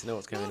I? I need to know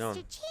what's going on.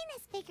 Master Jean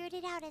has figured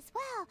it out as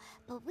well,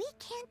 but we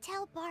can't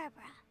tell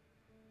Barbara.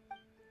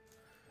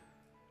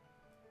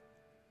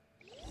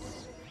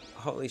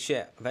 Holy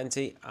shit,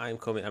 Venti, I'm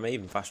coming. I may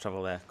even fast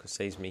travel there because it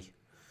saves me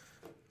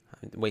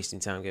wasting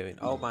time going.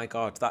 Oh my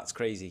god, that's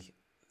crazy.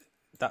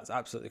 That's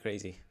absolutely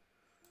crazy.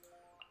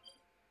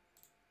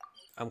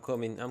 I'm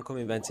coming,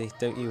 Venti.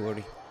 Don't you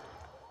worry.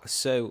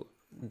 So,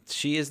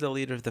 she is the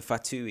leader of the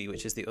Fatui,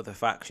 which is the other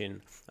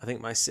faction. I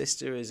think my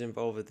sister is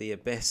involved with the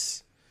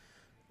Abyss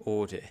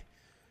Order.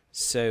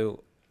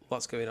 So,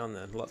 what's going on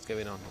then? What's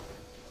going on?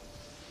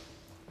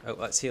 Oh,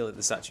 let's heal at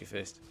the statue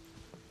first.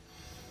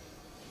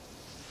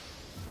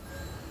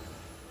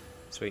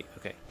 Sweet,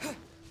 okay.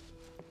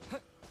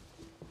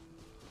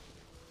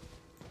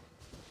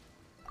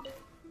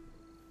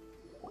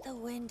 The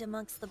wind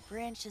amongst the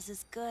branches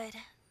is good.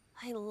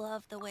 I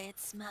love the way it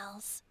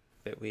smells.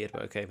 Bit weird,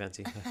 but okay,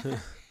 Venti.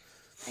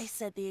 I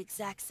said the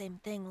exact same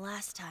thing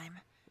last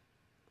time.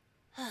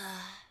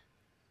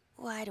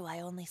 Why do I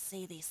only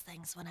say these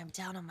things when I'm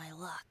down on my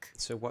luck?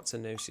 So what's a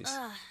gnosis?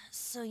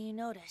 So you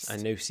noticed. A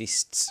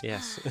gnosists,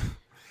 yes.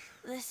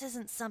 This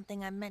isn't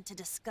something I'm meant to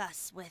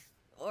discuss with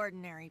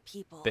ordinary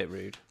people. Bit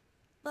rude.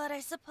 But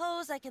I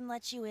suppose I can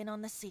let you in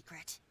on the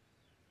secret.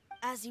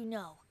 As you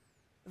know,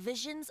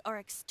 visions are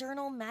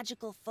external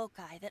magical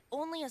foci that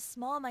only a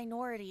small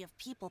minority of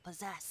people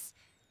possess.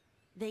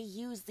 They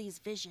use these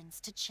visions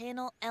to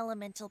channel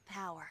elemental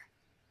power.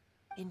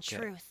 In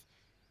truth,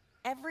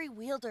 every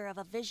wielder of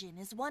a vision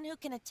is one who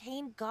can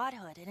attain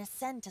godhood and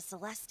ascend to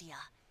Celestia.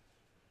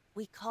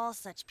 We call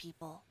such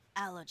people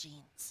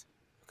allogenes.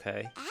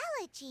 Okay.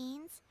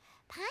 Allogenes?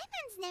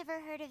 Paimon's never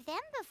heard of them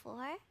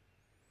before.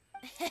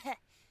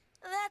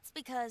 That's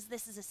because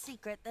this is a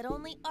secret that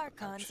only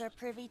Archons are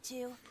privy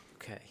to.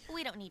 Okay.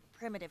 We don't need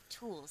primitive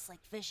tools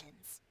like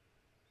visions.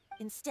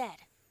 Instead,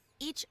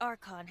 each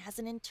Archon has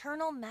an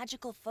internal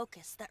magical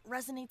focus that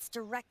resonates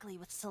directly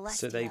with Celestia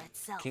so they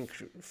itself. Can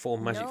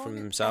form magic from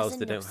themselves.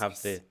 They don't have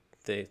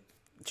the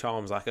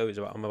charms like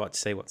I'm about to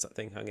say. What's that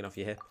thing hanging off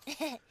your hip?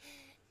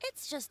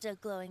 It's just a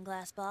glowing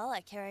glass ball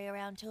I carry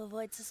around to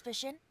avoid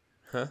suspicion.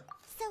 Huh?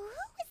 So who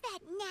was that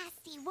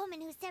nasty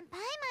woman who sent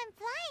Paimon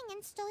flying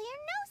and stole your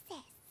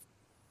gnosis?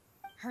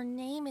 Her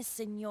name is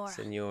Signora.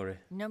 Signora.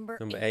 Number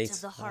 8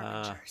 of the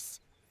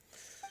Harbingers.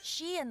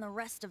 She and the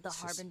rest of the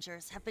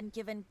Harbingers have been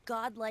given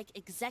godlike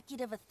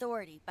executive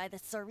authority by the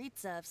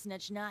Tsaritsa of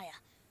Snezhnaya,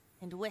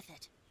 and with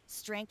it,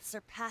 strength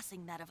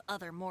surpassing that of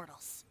other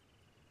mortals.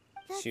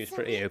 She was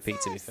pretty OP,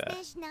 to be fair.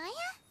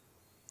 Snezhnaya?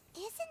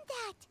 Isn't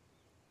that...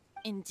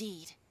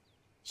 Indeed.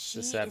 She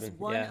is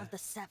one of the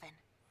 7.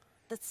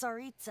 The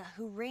Tsaritsa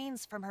who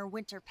reigns from her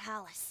winter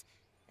palace,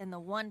 and the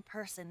one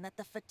person that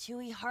the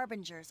Fatui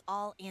Harbingers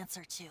all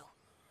answer to.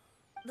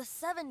 The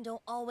 7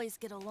 don't always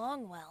get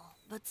along well,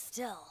 but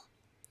still.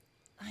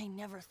 I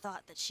never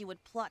thought that she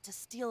would plot to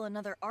steal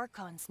another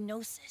Archon's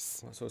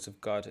gnosis. What sort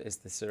of god is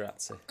the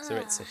Tsaritsa?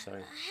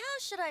 Sorry. How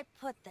should I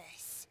put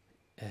this?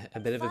 A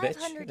bit of a bitch?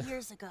 500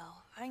 years ago,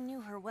 I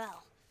knew her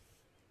well.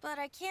 But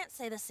I can't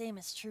say the same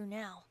is true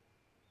now.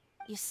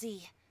 You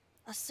see,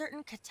 a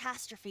certain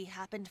catastrophe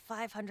happened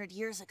 500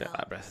 years ago. Bit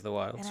like Breath of the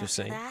Wild, and just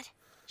after saying. that,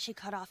 she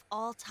cut off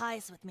all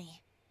ties with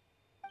me.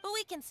 But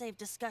we can save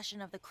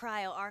discussion of the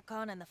Cryo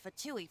Archon and the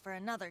Fatui for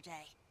another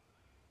day.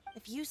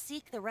 If you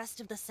seek the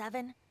rest of the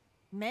 7,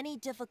 many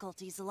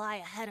difficulties lie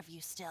ahead of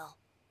you still.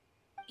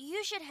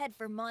 You should head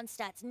for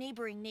Mondstadt's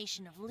neighboring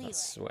nation of Liyue.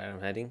 That's where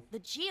I'm heading. The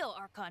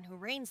Geo-Archon who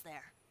reigns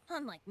there,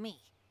 unlike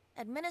me,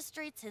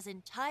 administrates his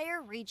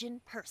entire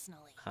region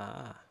personally.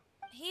 Ah.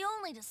 He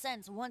only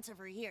descends once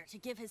every year to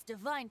give his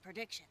divine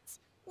predictions,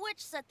 which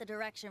set the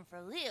direction for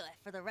Liyue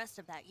for the rest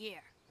of that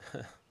year.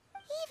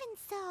 Even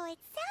so, it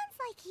sounds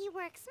like he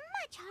works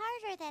much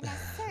harder than a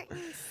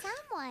certain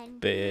someone.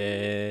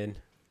 Ben.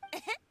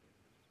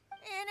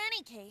 In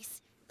any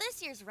case,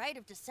 this year's Rite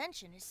of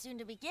Descension is soon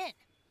to begin.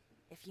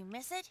 If you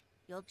miss it,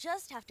 you'll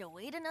just have to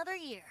wait another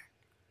year.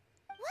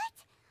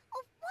 What?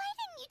 Oh, why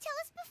didn't you tell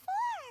us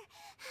before?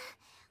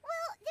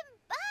 Well, then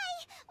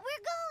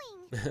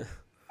bye. We're going.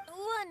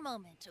 One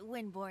moment,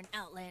 Windborn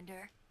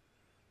Outlander.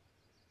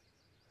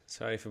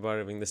 Sorry for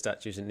borrowing the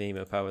statues and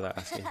Nemo power without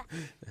asking.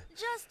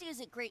 Just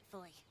use it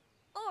gratefully.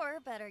 Or,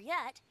 better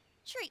yet,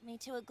 treat me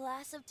to a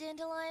glass of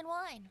dandelion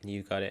wine.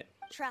 You got it.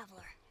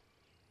 Traveler,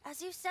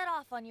 as you set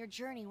off on your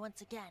journey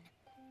once again,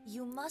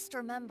 you must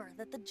remember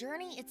that the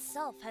journey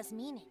itself has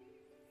meaning.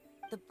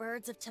 The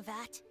birds of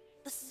Teyvat,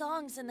 the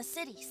songs in the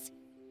cities,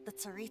 the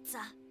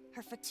Tsaritsa,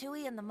 her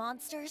Fatui and the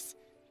monsters,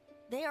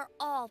 they are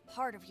all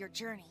part of your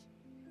journey.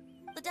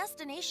 The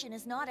destination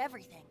is not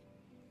everything.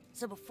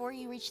 So before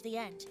you reach the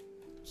end,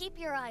 keep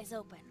your eyes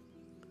open.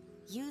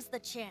 Use the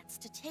chance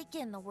to take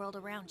in the world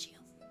around you.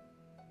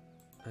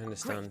 I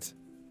understand.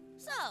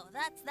 Great. So,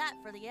 that's that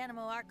for the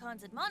Animo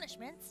Archon's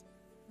admonishments.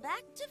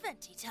 Back to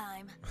Venti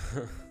time.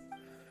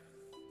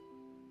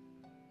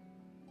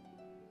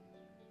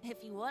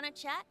 If you want to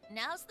chat,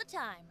 now's the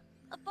time.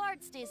 A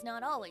bard stays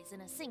not always in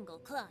a single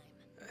climb.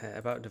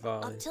 About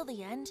Dvalin. Up till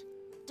the end,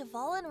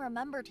 Dvalin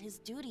remembered his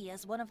duty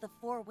as one of the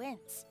four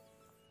winds.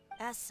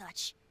 As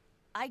such,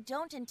 I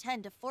don't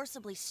intend to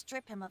forcibly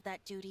strip him of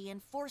that duty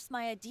and force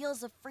my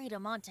ideals of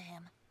freedom onto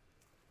him.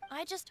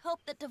 I just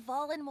hope that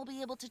Dvalin will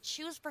be able to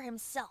choose for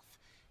himself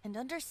and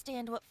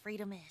understand what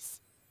freedom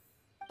is.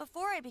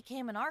 Before I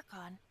became an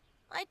Archon,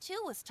 I too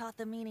was taught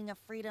the meaning of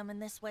freedom in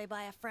this way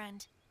by a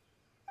friend.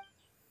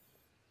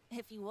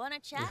 If you want to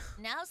chat,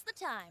 now's the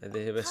time.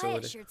 I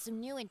assured some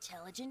new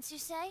intelligence, you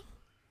say?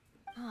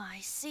 Oh, I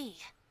see.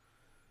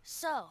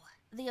 So,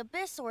 the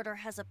Abyss Order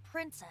has a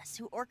princess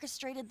who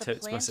orchestrated the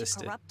plan to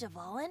corrupt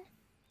Dvalin?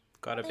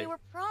 Gotta be. They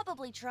were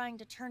probably trying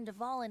to turn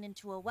Dvalin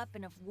into a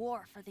weapon of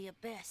war for the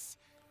Abyss.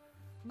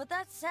 But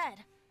that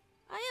said,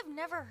 I have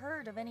never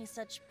heard of any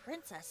such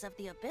princess of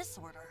the Abyss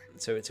Order.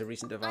 So it's a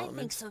recent development? I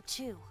think so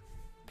too.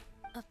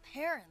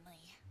 Apparently.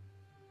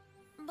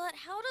 But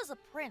how does a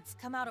prince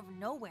come out of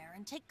nowhere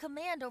and take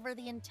command over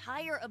the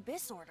entire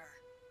Abyss Order?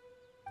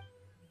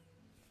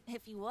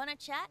 If you want to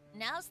chat,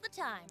 now's the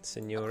time.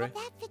 Signore.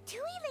 That Fatui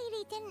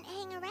lady didn't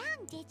hang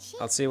around, did she?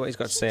 I'll see what he's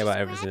got to say about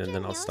everything and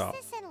then I'll stop.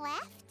 And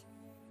left?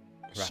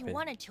 She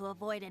wanted to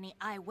avoid any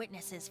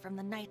eyewitnesses from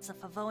the Knights of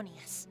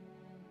Favonius.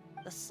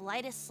 The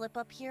slightest slip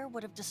up here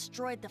would have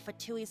destroyed the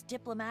Fatui's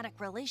diplomatic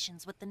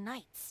relations with the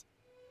Knights.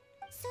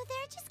 So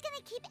they're just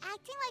gonna keep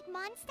acting like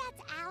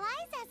Mondstadt's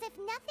allies as if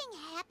nothing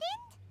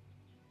happened?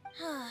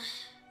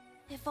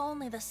 If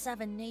only the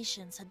 7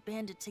 nations had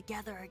banded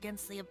together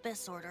against the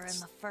Abyss Order in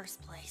the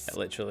first place. Yeah,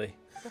 literally.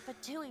 The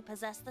Fatui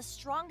possess the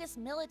strongest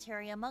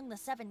military among the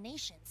 7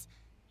 nations,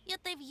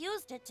 yet they've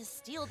used it to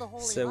steal the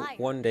Holy Lyre.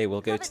 So one day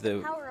we'll go to the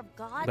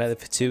where the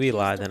Fatui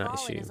lie, then I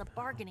assume,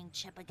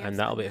 and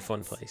that'll be a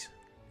fun place.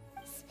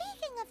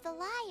 Speaking of the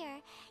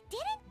lyre,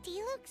 didn't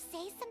Diluc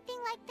say something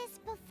like this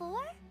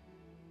before?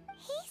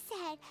 He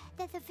said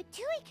that the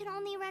Fatui could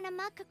only run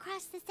amok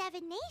across the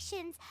 7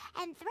 nations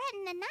and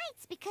threaten the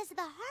Knights because of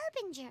the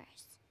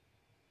Harbingers.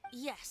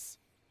 Yes.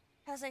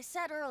 As I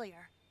said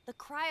earlier, the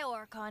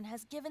Cryo-Archon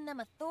has given them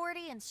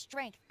authority and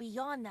strength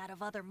beyond that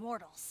of other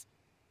mortals.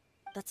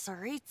 The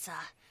Tsaritsa...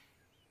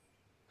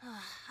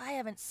 I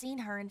haven't seen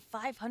her in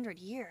 500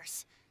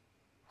 years.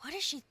 What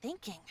is she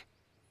thinking?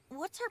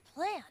 What's her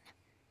plan?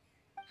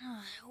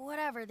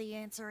 Whatever the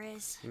answer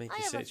is,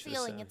 I have a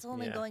feeling it's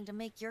only going to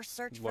make your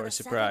search for the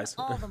 7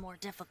 all the more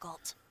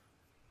difficult.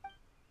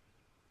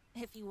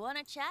 If you want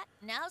to chat,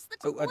 now's the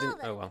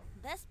time. Well.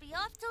 Best be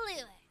off to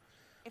Liyue.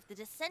 If the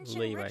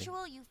Descension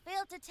ritual you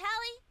failed to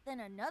tally, then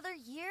another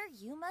year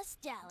you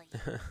must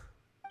dally.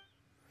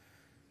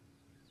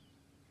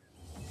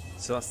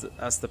 So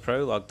that's the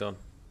prologue done.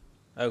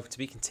 Oh, to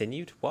be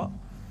continued? What?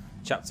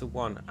 Chapter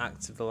 1,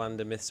 Acts of the Land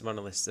of Myths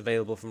Monoliths,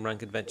 available from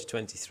Rank Adventure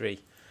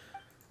 23.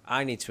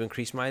 I need to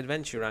increase my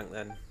adventure rank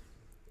then.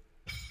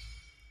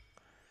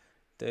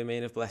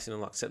 Domain of Blessing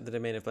unlocked. Accept the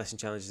Domain of Blessing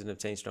challenges and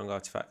obtain strong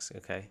artifacts.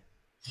 Okay.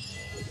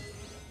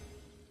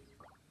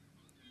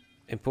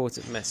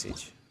 Important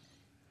message.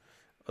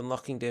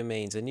 Unlocking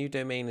domains. A new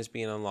domain has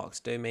been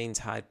unlocked. Domains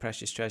hide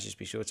precious treasures.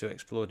 Be sure to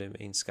explore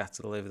domains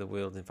scattered all over the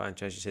world and find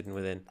treasures hidden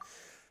within.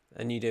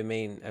 A new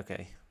domain.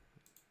 Okay.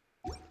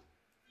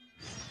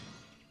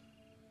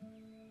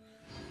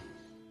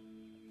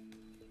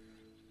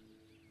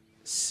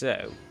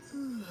 So,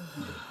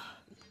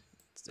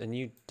 a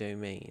new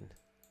domain.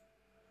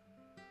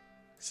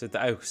 So,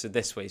 so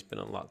this way's been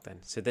unlocked then.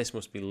 So this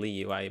must be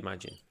Liyue, I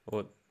imagine.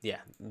 Or, yeah,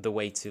 the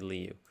way to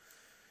Liyue.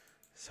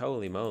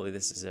 Holy moly,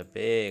 this is a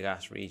big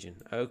ass region.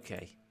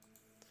 Okay.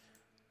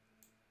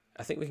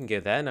 I think we can go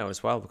there now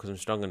as well because I'm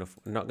strong enough.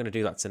 I'm not going to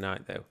do that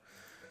tonight though.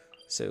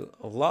 So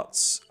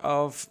lots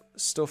of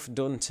stuff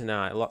done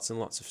tonight. Lots and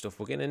lots of stuff.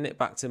 We're going to nip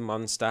back to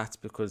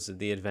Mondstadt because of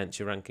the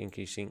adventure rank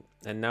increasing.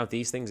 And now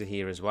these things are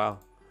here as well.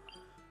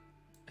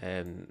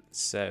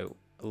 So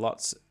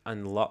lots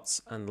and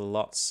lots and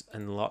lots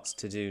and lots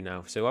to do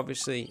now. So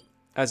obviously,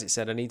 as it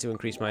said, I need to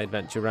increase my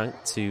adventure rank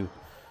to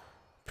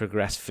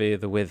progress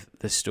further with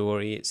the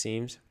story, it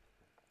seems.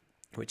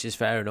 Which is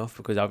fair enough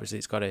because obviously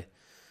it's got to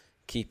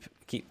keep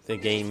the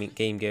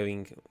game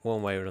going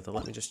one way or another.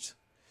 Let me just,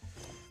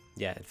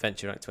 yeah,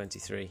 adventure rank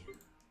 23.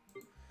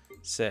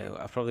 So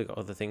I've probably got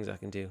other things I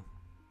can do.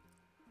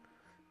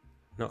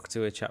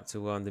 Noctua chapter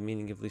 1, the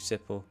meaning of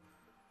Lucipel.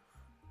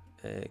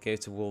 Go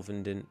to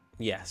Wolvenden.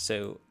 Yeah,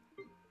 so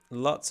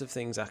lots of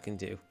things I can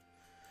do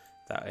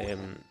that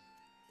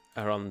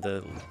are on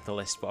the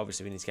list, but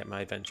obviously we need to get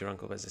my adventure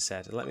rank up, as I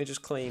said. Let me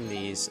just claim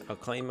these. I'll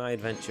claim my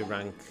adventure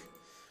rank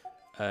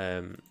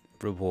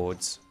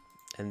rewards.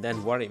 And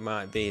then what it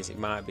might be is it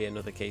might be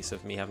another case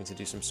of me having to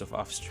do some stuff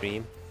off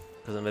stream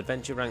because I'm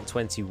adventure rank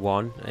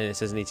 21 and it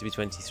says I need to be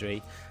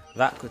 23.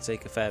 That could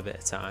take a fair bit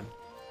of time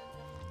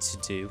to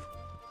do.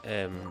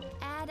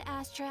 Ad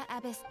Astra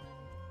Abyss.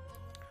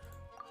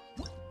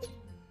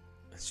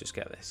 Let's just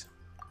get this.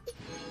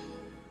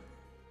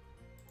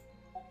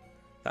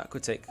 That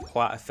could take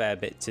quite a fair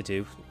bit to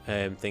do.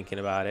 Thinking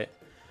about it.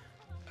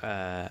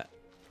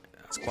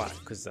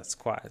 Because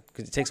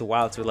it takes a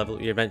while to level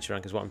up your adventure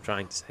rank is what I'm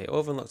trying to say.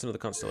 Over unlocked another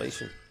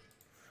constellation.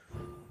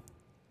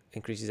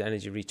 Increases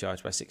energy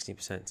recharge by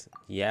 16%.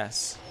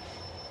 Yes.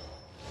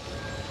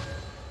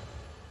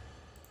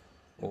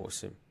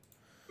 Awesome.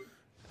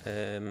 What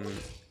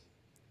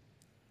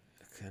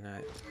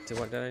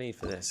did I need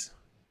for this?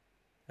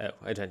 Oh,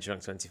 adventure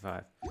rank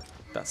 25.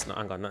 That's not,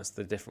 hang on, that's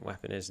the different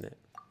weapon, isn't it?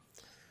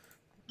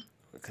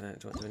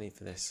 What do I need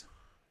for this?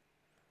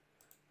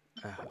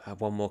 I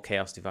have one more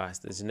chaos device.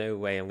 There's no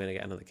way I'm going to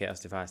get another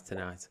chaos device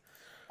tonight.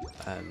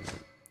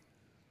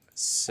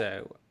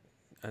 So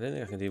I don't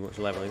think I can do much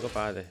leveling up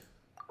either.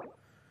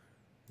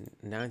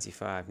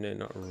 95, no,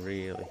 not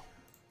really.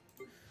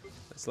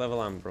 Let's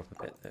level Amber up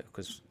a bit though,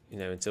 because you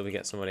know, until we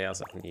get somebody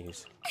else I can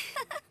use.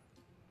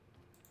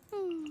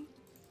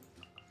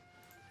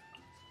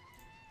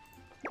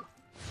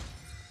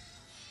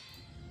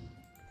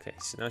 Okay,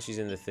 so now she's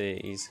in the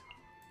 30s.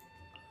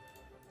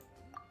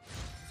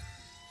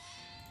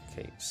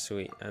 Okay,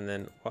 sweet. And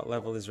then what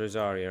level is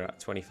Rosaria at?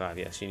 25.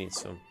 Yeah, she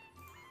needs some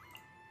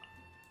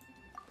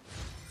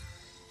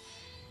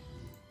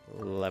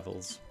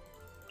levels.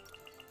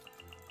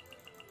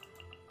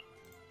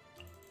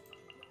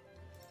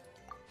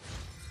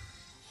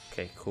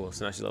 Okay, cool.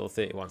 So now she's level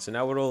 31. So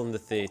now we're all in the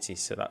 30s,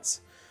 so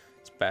it's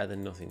better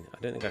than nothing. I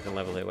don't think I can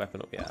level her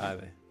weapon up yet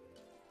either.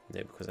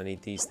 No, because I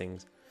need these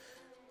things.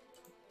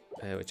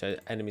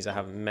 Enemies I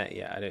haven't met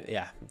yet.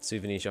 Yeah,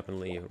 souvenir shop and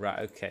Leo. Right,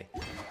 okay.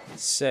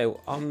 So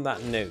on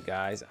that note,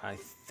 guys, I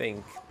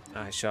think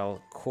I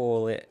shall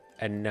call it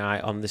a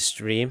night on the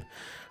stream.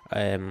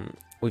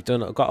 We've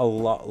got a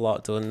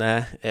lot done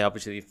there.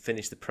 Obviously, we've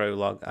finished the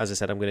prologue. As I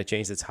said, I'm going to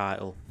change the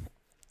title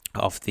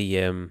of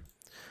the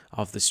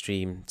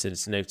stream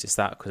to notice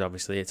that because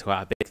obviously it's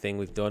quite a big thing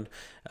we've done.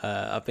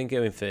 I've been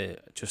going for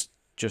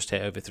just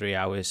hit over 3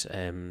 hours,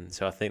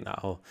 so I think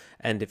that'll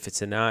end it for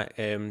tonight.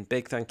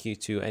 Big thank you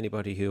to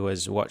anybody who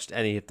has watched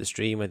any of the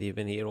stream, whether you've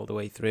been here all the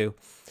way through,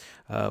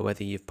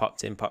 whether you've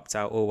popped in, popped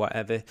out, or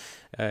whatever.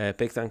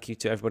 Big thank you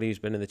to everybody who's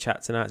been in the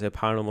chat tonight. So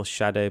Paranormal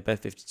Shadow,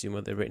 Beth52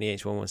 Mother, Brittany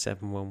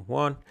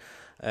H11711.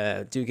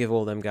 Do give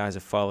all them guys a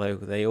follow.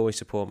 They always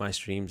support my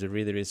streams. They're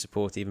really, really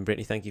supportive. Even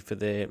Brittany, thank you for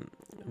the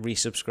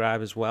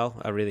resubscribe as well.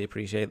 I really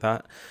appreciate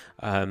that.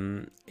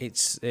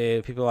 It's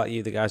people like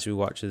you, the guys who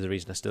watch, is the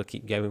reason I still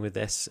keep going with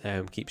this.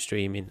 Keep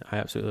streaming. I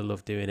absolutely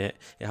love doing it.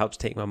 It helps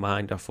take my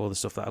mind off all the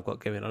stuff that I've got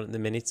going on at the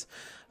minute.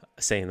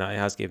 Saying that, it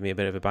has given me a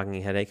bit of a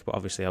banging headache, but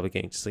obviously I'll be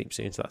getting to sleep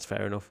soon, so that's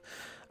fair enough.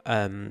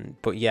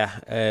 But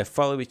yeah,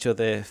 follow each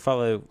other.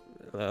 Follow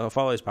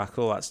us back,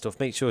 all that stuff.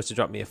 Make sure to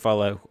drop me a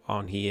follow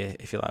on here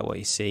if you like what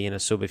you see, and a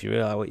sub if you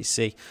really like what you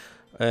see.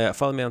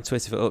 Follow me on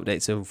Twitter for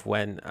updates of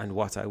when and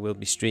what I will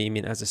be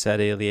streaming. As I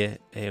said earlier,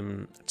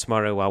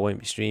 tomorrow I won't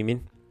be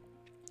streaming,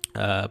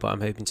 but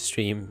I'm hoping to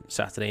stream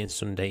Saturday and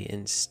Sunday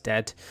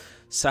instead.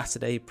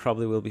 Saturday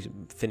probably will be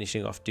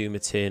finishing off Doom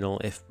Eternal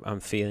if I'm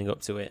feeling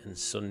up to it, and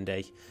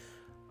Sunday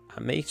I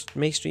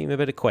may stream a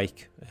bit of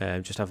Quake,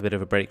 just have a bit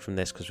of a break from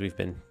this because we've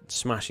been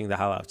smashing the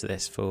hell out of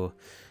this for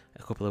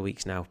a couple of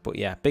weeks now. But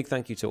yeah, big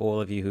thank you to all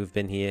of you who've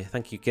been here.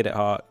 Thank you Kid at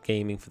Heart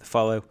Gaming for the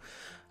follow,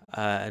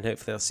 and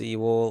hopefully I'll see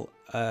you all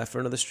for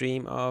another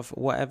stream of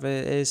whatever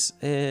is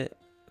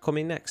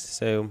coming next.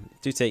 So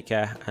do take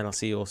care, and I'll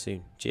see you all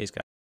soon. Cheers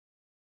guys.